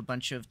 We have a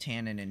bunch of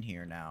tannin in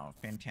here now.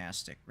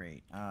 Fantastic.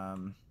 Great.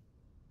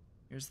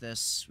 Here's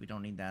this. We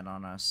don't need that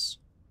on us.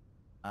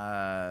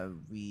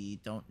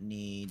 We don't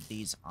need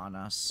these on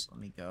us.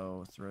 Let me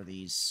go throw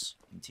these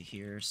into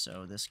here.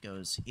 So this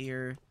goes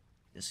here.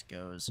 This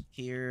goes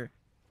here.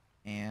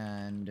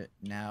 And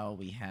now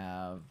we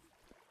have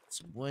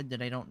some wood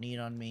that I don't need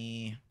on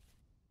me.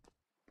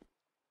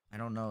 I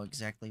don't know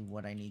exactly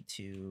what I need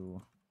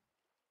to...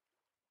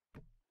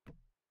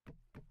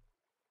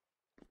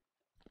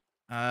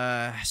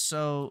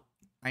 So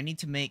I need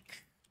to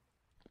make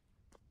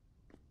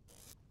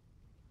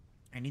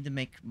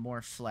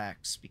more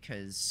flax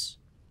because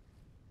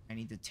I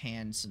need to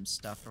tan some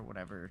stuff or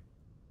whatever.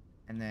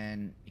 And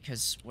then,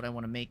 because what I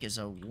want to make is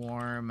a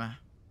warm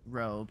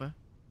robe.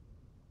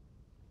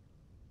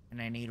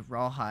 And I need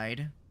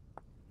rawhide.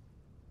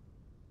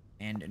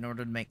 And in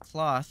order to make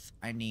cloth,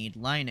 I need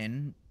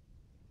linen.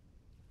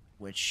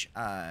 Which,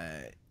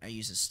 I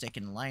use a stick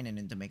and linen.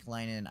 And to make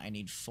linen, I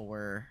need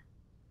 4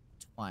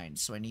 twine.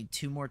 So I need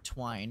 2 more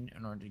twine.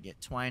 In order to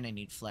get twine, I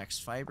need flax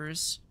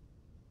fibers.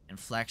 And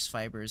flax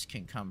fibers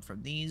can come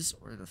from these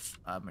or the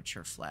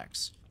mature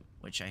flax,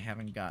 which I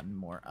haven't gotten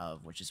more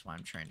of, which is why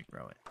I'm trying to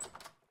grow it.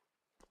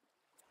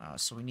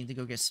 So we need to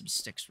go get some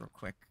sticks real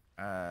quick.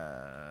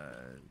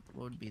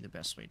 What would be the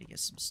best way to get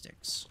some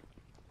sticks?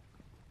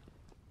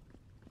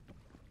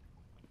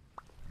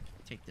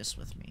 Take this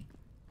with me.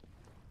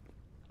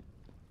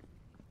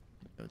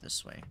 Go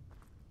this way.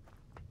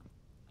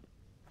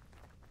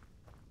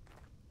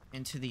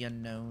 Into the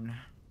unknown.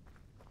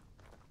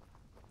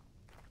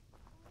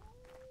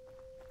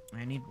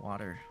 I need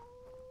water.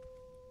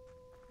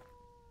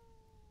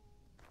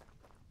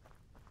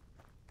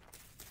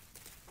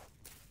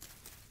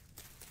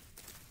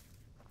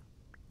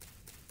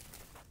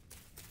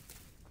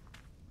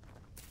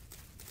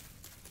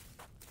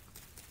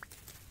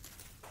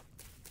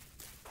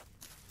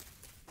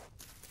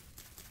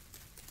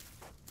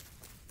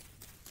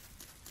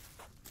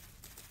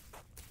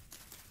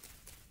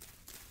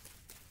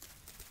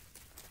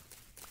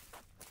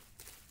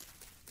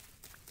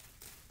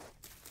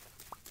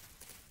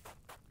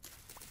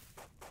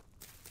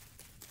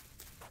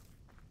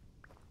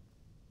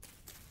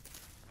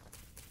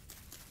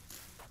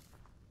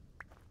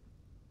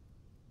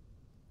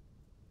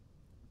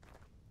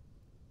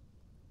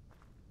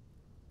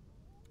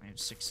 I have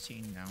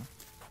 16 now.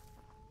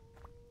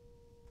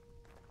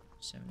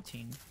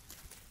 17.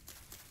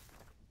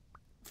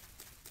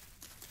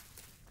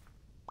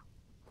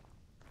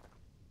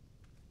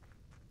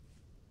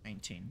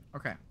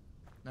 Okay.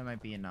 That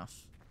might be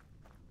enough.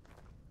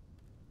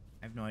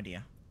 I have no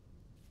idea.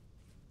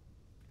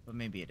 But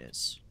maybe it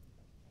is.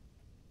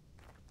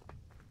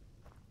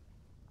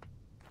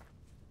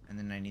 And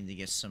then I need to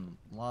get some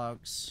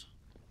logs.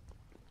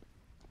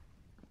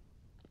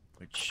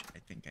 Which I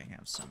think I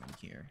have some in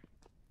here.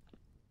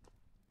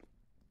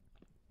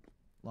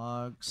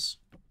 Logs.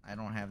 I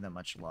don't have that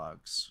much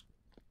logs.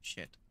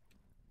 Shit.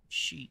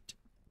 Sheet.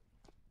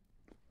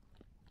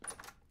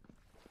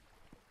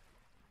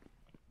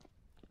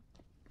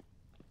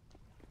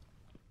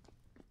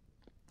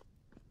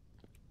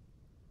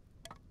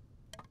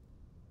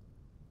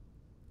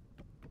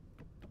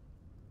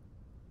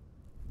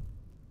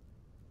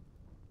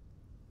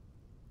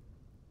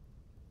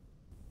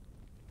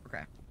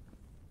 Okay.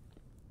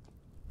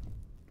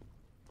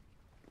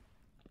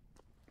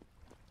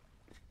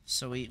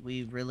 So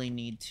we really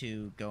need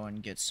to go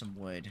and get some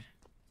wood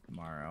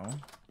tomorrow.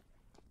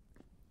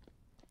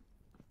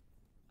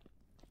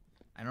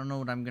 I don't know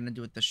what I'm gonna do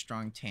with the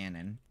strong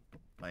tannin,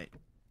 but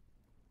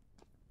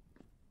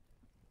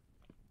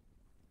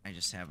I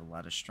just have a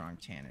lot of strong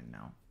tannin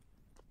now.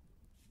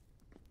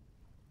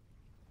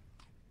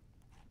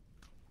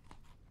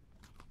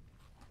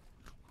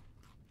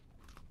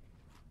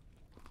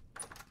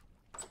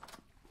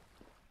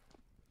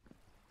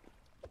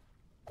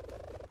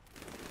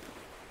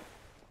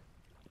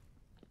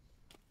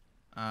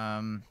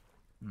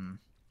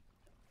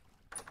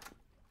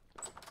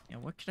 Yeah,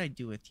 what could I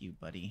do with you,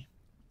 buddy?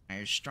 I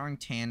have strong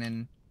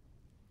tannin.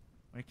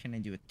 What can I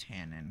do with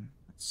tannin?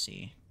 Let's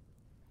see.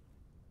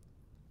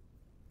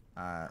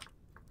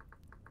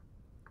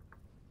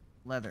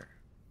 Leather.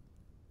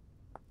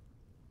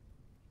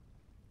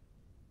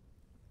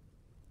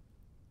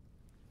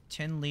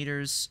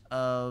 $10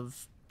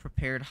 of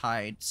prepared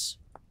hides.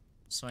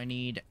 So I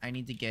need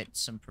to get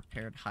some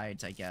prepared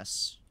hides, I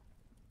guess.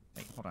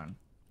 Wait, hold on.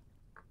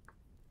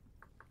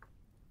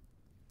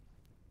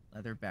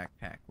 Leather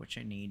backpack, which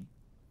I need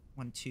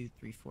 1, 2,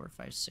 3, 4,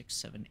 5, 6,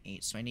 7,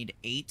 8. So I need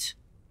 8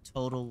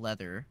 total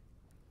leather,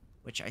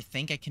 which I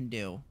think I can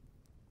do.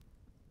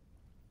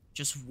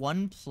 Just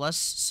 1 plus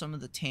some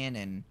of the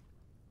tannin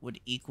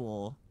would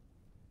equal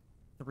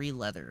 3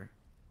 leather,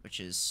 which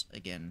is,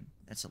 again,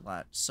 that's a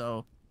lot.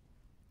 So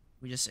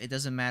it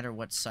doesn't matter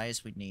what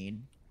size we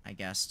need, I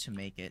guess, to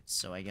make it.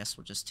 So I guess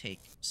we'll just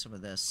take some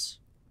of this.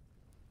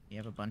 We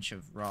have a bunch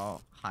of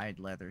raw hide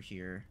leather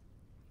here.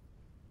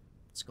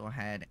 Let's go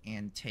ahead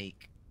and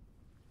take,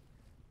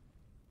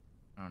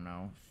 I don't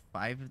know,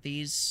 5 of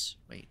these.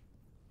 Wait.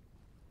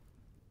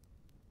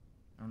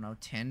 I don't know,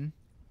 10?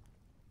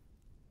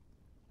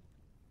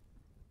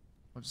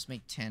 We'll just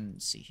make 10.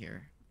 See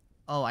here.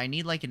 Oh, I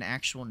need like an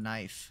actual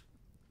knife.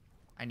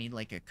 I need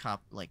like a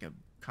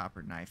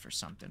copper knife or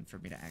something for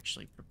me to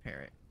actually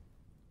prepare it.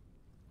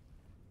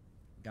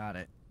 Got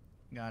it.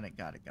 Got it.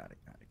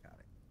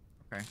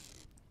 Okay.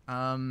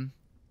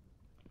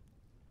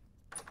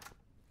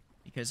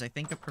 Because I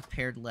think a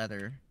prepared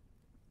leather.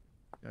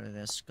 Go to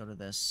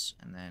this,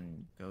 and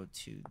then go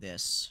to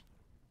this.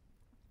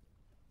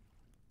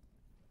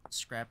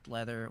 Scrapped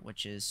leather,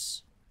 which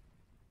is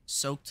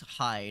soaked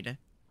hide.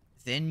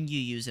 Then you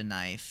use a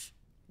knife,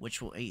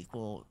 which will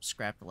equal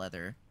scrapped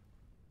leather.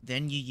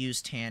 Then you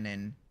use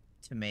tannin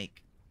to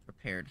make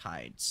prepared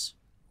hides.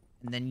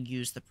 And then you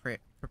use the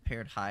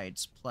prepared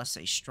hides plus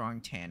a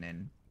strong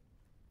tannin.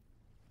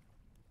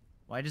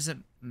 Why does it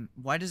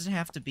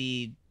have to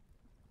be...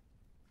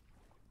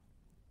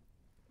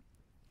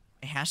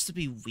 It has to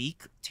be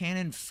weak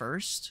tannin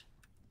first?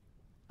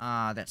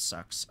 Ah, that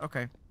sucks.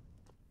 Okay.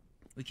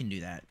 We can do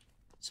that.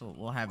 So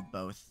we'll have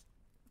both.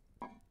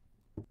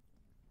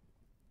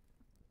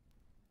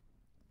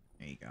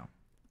 There you go.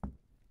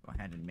 Go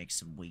ahead and make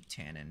some weak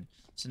tannin.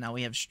 So now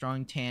we have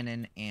strong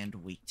tannin and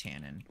weak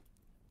tannin.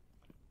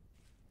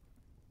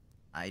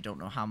 I don't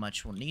know how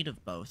much we'll need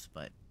of both,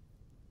 but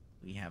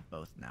we have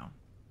both now.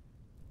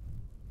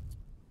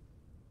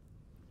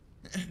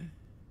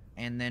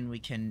 And then we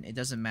can... It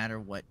doesn't matter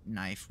what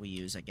knife we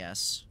use, I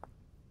guess.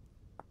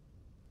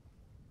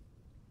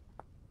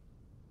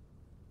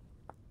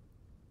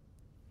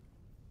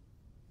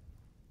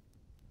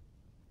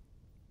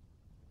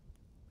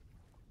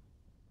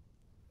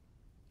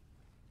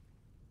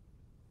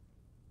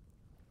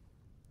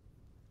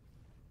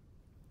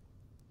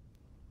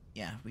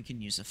 Yeah, we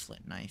can use a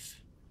flint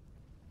knife.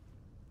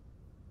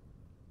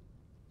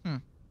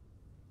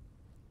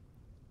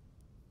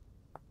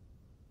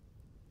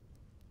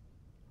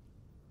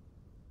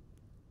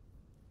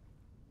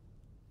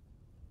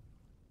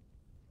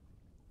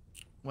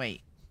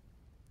 Wait.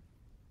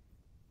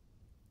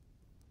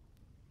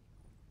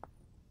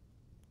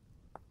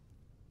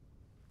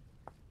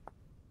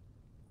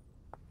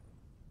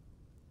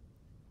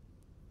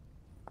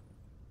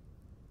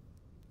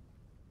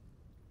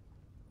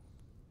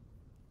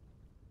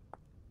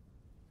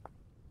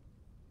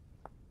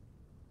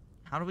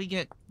 How do we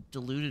get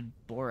diluted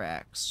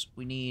borax?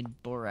 We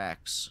need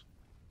borax.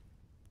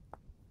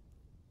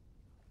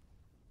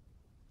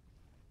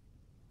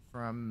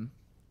 From...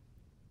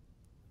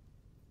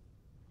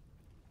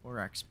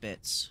 Borax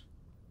bits.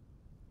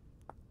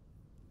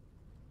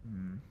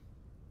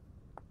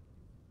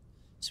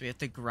 So we have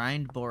to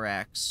grind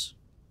borax.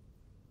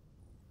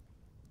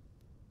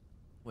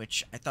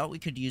 Which I thought we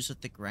could use with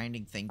the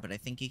grinding thing, but I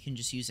think you can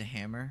just use a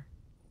hammer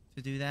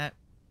to do that.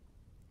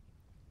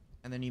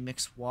 And then you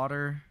mix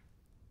water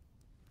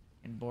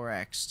and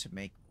borax to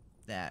make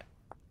that.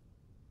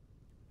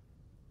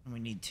 And we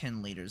need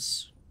 10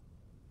 liters.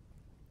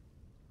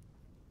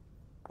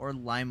 Or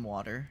lime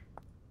water,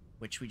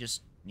 which we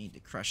just need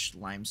to crush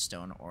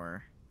limestone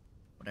or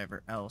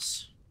whatever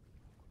else.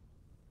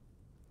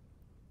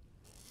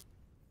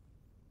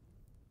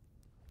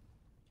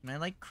 Can I,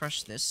 like,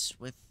 crush this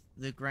with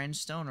the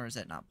grindstone, or is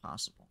that not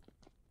possible?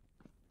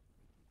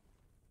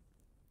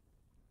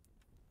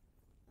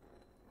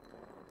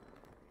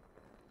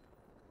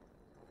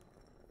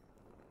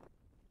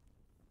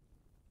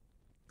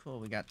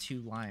 Cool, we got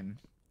 2 lime.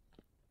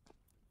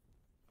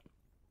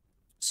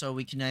 So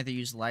we can either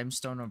use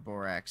limestone or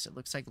borax. It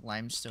looks like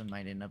limestone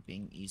might end up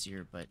being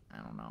easier, but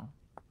I don't know.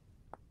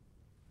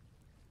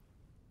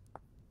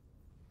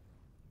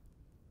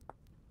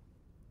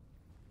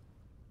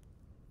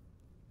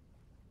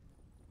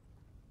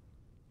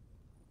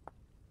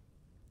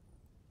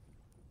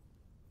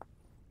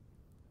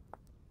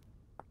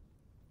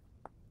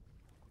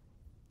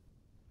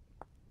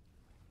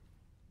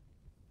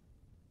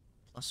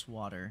 Plus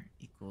water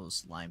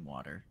equals lime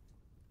water.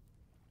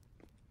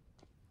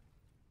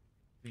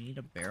 Do we need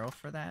a barrel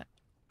for that?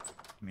 I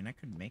mean, I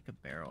could make a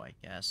barrel, I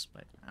guess,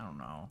 but I don't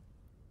know.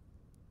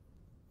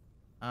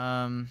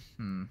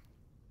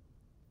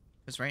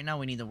 Because right now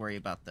we need to worry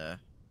about the...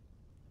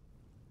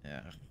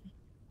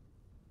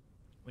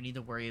 We need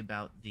to worry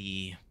about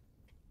the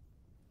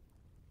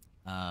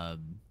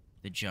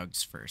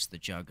jugs first. The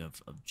jug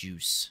of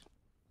juice.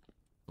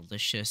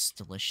 Delicious,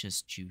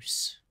 delicious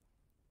juice.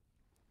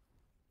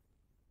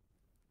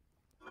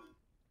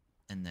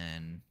 And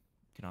then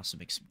we could also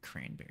make some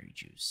cranberry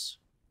juice.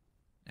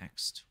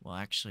 Next. Well,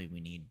 actually, we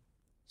need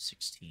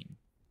 16.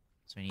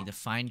 So I need to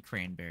find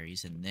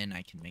cranberries, and then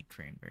I can make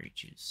cranberry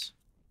juice.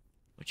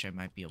 Which I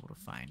might be able to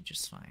find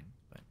just fine,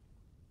 but...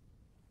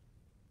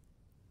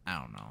 I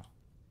don't know.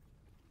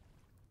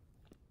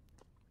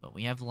 But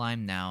we have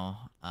lime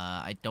now.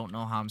 I don't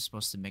know how I'm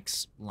supposed to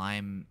mix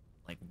lime,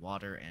 like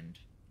water and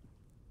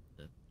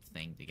the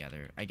thing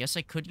together. I guess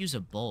I could use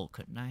a bowl,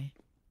 couldn't I?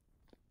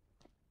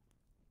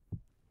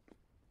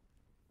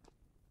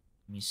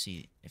 Let me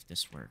see if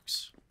this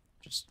works.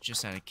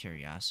 Just out of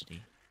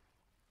curiosity.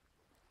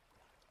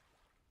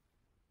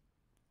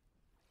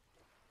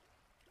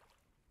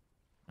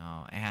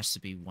 No, it has to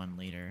be 1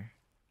 liter.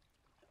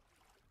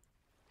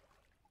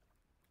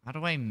 How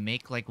do I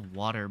make, like,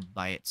 water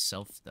by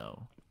itself,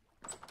 though?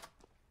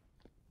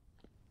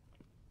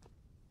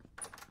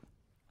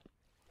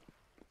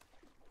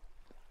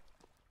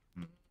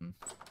 Mm.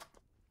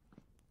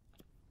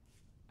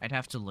 I'd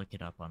have to look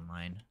it up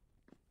online,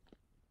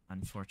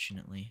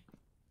 unfortunately.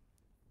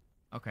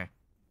 Okay.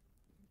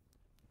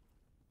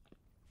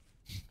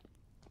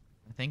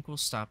 I think we'll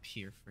stop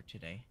here for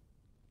today.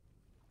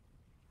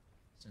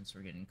 Since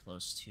we're getting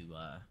close to,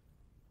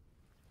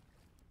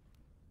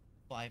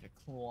 5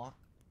 o'clock.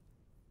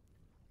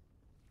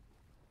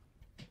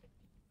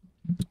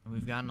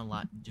 We've gotten a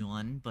lot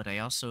done, but I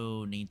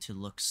also need to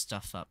look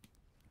stuff up.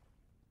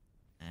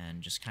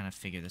 And just kind of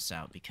figure this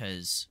out,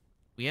 because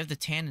we have the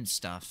tannin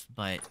stuff,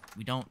 but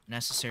I don't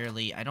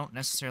necessarily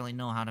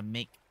know how to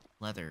make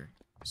leather.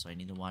 So I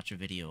need to watch a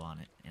video on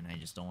it, and I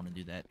just don't want to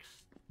do that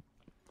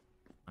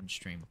on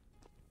stream.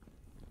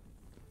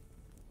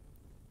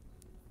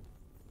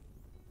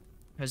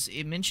 Because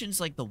it mentions,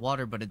 like, the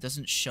water, but it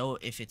doesn't show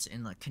if it's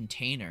in a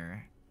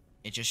container.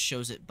 It just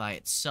shows it by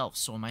itself.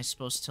 So am I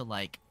supposed to,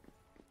 like,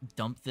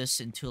 dump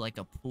this into, like,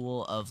 a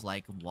pool of,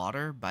 like,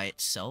 water by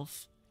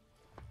itself?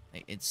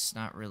 Like, it's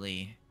not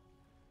really...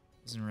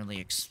 doesn't really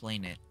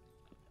explain it.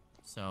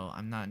 So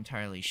I'm not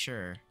entirely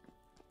sure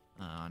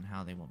on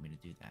how they want me to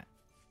do that.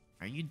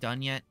 Are you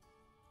done yet?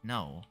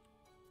 No.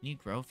 Can you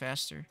grow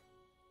faster?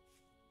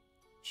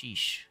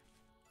 Sheesh.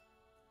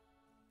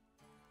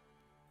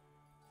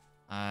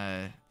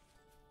 I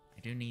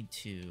do need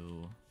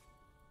to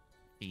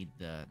feed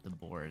the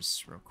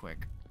boars real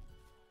quick.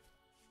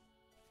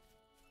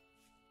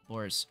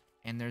 Boars.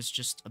 And there's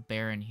just a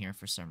bear in here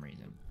for some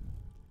reason.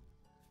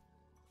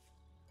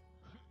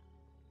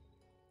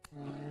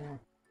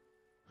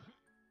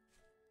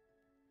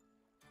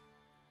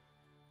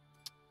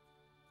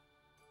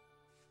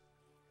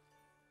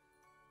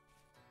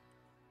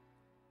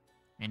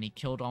 And he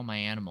killed all my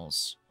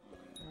animals.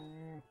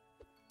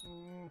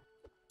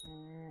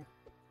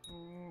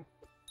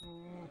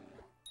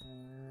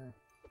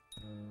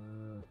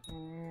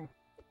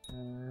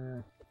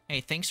 Hey,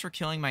 thanks for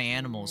killing my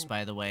animals,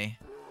 by the way.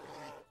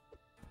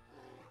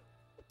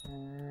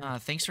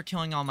 Thanks for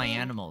killing all my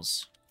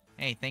animals.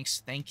 Hey,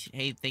 thanks,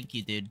 hey, thank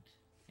you, dude.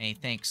 Hey,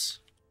 thanks.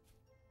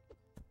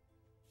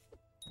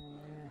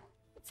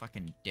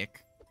 Fucking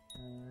dick.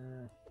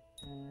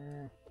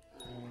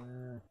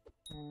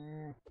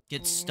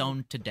 Get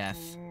stoned to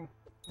death.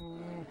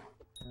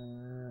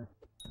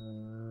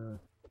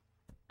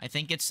 I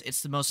think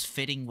it's the most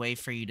fitting way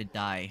for you to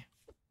die.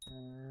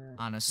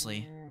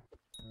 Honestly.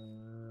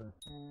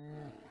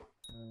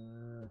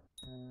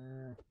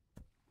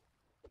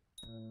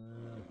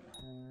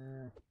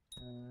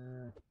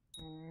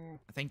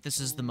 I think this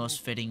is the most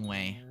fitting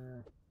way.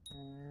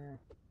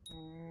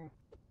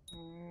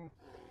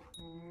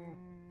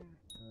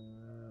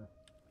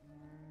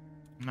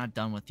 I'm not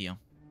done with you.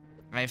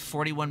 I have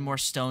 41 more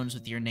stones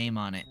with your name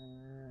on it.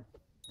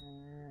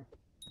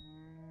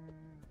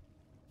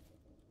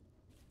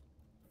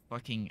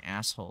 Fucking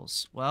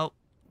assholes. Well.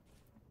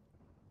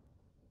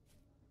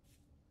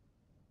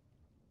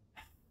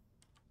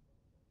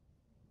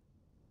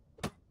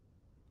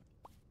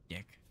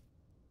 Dick.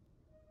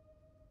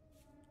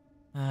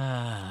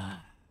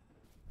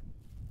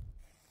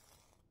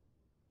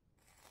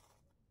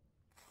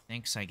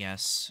 Thanks, I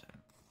guess.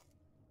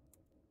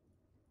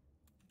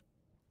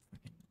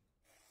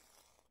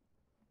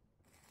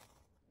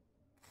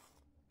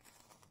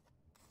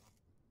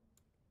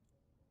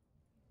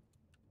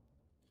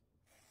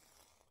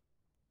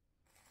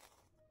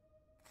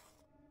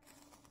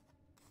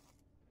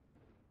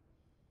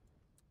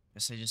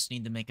 Guess I just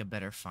need to make a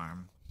better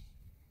farm.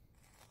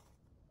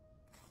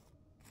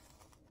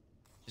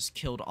 Just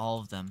killed all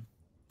of them.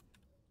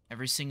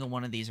 Every single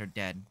one of these are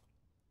dead.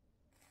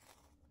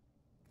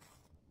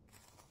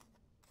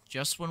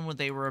 Just when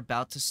they were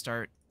about to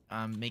start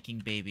making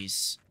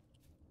babies.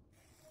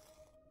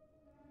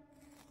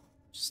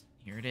 Just,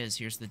 here it is.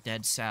 Here's the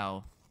dead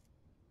sow.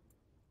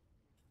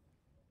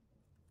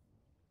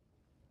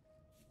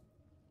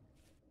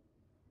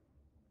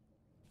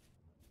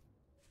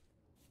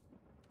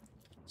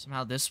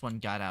 Somehow this one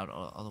got out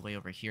all the way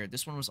over here.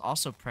 This one was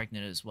also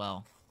pregnant as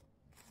well.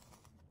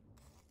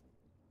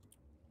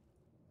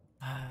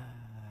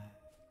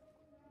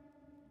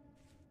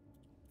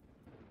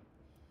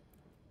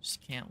 Just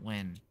can't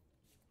win.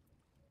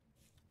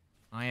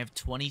 I have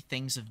 20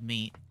 things of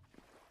meat.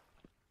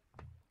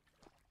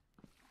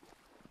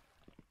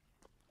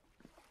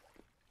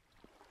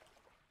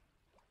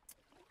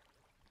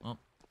 Well,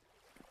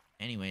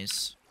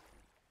 anyways.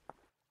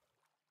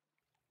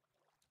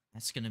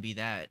 That's gonna be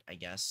that, I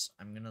guess.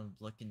 I'm gonna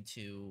look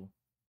into...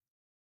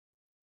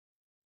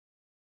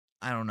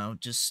 I don't know,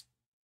 just...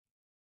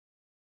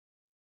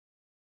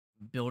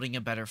 building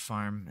a better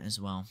farm as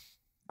well,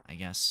 I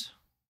guess.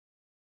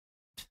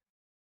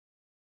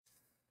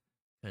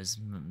 Because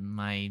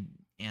my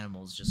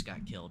animals just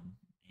got killed,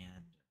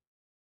 and...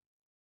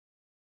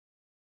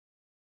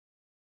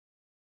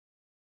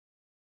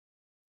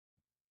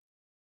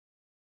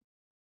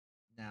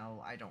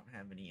 now I don't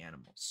have any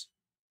animals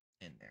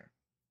in there.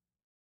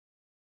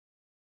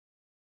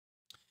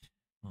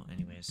 Well,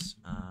 anyways,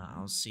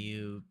 I'll see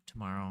you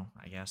tomorrow,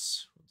 I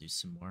guess. We'll do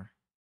some more.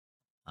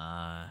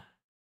 Uh,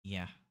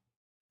 yeah.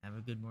 Have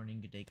a good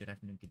morning, good day, good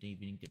afternoon, good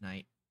evening, good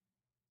night.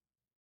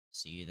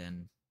 See you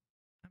then.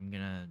 I'm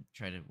gonna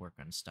try to work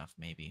on stuff,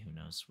 maybe. Who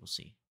knows? We'll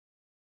see.